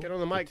 Dumbo. Get on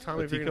the mic,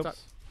 Tommy. If you're gonna talk.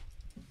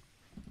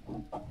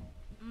 Teacups?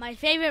 My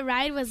favorite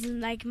ride was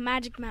like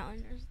Magic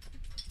Mountain.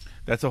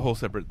 That's a whole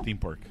separate theme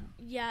park.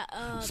 Yeah.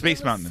 Space there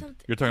was Mountain. something-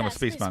 You're talking yeah, about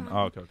Space Mountain.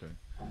 Oh, okay.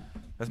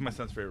 That's my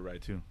son's favorite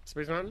ride too.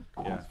 Space Mountain?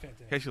 Yeah,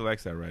 he actually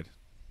likes that ride.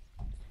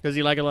 Does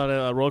he like a lot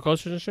of roller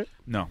coasters and shit?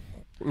 No.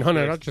 No, He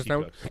not likes just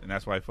teacups, and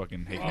that's why I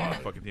fucking hate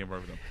fucking theme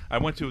park with him. I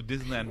went to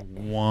Disneyland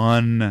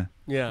one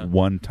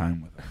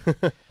time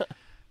with him.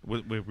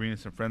 With me and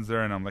some friends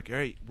there, and I'm like,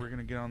 "Hey, we're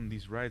gonna get on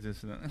these rides."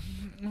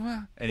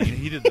 And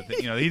he did the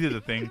thing. He did the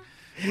thing.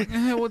 Like,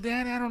 well,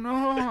 Daddy, I don't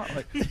know.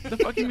 Like, the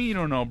fucking me, you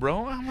don't know,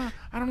 bro. I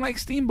don't like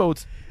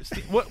steamboats.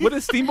 What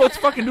does steamboats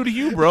fucking do to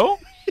you, bro?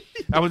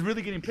 I was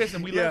really getting pissed,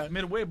 and we left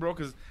midway, bro,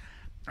 because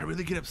I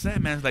really get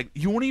upset, man. It's like,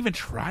 you won't even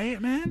try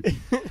it, man.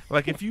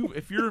 Like if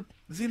you're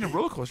this ain't a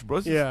roller coaster,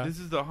 bro. This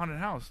is the haunted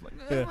house. Like,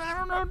 I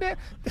don't know, Dad.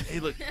 Hey,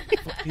 look,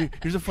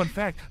 here's a fun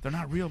fact. They're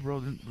not real,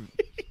 bro.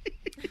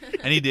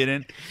 And he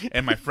didn't,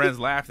 and my friends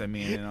laughed at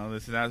me, and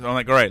this and that. So I'm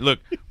like, all right, look,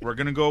 we're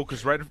gonna go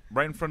because right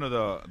in front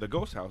of the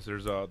ghost house,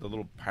 there's the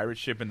little pirate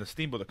ship and the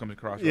steamboat that comes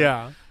across. Right?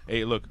 Yeah.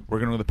 Hey, look, we're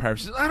gonna go to the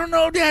pirates. I don't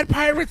know, Dad.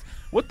 Pirates.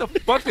 What the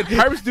fuck did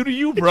pirates do to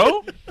you,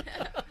 bro?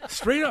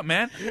 Straight up,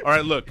 man. All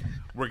right, look,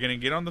 we're gonna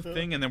get on the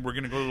thing, and then we're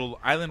gonna go to a little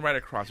island right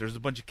across. There's a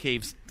bunch of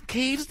caves.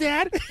 Caves,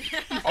 Dad?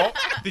 Oh,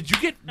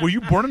 were you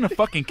born in a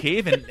fucking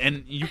cave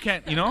and you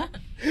can't,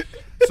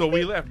 So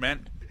we left,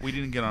 man. We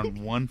didn't get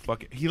on one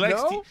fucking. He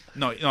likes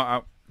no. Let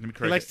me correct.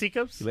 He likes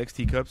teacups. He likes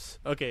teacups.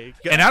 Okay.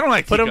 And I don't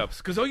like teacups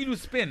because all you do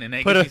is spin and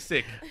it gets me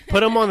sick.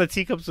 Put him on the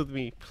teacups with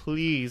me,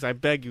 please. I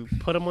beg you.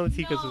 Put him on the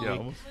teacups with me.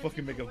 Almost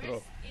fucking make him throw.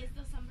 Is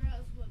the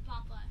sombreros with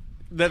Papa?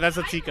 That's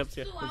the teacups.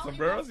 Yeah. The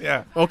sombreros.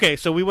 Yeah. Okay,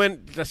 so we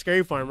went to the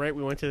Scary Farm, right?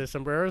 We went to the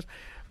sombreros.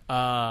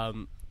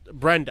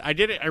 Brenda, I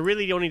did it. I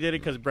really only did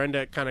it because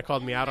Brenda kind of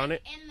called me out on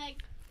it. And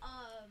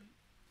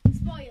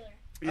spoiler.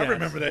 I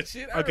remember that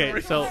shit. Okay,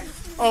 so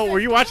were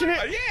you watching it?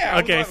 Yeah.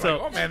 Okay,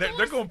 so oh man,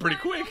 they're going pretty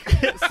quick.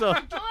 So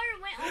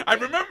I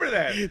remember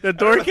that. the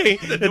door came.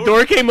 The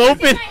door came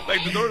open.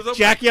 Like the door was open.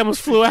 Jackie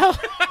almost flew out.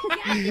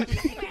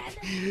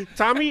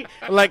 Tommy,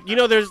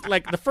 there's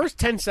the first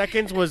 10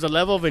 seconds was a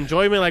level of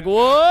enjoyment, like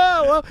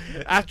whoa.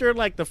 After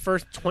the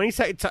first 20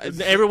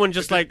 seconds, everyone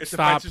just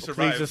stop,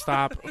 please just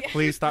stop,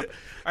 please stop.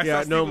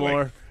 Yeah, no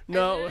more.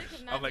 No,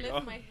 I'm like,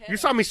 you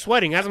saw me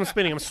sweating as I'm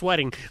spinning. I'm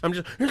sweating. I'm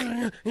just.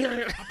 I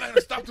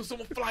better stop till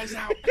someone flies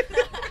out.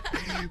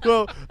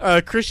 Well,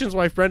 Christian's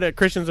wife, Brenda.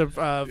 Christian's a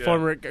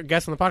former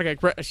guest on the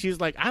podcast. She's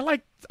like, I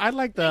like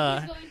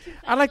the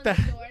I like the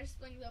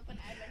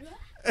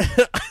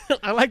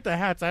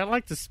hats. I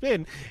like to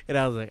spin. And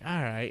I was like,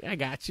 all right, I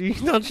got you.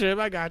 Don't trip,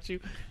 I got you.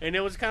 And it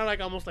was kind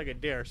of almost like a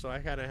dare, so I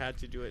kind of had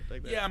to do it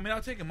like that. Yeah, I mean,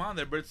 I'll take him on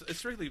there, but it's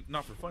strictly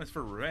not for fun. It's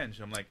for revenge.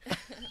 I'm like,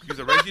 because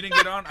the race you didn't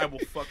get on, I will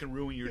fucking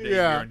ruin your day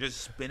here and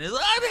just spin it.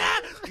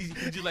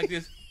 You do like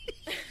this,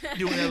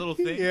 doing that little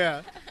thing.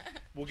 Yeah.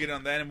 We'll get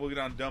on that, and we'll get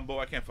on Dumbo.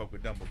 I can't fuck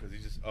with Dumbo because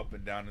he's just up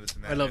and down and this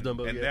and that. I love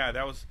Dumbo. And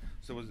that was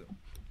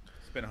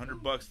spent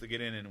 $100 to get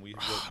in, and we.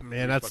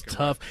 Man, that's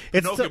tough.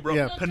 Pinocchio, bro.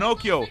 Yeah.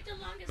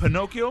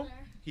 Pinocchio.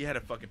 He had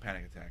a fucking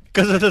panic attack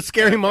because of the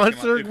scary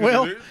monster.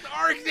 Well,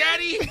 Ark,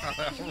 Daddy.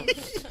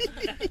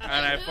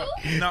 And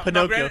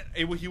Pinocchio.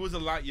 He was a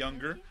lot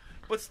younger,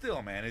 but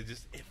still, man, it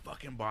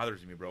fucking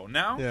bothers me, bro.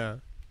 Now,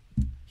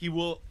 he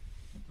will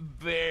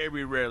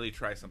very rarely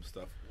try some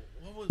stuff.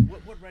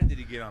 What ride did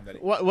he get on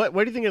that? What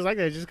do you think is like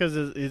that? Just because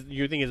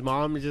you think his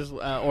mom is just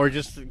or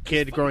just a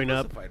kid growing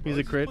up? He's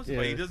a crit.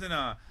 Yeah. He doesn't.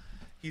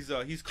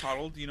 He's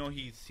coddled.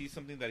 He sees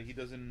something that he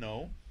doesn't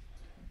know.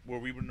 Where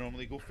we would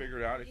normally go figure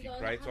it out. If he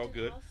cried, it's all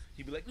good.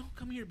 He'd be like, "No,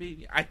 come here,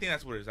 baby." I think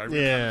that's what it is. I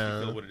really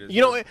honestly feel what it is. It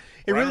really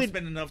I don't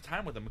spend enough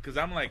time with him because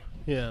I'm like,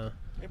 hey,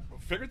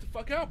 figure it the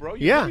fuck out, bro.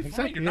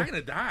 Exactly. You're not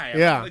gonna die. I'm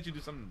gonna let you do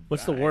something.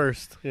 What's the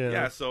worst?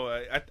 Yeah. So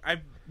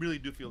I really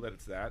do feel that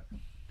it's that.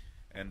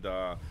 And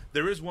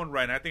there is one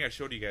ride. And I think I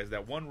showed you guys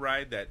that one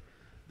ride that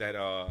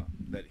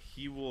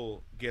he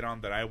will get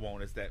on that I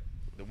won't. Is that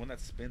the one that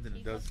spins and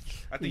it does?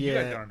 I think you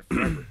guys got on it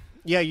forever.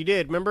 Yeah, you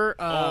did. Remember?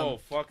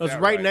 Fuck! It was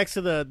right next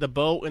to the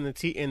boat and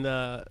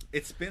the.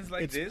 It spins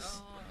like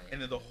this,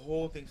 and then the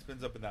whole thing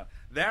spins up and down.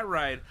 That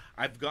ride,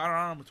 I've got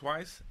on him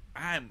twice.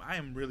 I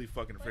am really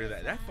fucking afraid of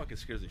that. That fucking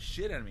scares the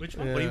shit out of me. Which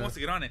one? But he wants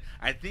to get on it.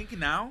 I think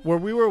now. Where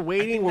we were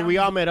waiting, where we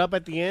all met up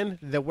at the end,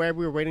 where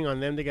we were waiting on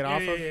them to get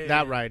off of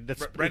that ride.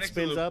 Right it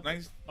spins up.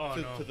 Next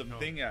to the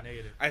thing. Yeah.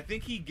 Negative. I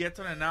think he gets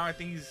on it now. I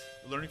think he's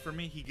learning from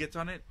me. He gets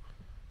on it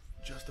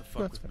just to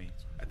fuck with me.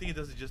 I think he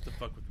does it just to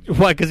fuck with me.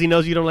 Why? Because he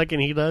knows you don't like it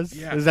and he does?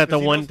 Yeah. Is that the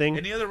one thing?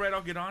 Any other ride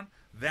I'll get on,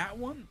 that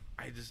one,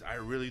 I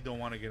really don't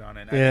want to get on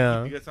it. I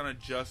think he gets on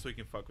it just so he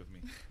can fuck with me.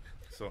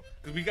 So,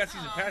 because we got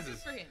season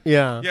passes.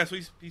 Yeah. Yeah, so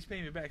he's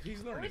paying me back.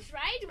 He's learning. Which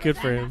ride? Good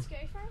for him.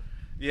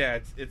 Yeah,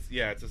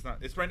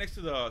 it's right next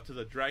to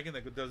the dragon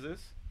that does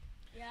this.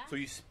 Yeah. So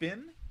you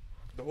spin,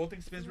 the whole thing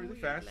spins really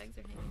fast,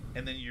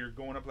 and then you're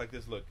going up like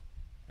this. Look,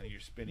 and you're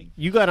spinning.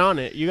 You got on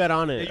it. Yeah,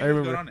 I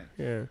remember. got on it.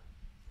 Yeah.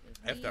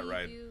 F that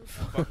ride.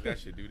 Fuck that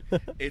shit, dude.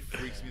 It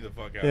freaks me the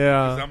fuck out.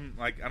 Yeah. Because I'm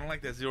like, I don't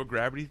like that zero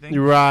gravity thing.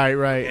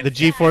 Right. And the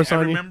G-force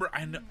on you. I remember,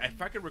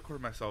 if I could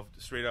record myself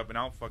straight up and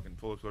I'll fucking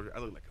full exposure, I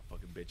look like a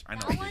fucking bitch. I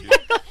know I do.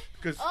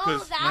 Because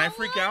when I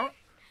freak out,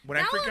 when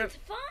I That freak out, one's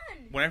fun.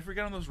 when I freak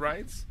out on those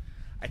rides,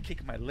 I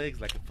kick my legs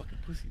like a fucking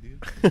pussy,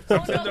 dude. Oh,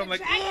 I'm sitting no, there, the I'm like,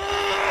 dragon.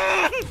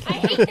 I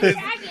hate the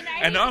dragon.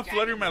 and now I'm hate the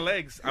fluttering my dragon.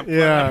 legs. I'm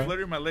Yeah.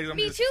 fluttering my legs. I'm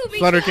Me just, too. Me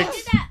Flutter too.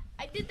 kicks.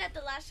 I did that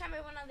the last time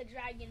I went on the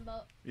dragon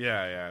boat.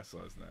 Yeah,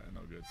 so it's not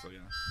no good. So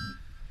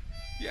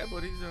yeah,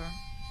 but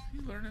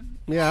he's learning.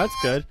 Yeah, that's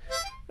good.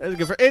 That's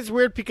good. It's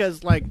weird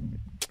because, like,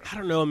 I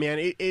don't know, man.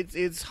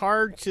 It's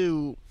hard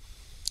to.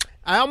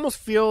 I almost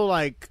feel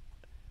like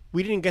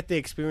we didn't get the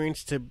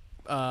experience to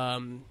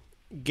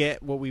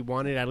get what we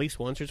wanted at least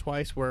once or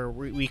twice, where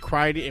we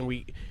cried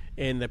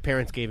and the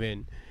parents gave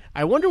in.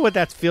 I wonder what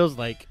that feels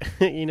like.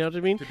 You know what I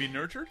mean? To be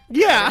nurtured?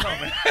 Yeah. I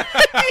don't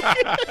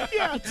know,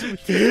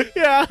 man.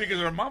 Yeah. Because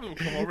our moms will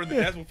come over and the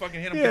dads will fucking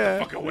hit him. Yeah. Get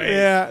the fuck away.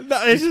 Yeah.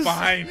 No, it's He's just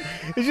fine.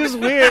 It's just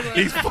weird.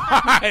 He's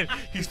fine.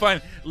 He's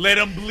fine. Let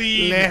him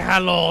bleed.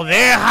 Déjalo.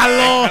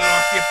 Déjalo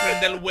que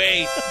prenda el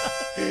güey.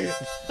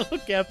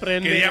 Que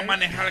aprende. Quería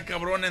manejar al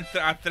cabrón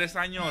a 3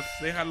 años.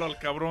 Déjalo al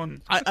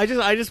cabrón. I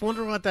just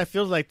wonder what that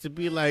feels like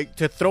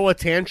to throw a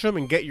tantrum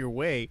and get your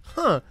way.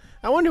 Huh.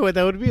 I wonder what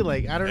that would be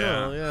like. I don't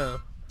know. Yeah.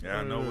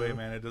 Yeah, no way,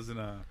 man. It doesn't.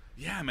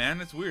 Yeah, man,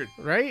 it's weird.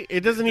 Right? It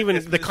doesn't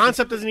even. The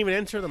concept doesn't even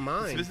enter the It's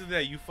mind. listen to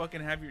that. You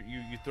fucking have you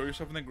throw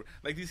yourself in the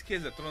like these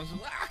kids that throw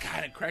themselves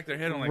God and crack their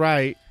head on like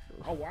Right.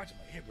 I'll watch them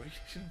like, hey bro, you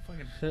shouldn't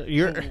fucking.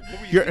 You're. what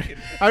were you You're.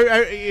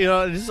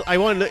 thinking? I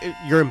want to.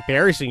 You're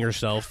embarrassing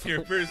yourself. You're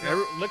embarrassing.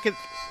 Look at.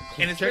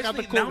 And check out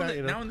the especially cool now, guy.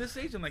 You know? now in this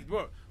age, I'm like,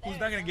 bro, who's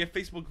not gonna get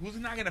Facebook? Who's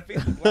not gonna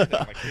Facebook like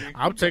that? Like, hey,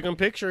 I'm taking a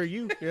picture of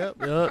you. Yep.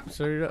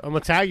 So I'm gonna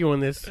tag you in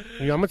this.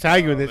 I'm gonna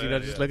tag you in this.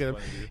 man, Just yeah, look at that's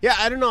them. funny, dude. Yeah,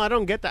 I don't know. I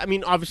don't get that. I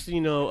mean, obviously,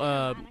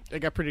 I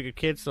got pretty good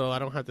kids, so I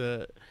don't have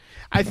to.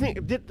 I think,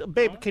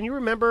 babe, can you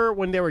remember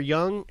when they were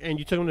young and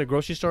you took them to the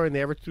grocery store and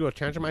they ever threw a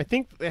tantrum? I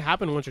think it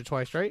happened once or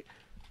twice, right?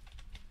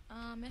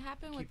 It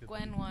happened with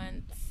Gwen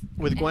once.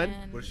 With Gwen?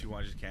 and- What does she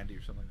want? Just candy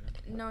or something like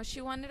that? No,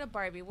 she wanted a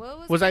Barbie.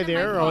 Well, it Was I kinda my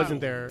there or fault.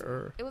 wasn't there?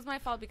 Or It was my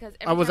fault because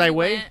was time I we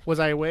away? went- Was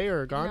I away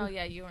or gone? No,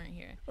 yeah, you weren't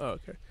here. Oh,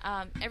 okay.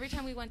 Every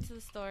time we went to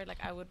the store, like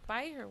I would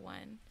buy her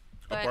one.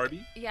 A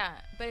Barbie? Yeah,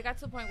 but it got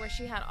to the point where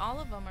she had all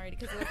of them already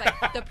because it was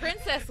like the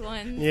princess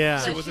ones. Yeah.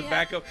 So She wants a had-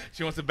 backup.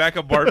 She wants a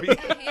backup Barbie.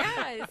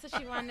 Yeah, so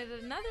she wanted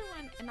another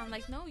one, and I'm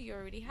like, no, you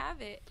already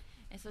have it.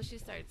 And so she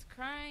starts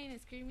crying and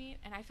screaming,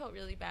 and I felt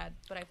really bad.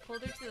 But I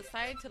pulled her to the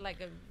side to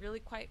like a really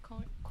quiet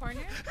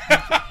corner.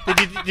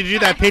 Did you do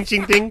that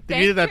pinching thing? Did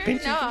you do that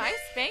Spanked her? pinching No, thing? I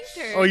spanked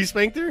her. Oh, you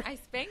spanked her? I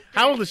spanked her.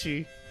 How old is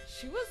she?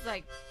 She was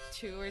like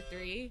 2 or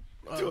 3.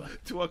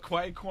 to a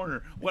quiet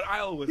corner. What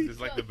aisle was this?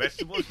 Like the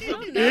vegetables? I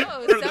don't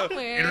know, Or the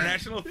somewhere.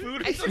 international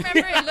food? I just remember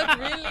it looked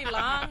really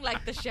long.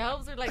 Like the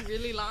shelves are like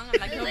really long. I'm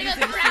like, There's nobody's like a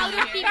gonna crowd see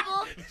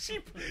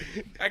of me. people.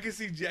 I can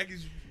see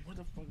Jackie's. What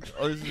the fuck?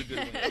 Oh, this is a good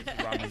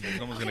one. This is ramen noodles.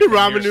 No one's gonna come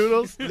Ramen here.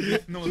 noodles?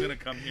 No one's gonna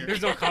come here.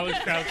 There's no college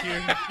crowd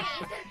here.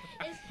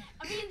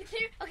 Are we in the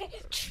clear? Okay.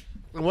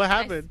 What I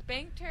happened?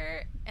 spanked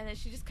her, and then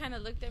she just kind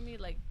of looked at me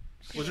like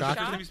she Was was it the first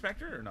shocked. time you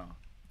smacked her or no?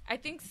 I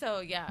think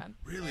so. Yeah,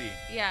 Really?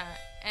 yeah.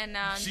 And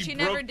she broke,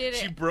 never did it.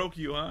 She broke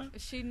you, huh?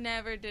 She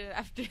never did it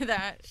after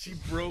that. She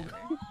broke.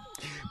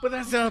 But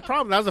that's the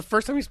problem. That was the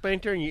first time you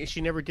spanked her, and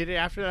she never did it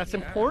after that. That's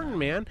important,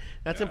 man.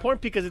 That's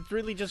important because it's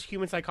really just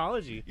human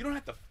psychology. You don't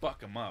have to fuck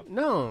them up.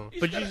 No,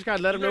 but you just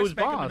gotta let them know who's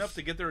spank 'em boss. enough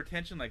to get their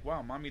attention. Like,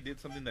 wow, mommy did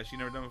something that she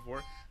never done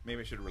before.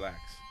 Maybe I should relax.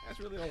 That's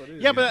really all it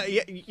is. Yeah,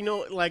 you but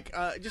know? like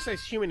just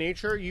as human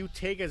nature, you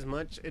take as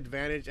much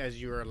advantage as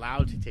you're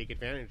allowed to take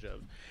advantage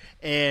of.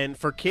 And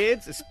for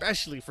kids,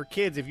 especially for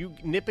kids, if you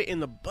nip it in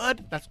the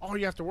bud, that's all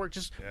you have to work.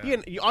 Just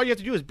all you have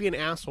to do is be an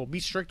asshole, be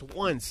strict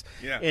once,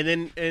 Yeah. and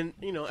then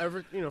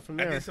from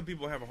I there. think some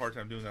people have a hard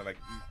time doing that. Like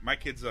my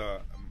kids,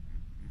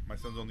 my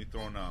son's only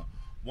thrown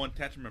one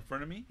tantrum in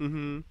front of me,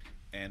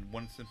 and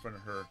once in front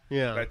of her.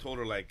 Yeah. But I told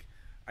her like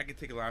I can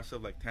take a lot of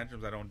stuff like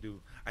tantrums I don't do.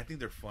 I think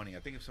they're funny. I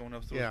think if someone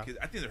else throws kids,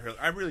 I think they're hilarious.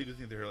 I really do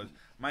think they're hilarious.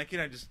 My kid,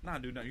 I just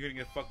dude, no, you're gonna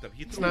get fucked up.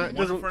 He threw one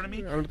in front of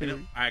me.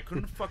 And I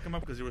couldn't fuck him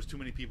up because there was too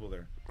many people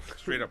there.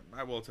 Straight up,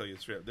 I will tell you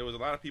straight up. There was a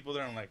lot of people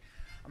there. I'm like,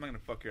 I'm not gonna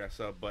fuck your ass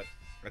up, but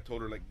I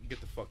told her like,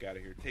 get the fuck out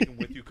of here. Take him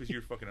with you because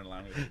you're fucking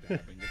allowing it to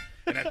happen.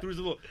 And I threw his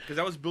little because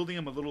I was building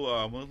him a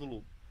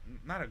little,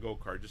 not a go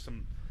kart, just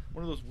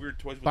one of those weird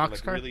toys with Box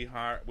the, car? really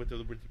hard with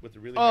the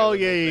really. Oh high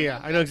yeah.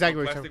 I know exactly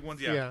what you're plastic talking.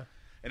 ones, yeah.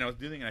 And I was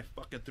doing it, and I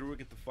fucking threw it.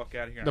 Get the fuck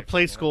out of here. The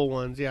play school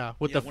ones, yeah,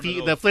 with the one of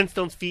feet, those. the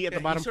Flintstones feet at the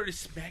bottom. He started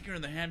smacking her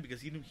in the hand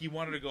because he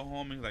wanted to go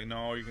home. And he's like,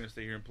 "No, you're gonna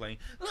stay here and play."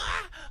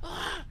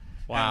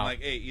 Wow. And I'm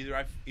like, hey,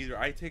 either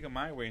I take him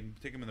my way and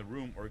take him in the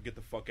room, or get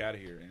the fuck out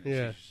of here.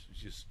 And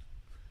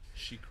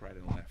she cried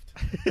and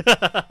left.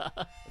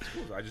 That's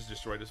cool. I just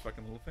destroyed this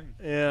fucking little thing.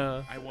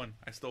 Yeah. I won.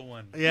 I still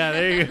won. Yeah,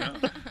 there you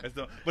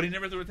go. But he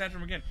never threw a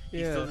tantrum again. He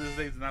still to this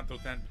day does not throw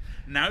tantrum.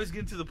 Now he's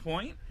getting to the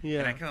point,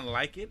 and I kind of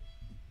like it.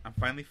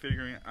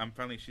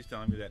 She's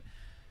telling me that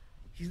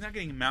he's not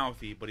getting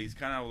mouthy, but he's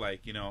kind of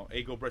like,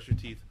 hey, go brush your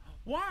teeth.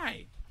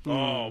 Why?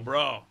 Oh,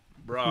 bro,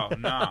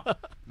 nah,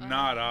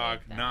 dog,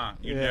 nah.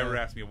 You never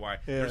ask me why.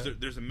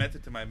 There's a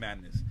method to my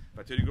madness. If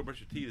I tell you to go brush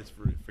your teeth, it's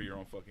for your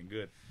own fucking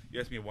good. You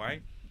ask me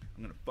why?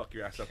 I'm gonna fuck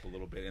your ass up a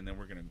little bit, and then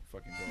we're gonna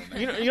fucking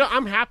go. You know,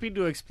 I'm happy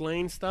to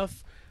explain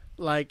stuff.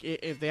 Like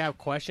if they have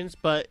questions,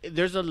 but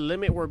there's a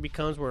limit where it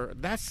becomes where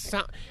that's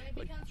When it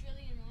becomes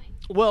really annoying.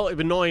 well,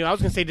 annoying. I was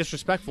gonna say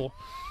disrespectful,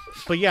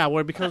 but yeah,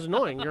 where it becomes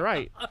annoying. You're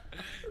right.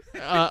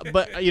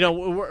 But you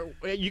know,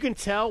 you can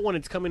tell when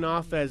it's coming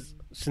off as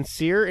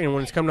sincere and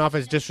when it's coming off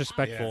as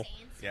disrespectful.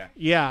 Yeah.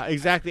 Yeah,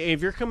 exactly. And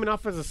if you're coming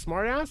off as a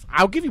smartass,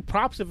 I'll give you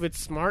props if it's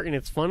smart and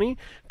it's funny.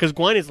 Because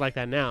Gwen is like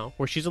that now,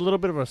 where she's a little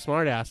bit of a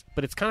smartass,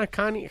 but it's kind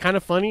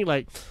of funny.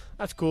 Like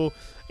that's cool.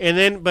 And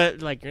then,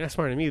 but like you're not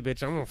smarter than me,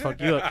 bitch. I'm gonna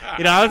fuck you up.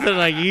 You know, I was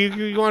like,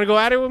 you want to go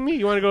at it with me?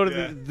 You want to go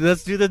to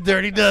let's do the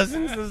dirty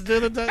dozens. Let's do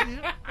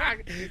the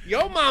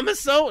yo mama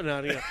so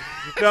no,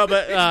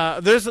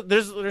 but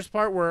there's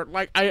part where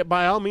like I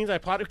by all means I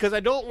applaud it because I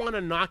don't want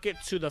to knock it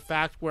to the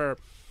fact where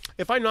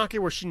if I knock it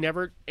where she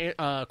never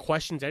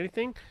questions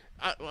anything.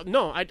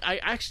 No, I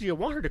actually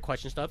want her to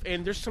question stuff,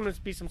 and there's going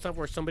to be some stuff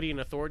where somebody in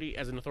authority,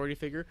 as an authority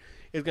figure,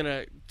 is going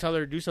to tell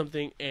her to do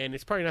something, and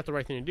it's probably not the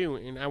right thing to do,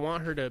 and I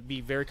want her to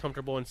be very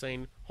comfortable in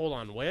saying, hold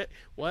on,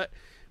 what?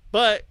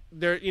 But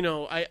there, you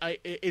know,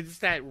 it's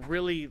that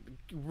really,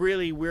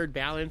 really weird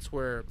balance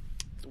where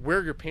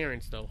we're your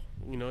parents, though.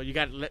 You know, you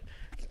got to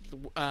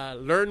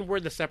learn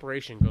where the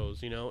separation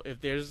goes. You know,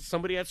 if there's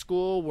somebody at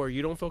school where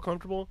you don't feel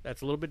comfortable,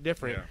 that's a little bit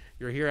different. Yeah.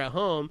 You're here at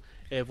home.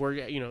 If we're,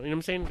 you know what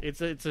I'm saying?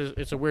 It's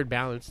a weird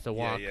balance to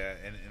walk. Yeah,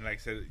 and like I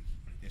said,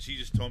 and she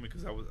just told me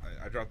because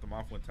I dropped them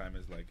off one time.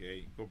 It's like,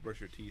 hey, go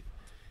brush your teeth,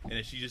 and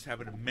then she just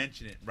happened to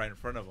mention it right in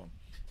front of him.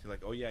 She's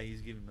like, oh yeah,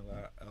 he's giving me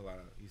a lot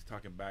of he's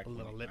talking back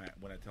when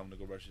I tell him to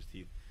go brush his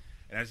teeth,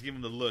 and I just give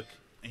him the look,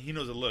 and he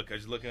knows the look. I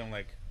just look at him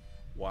like,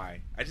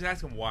 why? I just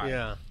ask him why.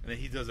 Yeah, and then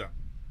he does a.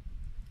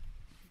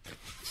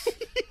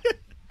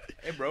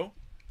 Hey, bro,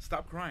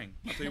 stop crying.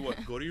 I'll tell you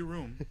what. Go to your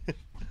room.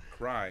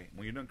 Cry.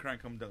 When you're done crying,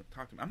 come down,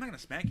 talk to me. I'm not gonna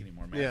smack you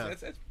anymore, man. Yeah.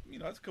 That's you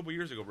know, that's a couple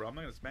years ago, bro. I'm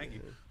not gonna smack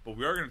you, but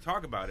we are gonna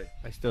talk about it.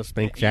 I still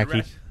spank And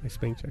Jackie. I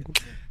spank Jackie.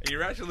 And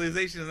your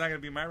rationalization is not gonna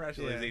be my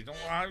rationalization.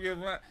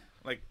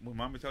 Like when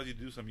mommy tells you to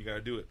do something, you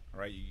gotta do it. All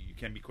right, you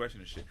can't be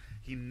questioning shit.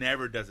 He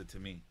never does it to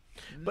me.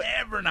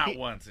 Never, not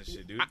once and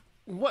shit, dude.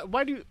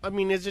 Why do you? I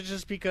mean, is it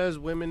just because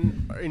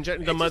women are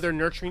the mother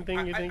nurturing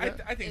thing? You think?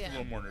 I think it's a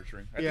little more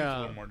nurturing. I think it's a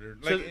little more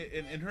nurturing. Like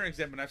in her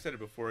example, and I've said it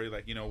before.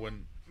 Like you know,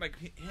 when like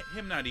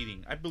him not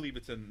eating, I believe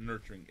it's a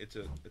nurturing. It's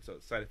a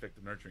side effect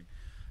of nurturing.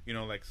 You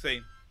know, like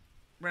say,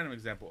 random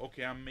example.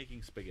 Okay, I'm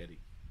making spaghetti.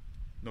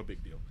 No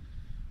big deal.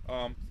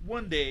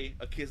 One day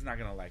a kid's not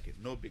gonna like it.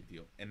 No big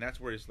deal. And that's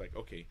where it's like,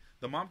 okay,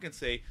 the mom can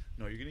say,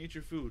 no, you're gonna eat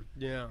your food.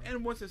 Yeah.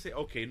 And once they say,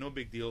 okay, no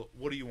big deal.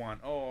 What do you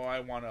want? Oh,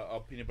 I want a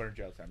peanut butter and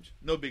jelly sandwich.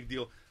 No big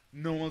deal.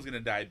 No one's gonna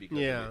die because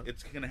of it.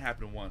 It's gonna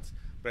happen once.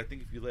 But I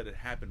think if you let it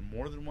happen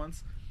more than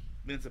once,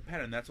 then it's a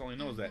pattern. That's all he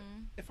knows. That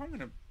if I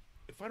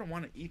don't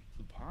want to eat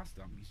the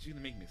pasta, she's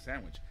gonna make me a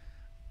sandwich.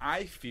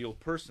 I feel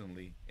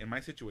personally in my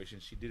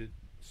situation, she did it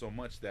so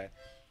much that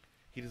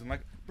he doesn't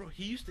like. Bro,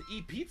 he used to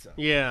eat pizza.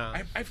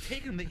 Yeah. I've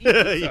taken him to eat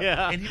pizza,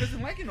 Yeah. and he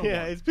doesn't like it no more.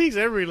 Yeah, it's pizza.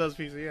 Everybody loves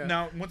pizza. Yeah.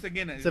 Now, once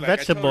again, it's a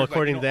vegetable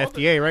according to the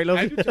FDA, right,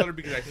 Logan? I do tell her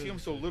because I see him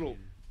so little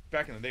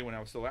back in the day when I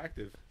was still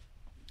active.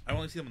 I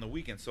only see him on the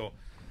weekends, so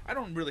I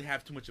don't really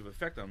have too much of an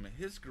effect on him.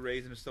 His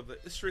grades and stuff,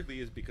 it strictly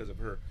is because of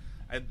her.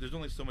 There's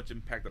only so much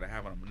impact that I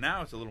have on him.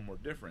 Now it's a little more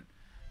different.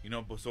 You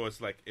know, but so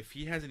it's like if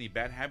he has any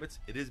bad habits,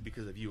 it is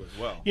because of you as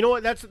well. You know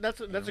what? That's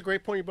a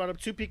great point you brought up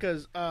too,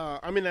 because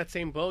I'm in that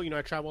same boat. You know,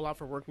 I travel a lot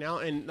for work now,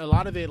 and a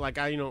lot of it, like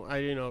I'm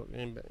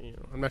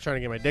not trying to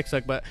get my dick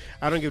sucked, but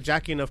I don't give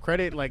Jackie enough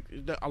credit. Like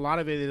a lot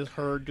of it is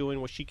her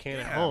doing what she can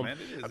at home. Man,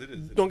 it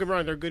is. Don't get me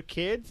wrong; they're good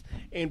kids,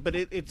 but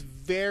it's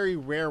very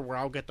rare where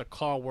I'll get the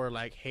call where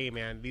like, hey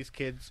man, these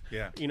kids,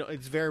 you know,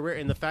 it's very rare,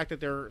 and the fact that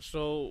they're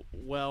so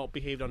well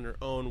behaved on their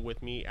own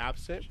with me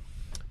absent.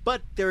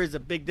 But there is a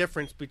big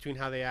difference between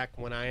how they act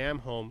when I am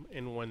home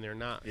and when they're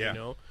not. Yeah. You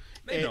know,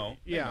 They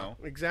know.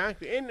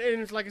 Exactly. And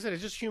it's like I said,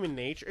 it's just human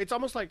nature. It's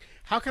almost like,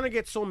 how can I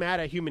get so mad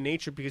at human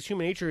nature? Because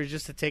human nature is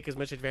just to take as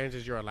much advantage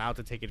as you're allowed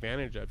to take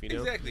advantage of. You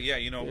know. Exactly. Yeah.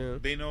 You know,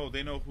 they know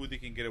who they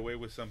can get away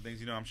with some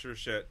things. You know, I'm sure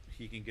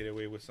he can get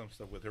away with some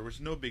stuff with her, which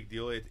is no big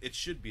deal. It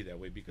should be that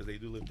way because they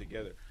do live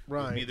together.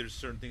 Right. With me, there's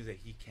certain things that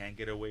he can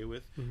get away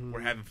with. Mm-hmm.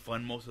 We're having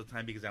fun most of the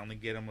time because I only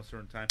get him a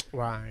certain time.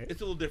 Right.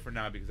 It's a little different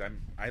now because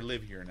I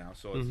live here now,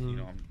 so it's,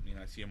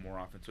 I see him more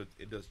often, so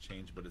it does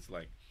change. But it's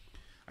like,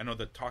 I know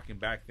the talking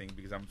back thing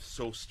because I'm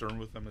so stern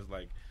with him is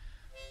like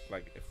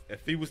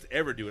if he was to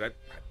ever do it,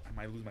 I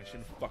might lose my shit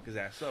and fuck his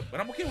ass up. But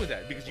I'm okay with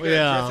that because you gotta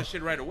address the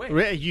shit right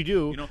away. You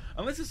do. You know,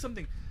 unless it's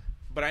something.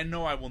 But I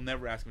know I will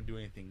never ask him to do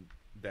anything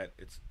that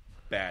it's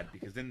bad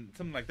because then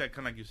something like that,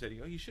 kind of like you said,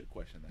 you should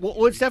question that.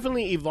 Well, it's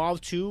definitely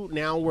evolved too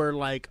now. Where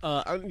like,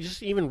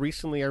 just even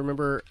recently, I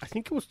remember I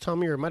think it was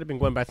Tommy or it might have been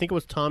Gwen, but I think it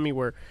was Tommy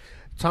where.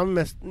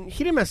 Tommy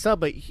he didn't mess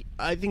up, but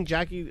I think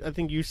Jackie,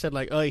 you said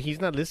like, oh,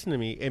 he's not listening to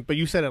me, but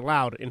you said it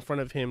loud in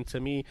front of him to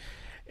me,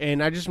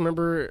 And I just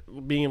remember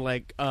being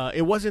like,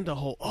 it wasn't the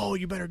whole, oh,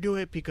 you better do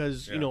it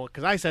because,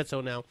 because I said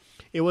so now.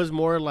 It was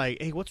more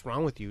like, hey, what's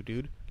wrong with you,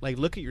 dude? Like,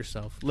 look at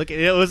yourself.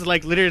 It was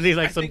like literally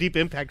like some deep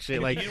impact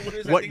shit. Like,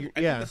 what?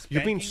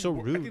 You're being so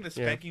rude. I think the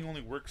spanking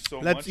only works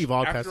so That's much.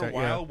 evolved After past a that,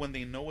 while, when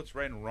they know what's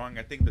right and wrong,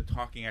 I think the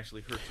talking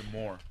actually hurts them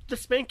more. The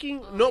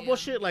spanking,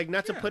 bullshit. Like,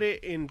 not to put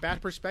it in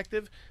bad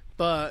perspective,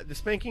 but the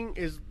spanking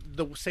is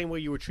the same way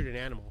you would treat an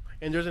animal,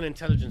 and there's an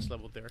intelligence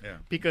level there. Yeah.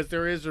 Because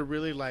there is a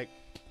really like,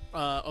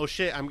 oh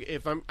shit,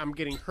 I'm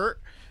getting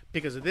hurt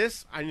because of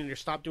this. I need to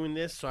stop doing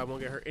this so I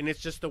won't get hurt. And it's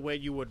just the way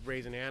you would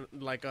raise an animal,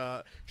 like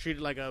treat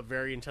it like a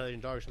very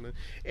intelligent dog or something.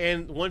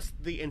 And once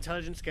the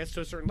intelligence gets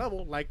to a certain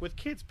level, like with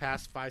kids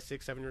past 5,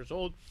 6, 7 years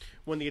old,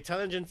 when the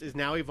intelligence is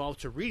now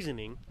evolved to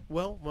reasoning,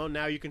 well,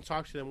 now you can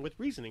talk to them with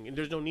reasoning, and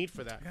there's no need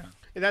for that. Yeah.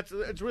 And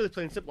it's really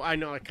plain and simple. I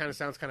know it kind of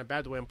sounds kind of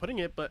bad the way I'm putting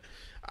it, but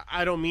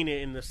I don't mean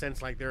it in the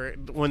sense like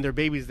when they're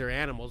babies, they're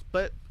animals.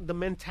 But the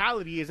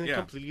mentality isn't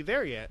completely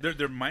there yet.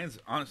 Their minds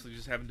honestly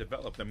just haven't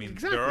developed. I mean,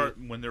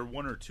 Exactly. when they're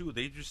 1 or 2,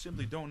 they just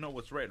simply don't know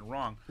what's right and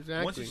wrong.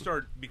 Exactly. Once you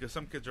start, because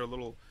some kids are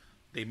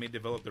they may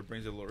develop their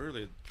brains a little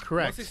earlier.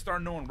 Correct. Once they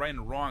start knowing right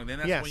and wrong, then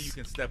that's Yes. when you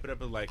can step it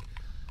up and like,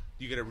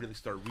 you got to really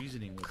start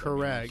reasoning with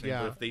Correct, them. You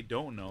know what I'm saying? yeah. But if they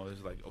don't know,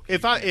 it's like,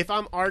 okay. If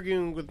I'm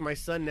arguing with my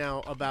son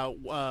now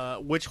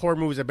about which horror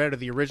movies are better,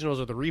 the originals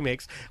or the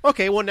remakes,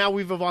 okay, well now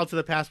we've evolved to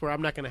the past where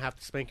I'm not going to have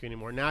to spank you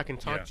anymore. Now I can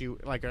talk to you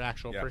like an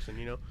actual person,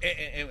 you know.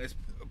 And it's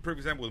a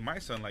perfect example with my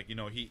son. Like,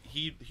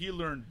 he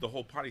learned the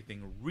whole potty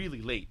thing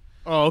really late.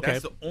 Oh, okay.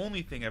 That's the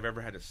only thing I've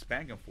ever had to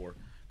spank him for.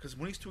 Because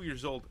when he's 2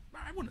 years old,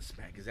 I wouldn't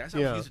spank his ass.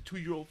 Yeah. He's a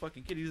 2-year-old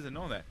fucking kid. He doesn't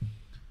know that.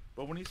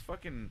 But when he's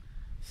fucking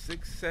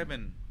 6,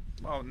 7,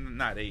 well,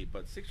 not 8,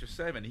 but 6 or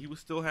 7, he was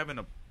still having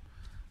a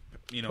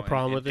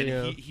problem with it.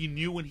 And he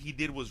knew when he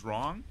did was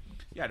wrong.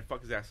 Yeah, I'd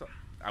fuck his ass up.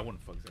 I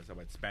wouldn't fuck his ass up.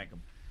 I'd spank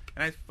him.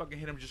 And I fucking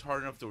hit him just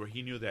hard enough to where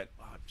he knew that,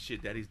 oh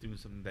shit, daddy's doing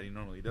something that he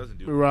normally doesn't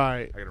do.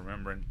 Right. I gotta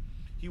remember. And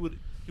he would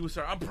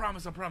start, I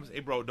promise.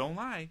 Hey, bro, don't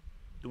lie.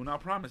 Do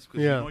not promise,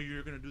 because Yeah. you know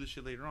you're gonna do this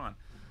shit later on.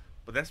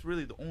 But that's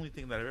really the only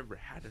thing that I've ever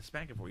had to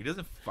spank him for. He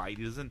doesn't fight.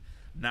 He doesn't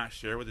not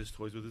share with his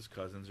toys with his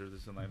cousins or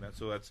this and like that.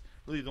 So that's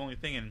really the only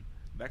thing, and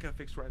that got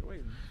fixed right away.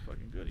 And it's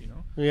fucking good,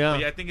 Yeah. But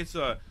yeah, I think it's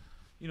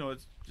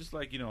it's just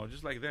like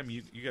just like them.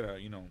 You gotta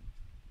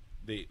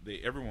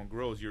they everyone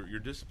grows. Your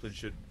discipline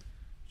should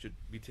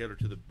be tailored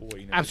to the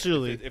boy.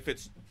 Absolutely. If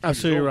it's 2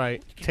 Absolutely years old,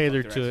 right. you can't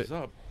Tailored fuck to their it. asses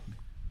up.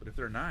 But if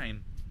they're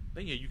 9.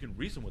 Then you can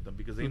reason with them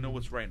because they know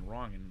what's right and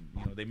wrong,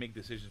 and they make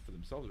decisions for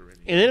themselves already.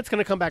 And then it's going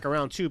to come back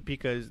around too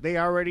because they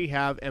already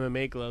have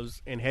MMA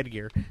gloves and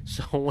headgear.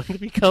 So when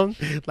it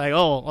becomes like,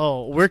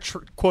 we're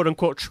quote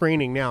unquote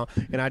training now,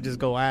 and I just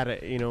go at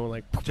it,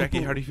 like.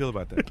 Jackie, how do you feel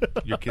about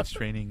that? Your kid's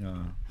training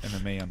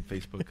MMA on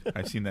Facebook.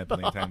 I've seen that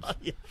plenty of times.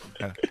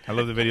 I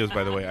love the videos,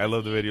 by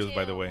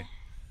the way.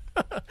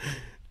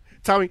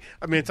 Tommy,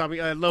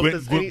 I love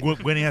this.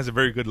 Gwenny has a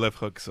very good left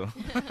hook, so.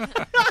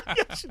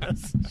 She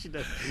does.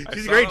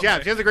 She's a great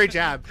jab. She has a great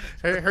jab.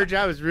 Her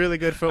jab is really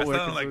good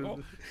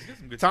footwork.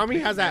 Tommy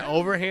has that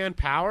overhand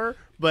power,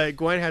 but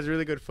Gwen has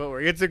really good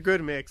footwork. It's a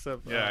good mix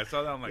of. Yeah, I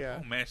saw that. I'm like,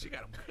 oh man, she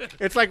got him good.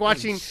 It's like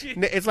watching.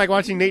 It's like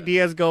watching Nate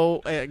Diaz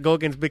go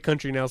against Big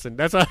Country Nelson.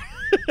 That's how.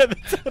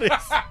 That's what it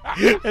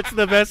is. That's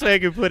the best way I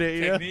can put it.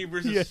 Technique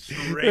versus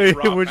straight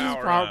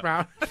raw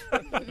power.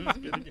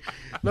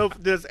 No,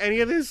 does any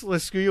of this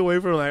screw you away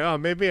from like, oh,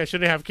 maybe I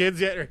shouldn't have kids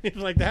yet or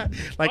anything like that?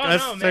 Like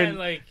man,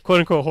 like quote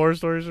unquote horror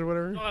stories or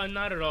whatever. Oh,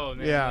 not at all,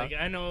 man. Yeah. Like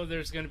I know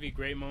there's gonna be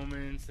great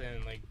moments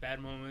and like bad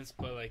moments,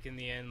 but like in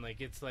the end,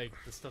 like it's like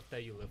the stuff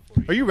that you live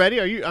for. Are you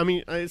ready? I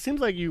mean, it seems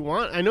like you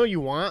want. I know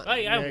you want.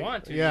 I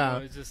want to. Yeah.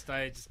 It's just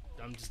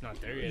I'm just not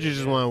there yet. You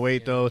just want to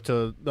wait though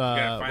to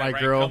right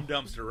girl.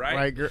 Dumpster, right?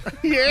 Right girl.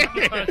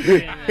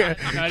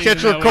 Yeah. Shut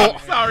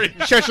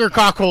Shut your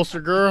cock holster,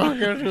 girl.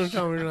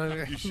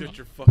 You shut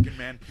your fucking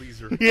man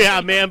pleaser.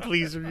 Yeah, man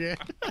pleaser. Yeah.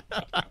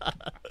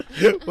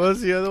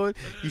 What's the other one?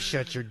 You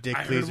shut your dick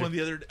pleaser. I heard one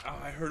the other day.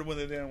 I heard one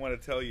the other day. I want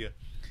to tell you.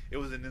 It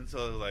was an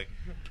insult. It was like,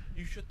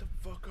 you shut the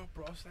fuck up,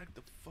 bro. I'll slack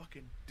the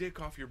fucking dick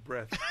off your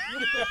breath.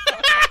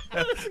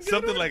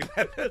 Something like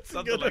that.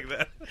 Something like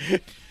that.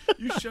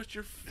 You shut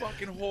your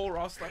fucking hole or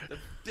I'll slap the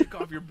dick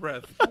off your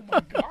breath. Oh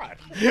my god.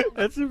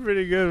 That's a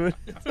pretty good one.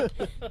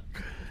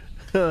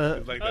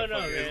 It's like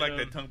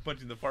that tongue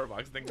punching the fart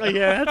box thing.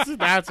 Yeah,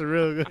 that's a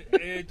real good.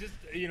 It just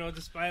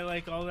despite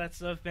like all that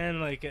stuff,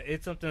 man, like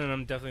it's something that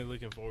I'm definitely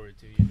looking forward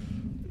to.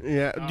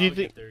 Yeah. Do you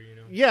think?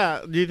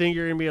 Yeah. Do you think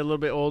you're gonna be a little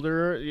bit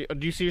older?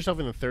 Do you see yourself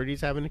in the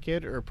 30s having a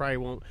kid, or probably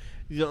won't?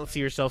 You don't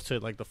see yourself to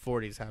like the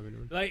 40s having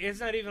one. Like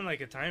it's not even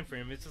like a time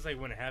frame. It's just like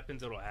when it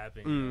happens, it'll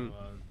happen.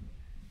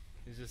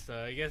 It's just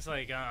I guess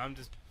like I'm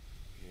just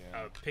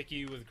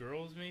picky with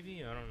girls.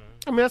 Maybe I don't know.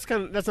 I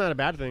mean that's not a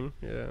bad thing.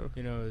 Yeah.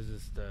 It's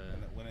just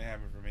when it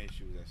happened for me,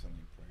 she was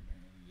suddenly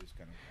pregnant, and it just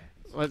kind of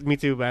happens. Me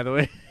too, by the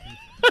way.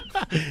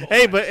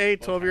 Hey,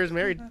 12 years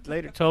married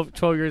later.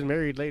 12 years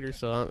married later,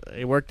 so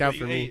it worked out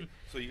for me.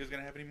 So you guys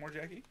gonna have any more,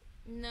 Jackie?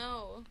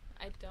 No,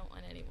 I don't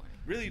want any more.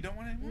 Really, you don't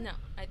want any more? No,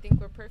 I think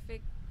we're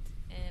perfect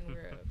and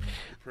we're okay.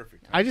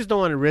 Perfect. I just don't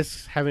want to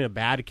risk having a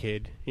bad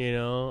kid. You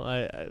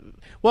know.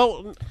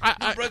 Well,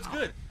 No, Brad's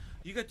good.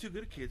 You got 2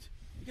 good kids.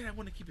 You gotta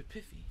want to keep it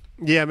piffy.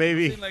 yeah,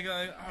 maybe. Like,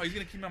 oh, he's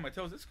gonna keep me on my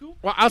toes. That's cool.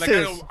 Well, I'll like, say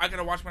this. I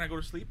gotta watch when I go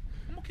to sleep.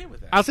 I'm okay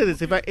with that. I'll say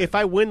this: if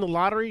I win the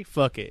lottery,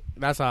 fuck it.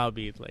 That's how I'll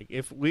be. Like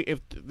if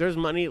there's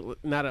money,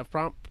 not a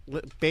prompt,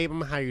 babe, I'm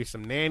gonna hire you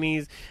some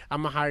nannies.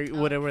 I'm gonna hire you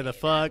whatever the Okay,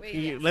 fuck. that way,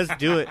 yes. Let's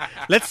do it.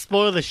 Let's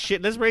spoil the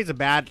shit. Let's raise a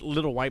bad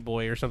little white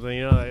boy or something.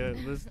 You know,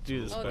 like, let's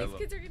do this. Oh, But- these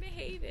kids are gonna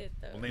hate it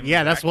though. We'll name yeah,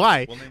 them that's back.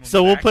 why. We'll name them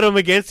So we'll back. put them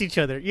against each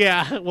other.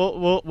 Yeah,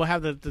 we'll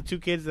have the 2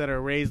 kids that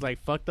are raised like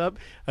fucked up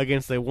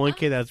against the one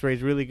kid that's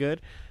raised really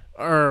good.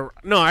 Or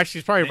no, actually,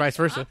 it's probably vice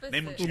versa.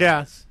 Name him Opposite.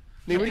 Chaz.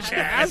 Yeah. Name him I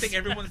Chaz. think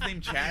everyone's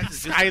named Chaz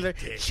is just Skylar, a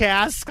dick.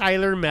 Chaz,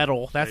 Skylar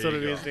Metal. That's There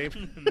what it you is,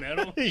 Dave.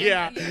 Metal. Yeah,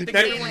 Yeah, you That- think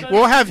everyone's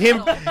we'll have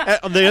him.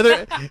 metal. The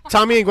other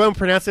Tommy and Gwen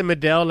pronounce it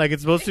Medell like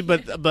it's supposed to,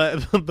 but Chaz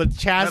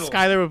Metal.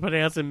 Skylar would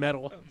pronounce it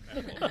Metal.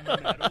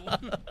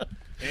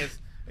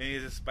 And he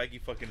has a spiky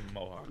fucking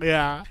mohawk.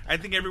 Yeah, I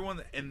think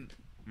everyone in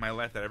my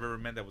life that I've ever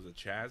met that was a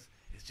Chaz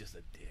is just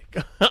a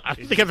dick. I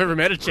don't think I've ever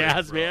met a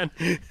Chaz, bro. man.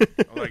 I'm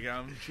like,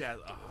 I'm Chaz.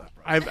 Oh, bro.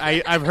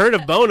 I've heard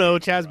of Bono,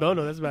 Chaz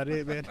Bono. That's about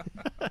it, man.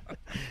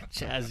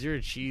 Chaz, you're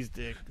a cheese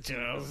dick.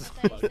 Chaz.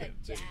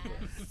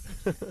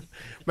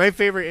 My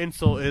favorite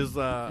insult is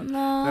that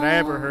I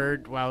ever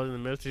heard while I was in the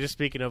military. Just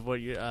speaking of what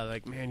you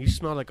like, man, you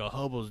smell like a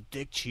hobo's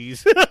dick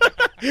cheese.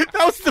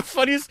 That was the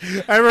funniest.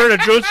 I ever heard a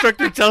drill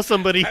instructor tell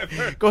somebody,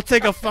 "Go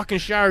take a fucking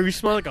shower. You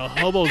smell like a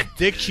hobo's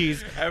dick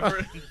cheese." I've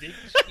heard,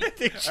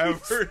 Dick cheese.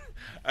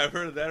 I've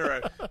heard that,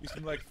 or you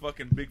seem like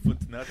fucking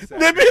Bigfoot's nutsack.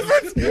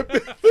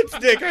 Bigfoot's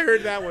dick. I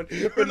heard that one.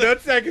 But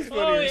nutsack is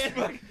funny. Oh, You yeah.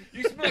 smell like-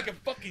 You smell like a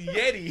fucking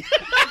Yeti.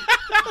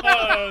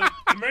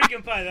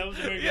 American Pie. That was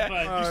American Yeah,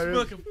 Pie. you smell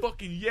like a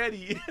fucking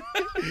Yeti.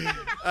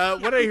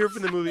 What did I hear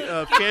from the movie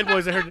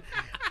Fanboys? I heard,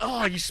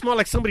 "Oh, you smell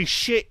like somebody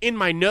shit in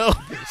my nose."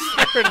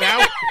 I heard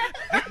that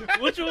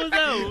Which one was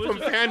that? one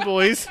from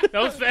Fanboys.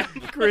 That was fan.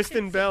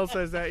 Kristen Bell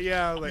says that.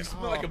 Yeah, I was You like,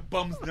 smell like a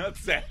bum's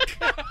nutsack.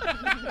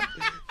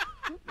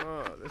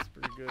 oh, that's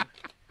pretty good.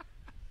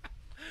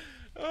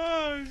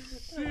 Oh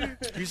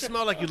shit! You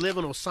smell like you live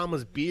on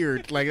Osama's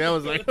beard. Like that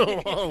was like,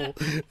 oh, whoa.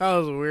 That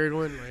was a weird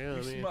one. Like, oh,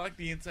 You man. smell like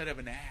the inside of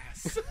an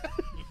ass.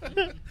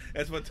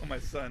 That's what I told my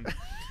son. I'm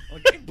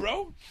like, hey,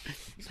 bro,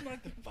 you smell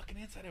like the fucking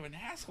inside of an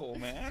asshole,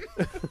 man.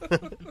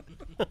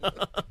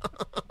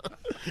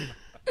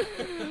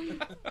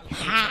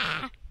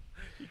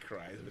 He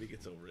cries, but he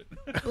gets over it.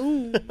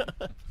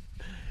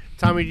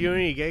 Tommy, do you know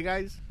any gay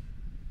guys?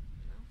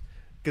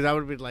 Because I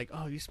would be like,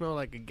 oh, you smell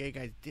like a gay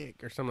guy's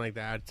dick or something like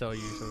that. I'd tell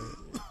you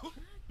something.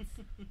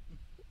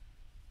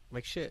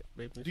 Like shit,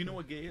 babe. Do you know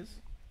what gay is?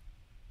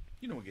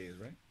 You know what gay is,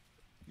 right?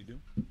 You do?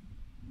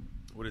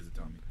 What is it,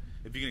 Tommy?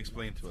 If you can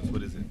explain to us,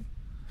 what is it?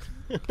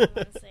 I don't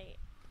want to say it.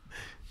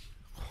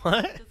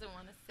 What? Doesn't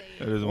want to say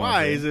it.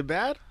 Why? Is it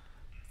bad?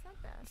 It's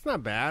not bad. It's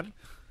not bad.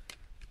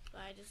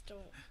 But I just don't.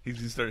 He's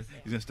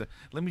gonna start.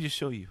 Let me just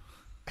show you.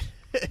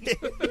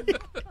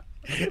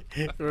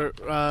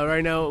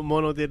 Right now,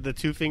 Mono did the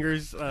 2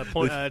 fingers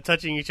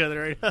touching each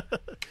other right now.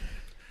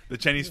 The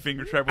Chinese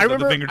finger trap I without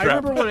the remember, finger I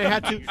trap. remember when I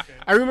had to.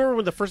 I remember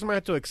when the first time I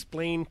had to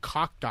explain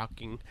cock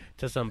docking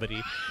to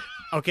somebody.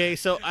 Okay,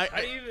 so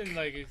I even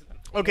like.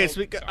 okay,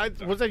 well,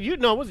 so was that you?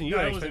 No, it wasn't you.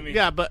 No, it actually. wasn't me.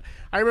 Yeah, but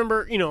I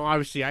remember. You know,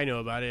 obviously, I know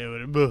about it.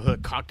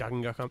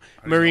 Cockdocking.com, know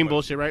marine about it.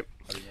 bullshit, right?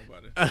 How do you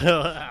know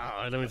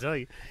about it? Let me tell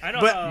you. I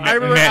know. But I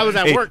remember I was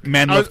at work.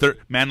 Man I was-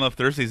 Love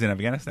Thursdays in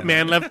Afghanistan.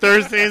 Man left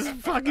Thursdays,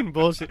 fucking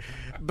bullshit.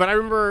 But I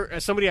remember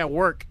somebody at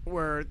work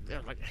where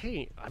they're like,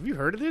 "Hey, have you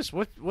heard of this?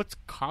 What's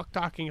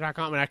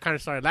cocktalking.com?" And I kind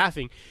of started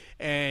laughing,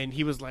 and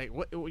he was like,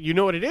 "What? You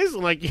know what it is?"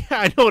 I'm like, "Yeah,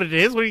 I know what it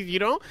is. What do you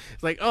know?"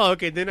 It's like, "Oh,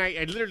 okay." Then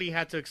I literally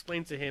had to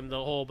explain to him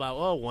the whole about,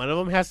 "Oh, one of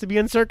them has to be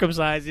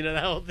uncircumcised," you know,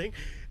 that whole thing.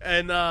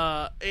 And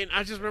I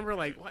just remember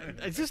like, what?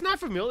 Is this not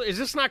familiar? Is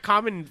this not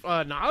common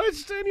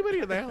knowledge to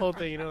anybody? That whole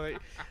thing, you know, like,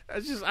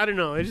 it's just I don't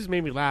know. It just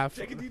made me laugh.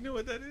 Jackie, do you know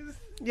what that is?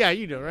 Yeah,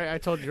 you know, right? I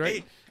told you, right?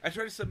 Hey, I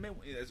tried to submit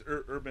as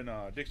Urban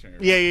Dictionary.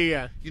 Right?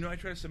 Yeah. You know, I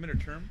tried to submit a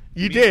term.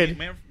 You me, did.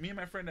 Me and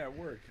my friend at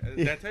work.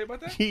 Did I tell you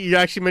about that? You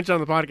actually mentioned on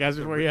the podcast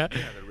before, yeah.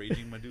 Yeah, the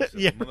raging Medusa.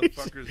 Yeah,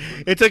 Motherfuckers.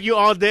 it took you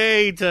all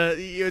day to.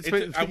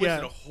 I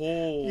wasted a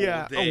whole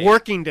day. a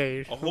working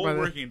day. A whole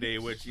working day,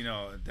 which, you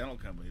know, a dental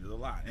company, there's a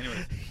lot.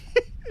 Anyways,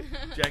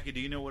 Jackie, do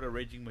you know what a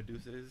raging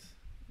Medusa is?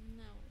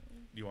 No.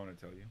 Do you want me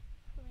to tell you?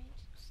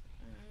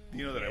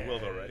 You know that I will,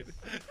 though, right?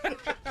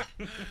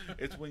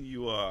 It's when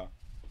you,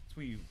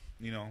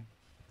 you know,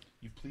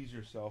 you please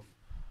yourself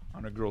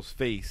on a girl's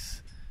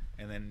face,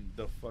 and then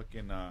the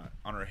fucking,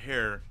 on her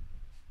hair,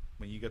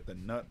 when you get the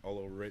nut all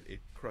over it, it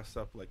crusts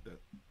up like the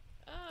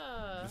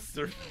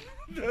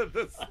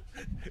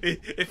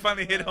it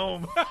finally hit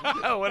home.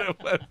 What it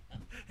was.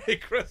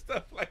 It crust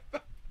up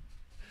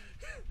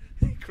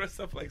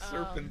like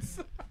serpents.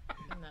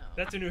 No.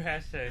 That's a new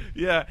hashtag.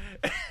 Yeah.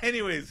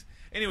 Anyways,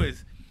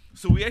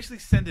 so we actually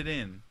sent it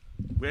in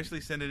We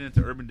actually send it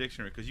into Urban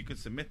Dictionary because you can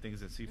submit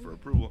things and see for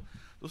approval.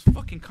 Those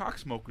fucking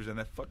cocksmokers on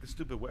that fucking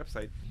stupid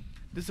website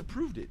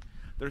disapproved it.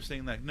 They're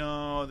saying like,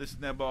 no, this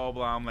and that, blah,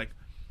 blah, blah. I'm like,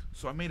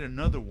 so I made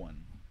another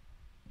one.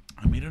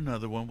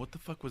 What the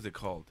fuck was it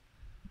called?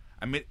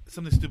 I made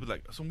something stupid,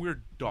 like some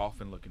weird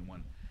dolphin-looking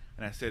one.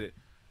 And I said it,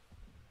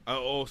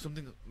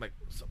 something like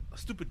a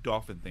stupid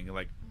dolphin thing.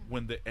 Like,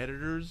 when the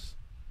editors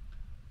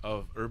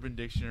of Urban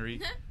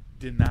Dictionary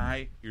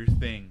deny your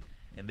thing,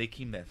 and they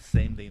came that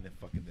same day and they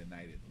fucking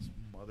denied it. Those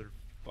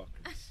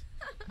motherfuckers.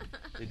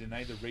 They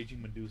denied the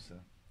Raging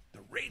Medusa. The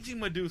Raging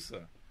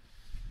Medusa.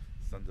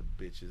 Sons of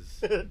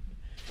bitches.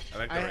 I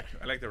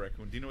like the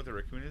raccoon. Do you know what the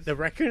raccoon is? The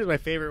raccoon is my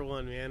favorite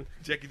one, man.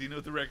 Jackie, do you know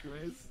what the raccoon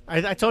is?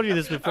 I told you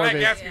this before. I like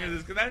babe. asking her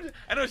this because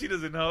I know she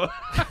doesn't know.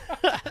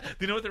 Do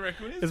you know what the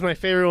raccoon is? It's my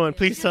favorite one.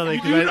 Please tell me.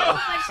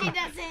 But she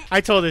doesn't.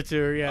 I told it to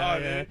her. Yeah. Oh,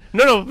 Yeah. dude.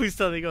 No. Please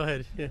tell me. Go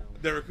ahead. Yeah.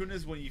 The raccoon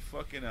is when you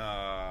fucking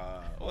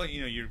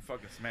you're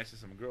fucking smashing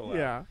some girl out.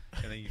 Yeah.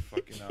 And then you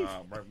fucking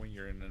right when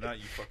you're in the nut,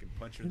 you fucking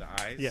punch her in the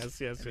eyes. Yes.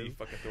 And then you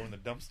fucking throw her in the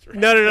dumpster.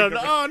 No.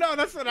 Oh no,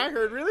 that's what I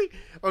heard. Really?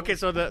 Okay,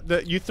 so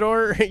the you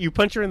throw her, you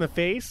punch her in the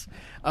face,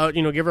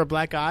 give her a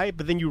black eye,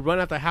 but then you run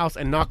out the house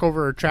and knock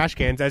over her trash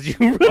cans as you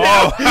run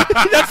out.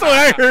 That's what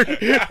I heard.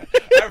 Yeah,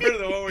 I've heard of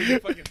the one where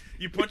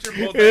you punch her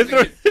both eyes.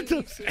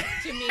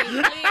 Jimmy,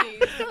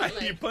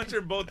 please. You punch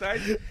her both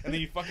eyes and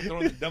then you fucking throw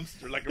her in the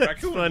dumpster like a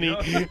raccoon. Funny.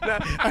 You know?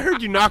 I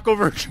heard you knock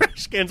over her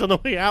trash cans on the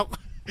way out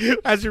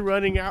as you're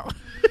running out.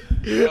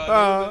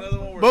 Another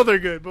one where Both are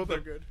good. Both the, are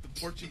good. The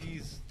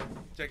Portuguese.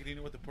 Jackie, do you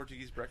know what the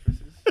Portuguese breakfast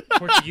is?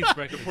 Portuguese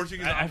breakfast. The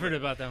Portuguese I've omelet. heard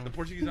about that The one.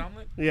 Portuguese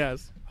omelet?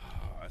 Yes.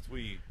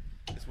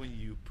 That's when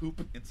you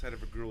poop inside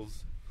of a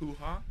girl's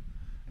hoo-ha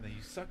and then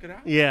you suck it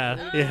out.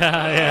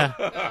 Yeah.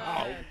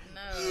 God,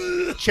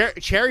 no.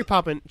 Cherry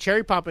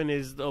poppin'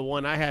 is the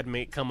one I had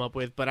come up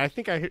with, but I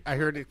think I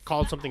heard it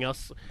called something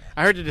else.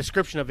 I heard the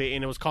description of it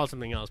and it was called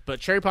something else. But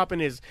cherry poppin'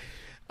 is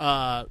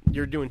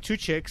you're doing two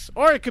chicks,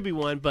 or it could be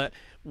one, but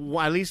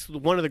at least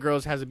one of the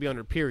girls has to be on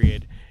her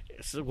period.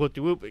 So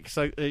whoop,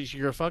 so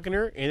you're fucking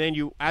her, and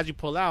then as you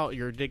pull out,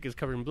 your dick is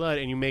covered in blood,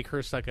 and you make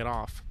her suck it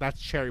off.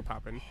 That's cherry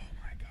poppin'. Oh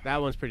my god.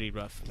 That one's pretty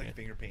rough. It's like man.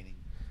 finger painting.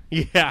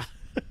 Yeah,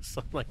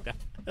 something like that.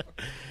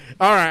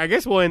 All right, I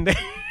guess we'll end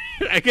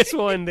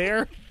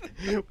there.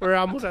 We're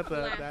almost at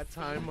that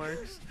time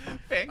marks.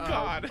 Thank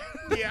God.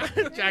 Yeah,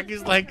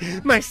 Jackie's like,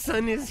 my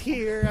son is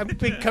here. I've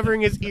been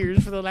covering his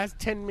ears for the last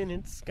 10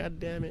 minutes. God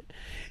damn it,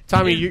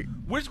 Tommy.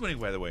 Where's Gwenny,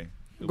 by the way?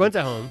 Gwen's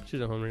at home.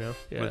 She's at home right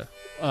now.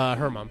 Yeah,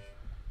 her mom.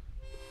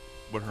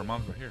 But her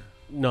mom's right here.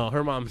 No,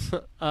 her mom's.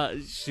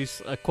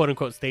 She's quote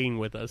unquote staying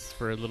with us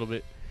for a little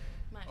bit.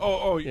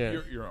 Oh, Yeah.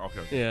 you're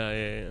okay.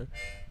 Yeah.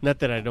 Not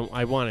that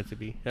I want it to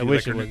be. I Do you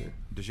wish like it her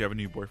wasn't. Does she have a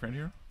new boyfriend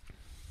here?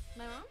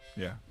 My mom?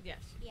 Yeah. Yes.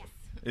 Yes.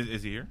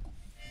 Is he here?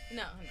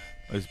 No.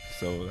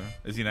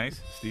 Is he nice?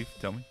 Steve,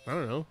 tell me. I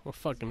don't know. Well,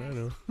 fucking I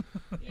know.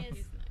 Yes.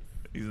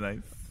 He's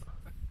nice.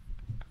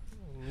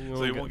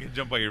 So you won't get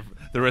jumped by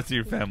the rest of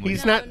your family.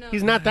 He's No.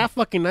 not that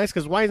fucking nice.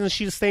 Because why isn't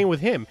she staying with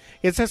him?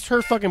 It's just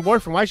her fucking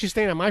boyfriend. Why is she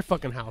staying at my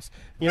fucking house?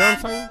 You know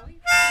what I'm talking?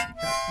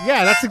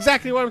 Yeah, that's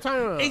exactly what I'm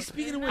talking about. Hey,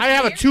 speaking of which, I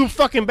have a 2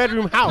 fucking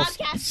bedroom house,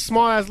 Podcast.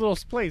 small ass little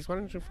place. Why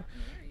don't you?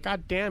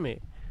 God damn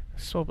it!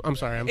 So I'm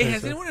sorry. I'm hey, pissed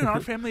has anyone in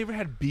our family ever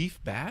had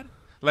beef bad?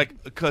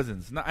 Like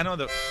cousins? No, I know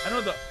the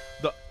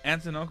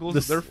aunts and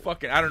uncles. They're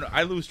fucking. I don't know.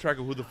 I lose track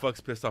of who the fuck's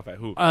pissed off at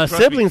who. Trust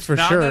siblings me,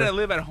 for sure. Now that I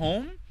live at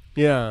home,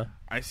 Yeah.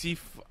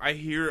 I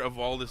hear of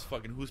all this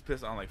fucking who's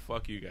pissed. I'm like,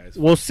 fuck you guys.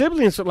 Well,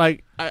 siblings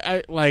like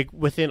I like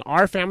within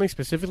our family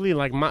specifically,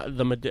 like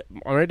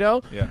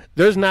Oradell. Yeah.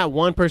 There's not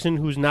one person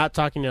who's not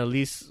talking to at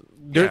least.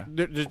 Yeah.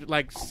 There's,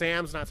 like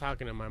Sam's not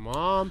talking to my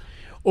mom,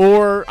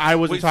 or I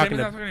wasn't Wait, talking Sammy's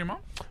to. not talking to your mom?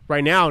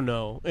 Right now,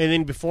 no. And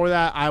then before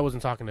that, I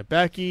wasn't talking to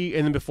Becky,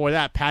 and then before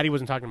that, Patty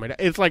wasn't talking to my dad.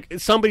 It's like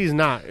somebody's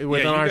not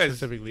within you ours guys,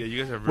 specifically. Yeah,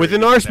 you guys are very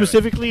Within good ours dynamic.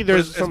 specifically,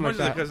 there's But something as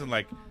like much that. as a cousin,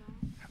 like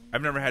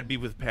I've never had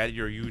beef with Patty,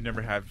 or you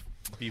never have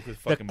beef with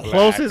The fucking Black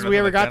closest or we nothing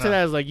ever like got to huh?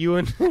 that is like you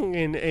and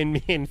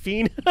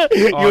Fiend. Oh,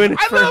 You and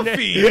I love Fernet.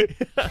 Fiend.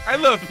 I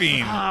love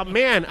Fiend. Ah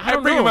man, I I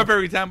don't bring know. him up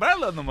every time, but I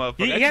love the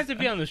motherfucker. He has to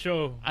be on the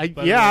show. by the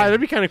way. That'd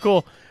be kind of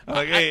cool.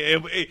 Like,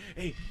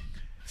 hey.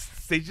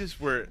 They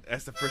just were.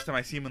 That's the first time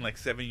I see him in like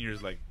 7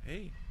 years. Like,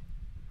 hey,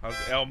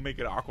 I'll make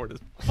it awkward as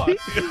fuck.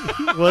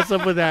 What's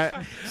up with that?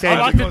 I'll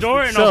lock the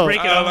door and I'll break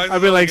it I'll off. lock I'll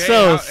be like, Hey,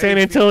 so how- San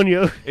hey,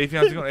 Antonio. Hey,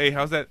 fiance, hey,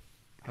 how's the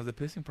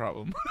pissing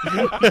problem?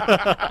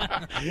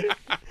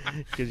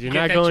 Because you're Get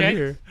not that going checked?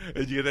 here.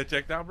 Did you get that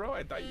checked out, bro?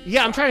 I thought you.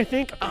 Yeah, I'm trying to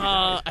think.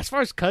 As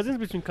far as cousins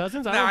between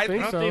cousins, I Nah, don't I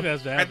think don't so. think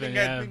that's I happening.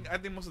 think I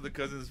think most of the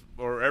cousins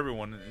or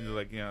everyone,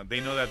 like they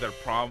know that their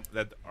problem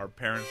that our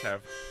parents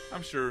have.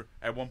 I'm sure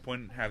at one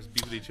point have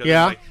beef with each other.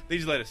 Yeah. Like, they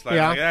just let it slide.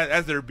 Yeah. Like,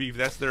 that's their beef.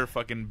 That's their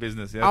fucking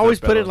business. That's I always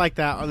their put it battle. like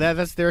that.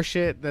 That's their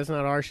shit. That's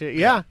not our shit.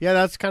 Yeah,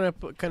 that's kind of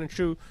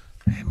true.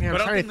 Man, I'm But I don't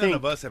trying think to think. none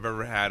of us have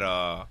ever had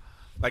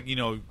like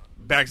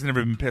Back's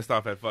never been pissed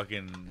off at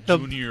fucking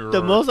Junior.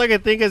 The most I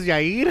can think is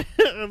Yair.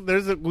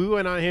 We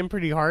went on him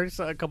pretty hard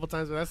a couple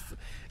times, but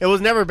it was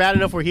never bad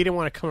enough where he didn't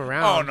want to come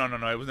around. Oh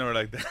no! It was never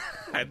like that.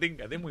 I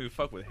think we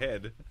fuck with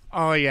Head.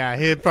 Oh yeah,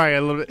 he'd probably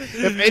a little bit.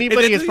 If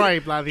anybody is probably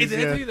Blathy. Is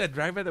it that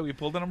drive-by that we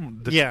pulled on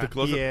him? Yeah,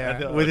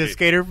 with his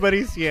skater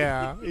buddies.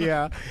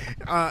 Yeah.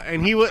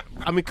 And he would.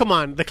 I mean, come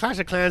on, the Clash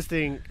of Clans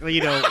thing.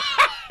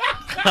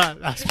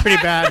 That's pretty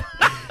bad.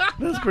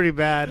 That's pretty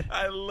bad.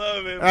 I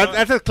love it.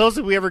 That's as close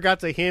as we ever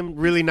got to him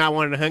really not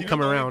wanting to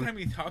come around. The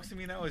only time he talks to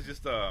me now is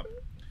just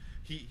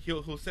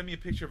he'll send me a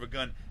picture of a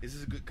gun. Is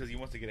this good? Because he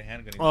wants to get a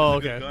handgun. Oh,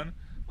 okay. good gun? I'm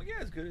like,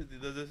 yeah, it's good.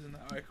 It does this and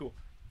that. All right, cool.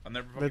 I'll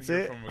never fucking That's hear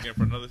it? from him again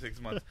for another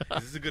 6 months.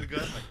 Is this a good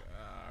gun? Like,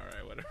 all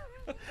right, whatever.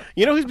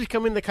 You know who's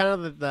becoming the kind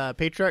of the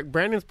patriarch?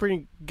 Brandon's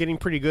getting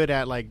pretty good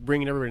at like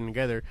bringing everybody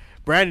together.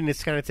 Brandon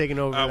is kind of taking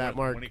over that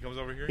mark. When he comes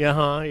over here?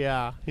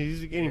 Yeah.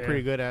 He's getting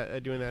pretty good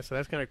at doing that, so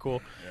that's kind of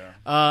cool.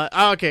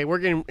 Yeah. Okay, we're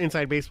getting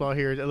inside baseball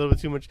here a little bit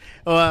too much.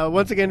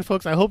 Once again,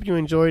 folks, I hope you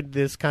enjoyed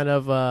this kind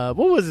of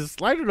what was this?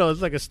 I don't know.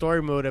 It's like a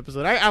story mode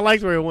episode. I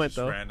liked where it went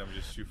though. Random,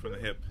 just shoot from the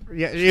hip.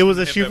 Yeah, it was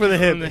a shoot from the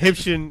hip.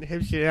 Hipshin.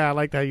 Hipshin. Yeah, I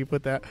like how you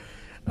put that.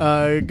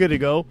 Good to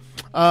go.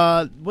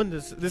 When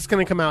this is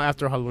gonna come out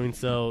after Halloween,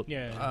 so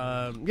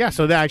so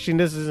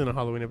this isn't a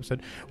Halloween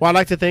episode. Well, I'd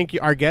like to thank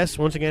our guests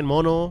once again,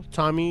 Mono,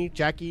 Tommy,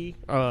 Jackie,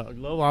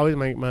 Lo, always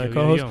my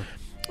co-host.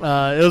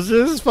 This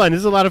is fun. This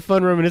is a lot of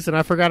fun reminiscing.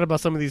 I forgot about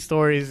some of these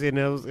stories, and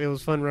it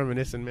was fun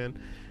reminiscing, man.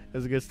 It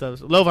was good stuff.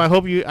 So, Love, I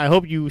hope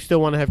you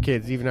still want to have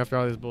kids even after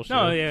all this bullshit.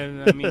 No,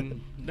 yeah, I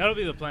mean that'll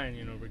be the plan,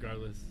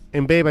 regardless.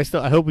 And babe,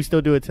 I hope we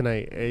still do it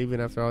tonight, even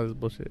after all this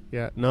bullshit.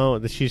 Yeah,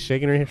 no, she's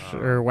shaking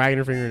her wagging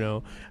her finger.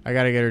 No, I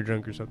gotta get her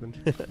drunk or something.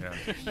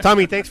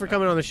 Tommy, thanks for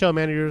coming on the show,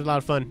 man. It was a lot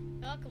of fun.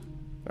 Welcome.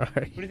 All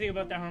right. What do you think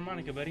about that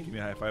harmonica, buddy? Give me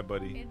a high five,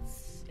 buddy.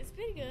 It's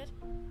pretty good.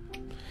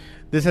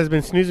 This has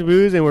been Snooze and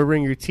Booze, and we're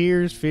bringing you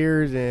tears,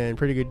 fears, and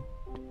pretty good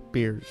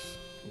beers.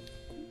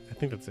 I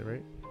think that's it,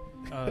 right?